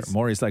 longer. Geez.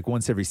 Maury's like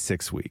once every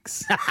 6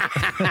 weeks. How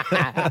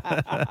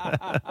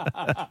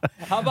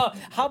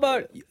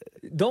about?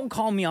 Don't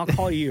call me. I'll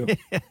call you.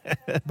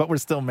 But we're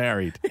still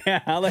married. Yeah,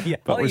 I'll let you.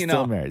 But we're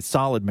still married.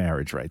 Solid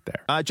marriage right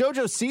there.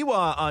 Jojo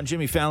Siwa on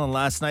Jimmy Fallon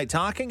last night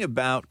talking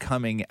about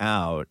coming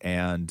out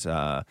and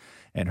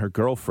her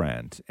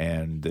girlfriend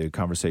and the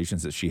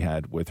conversations that she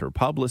had with her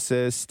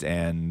publicist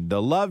and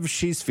the love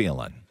she's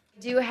feeling. I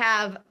do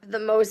have the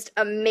most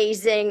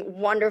amazing,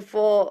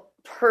 wonderful,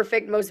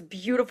 perfect, most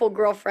beautiful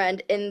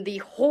girlfriend in the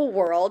whole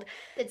world.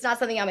 It's not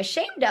something I'm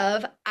ashamed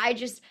of. I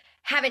just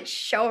haven't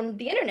shown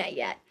the internet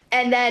yet.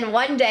 And then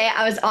one day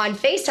I was on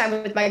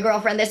FaceTime with my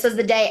girlfriend. This was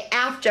the day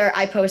after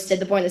I posted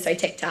the Born This Way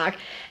TikTok.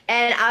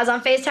 And I was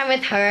on FaceTime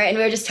with her, and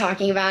we were just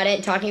talking about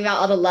it, talking about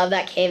all the love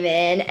that came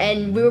in.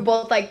 And we were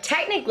both like,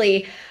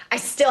 technically, I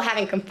still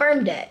haven't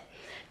confirmed it.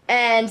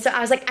 And so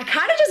I was like, I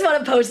kind of just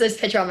want to post this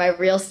picture on my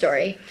Reel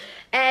story.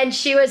 And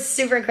she was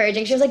super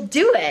encouraging. She was like,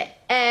 do it.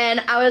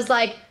 And I was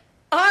like,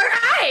 all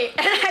right.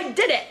 And I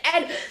did it.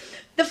 And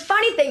the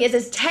funny thing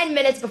is 10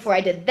 minutes before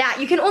I did that,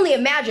 you can only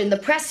imagine the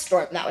press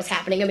storm that was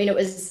happening. I mean, it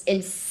was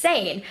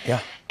insane.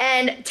 Yeah.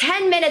 And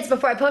 10 minutes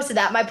before I posted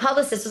that, my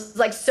publicist was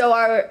like, so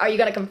are you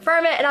going to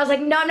confirm it? And I was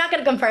like, no, I'm not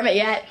going to confirm it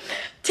yet.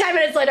 10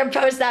 minutes later,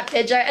 post that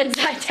picture. And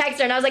so I text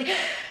her and I was like,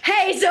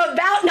 hey, so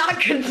about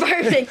not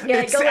confirming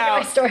it. Go look at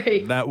my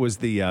story. That was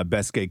the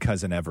Best Gay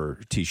Cousin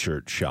Ever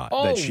t-shirt shot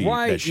that she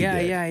did.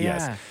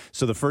 Yes.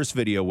 So the first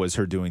video was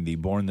her doing the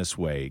Born This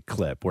Way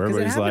clip where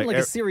everybody's like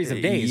a series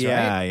of days,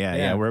 right?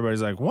 Yeah. Where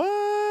everybody's like,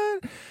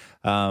 what?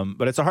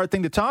 But it's a hard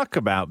thing to talk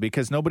about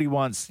because nobody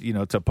wants,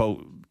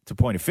 to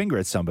point a finger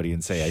at somebody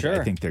and say,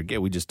 I think they're gay.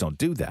 We just don't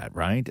do that,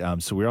 right?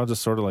 So we're all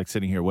just sort of like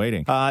sitting here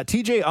waiting.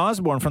 TJ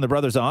Osborne from the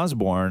Brothers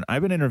Osborne.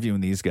 I've been interviewing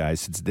these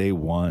guys since day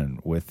one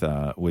with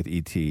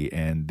ET,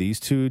 and these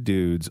two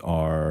dudes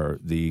are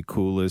the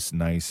coolest,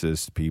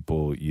 nicest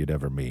people you'd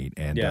ever meet.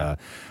 And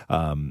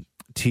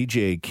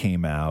TJ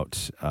came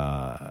out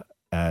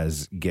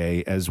as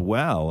gay as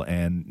well,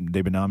 and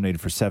they've been nominated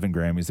for 7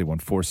 Grammys. They won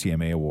 4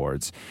 CMA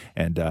awards,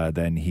 and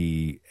then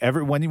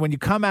when you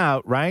come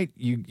out, right,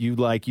 you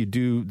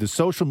do the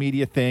social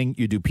media thing,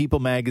 you do People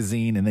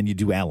Magazine, and then you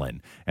do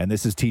Ellen, and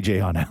this is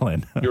TJ on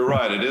Ellen. You're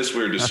right. It is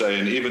weird to say,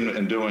 and even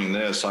in doing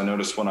this, I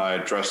noticed when I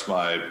addressed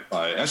my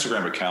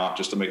Instagram account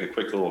just to make a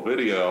quick little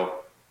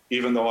video,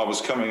 even though I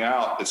was coming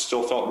out, it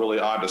still felt really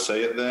odd to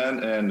say it then,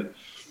 and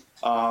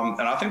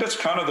I think that's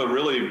kind of the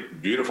really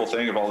beautiful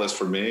thing of all this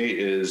for me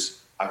is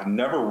I've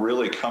never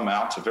really come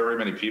out to very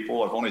many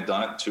people. I've only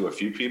done it to a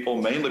few people,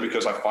 mainly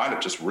because I find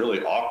it just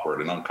really awkward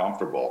and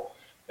uncomfortable.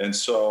 And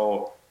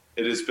so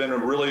it has been a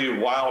really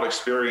wild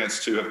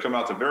experience to have come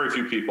out to very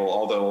few people,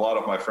 although a lot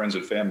of my friends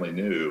and family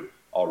knew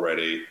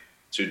already,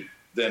 to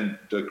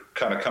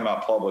kind of come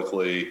out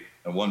publicly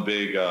in one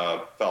big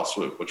foul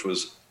swoop, which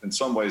was in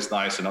some ways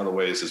nice, in other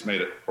ways has made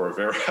it for a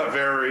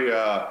very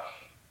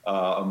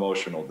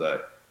emotional day.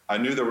 I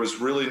knew there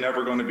was really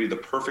never going to be the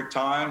perfect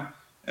time.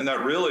 And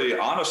that really,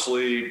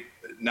 honestly,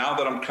 now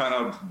that I'm kind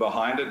of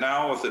behind it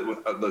now with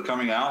the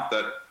coming out,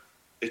 that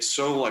it's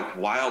so like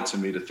wild to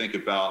me to think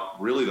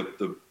about really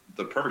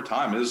the perfect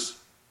time is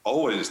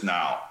always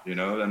now, and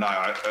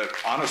I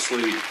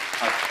honestly,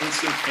 I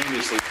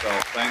instantaneously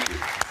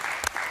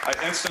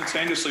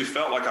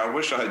felt like I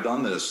wish I had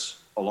done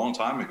this a long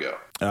time ago.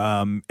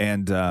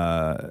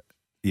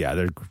 Yeah,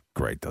 they're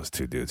great, those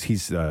two dudes.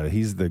 He's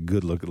the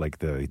good look, like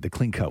the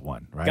clean cut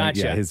one, right?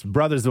 Gotcha. Yeah, his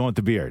brother's the one with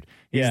the beard.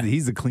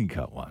 He's the clean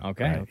cut one.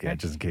 Okay, right? okay. Yeah,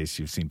 just in case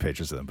you've seen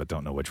pictures of them, but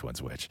don't know which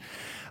one's which.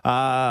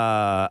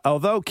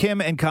 Although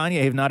Kim and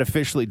Kanye have not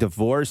officially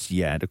divorced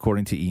yet,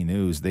 according to E!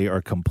 News, they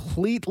are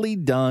completely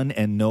done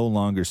and no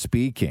longer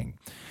speaking.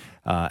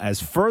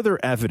 As further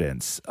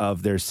evidence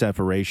of their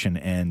separation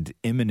and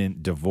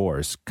imminent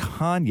divorce,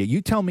 Kanye,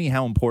 you tell me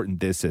how important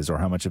this is or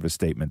how much of a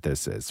statement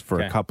this is for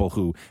a couple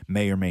who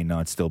may or may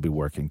not still be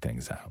working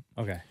things out.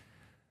 Okay.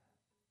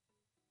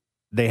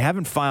 They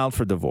haven't filed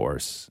for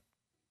divorce,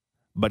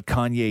 but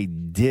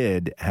Kanye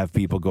did have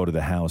people go to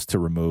the house to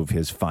remove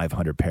his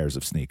 500 pairs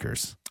of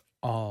sneakers.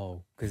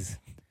 Oh, because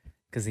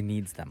he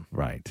needs them.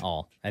 Right.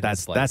 All.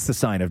 That's the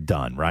sign of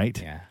done, right?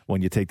 Yeah.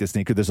 When you take the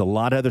sneaker, there's a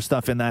lot of other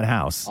stuff in that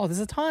house. Oh, there's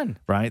a ton.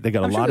 Right? They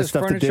got a lot of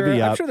stuff furniture. to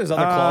divvy up. I'm sure there's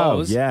other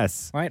clothes.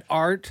 Yes. Right?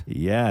 Art.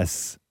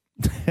 Yes.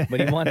 But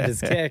he wanted his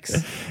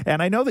kicks.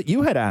 And I know that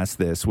you had asked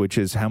this, which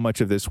is how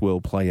much of this will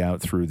play out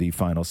through the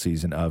final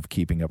season of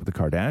Keeping Up with the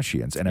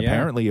Kardashians. And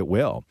apparently it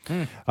will.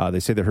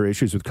 They say that her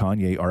issues with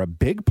Kanye are a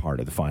big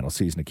part of the final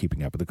season of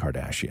Keeping Up with the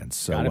Kardashians.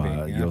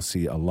 So you'll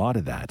see a lot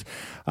of that.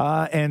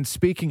 And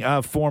speaking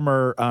of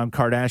former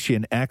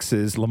Kardashian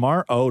exes,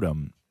 Lamar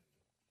Odom.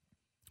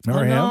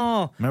 Remember him?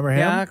 No. Remember him?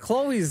 Yeah,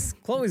 Chloe's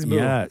boo.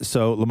 Yeah,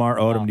 so Lamar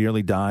Odom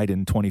nearly died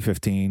in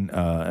 2015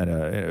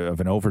 of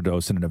an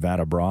overdose in a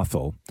Nevada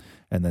brothel,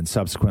 and then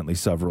subsequently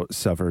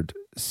suffered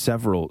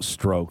several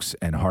strokes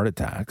and heart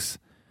attacks.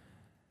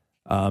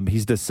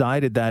 He's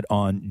decided that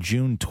on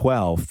June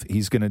 12th,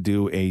 he's going to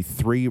do a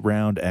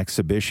 3-round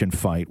exhibition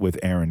fight with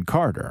Aaron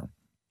Carter.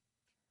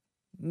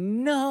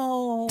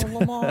 No,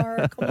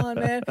 Lamar, come on,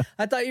 man.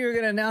 I thought you were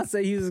going to announce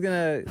that he was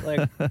going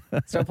to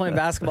start playing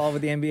basketball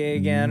with the NBA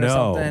again or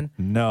something.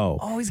 No.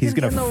 Oh, he's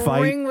going to fight.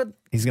 Ring with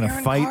he's going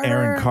to fight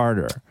Aaron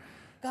Carter.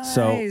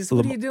 Guys,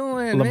 what are you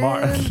doing,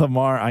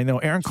 Lamar, I know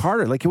Aaron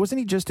Carter. Wasn't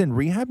he just in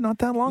rehab not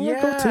that long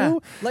ago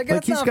too?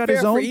 That's he's not got fair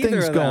his own for either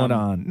things of going them.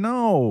 on.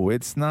 No,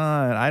 it's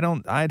not.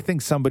 I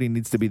think somebody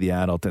needs to be the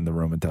adult in the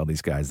room and tell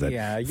these guys that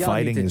y'all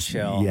fighting need to is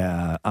chill.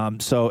 Yeah.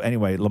 So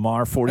anyway,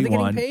 Lamar, 41.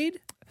 Are they getting paid?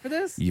 for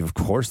this? Of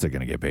course they're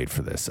going to get paid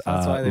for this.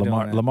 That's why they're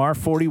doing it. Lamar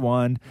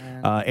 41,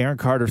 Aaron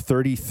Carter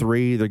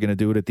 33. They're going to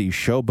do it at the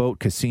Showboat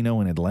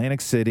Casino in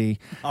Atlantic City.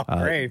 Oh,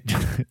 great.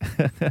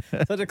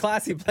 Such a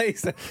classy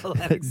place in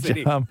Atlantic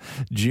City.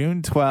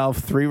 June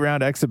 12th,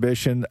 3-round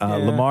exhibition.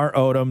 Lamar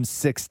Odom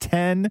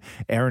 6'10",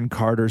 Aaron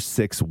Carter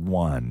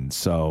 6'1".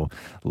 So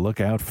look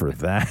out for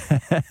that.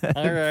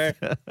 All right.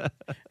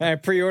 I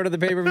pre-order the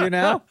pay-per-view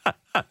now?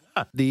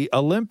 The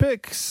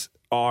Olympics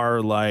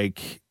are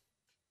like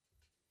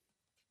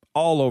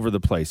all over the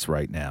place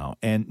right now,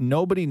 and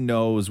nobody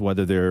knows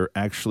whether they're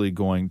actually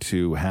going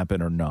to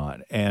happen or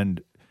not.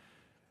 And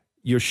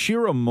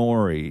Yoshiro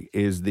Mori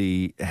is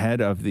the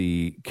head of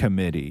the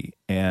committee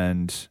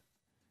and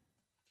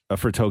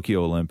for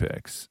Tokyo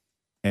Olympics.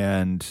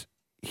 And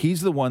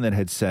he's the one that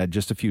had said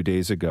just a few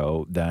days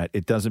ago that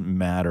it doesn't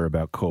matter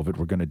about COVID.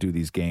 We're going to do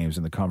these games,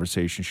 and the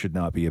conversation should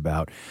not be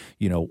about,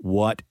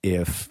 what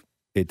if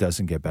it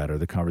doesn't get better.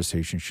 The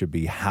conversation should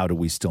be, how do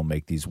we still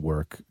make these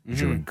work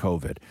during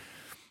COVID?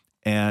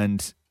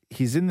 And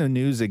he's in the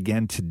news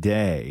again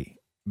today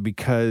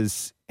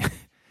because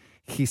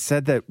he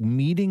said that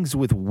meetings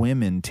with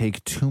women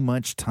take too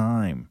much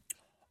time.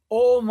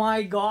 Oh,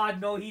 my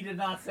God. No, he did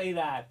not say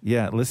that.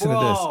 Yeah, listen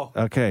to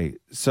this. Okay,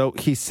 so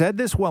he said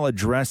this while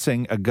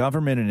addressing a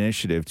government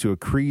initiative to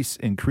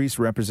increase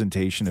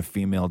representation of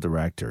female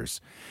directors.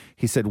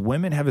 He said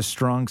women have a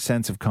strong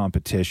sense of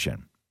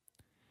competition.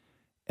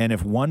 And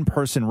if one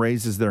person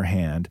raises their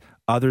hand,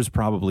 others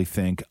probably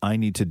think, I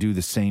need to do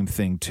the same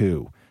thing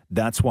too.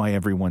 That's why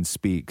everyone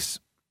speaks.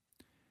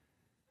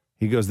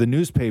 He goes, the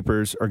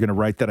newspapers are going to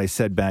write that I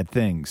said bad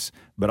things,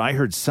 but I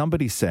heard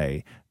somebody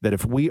say that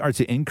if we are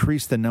to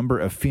increase the number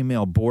of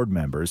female board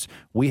members,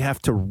 we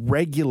have to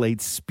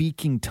regulate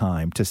speaking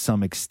time to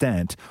some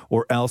extent,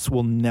 or else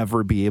we'll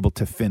never be able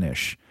to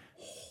finish.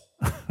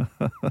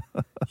 What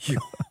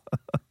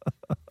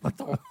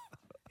the...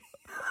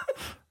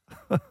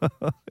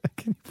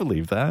 Can you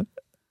believe that?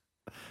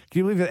 Can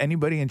you believe that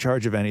anybody in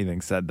charge of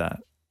anything said that?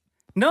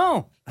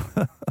 No,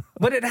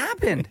 but it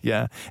happened.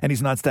 Yeah, and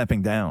he's not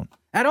stepping down.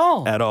 At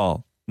all. At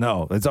all.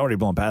 No, it's already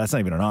blown past. That's not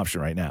even an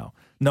option right now.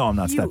 No, I'm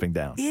not stepping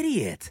down.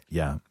 Idiot.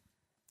 Yeah.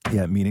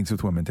 Yeah, meetings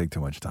with women take too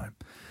much time.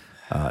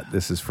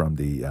 This is from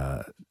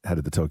the head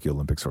of the Tokyo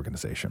Olympics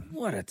organization.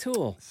 What a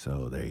tool.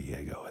 So there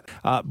you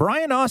go.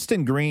 Brian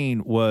Austin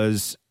Green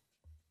was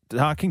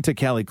talking to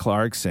Kelly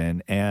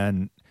Clarkson,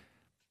 and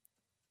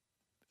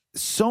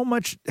so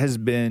much has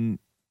been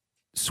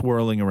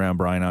swirling around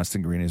Brian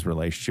Austin Green, his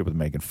relationship with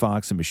Megan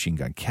Fox and Machine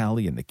Gun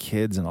Kelly and the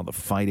kids and all the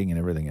fighting and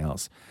everything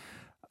else.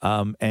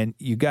 And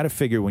you got to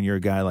figure when you're a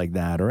guy like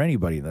that or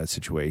anybody in that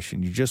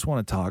situation, you just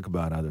want to talk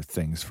about other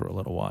things for a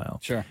little while.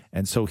 Sure.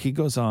 And so he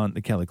goes on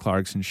the Kelly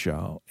Clarkson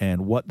show,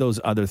 and what those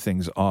other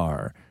things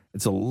are,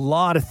 it's a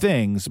lot of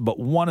things, but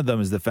one of them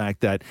is the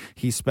fact that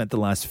he spent the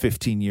last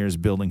 15 years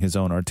building his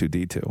own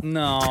R2-D2.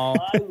 No.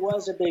 I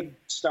was a big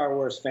Star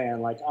Wars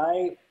fan. Like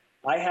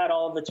I had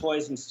all of the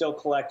toys and still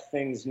collect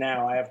things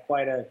now. I have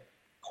quite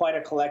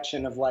a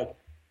collection of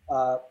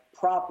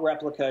prop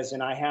replicas,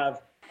 and I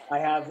have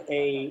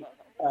an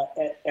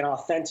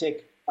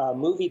authentic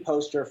movie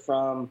poster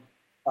from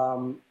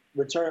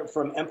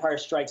Empire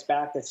Strikes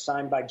Back that's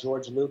signed by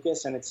George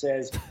Lucas, and it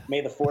says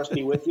 "May the Force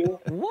be with you,"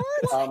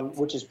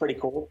 which is pretty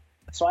cool.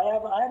 So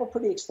I have a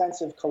pretty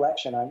extensive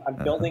collection. I'm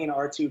building an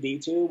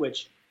R2-D2,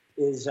 which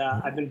is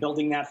I've been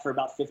building that for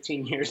about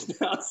 15 years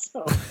now.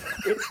 So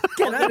it's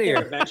get out of here.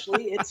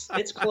 Eventually,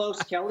 it's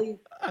close, Kelly.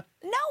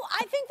 No,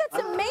 I think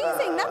that's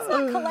amazing. That's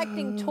not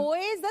collecting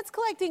toys. That's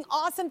collecting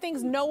awesome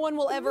things no one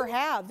will ever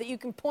have that you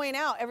can point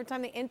out every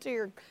time they enter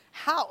your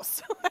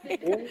house.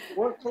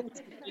 Or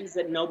collecting things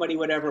that nobody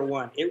would ever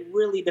want. It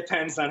really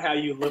depends on how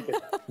you look at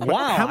it.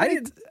 Wow, I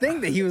didn't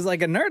think that he was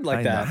like a nerd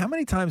like that. How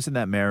many times in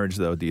that marriage,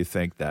 though, do you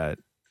think that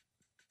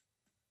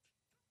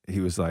he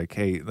was like,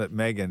 hey,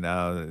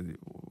 Megan,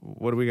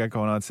 what do we got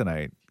going on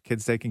tonight?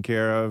 Kids taken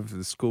care of,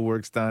 the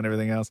schoolwork's done,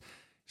 everything else.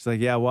 She's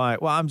like, yeah, why?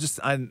 Well, I'm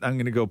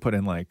going to go put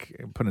in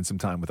some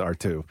time with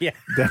R2. Yeah.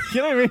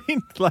 You know what I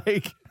mean?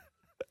 Like,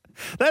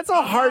 that's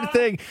a hard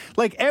thing.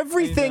 Like,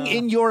 everything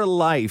in your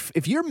life,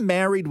 if you're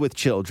married with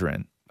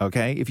children,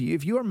 okay? If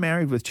you are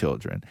married with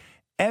children,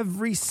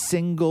 every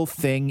single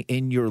thing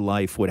in your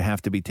life would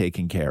have to be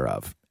taken care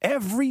of.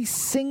 Every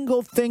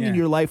single thing in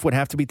your life would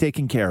have to be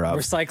taken care of.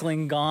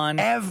 Recycling gone.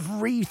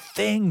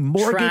 Everything.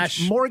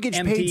 Trash Mortgage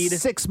emptied. paid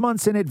 6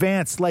 months in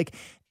advance. Like,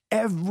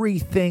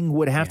 everything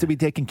would have to be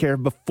taken care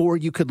of before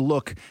you could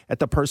look at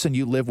the person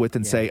you live with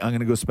and say, I'm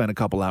going to go spend a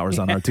couple hours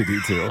on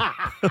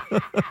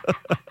R2-D2.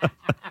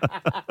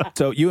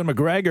 So Ewan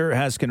McGregor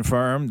has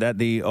confirmed that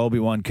the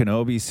Obi-Wan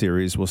Kenobi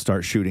series will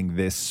start shooting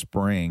this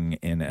spring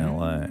in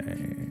L.A.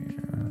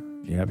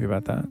 You happy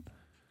about that?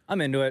 I'm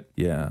into it.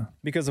 Yeah.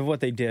 Because of what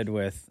they did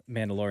with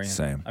Mandalorian.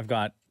 Same. I've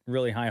got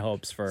really high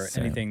hopes for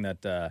anything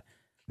that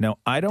now,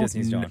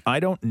 Disney's doing. I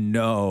don't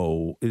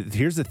know.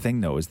 Here's the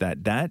thing, though, is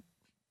that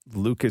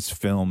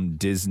Lucasfilm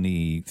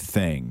Disney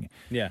thing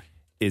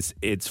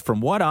it's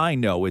from what I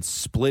know, it's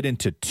split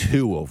into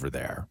two over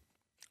there.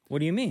 What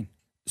do you mean?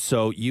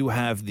 So you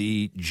have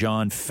the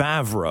Jon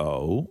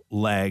Favreau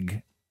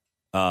leg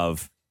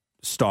of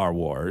Star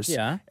Wars.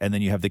 Yeah. And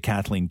then you have the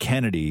Kathleen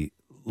Kennedy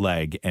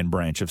leg and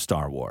branch of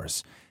Star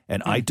Wars.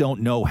 And I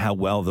don't know how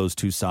well those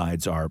two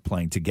sides are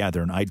playing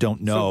together, and I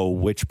don't know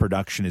which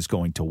production is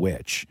going to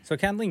which. So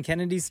Kathleen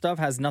Kennedy's stuff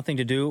has nothing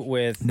to do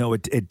with. No,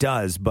 it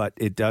does, but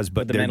the they're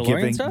Mandalorian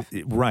giving stuff?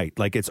 right.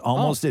 Like it's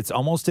almost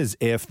as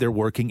if they're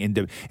working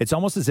into. It's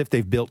almost as if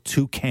they've built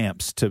two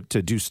camps to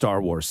do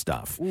Star Wars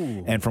stuff.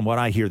 Ooh. And from what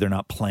I hear, they're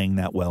not playing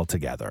that well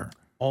together.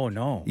 Oh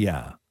no.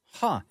 Yeah.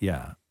 Huh.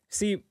 Yeah.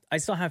 See, I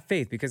still have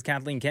faith because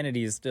Kathleen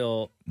Kennedy is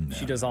still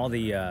she does all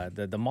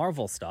the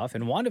Marvel stuff,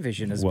 and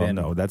WandaVision has been. Well,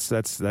 no, that's.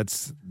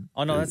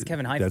 Oh no, that's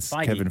Kevin Feige. That's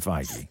Kevin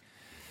Feige.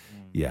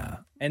 Yeah.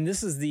 And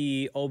this is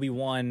the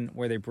Obi-Wan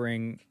where they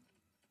bring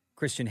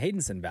Christian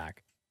Haydenson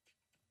back.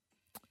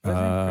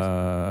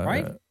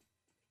 Right?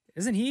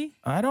 Isn't he?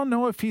 I don't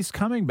know if he's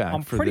coming back.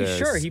 I'm for pretty this.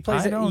 sure he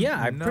plays it.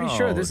 Yeah, I'm pretty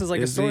sure this is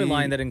like a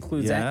storyline that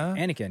includes Yeah?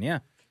 Anakin. Yeah.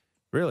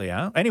 Really?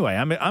 Yeah. Anyway,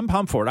 I'm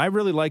pumped for it. I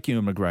really like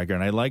Ewan McGregor,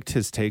 and I liked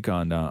his take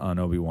on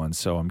Obi-Wan.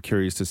 So I'm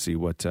curious to see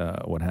what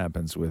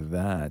happens with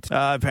that.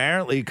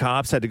 Apparently,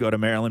 cops had to go to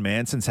Marilyn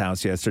Manson's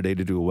house yesterday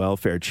to do a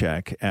welfare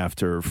check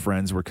after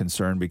friends were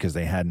concerned because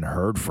they hadn't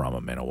heard from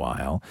him in a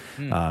while.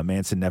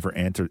 Manson never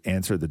answered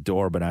the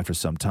door, but after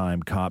some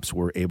time, cops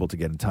were able to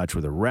get in touch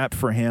with a rep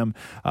for him,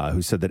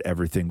 who said that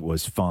everything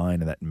was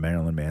fine and that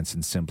Marilyn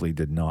Manson simply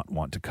did not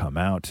want to come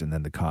out. And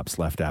then the cops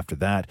left after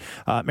that.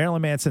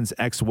 Marilyn Manson's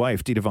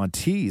ex-wife, Dita Von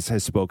Teese,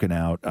 has spoken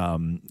out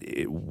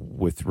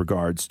with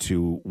regards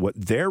to what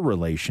their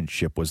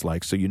relationship was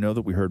like. So you know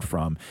that we heard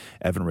from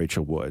Evan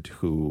Rachel Wood,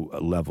 who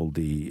leveled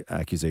the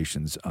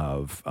accusations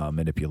of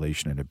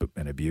manipulation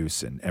and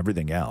abuse and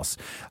everything else.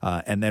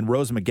 And then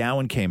Rose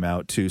McGowan came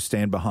out to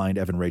stand behind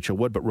Evan Rachel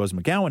Wood, but Rose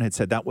McGowan had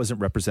said that wasn't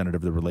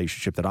representative of the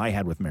relationship that I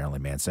had with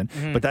Marilyn Manson.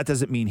 But that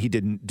doesn't mean he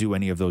didn't do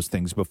any of those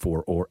things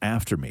before or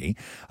after me.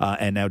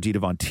 And now Dita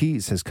Von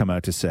Teese has come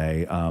out to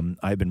say,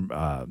 I've been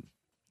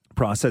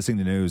processing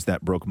the news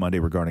that broke Monday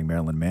regarding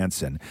Marilyn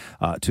Manson.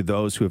 To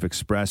those who have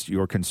expressed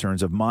your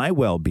concerns of my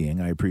well-being,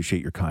 I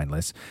appreciate your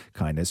kindness.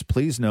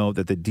 Please know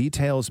that the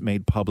details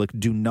made public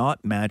do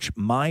not match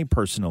my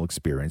personal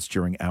experience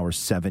during our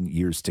 7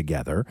 years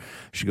together.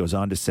 She goes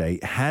on to say,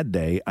 had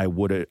they, I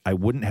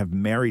wouldn't have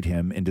married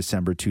him in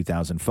December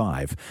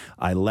 2005.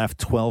 I left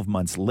 12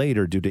 months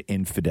later due to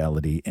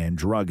infidelity and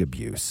drug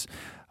abuse.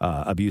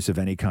 Abuse of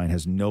any kind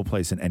has no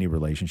place in any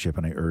relationship,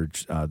 and I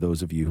urge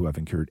those of you who have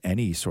incurred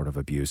any sort of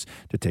abuse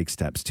to take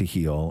steps to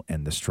heal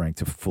and the strength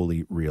to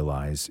fully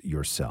realize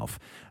yourself.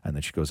 And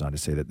then she goes on to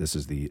say that this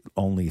is the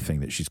only thing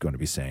that she's going to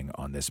be saying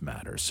on this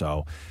matter.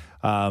 So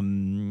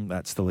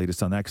that's the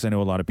latest on that, because I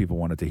know a lot of people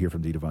wanted to hear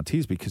from Dita Von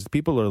Teese, because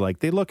people are like,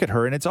 they look at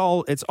her and it's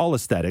all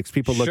aesthetics.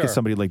 People look at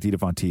somebody like Dita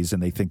Von Teese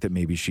and they think that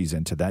maybe she's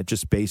into that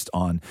just based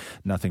on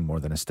nothing more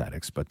than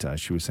aesthetics. But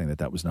she was saying that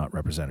that was not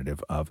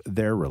representative of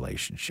their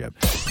relationship.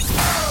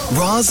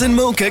 Roz and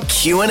Mocha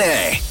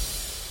Q&A.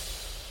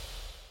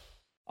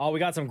 Oh, we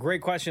got some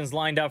great questions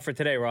lined up for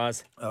today,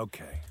 Roz.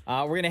 Okay.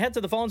 We're going to head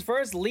to the phones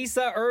first.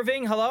 Lisa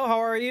Irving, hello, how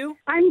are you?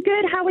 I'm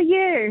good. How are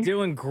you?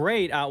 Doing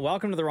great.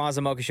 Welcome to the Roz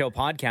and Mocha Show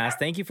podcast.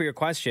 Thank you for your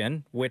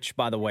question, which,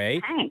 by the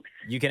way, Thanks.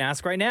 You can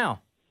ask right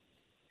now.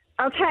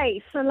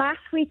 Okay, so last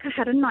week I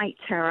had a night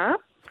terror,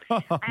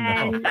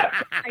 and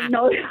I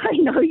know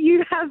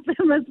you have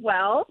them as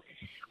well.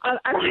 And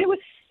I was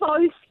so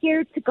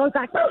scared to go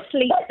back to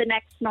sleep the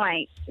next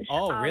night.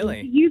 Oh,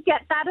 really? Do you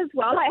get that as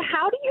well? Like,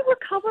 how do you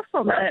recover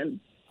from them?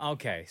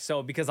 Okay,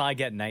 so because I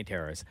get night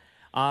terrors.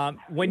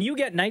 When you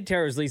get night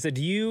terrors, Lisa,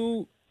 do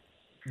you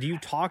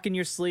talk in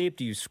your sleep?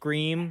 Do you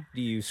scream?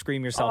 Do you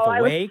scream yourself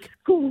awake?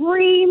 I was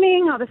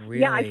screaming. Really?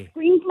 Yeah, I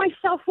screamed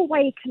myself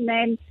awake, and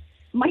then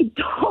my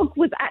dog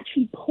was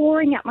actually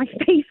pouring at my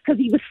face because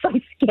he was so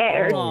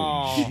scared.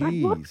 Oh, He's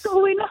like, what's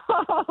going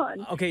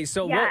on? Okay,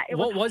 so Yeah,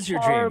 what was your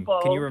horrible.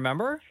 dream? Can you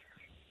remember?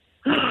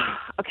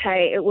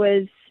 Okay, it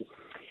was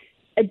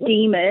a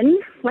demon,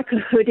 like a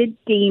hooded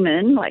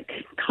demon, like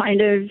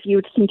kind of, you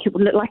would think it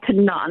would look like a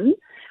nun.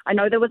 I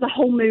know there was a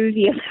whole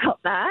movie about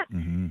that.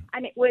 And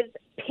it was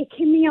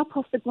picking me up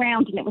off the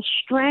ground and it was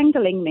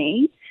strangling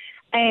me.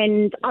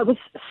 And I was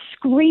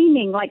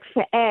screaming like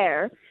for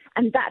air.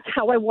 And that's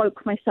how I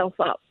woke myself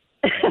up.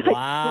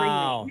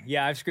 Wow.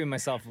 Yeah, I've screamed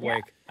myself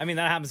awake. Yeah. I mean,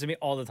 that happens to me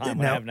all the time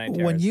when I have night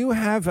terrors. When you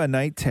have a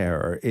night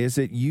terror, is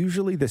it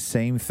usually the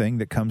same thing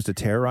that comes to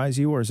terrorize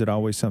you, or is it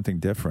always something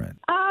different?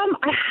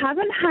 I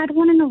haven't had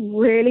one in a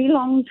really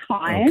long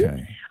time.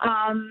 Okay.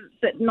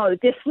 But no,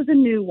 this was a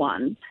new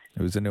one.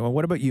 It was a new one.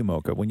 What about you,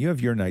 Mocha? When you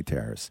have your night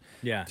terrors,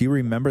 yeah, do you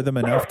remember them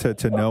enough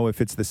to know if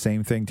it's the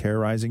same thing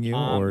terrorizing you?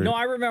 Or no,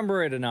 I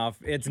remember it enough.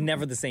 It's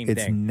never the same thing.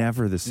 It's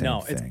never the same thing.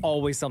 No, it's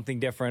always something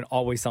different,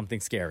 always something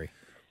scary.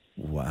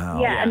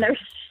 Wow. Yeah, and they're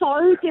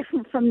so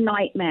different from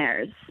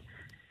nightmares.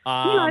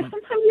 Sometimes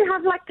you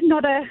have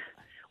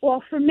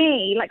well, for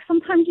me, like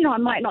sometimes, I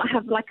might not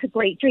have like a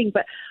great dream,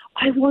 but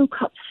I woke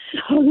up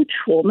so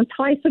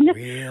traumatized.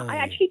 Really? I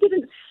actually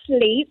didn't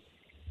sleep.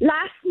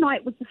 Last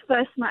night was the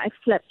first night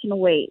I slept in a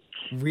week.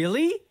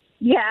 Really?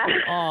 Yeah.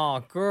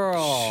 Oh,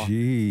 girl.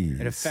 Jeez.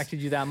 It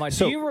affected you that much.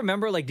 So- Do you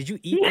remember, like, did you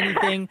eat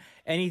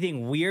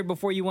anything weird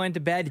before you went to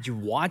bed? Did you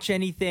watch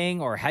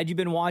anything, or had you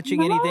been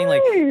watching anything?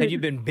 Like, had you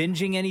been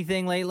binging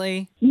anything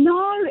lately?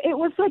 No, it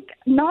was like,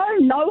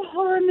 no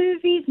horror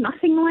movies,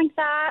 nothing like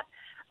that.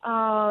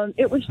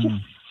 It was just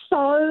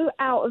so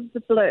out of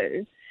the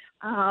blue.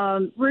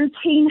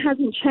 Routine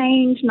hasn't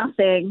changed,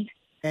 nothing.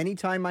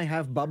 Anytime I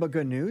have baba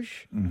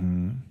ganoush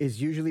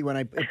is usually when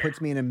it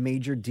puts me in a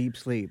major deep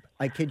sleep.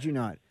 I kid you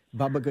not.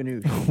 Baba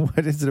ganoush.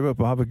 What is it about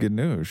baba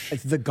ganoush?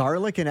 It's the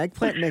garlic and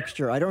eggplant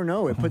mixture. I don't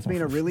know. It puts me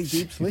in a really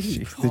deep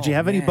sleep. Did you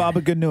have any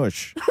baba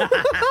ganoush?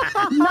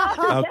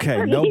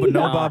 Okay, no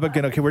baba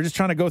ganoush. Okay, we're just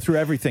trying to go through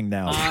everything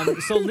now.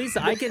 So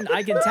Lisa, I can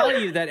tell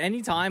you that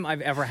anytime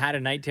I've ever had a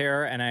night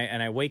terror and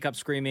I wake up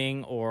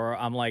screaming, or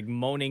I'm like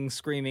moaning,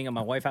 screaming, and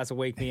my wife has to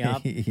wake me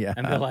up Yeah.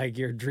 and be like,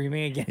 "You're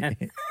dreaming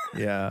again."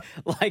 Yeah.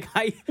 Like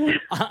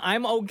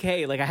I'm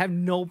okay. Like I have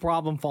no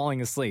problem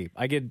falling asleep.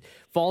 I could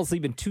fall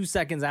asleep in 2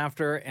 seconds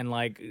after, and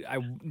like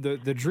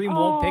the dream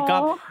won't pick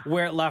up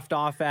where it left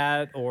off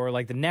at, or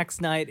like the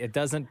next night it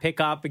doesn't pick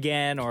up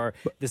again, or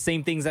the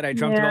same things that I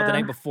dreamt about the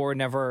night before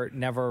never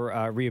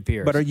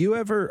reappears. But are you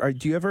ever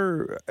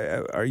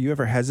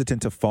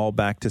hesitant to fall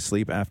back to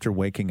sleep after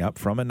waking up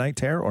from a night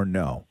terror, or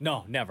no?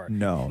 No, never.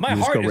 No, my you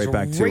just heart go is right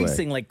back to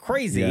racing it. like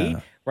crazy.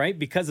 Yeah. Right,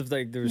 because of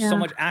there's so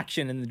much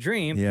action in the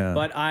dream. Yeah.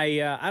 But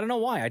I don't know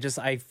why.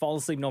 I fall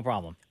asleep no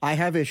problem. I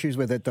have issues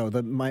with it though.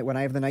 When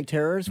I have the night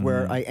terrors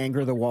where I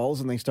anger the walls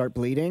and they start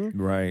bleeding,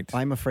 Right.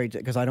 I'm afraid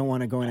because I don't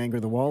want to go and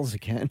anger the walls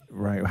again.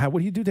 Right. What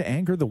do you do to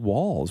anger the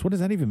walls? What does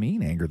that even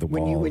mean, anger the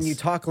walls? When you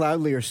talk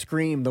loudly or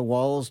scream, the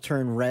walls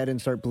turn red and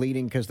start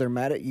bleeding because they're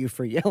mad at you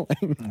for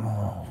yelling.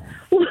 Oh,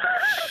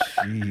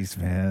 jeez,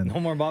 man.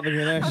 No more Baba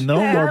Ganoush. No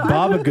more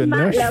Baba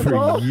Ganoush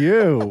for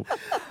you.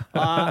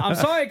 I'm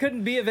sorry I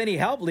couldn't be of any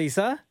help,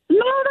 Lisa. No,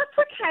 that's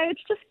okay.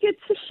 It's just good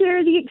to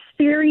share the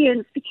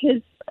experience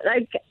because,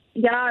 I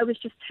was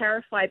just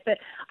terrified. But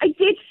I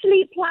did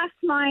sleep last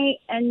night,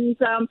 and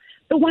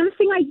the one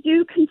thing I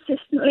do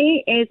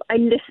consistently is I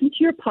listen to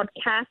your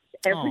podcast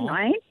every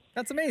night.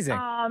 That's amazing.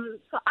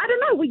 So I don't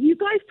know. Were you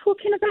guys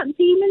talking about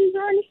demons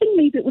or anything?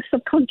 Maybe it was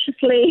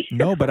subconsciously.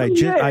 No, but I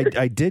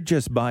did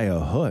just buy a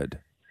hood.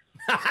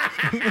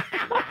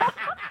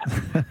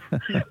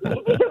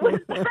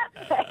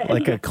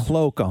 Like a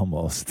cloak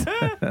almost.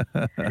 Yes,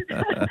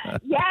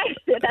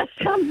 that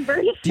sounds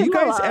very similar. Do you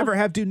guys ever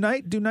have do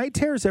night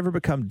terrors ever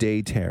become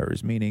day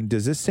terrors? Meaning,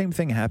 does this same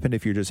thing happen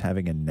if you're just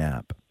having a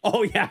nap?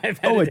 Oh yeah,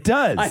 it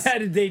does. I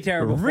had a day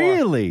terror before.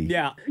 Really?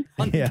 Yeah,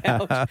 on the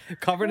couch,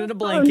 covered in a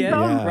blanket,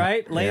 no.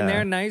 right, laying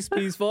there, nice,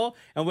 peaceful,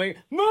 and wait.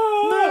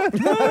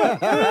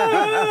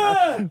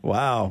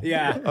 Wow.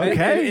 Yeah.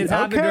 Okay. It's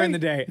happened during the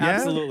day. Yeah.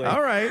 Absolutely.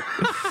 All right.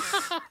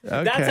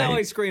 That's how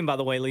I scream, by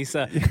the way,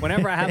 Lisa.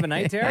 Whenever I have a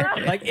night terror,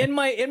 like in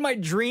my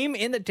dream,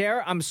 in the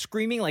terror, I'm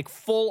screaming like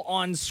full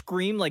on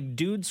scream, like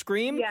dude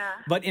scream. Yeah.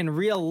 But in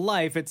real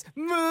life, it's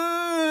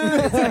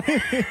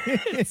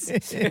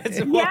it's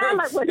a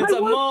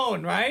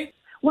moan, right?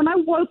 When I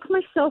woke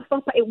myself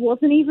up, it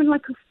wasn't even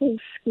like a full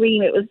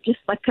scream. It was just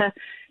like a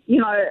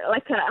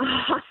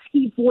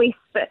husky voice.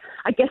 But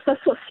I guess that's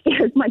what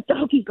scared my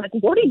dog. He's like,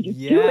 "What are you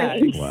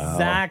doing?"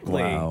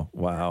 Exactly.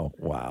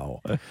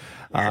 Wow.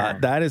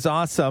 That is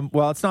awesome.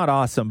 Well, it's not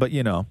awesome, but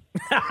you know.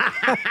 It's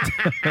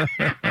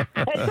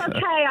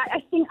okay.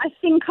 I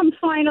think I'm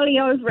finally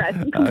over it. I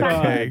think I'm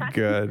back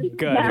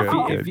good.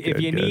 now. If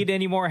you need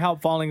any more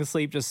help falling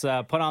asleep, just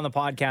put on the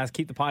podcast,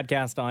 keep the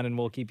podcast on, and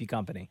we'll keep you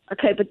company.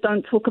 Okay, but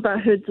don't talk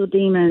about hoods or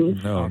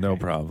demons. No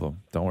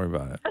problem. Don't worry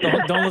about it.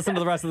 Don't listen to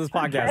the rest of this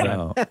podcast.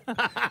 No. Okay,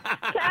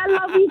 I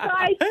love you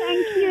guys.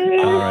 Thank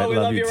you. All right, we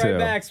love love you you too. right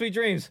back. Sweet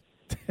dreams.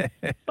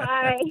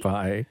 Bye.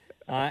 Bye.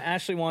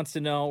 Ashley wants to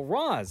know,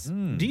 Roz,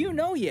 do you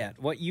know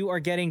yet what you are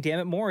getting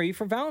Dammit Maury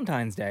for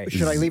Valentine's Day?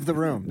 Should I leave the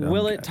room?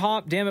 Will it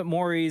top Dammit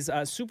Maury's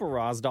Super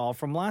Roz doll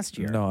from last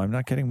year? No, I'm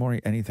not getting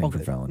Maury anything for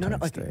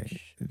Valentine's Day.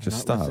 Just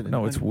stop. listening.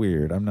 No, it's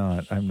weird. I'm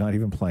not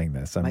even playing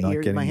this. I'm not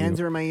getting my hands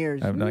you. are in my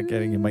ears. I'm not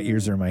getting you. My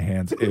ears are in my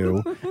hands.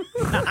 Ew.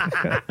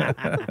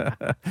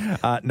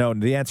 No,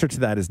 the answer to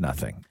that is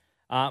nothing.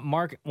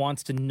 Mark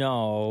wants to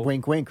know...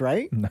 Wink, wink,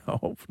 right?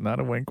 No, not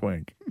a wink,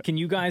 wink. Can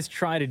you guys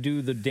try to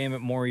do the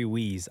Dammit Maury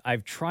wheeze?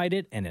 I've tried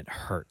it, and it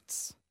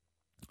hurts.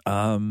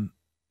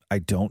 I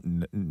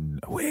don't...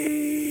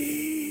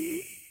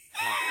 Wee.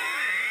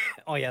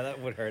 Oh, yeah,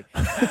 that would hurt.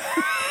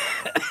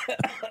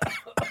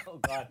 Oh,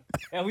 God.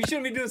 Yeah, we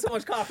shouldn't be doing so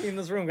much coffee in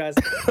this room, guys.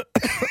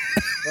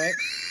 Right?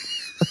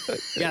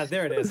 Yeah,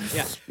 there it is.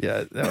 Yeah.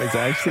 Yeah, that was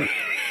actually...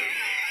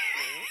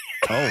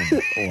 Oh,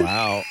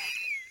 wow.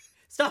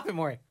 Stop it,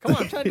 Maury. Come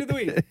on, try to do the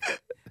wheeze.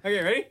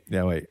 Okay, ready?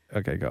 Yeah, wait.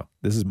 Okay, go.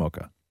 This is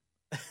Mocha.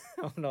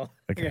 Oh, no.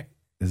 Okay.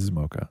 This is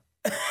Mocha.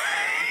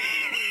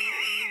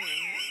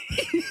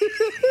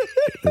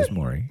 There's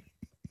Maury.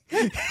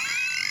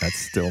 That's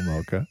still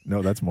Mocha.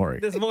 No, that's Maury.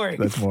 This is Maury.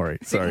 That's Maury.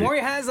 Sorry. See,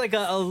 Maury has like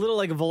a little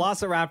like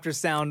velociraptor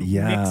sound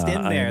Yeah, mixed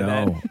in there I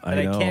know, that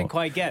I know. can't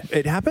quite get.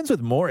 It happens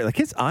with Maury. Like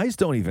his eyes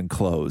don't even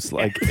close.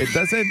 Like it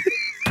doesn't.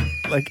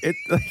 Like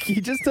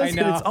he just does it.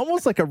 It's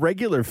almost like a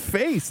regular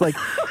face. Like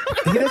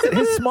he doesn't.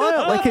 His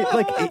smile,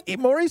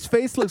 Maury's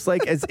face looks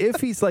like as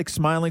if he's like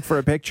smiling for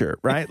a picture,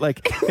 right?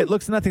 Like it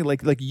looks nothing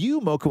like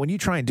you, Mocha. When you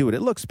try and do it,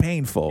 it looks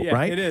painful, Yeah,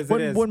 right? it is.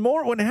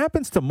 When it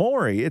happens to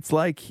Maury, it's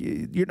like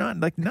you're not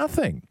like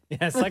nothing.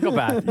 Yeah,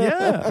 psychopath.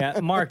 Yeah.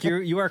 Mark,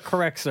 you are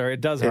correct, sir.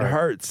 It does hurt. It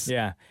hurts.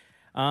 Yeah.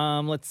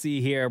 Let's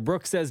see here.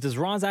 Brooke says, does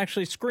Roz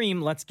actually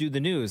scream, let's do the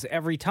news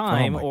every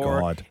time? Oh, my or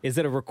God. is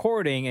it a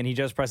recording and he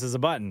just presses a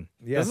button?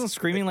 Yes. Doesn't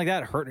screaming like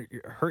that hurt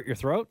your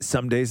throat?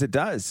 Some days it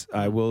does.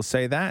 I will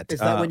say that. Is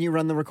that when you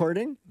run the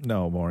recording?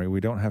 No, Maury, we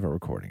don't have a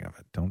recording of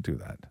it. Don't do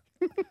that.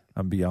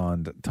 I'm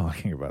beyond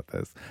talking about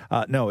this.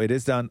 No, it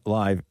is done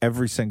live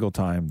every single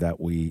time that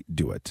we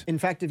do it. In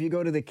fact, if you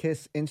go to the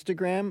Kiss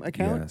Instagram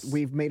account, Yes.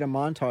 we've made a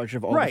montage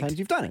of all the times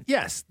you've done it.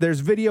 Yes, there's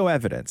video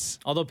evidence.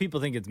 Although people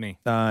think it's me.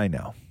 I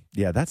know.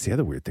 Yeah, that's the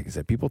other weird thing is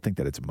that people think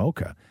that it's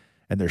Mocha,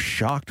 and they're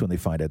shocked when they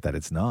find out that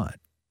it's not.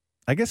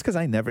 I guess because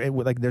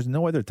there's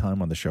no other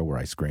time on the show where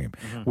I scream,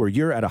 where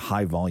you're at a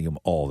high volume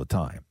all the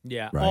time.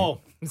 Yeah. Right?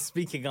 Oh,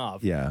 speaking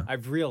of, Yeah.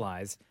 I've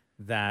realized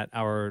that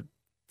our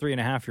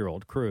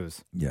 3.5-year-old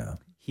Cruz, Yeah.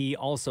 he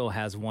also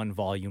has one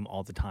volume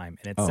all the time,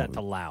 and it's set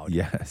to loud.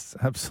 Yes,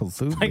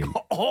 absolutely. Like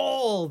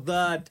all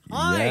the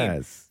time.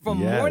 Yes,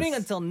 From yes. morning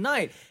until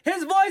night.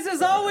 His voice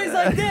is always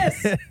like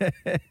this.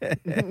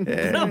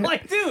 And I'm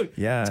like, dude,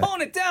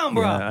 tone it down,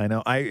 bro. Yeah, I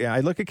know.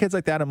 I look at kids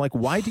like that. I'm like,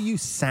 why do you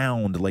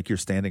sound like you're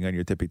standing on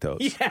your tippy toes?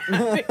 Yeah,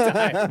 big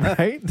time.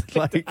 Right?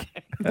 Like,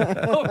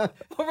 I'll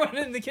run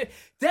in the kid.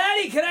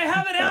 Daddy, can I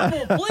have an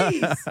apple,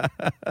 please?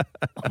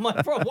 I'm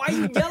like, bro, why are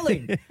you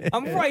yelling?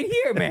 I'm right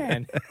here,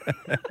 man.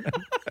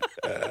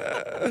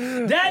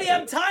 Daddy,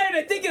 I'm tired.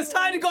 I think it's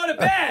time to go to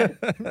bed.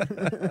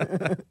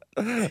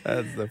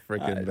 that's the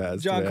freaking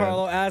best. John man.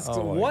 Carlo asks,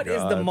 Oh my what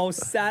is the God.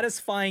 most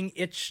satisfying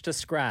itch to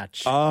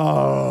scratch?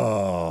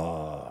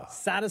 Oh.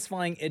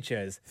 Satisfying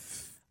itches.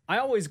 I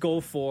always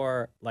go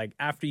for like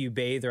after you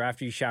bathe or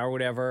after you shower,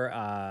 whatever.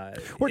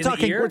 We're in the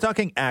talking. ear. We're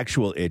talking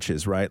actual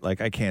itches, right? Like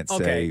I can't say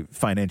Okay.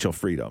 financial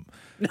freedom,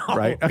 No.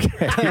 right?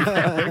 Okay.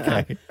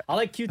 Okay. I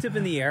like Q-tip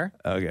in the air.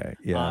 Okay.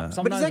 Yeah.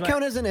 But does that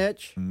count as an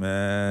itch?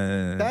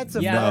 Man. That's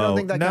a- no. I don't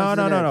think that counts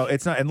as an No. itch.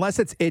 It's not unless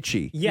it's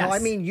itchy. Yes. No, I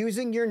mean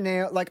using your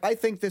nail. Like I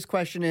think this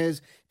question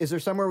is there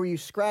somewhere where you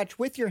scratch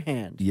with your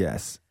hand?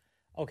 Yes.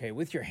 Okay,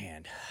 with your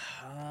hand.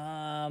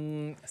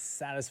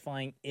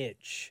 Satisfying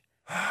itch.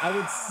 I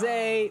would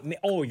say,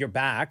 your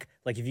back.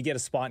 Like if you get a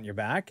spot in your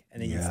back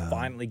and then you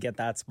finally get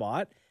that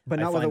spot. But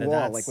I not with a find that wall,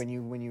 that's- like when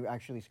you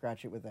actually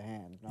scratch it with the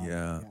hand. Not-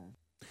 Yeah.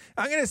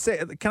 I'm gonna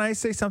say. Can I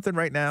say something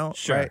right now?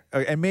 Sure.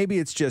 Right? And maybe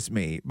it's just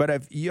me, but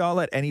have y'all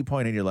at any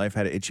point in your life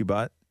had an itchy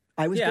butt?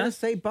 I was gonna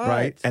say butt.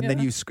 Right, and then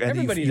you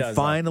Everybody does that.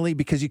 finally,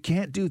 because you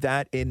can't do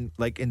that in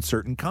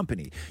certain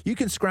company. You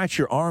can scratch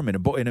your arm in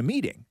a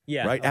meeting,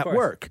 Yeah, right, of at course.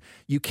 work.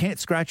 You can't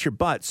scratch your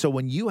butt. So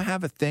when you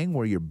have a thing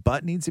where your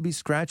butt needs to be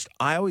scratched,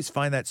 I always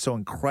find that so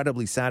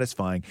incredibly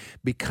satisfying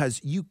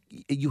because you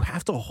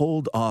have to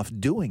hold off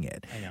doing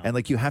it, and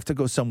like you have to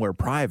go somewhere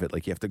private,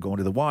 like you have to go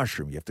into the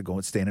washroom, you have to go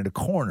and stand in a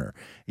corner,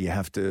 you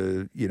have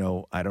to,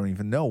 I don't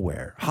even know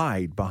where,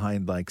 hide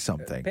behind like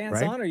something.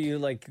 Pants right? on, or you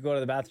like go to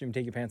the bathroom,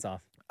 take your pants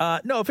off?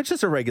 No, if it's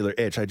just a regular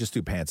itch, I just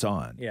do pants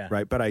on. Yeah.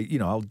 Right. But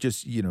I'll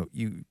just, you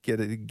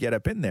get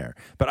up in there.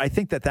 But I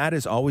think that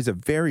is always a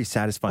very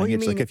satisfying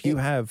itch. Like if you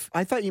have.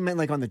 I thought you meant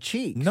like on the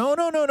cheek. No.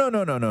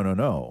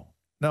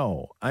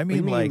 No. I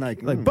mean,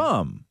 like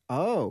bum.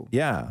 Oh.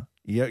 Yeah.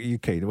 Yeah.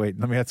 Okay. Wait.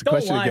 Let me ask the Don't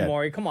question lie, again.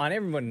 Maury. Come on,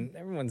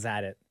 everyone's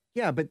at it.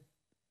 Yeah, but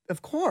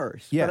of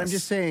course. Yes. But I'm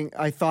just saying.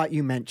 I thought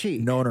you meant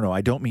cheek. No. I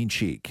don't mean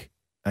cheek.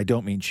 I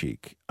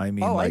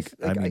mean I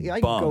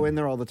bum. can go in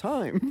there all the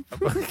time.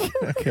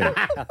 Okay.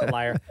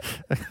 Liar.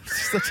 You're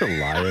such a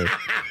liar.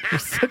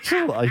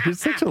 You're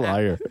such a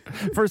liar.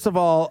 First of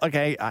all,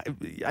 okay,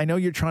 I know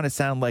you're trying to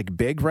sound like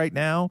big right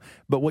now,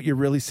 but what you're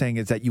really saying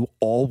is that you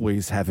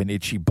always have an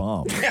itchy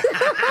bum.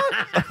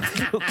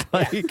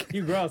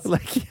 You gross.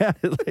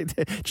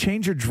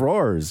 Change your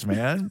drawers,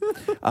 man.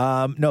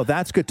 No,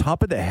 that's good.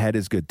 Top of the head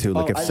is good too.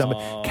 Like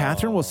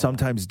Catherine will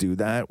sometimes do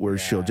that where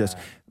she'll just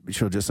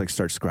like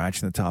start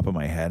scratching the top of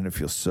my head and it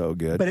feels so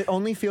good. But it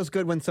only feels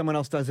good when someone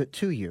else does it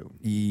to you.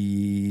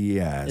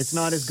 Yes. It's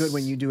not as good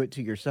when you do it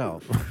to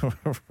yourself.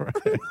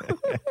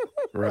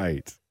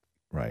 Right.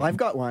 I've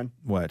got one.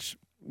 What?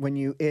 When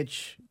you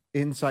itch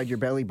inside your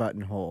belly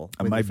button hole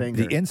with your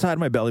finger. The inside of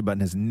my belly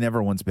button has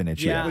never once been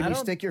itchy. When you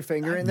stick your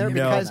finger in there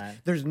because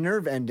there's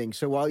nerve endings.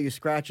 So while you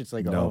scratch, it's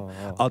like,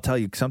 I'll tell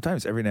you,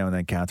 sometimes every now and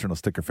then Catherine will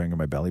stick her finger in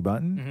my belly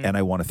button and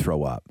I want to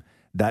throw up.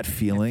 That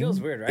feeling. It feels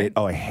weird, right?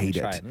 I hate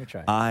it. Let me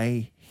try it.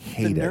 I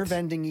hate it. The nerve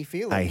ending-y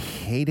feeling. I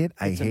hate it.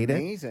 I hate it.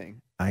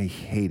 Amazing. I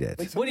hate it.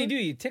 What do?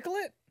 You tickle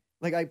it?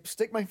 Like I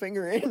stick my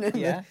finger in and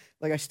Yeah.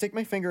 I stick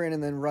my finger in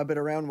and then rub it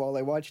around while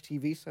I watch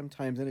TV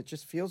sometimes, and it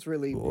just feels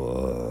really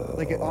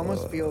like it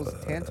almost feels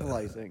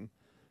tantalizing.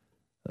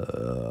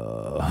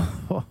 No,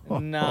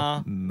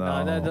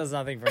 that does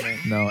nothing for me.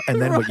 No,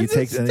 and then what you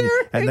take, and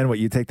then what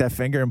you take that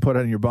finger and put it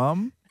on your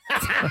bum?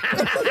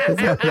 Is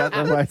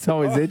that why it's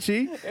always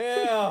itchy?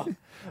 Yeah. no.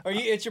 Or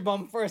you itch your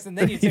bum first and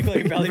then you tickle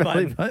your belly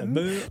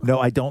button. No,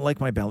 I don't like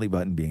my belly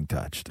button being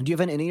touched. Do you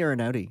have an innie or an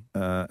outie?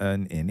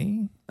 An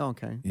innie? Oh,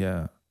 okay.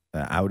 Yeah.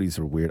 Outies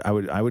are weird.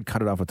 I would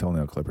cut it off with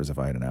toenail clippers if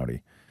I had an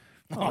outie.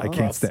 Oh, I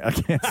can't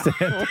stand.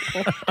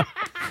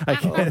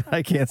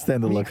 I can't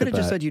stand the look You could at have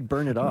just that. said you'd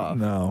burn it off.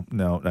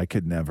 No, I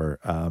could never.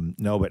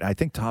 No, but I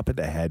think top of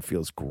the head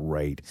feels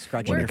great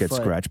Scratching when your it gets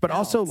foot. scratched. But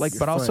also, like,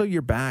 Your also foot.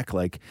 your back.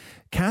 Like,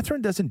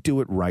 Catherine doesn't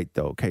do it right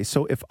though. Okay,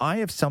 so if I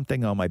have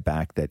something on my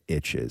back that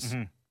itches,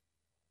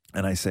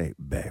 and I say,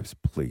 babes,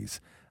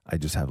 please, I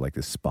just have like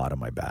this spot on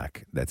my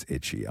back that's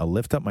itchy. I'll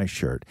lift up my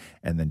shirt,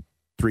 and then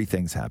 3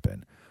 things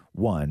happen.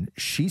 1,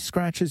 she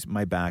scratches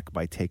my back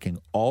by taking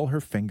all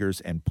her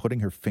fingers and putting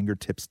her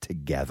fingertips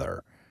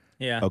together.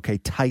 Yeah. Okay,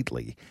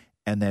 tightly.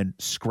 And then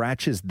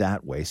scratches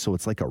that way. So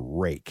it's like a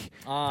rake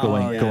Oh,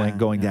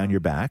 going down your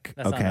back.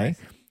 That's not okay. nice.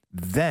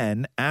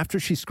 Then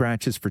after she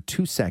scratches for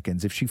 2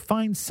 seconds, if she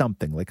finds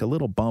something like a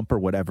little bump or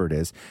whatever it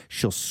is,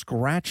 she'll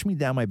scratch me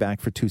down my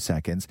back for 2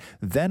 seconds.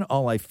 Then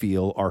all I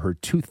feel are her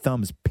 2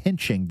 thumbs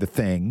pinching the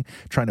thing,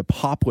 trying to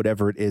pop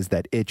whatever it is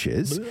that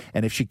itches.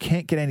 And if she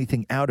can't get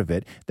anything out of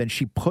it, then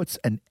she puts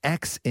an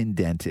X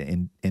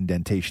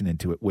indentation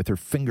into it with her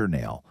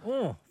fingernail.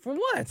 Oh, for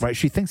what? Right,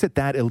 she thinks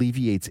that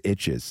alleviates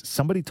itches.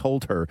 Somebody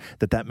told her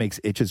that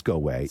makes itches go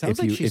away. Sounds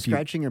like she's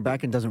scratching your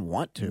back and doesn't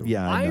want to.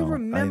 Yeah, I know,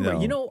 remember.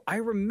 I know. I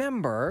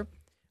remember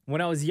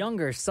when I was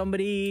younger,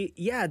 somebody,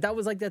 that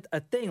was like a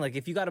thing. Like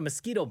if you got a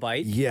mosquito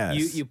bite,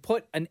 Yes. you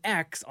put an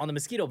X on the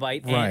mosquito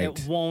bite, and Right.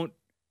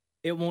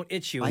 it won't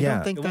itch you. I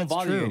It won't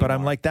bother you But I'm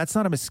anymore. like, that's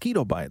not a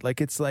mosquito bite.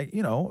 Like, it's like,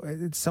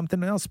 it's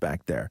something else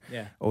back there.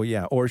 Yeah. Oh,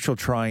 yeah. Or she'll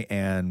try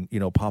and,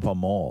 pop a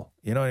mole.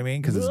 You know what I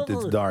mean? Because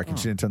it's dark and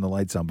she didn't turn the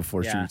lights on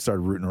before Yeah. she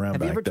started rooting around Have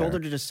back you ever there. told her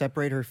to just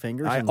separate her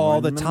fingers? and all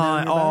run the them down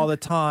time, your back? all the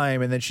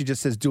time. And then she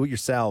just says, do it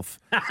yourself.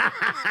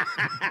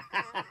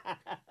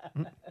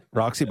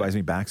 Roxy buys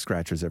me back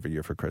scratchers every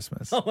year for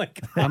Christmas. Oh, my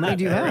God. How many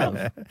do you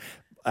have?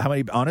 How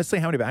many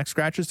back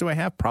scratchers do I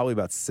have? Probably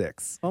about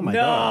 6. Oh, my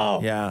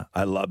God. Yeah,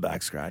 I love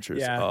back scratchers.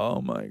 Yeah.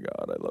 Oh, my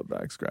God, I love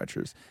back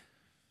scratchers.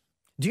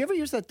 Do you ever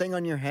use that thing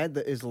on your head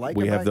that is like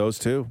We a have back- those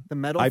too. The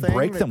metal I thing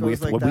break that them. We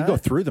goes like when we go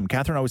that? through them,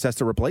 Catherine always has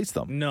to replace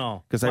them.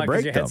 No. Because Why, I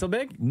break your them. head's so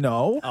big?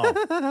 No. I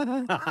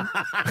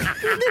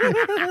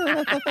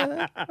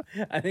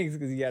think it's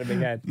because you got a big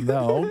head.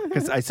 No,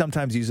 because I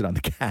sometimes use it on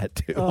the cat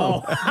too.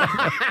 Oh.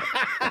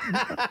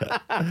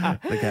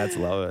 The cats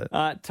love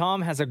it.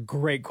 Tom has a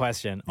great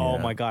question. Oh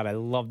Yeah. my God, I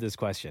love this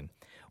question.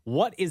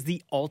 What is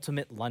the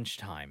ultimate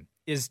lunchtime?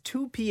 Is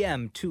 2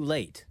 p.m. too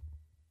late?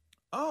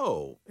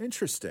 Oh,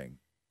 interesting.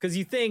 Because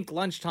you think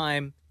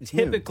lunchtime It's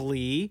noon.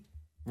 typically,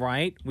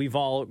 right? We've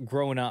all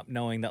grown up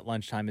knowing that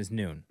lunchtime is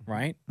noon,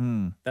 right?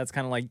 That's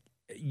kind of like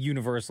a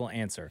universal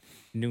answer.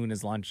 Noon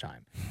is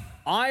lunchtime.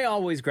 I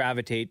always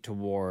gravitate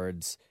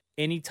towards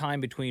any time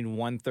between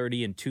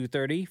 1:30 and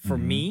 2:30 for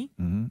me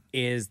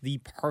is the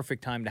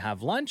perfect time to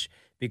have lunch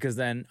because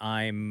then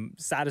I'm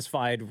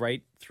satisfied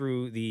right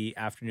through the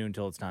afternoon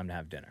until it's time to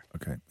have dinner.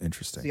 Okay,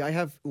 interesting. See, I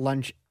have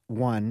lunch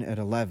 1 at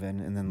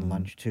 11 and Mm-hmm. then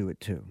lunch 2 at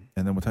 2.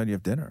 And then what time do you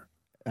have dinner?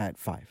 At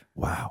 5.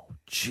 Wow.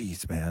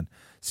 Jeez, man.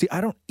 See,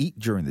 I don't eat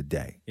during the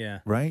day. Yeah.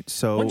 Right?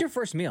 So When's your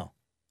first meal?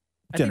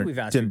 I dinner, think we've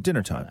asked you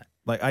dinner before time. that.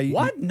 Like I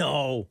What?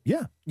 No.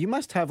 Yeah. You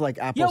must have like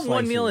apple You have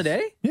one meal a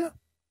slices. day? Yeah.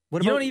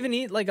 What You about, don't even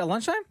eat like at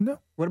lunchtime? No.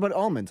 What about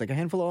almonds? Like a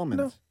handful of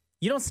almonds?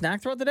 You don't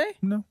snack throughout the day?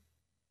 No.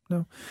 Hold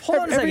on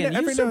a Every second. now- You every now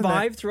and then.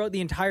 survive throughout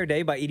the entire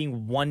day by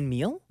eating one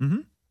meal?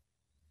 Mhm.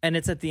 And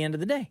it's at the end of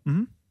the day?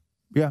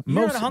 Yeah.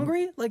 You're not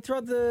hungry like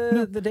throughout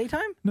the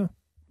daytime? No.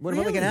 What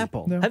about like an Really?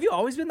 apple? No. Have you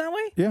always been that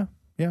way? Yeah.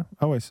 Yeah.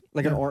 Always.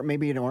 Like yeah.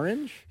 maybe an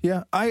orange?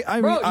 Yeah.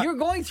 Bro, I you're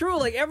going through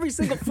like every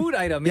single food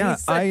item. Yeah, and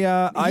he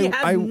said I- he has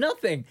I-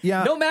 nothing.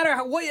 Yeah. No matter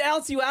what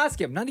else you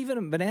ask him. Not even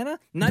a banana?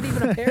 Not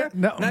even a pear?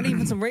 No. Not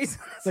even some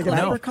raisins? Like an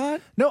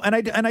apricot? No, and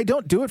I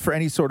don't do it for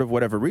any sort of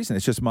whatever reason.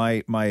 It's just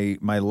my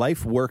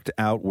life worked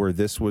out where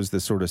this was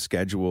the sort of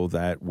schedule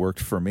that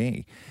worked for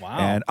me. Wow.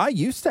 And I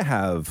used to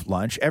have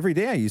lunch every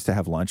day. I used to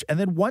have lunch, and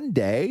then one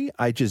day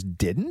I just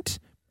didn't,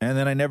 and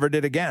then I never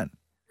did again.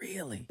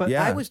 Really? But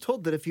Yeah. I was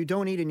told that if you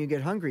don't eat and you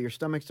get hungry, your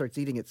stomach starts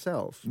eating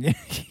itself.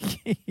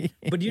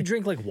 But do you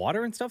drink like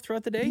water and stuff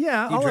throughout the day?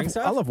 Yeah, you drink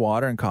stuff? I'll have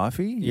water and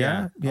coffee.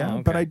 Yeah, Yeah?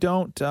 Oh, But okay. I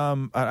don't.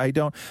 I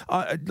don't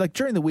like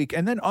during the week,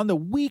 and then on the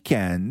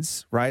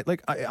weekends, right?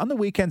 Like on the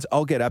weekends,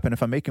 I'll get up, and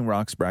if I'm making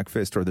Rock's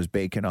breakfast or there's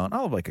bacon on,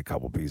 I'll have like a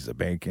couple pieces of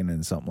bacon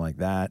and something like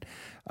that.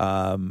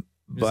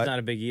 Just not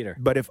a big eater.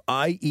 But if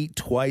I eat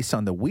twice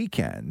on the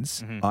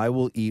weekends, Mm-hmm. I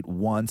will eat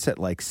once at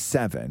like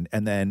 7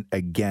 and then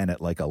again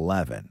at like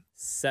 11.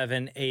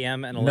 7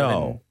 a.m. and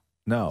 11.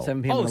 No.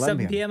 7 p.m. Oh, and 11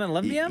 7 p.m. and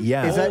 11 p.m.?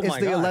 Yeah. Is, that, Oh is my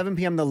the God. 11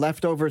 p.m. the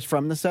leftovers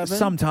from the 7?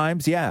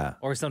 Sometimes, yeah.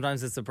 Or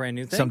sometimes it's a brand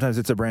new thing? Sometimes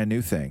it's a brand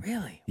new thing.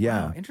 Really?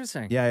 Yeah. Wow,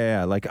 interesting.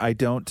 Yeah. Like I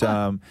don't.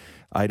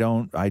 I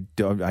don't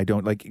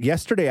like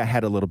yesterday I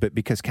had a little bit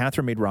because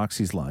Catherine made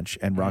Roxy's lunch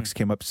and Rox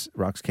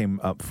came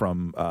up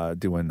from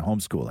doing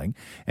homeschooling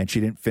and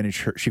she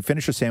finished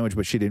her sandwich,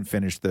 but she didn't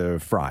finish the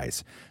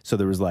fries. So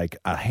there was like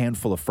a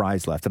handful of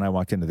fries left and I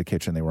walked into the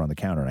kitchen, they were on the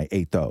counter and I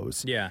ate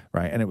those. Yeah.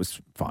 Right. And it was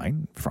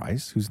fine.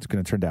 Fries. Who's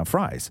going to turn down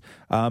fries?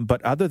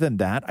 But other than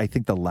that, I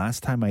think the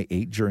last time I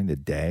ate during the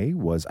day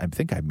was, I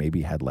think I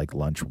maybe had like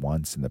lunch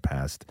once in the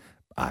past,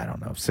 I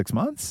don't know, 6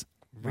 months.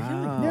 Really?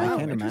 Wow, Yeah, I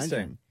can't interesting.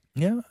 imagine.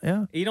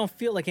 Yeah. You don't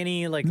feel like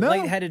any like No.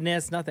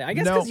 lightheadedness, nothing. I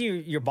guess No. because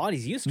your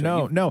body's used to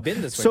it. No. You've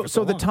been this way So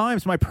for the long.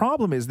 times, my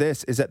problem is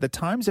at the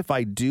times if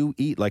I do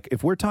eat, like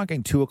if we're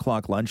talking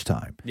 2:00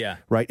 lunchtime, Yeah.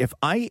 right? If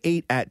I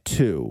ate at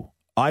 2,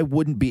 I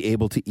wouldn't be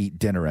able to eat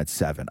dinner at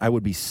 7. I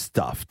would be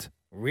stuffed.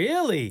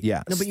 Really?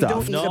 Yeah, No, but you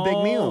don't stuffed. eat a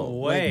big meal. No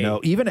way. No,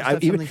 even Just have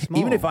something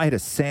even if small. I had a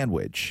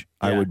sandwich,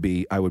 I Yeah. would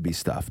be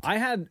stuffed. I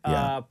had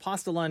Yeah.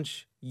 pasta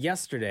lunch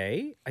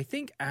yesterday. I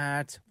think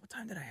at what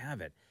time did I have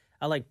it?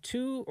 At like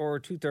 2 or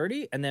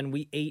 2:30, and then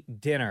we ate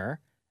dinner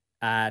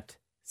at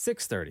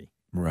 6:30,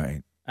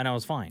 Right. and I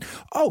was fine.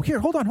 Oh, here,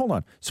 hold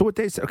on. So what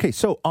they said? Okay,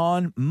 so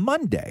on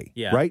Monday,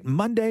 Yeah. right?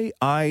 Monday,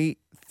 I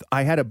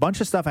had a bunch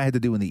of stuff I had to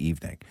do in the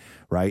evening,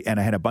 right? And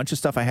I had a bunch of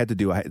stuff I had to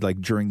do like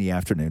during the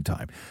afternoon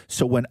time.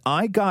 So when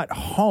I got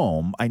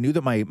home, I knew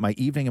that my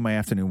evening and my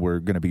afternoon were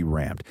going to be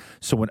rammed.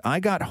 So when I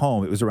got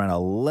home, it was around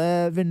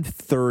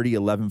 11:30,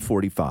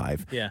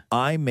 11:45. Yeah.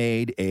 I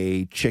made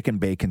a chicken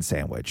bacon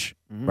sandwich,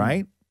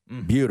 right?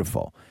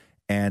 Beautiful.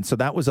 And so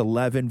that was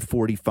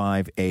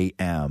 11:45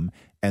 a.m.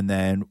 And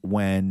then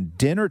when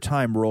dinner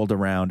time rolled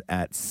around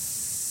at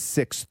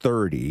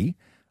 6:30,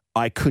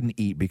 I couldn't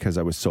eat because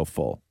I was so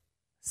full.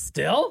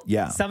 Still?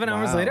 Yeah. 7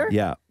 hours later?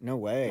 Yeah. No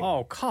way.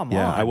 Oh, come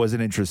Yeah, on. I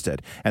wasn't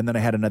interested. And then I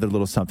had another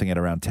little something at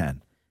around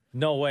 10.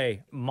 No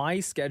way. My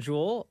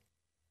schedule.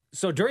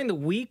 So during the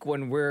week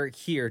when we're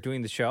here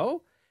doing the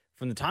show,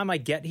 from the time I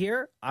get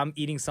here, I'm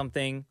eating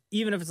something,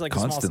 even if it's like a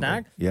small Constantly.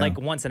 snack, Yeah.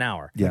 like once an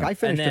hour. Yeah. Like I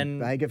finished and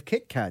then a bag of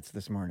Kit Kats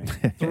this morning.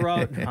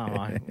 throughout.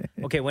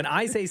 Okay, when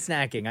I say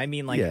snacking, I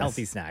mean like Yes.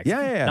 healthy snacks.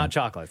 Yeah. Not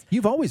chocolates.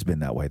 You've always been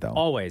that way, though.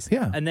 Always.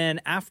 Yeah. And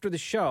then after the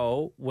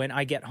show, when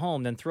I get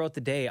home, then throughout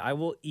the day, I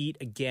will eat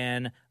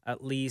again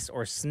at least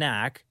or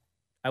snack.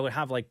 I would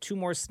have like 2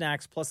 more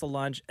snacks plus a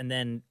lunch and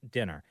then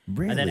dinner. And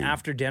then Really?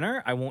 after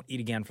dinner, I won't eat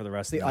again for the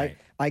rest See, of the night.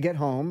 I get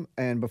home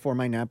and before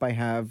my nap, I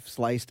have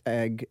sliced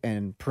egg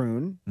and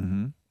prune.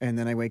 Mm-hmm. And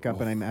then I wake up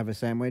and I have a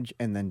sandwich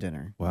and then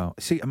dinner. Well,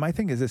 see, my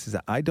thing is this, is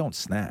that I don't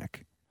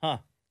snack. Huh.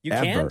 You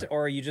Ever. can't,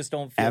 or you just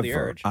don't feel the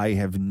Ever. urge? I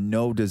have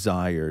no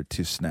desire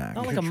to snack.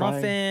 Not like a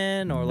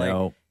muffin or like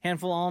No.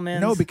 handful of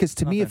almonds? No, because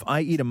to me, Nothing. if I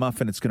eat a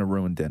muffin, it's going to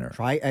ruin dinner.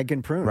 Try egg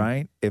and prune.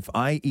 Right? If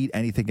I eat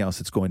anything else,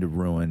 it's going to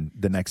ruin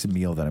the next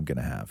meal that I'm going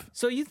to have.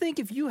 So you think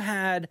if you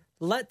had,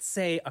 let's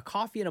say, a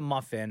coffee and a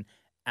muffin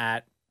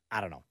at,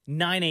 I don't know,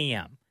 9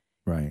 a.m.,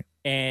 Right.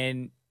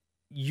 and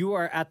you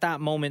are at that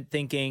moment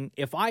thinking,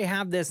 if I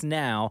have this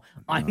now,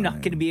 I'm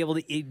not going to be able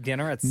to eat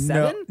dinner at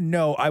 7?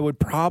 No, I would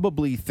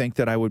probably think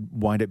that I would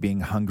wind up being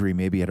hungry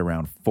maybe at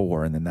around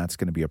 4, and then that's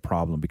going to be a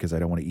problem because I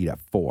don't want to eat at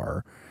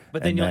 4.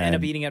 But then And you'll end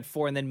up eating at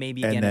 4 and then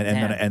maybe again at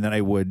 10. and then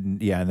I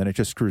wouldn't, and then it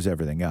just screws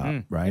everything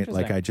up, right?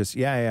 Like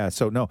interesting. I just,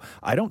 So no,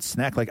 I don't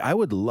snack. Like I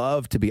would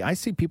love to be. I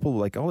see people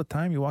like all the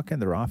time. You walk in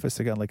their office,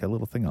 they got like a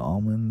little thing of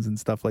almonds and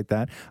stuff like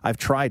that. I've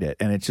tried it,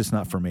 and it's just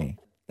not for me.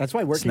 That's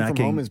why working from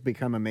Snacking- home has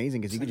become amazing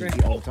because you can just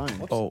eat all the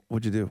time. Oh,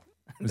 what'd you do?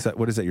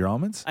 What is that? Your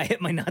almonds? I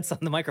hit my nuts on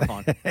the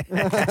microphone.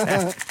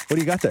 What do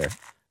you got there?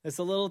 It's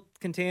a little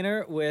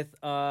container with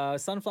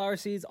sunflower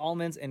seeds,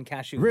 almonds, and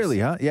cashews. Really,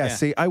 huh? Yeah,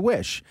 see, I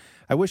wish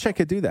I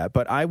could do that,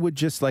 but I would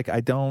just like,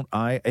 I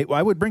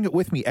would bring it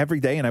with me every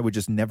day and I would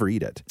just never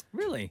eat it.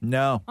 Really?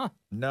 No.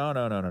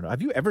 No.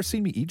 Have you ever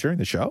seen me eat during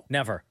the show?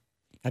 Never.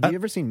 Have you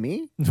ever seen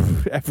me?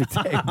 Every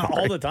day.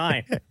 All the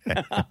time.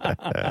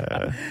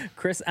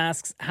 Chris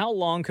asks, how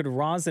long could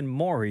Roz and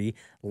Maury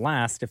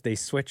last if they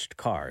switched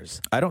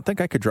cars? I don't think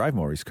I could drive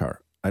Maury's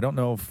car. I don't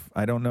know.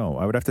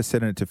 I would have to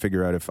sit in it to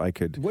figure out if I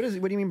could. What do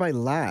you mean by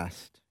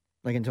last?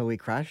 Like until we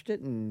crashed it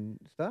and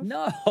stuff?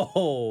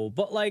 No,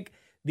 but like,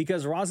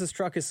 because Roz's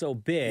truck is so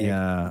big,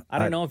 Yeah, I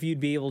don't know if you'd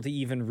be able to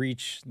even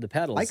reach the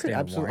pedals. I could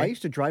absolutely. I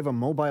used to drive a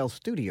mobile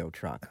studio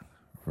truck.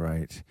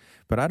 Right,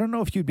 but I don't know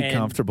if you'd be And-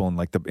 comfortable in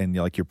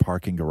like your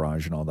parking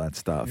garage and all that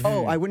stuff.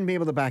 Oh, I wouldn't be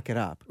able to back it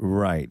up.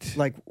 Right.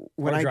 Like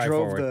when Or I drive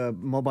drove forward. the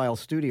mobile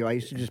studio, I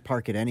used to just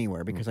park it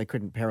anywhere because I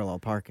couldn't parallel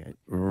park it.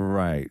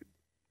 Right.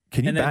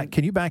 Can you And then-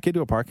 Can you back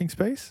into a parking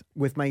space?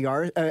 With my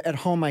yard at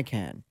home, I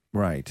can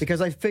Right. because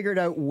I figured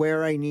out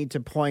where I need to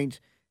point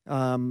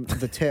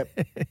the tip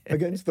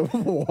against the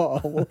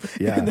wall,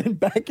 Yeah. and then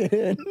back it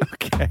in.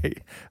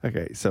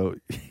 Okay. So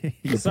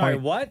you Sorry,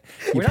 point- what?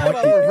 you We're not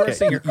point- about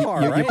reversing your you-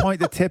 car, you right? point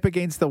the tip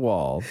against the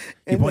wall.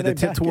 You And point then the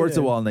I tip back towards it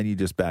the in. wall, and then you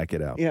just back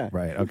it out. Yeah.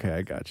 Right. Okay,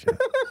 I got you.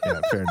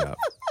 Yeah, fair enough.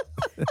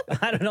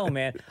 I don't know,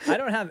 man. I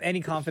don't have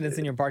any confidence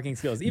in your parking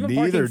skills. Even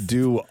Neither parking,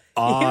 do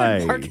I.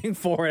 Even parking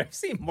forward. I've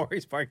seen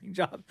Maury's parking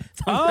job.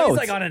 He's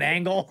like on an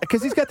angle.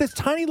 Because he's got this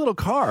tiny little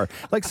car.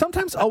 Like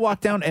sometimes I'll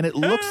walk down and it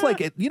looks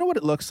like it. You know what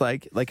it looks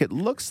like? Like it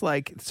looks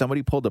like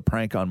somebody pulled a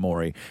prank on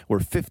Maury, where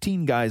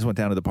 15 guys went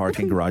down to the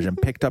parking garage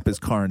and picked up his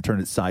car and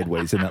turned it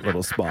sideways in that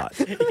little spot.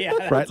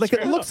 Yeah, right. Like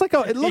it looks like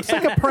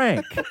a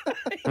prank.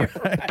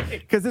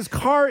 Because this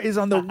car is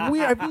on the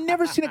weird. I've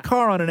never seen a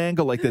car on an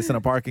angle like this in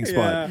a parking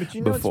spot But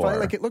you know before. it's funny?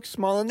 Like it looks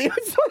small on the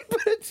outside, but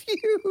it's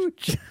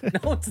huge.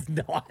 No, it's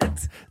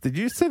not. Did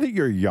you say that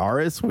your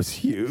Yaris was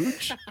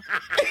huge?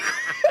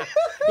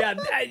 Yeah,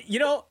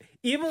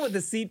 even with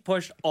the seat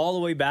pushed all the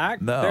way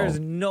back, No. there's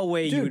no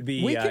way Dude, you would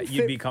be we can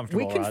you'd be fit-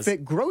 comfortable. We can Roz.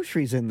 fit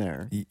groceries in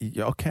there.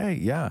 Okay,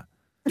 yeah.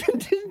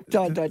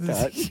 Dot, dot,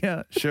 dot.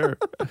 Yeah, sure.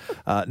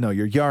 No,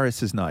 your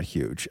Yaris is not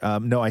huge.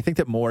 No, I think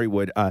that Maury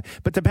would.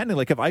 But depending,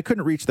 like if I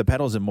couldn't reach the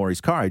pedals in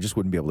Maury's car, I just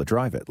wouldn't be able to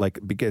drive it. Like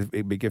because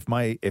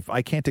if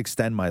I can't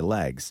extend my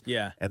legs,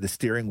 Yeah. and the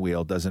steering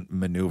wheel doesn't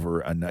maneuver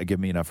and give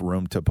me enough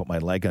room to put my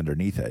leg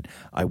underneath it,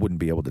 I wouldn't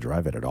be able to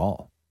drive it at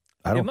all.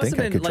 I It don't must think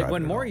have I been could like drive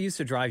when it at all. Maury used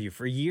to drive you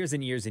for years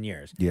and years and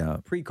years. Yeah.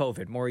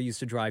 Pre-COVID, Maury used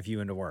to drive you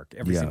into work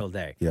every Yeah, single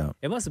day. yeah.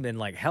 It must have been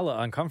like hella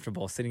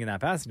uncomfortable sitting in that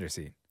passenger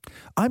seat.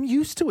 I'm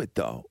used to it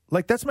though.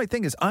 Like that's my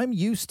thing is I'm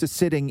used to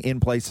sitting in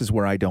places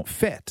where I don't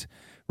fit.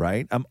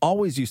 Right? I'm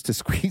always used to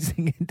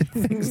squeezing into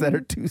things that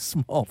are too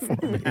small for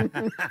me.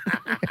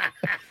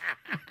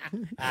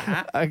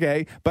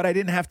 Okay, but I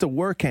didn't have to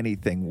work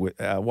anything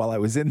while I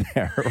was in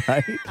there,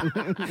 right?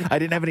 I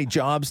didn't have any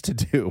jobs to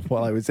do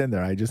while I was in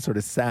there. I just sort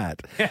of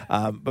sat. But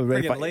if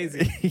Freaking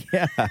lazy.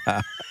 Yeah.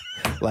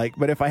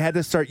 But if I had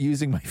to start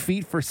using my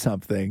feet for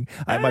something,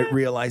 I might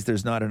realize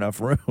there's not enough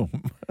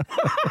room.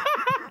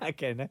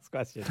 Okay, next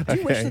question. Do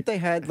you wish that they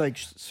had like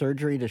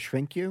surgery to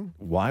shrink you?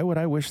 Why would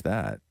I wish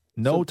that?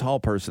 No tall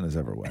person has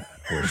ever wished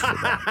for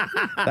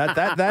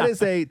that. That is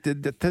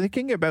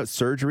thinking about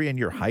surgery and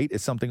your height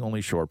is something only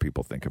short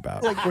people think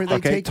about. Like where they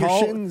take your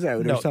shins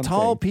out or something.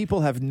 Tall people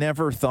have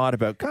never thought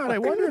about, God, I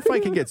wonder if I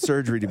could get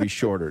surgery to be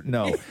shorter.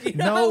 No,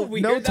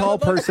 no tall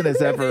person has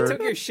If ever. they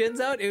took your shins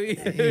out,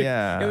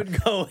 it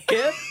would go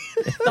hip,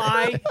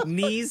 thigh,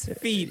 knees,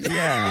 feet.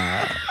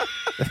 Yeah.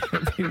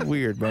 That'd be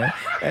weird, man.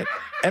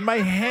 And my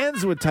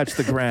hands would touch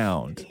the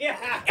ground. Yeah.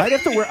 I'd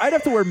have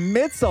to wear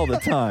mitts all the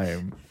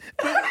time.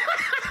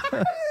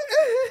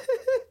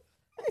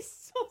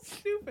 So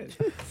stupid.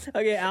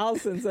 Okay,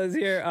 Allison says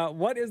here,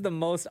 what is the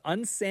most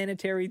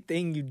unsanitary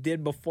thing you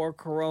did before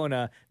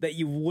Corona that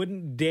you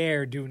wouldn't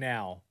dare do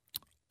now?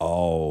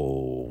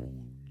 Oh,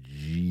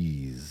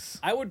 jeez.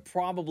 I would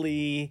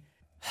probably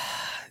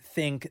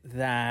think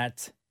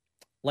that,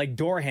 like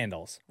door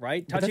handles,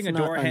 right? But Touching that's a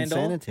door not handle.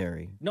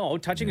 unsanitary. No,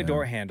 touching a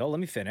door handle.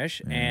 Let me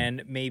finish.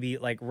 And maybe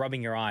like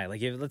rubbing your eye.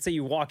 Like let's say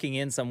you're walking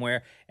in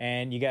somewhere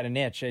and you got an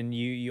itch and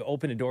you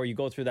open a door, you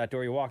go through that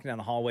door, you're walking down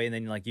the hallway, and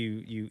then like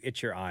you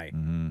itch your eye,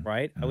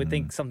 right? I would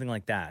think something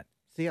like that.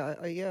 See,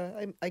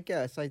 I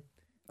guess I.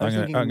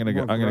 I'm gonna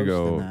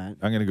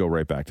go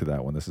right back to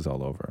that when this is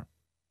all over.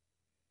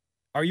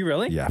 Are you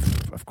really? Yeah,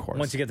 of course.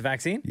 Once you get the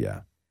vaccine?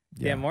 Yeah.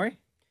 Yeah, Maury?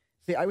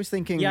 See, I was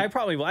thinking. Yeah, I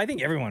probably will. I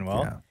think everyone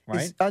will. Right?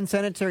 Is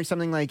unsanitary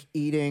something like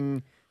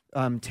eating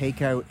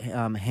takeout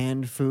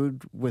hand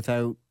food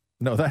without?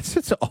 No, that's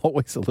just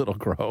always a little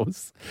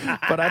gross.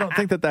 But I don't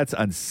think that that's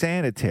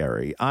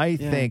unsanitary. I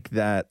think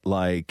that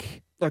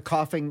like. Or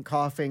coughing,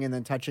 and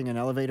then touching an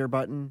elevator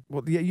button.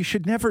 Well, yeah, you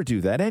should never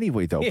do that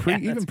anyway, though.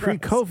 Even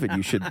pre-COVID,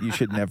 you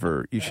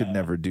should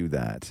never do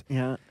that.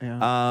 Yeah,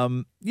 yeah.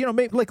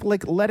 Maybe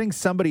like letting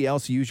somebody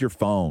else use your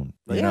phone.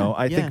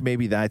 I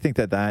think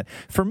that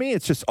for me,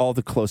 it's just all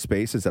the close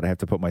spaces that I have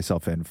to put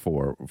myself in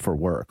for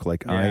work.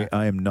 Like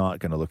I am not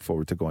going to look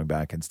forward to going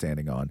back and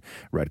standing on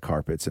red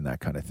carpets and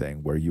that kind of thing,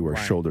 where you are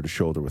shoulder to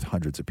shoulder with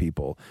hundreds of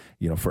people,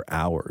 for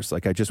hours.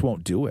 Like I just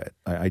won't do it.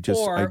 I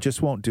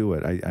just won't do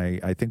it.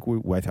 I think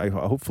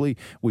hopefully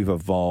we've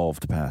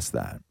evolved past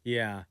that.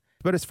 Yeah.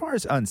 But as far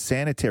as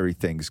unsanitary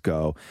things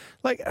go,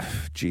 like,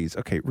 geez,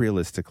 okay,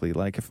 realistically,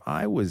 like if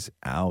I was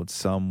out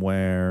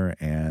somewhere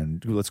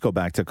and let's go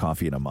back to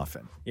coffee and a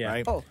muffin,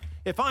 right? Oh.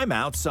 If I'm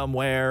out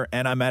somewhere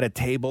and I'm at a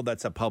table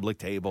that's a public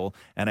table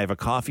and I have a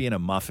coffee and a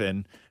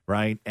muffin,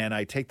 right? And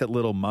I take that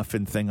little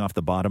muffin thing off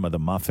the bottom of the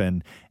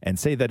muffin and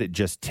say that it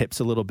just tips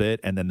a little bit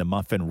and then the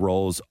muffin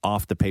rolls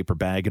off the paper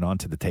bag and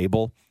onto the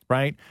table,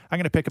 right? I'm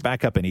going to pick it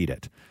back up and eat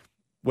it.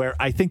 Where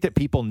I think that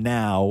people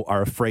now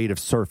are afraid of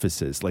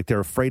surfaces. Like they're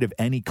afraid of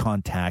any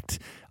contact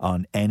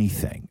on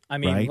anything. I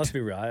mean, right? let's be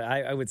real.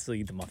 I would still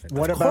eat the muffin.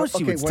 What Of about course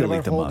you would still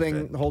eat the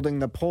muffin. holding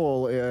the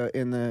pole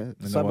in the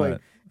subway,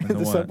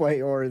 subway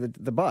or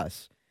the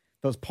bus?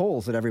 Those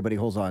poles that everybody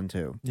holds on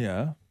to.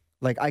 Yeah.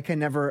 Like I can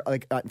never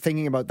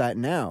thinking about that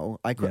now.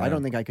 I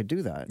don't think I could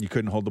do that. You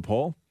couldn't hold the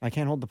pole? I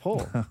can't hold the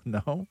pole.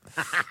 No.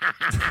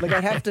 Like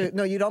I'd have to.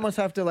 No, you'd almost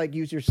have to like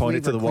use your sleeve Point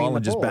it to or the clean wall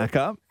and just pole. back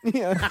up?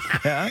 Yeah.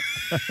 Yeah.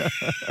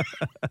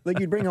 Like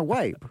you'd bring a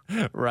wipe.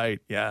 Right.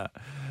 Yeah.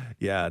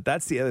 Yeah.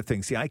 That's the other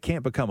thing. See, I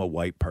can't become a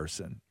white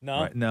person.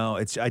 No? Right?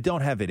 No, I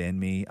don't have it in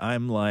me.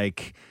 I'm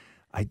like,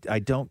 I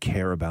don't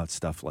care about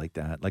stuff like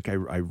that. Like I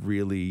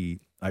really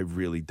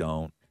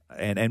don't.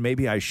 And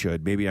maybe I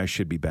should. Maybe I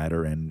should be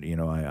better. And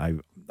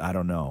I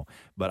don't know.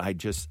 But I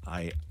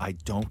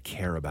don't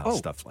care about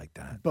stuff like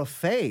that.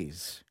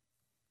 Buffets.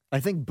 I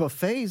think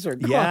buffets are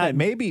gone. Yeah,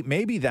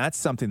 maybe that's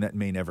something that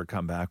may never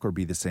come back or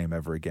be the same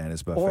ever again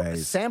as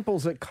buffets. Or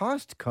samples at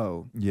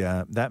Costco.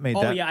 Yeah, that made.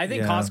 I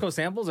think Costco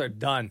samples are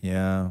done.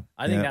 Yeah,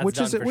 I think that's which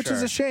done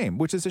is a shame.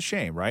 Which is a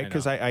shame, right?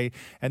 Because I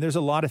and there's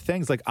a lot of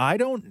things like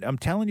I'm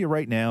telling you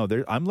right now.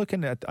 I'm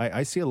looking at.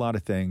 I see a lot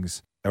of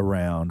things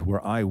around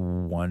where I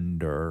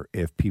wonder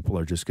if people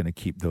are just going to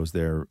keep those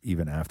there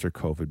even after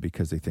COVID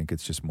because they think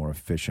it's just more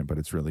efficient, but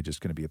it's really just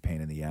going to be a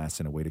pain in the ass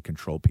and a way to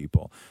control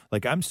people.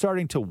 Like I'm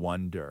starting to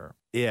wonder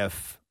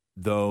if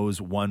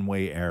those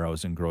one-way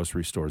arrows in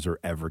grocery stores are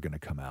ever going to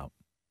come out.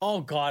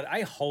 Oh God,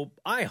 I hope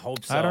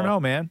so. I don't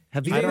know, man.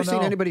 Have you ever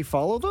seen anybody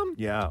follow them?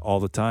 Yeah, all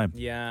the time.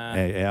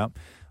 Yeah. Yeah.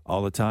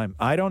 All the time.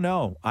 I don't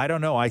know.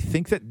 I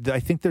think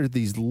there's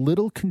these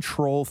little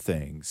control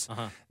things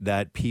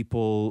that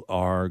people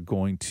are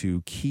going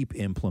to keep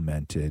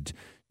implemented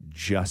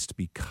just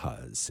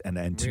because.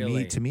 And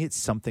to me, it's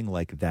something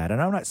like that.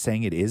 And I'm not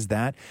saying it is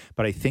that,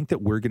 but I think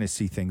that we're going to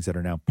see things that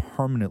are now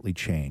permanently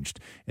changed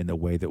in the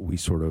way that we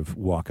sort of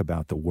walk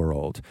about the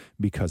world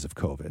because of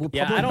COVID.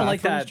 I don't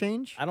like that.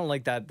 Change? I don't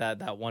like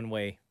that one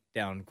way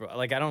down.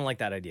 Like I don't like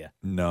that idea.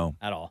 No,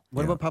 at all.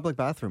 What about public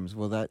bathrooms?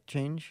 Will that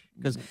change?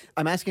 Because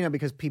I'm asking now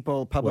because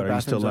public bathrooms. Are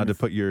you still allowed to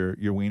put your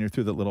wiener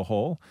through that little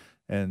hole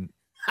and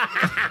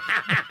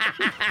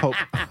hope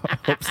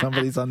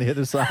somebody's on the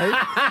other side?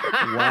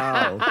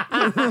 Wow.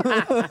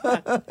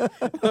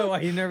 Why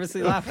are you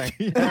nervously laughing?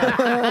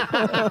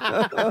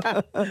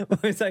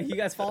 Is that you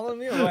guys following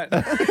me or what?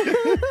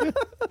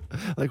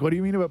 Like, what do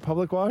you mean about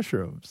public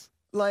washrooms?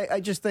 Like, I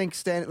just think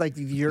like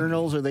the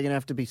urinals, are they going to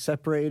have to be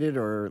separated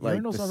or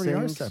like urinals the already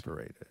are sinks?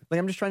 separated? Like,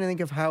 I'm just trying to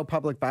think of how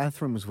public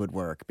bathrooms would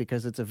work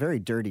because it's a very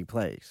dirty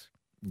place.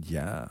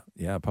 Yeah,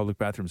 public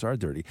bathrooms are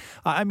dirty.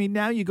 I mean,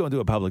 now you go into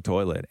a public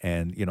toilet,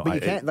 and but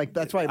you can't. Like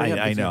that's why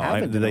I know.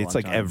 It's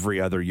like time. every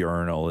other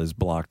urinal is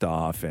blocked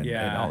off, and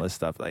all this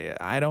stuff. Like,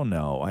 I don't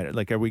know.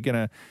 Are we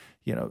gonna,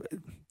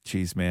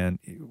 geez, man,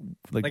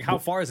 like how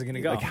far is it going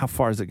to go? Like how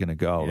far is it going to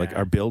go? Yeah. Like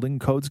are building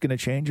codes going to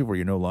change where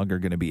you're no longer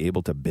going to be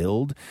able to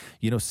build,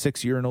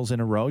 6 urinals in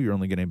a row? You're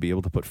only going to be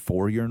able to put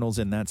 4 urinals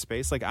in that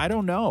space. Like I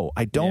don't know.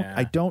 I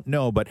don't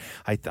know. But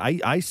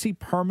I see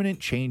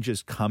permanent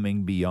changes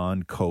coming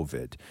beyond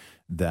COVID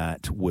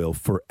that will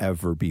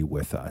forever be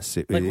with us.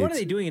 What are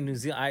they doing in New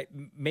Zealand?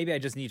 Maybe I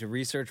just need to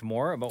research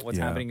more about what's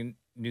happening in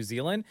New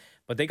Zealand.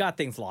 But they got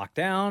things locked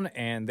down,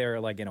 and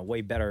they're like in a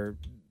way better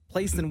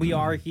place than we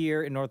are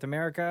here in North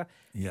America.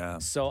 Yeah.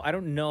 So I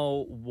don't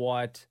know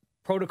what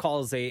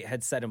protocols they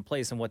had set in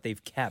place and what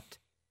they've kept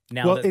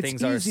now that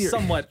things are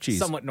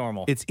somewhat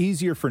normal. It's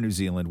easier for New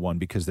Zealand, one,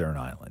 because they're an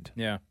island.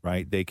 Yeah.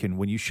 Right? They can,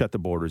 when you shut the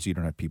borders, you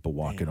don't have people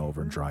walking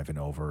over and driving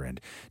over and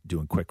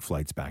doing quick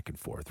flights back and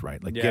forth,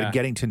 right? Like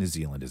getting to New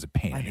Zealand is a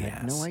pain in the ass.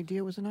 I had no idea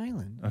it was an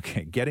island.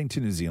 Okay, getting to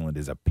New Zealand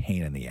is a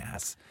pain in the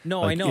ass.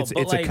 No, like, I know.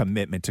 It's a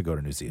commitment to go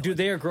to New Zealand. Do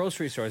their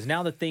grocery stores,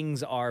 now that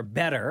things are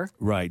better.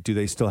 Right. Do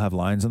they still have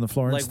lines on the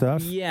floor and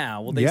stuff? Yeah.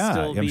 Will they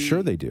still be I'm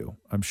sure they do.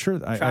 I'm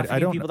sure. I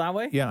don't people that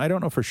way? Yeah, I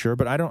don't know for sure,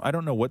 but I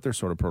don't know what their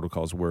sort of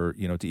protocols were,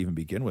 to even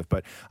begin with.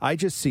 But I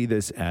just see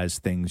this as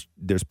things,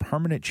 there's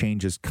permanent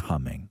changes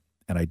coming.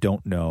 And I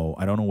don't know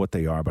what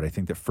they are, but I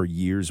think that for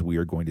years we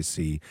are going to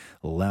see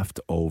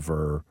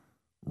leftover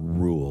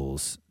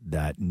rules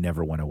that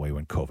never went away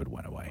when COVID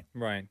went away.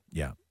 Right.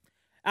 Yeah.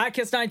 At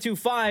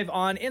Kiss925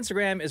 on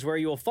Instagram is where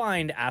you will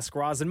find Ask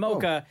Roz and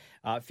Mocha.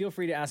 Feel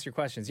free to ask your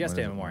questions. Yes,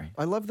 Dan Mori.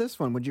 I love this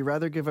one. Would you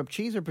rather give up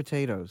cheese or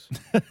potatoes?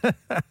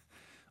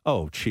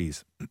 Oh,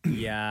 cheese.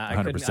 Yeah, I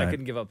 100%.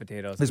 couldn't give up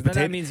potatoes.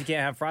 That means you can't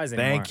have fries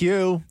anymore. Thank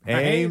you.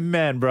 Right?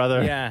 Amen,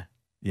 brother. Yeah.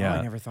 Yeah. Oh,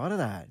 I never thought of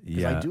that.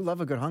 Yeah. I do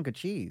love a good hunk of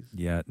cheese.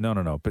 Yeah.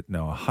 No. But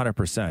no,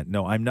 100%.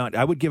 No, I'm not.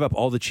 I would give up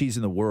all the cheese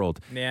in the world.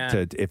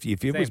 Yeah. If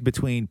it was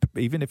between,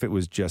 even if it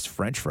was just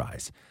French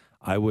fries,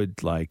 I would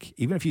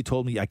even if you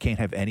told me I can't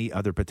have any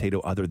other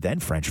potato other than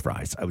French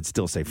fries, I would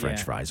still say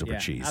French fries over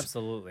cheese.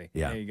 Absolutely.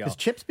 Yeah. There you go. Because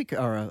chips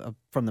are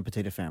from the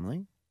potato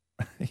family.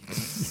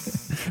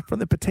 From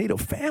the potato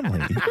family.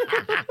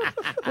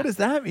 What does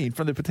that mean?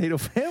 From the potato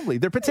family?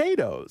 They're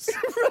potatoes.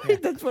 Right.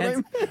 That's what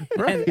I'm.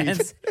 Right.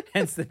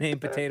 Hence the name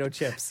potato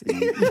chips.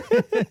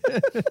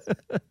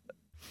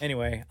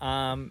 Anyway,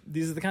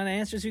 these are the kind of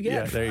answers you get.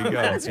 Yeah, there you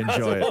go.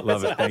 Enjoy it.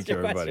 Love it. Thank you,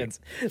 everybody.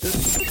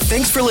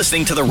 Thanks for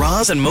listening to the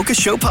Roz and Mocha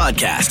Show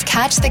podcast.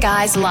 Catch the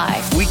guys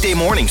live Weekday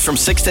mornings from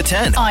 6 to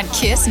 10 on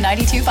Kiss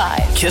 92.5.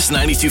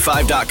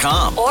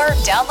 Kiss925.com. Or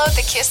download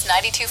the Kiss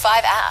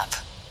 92.5 app.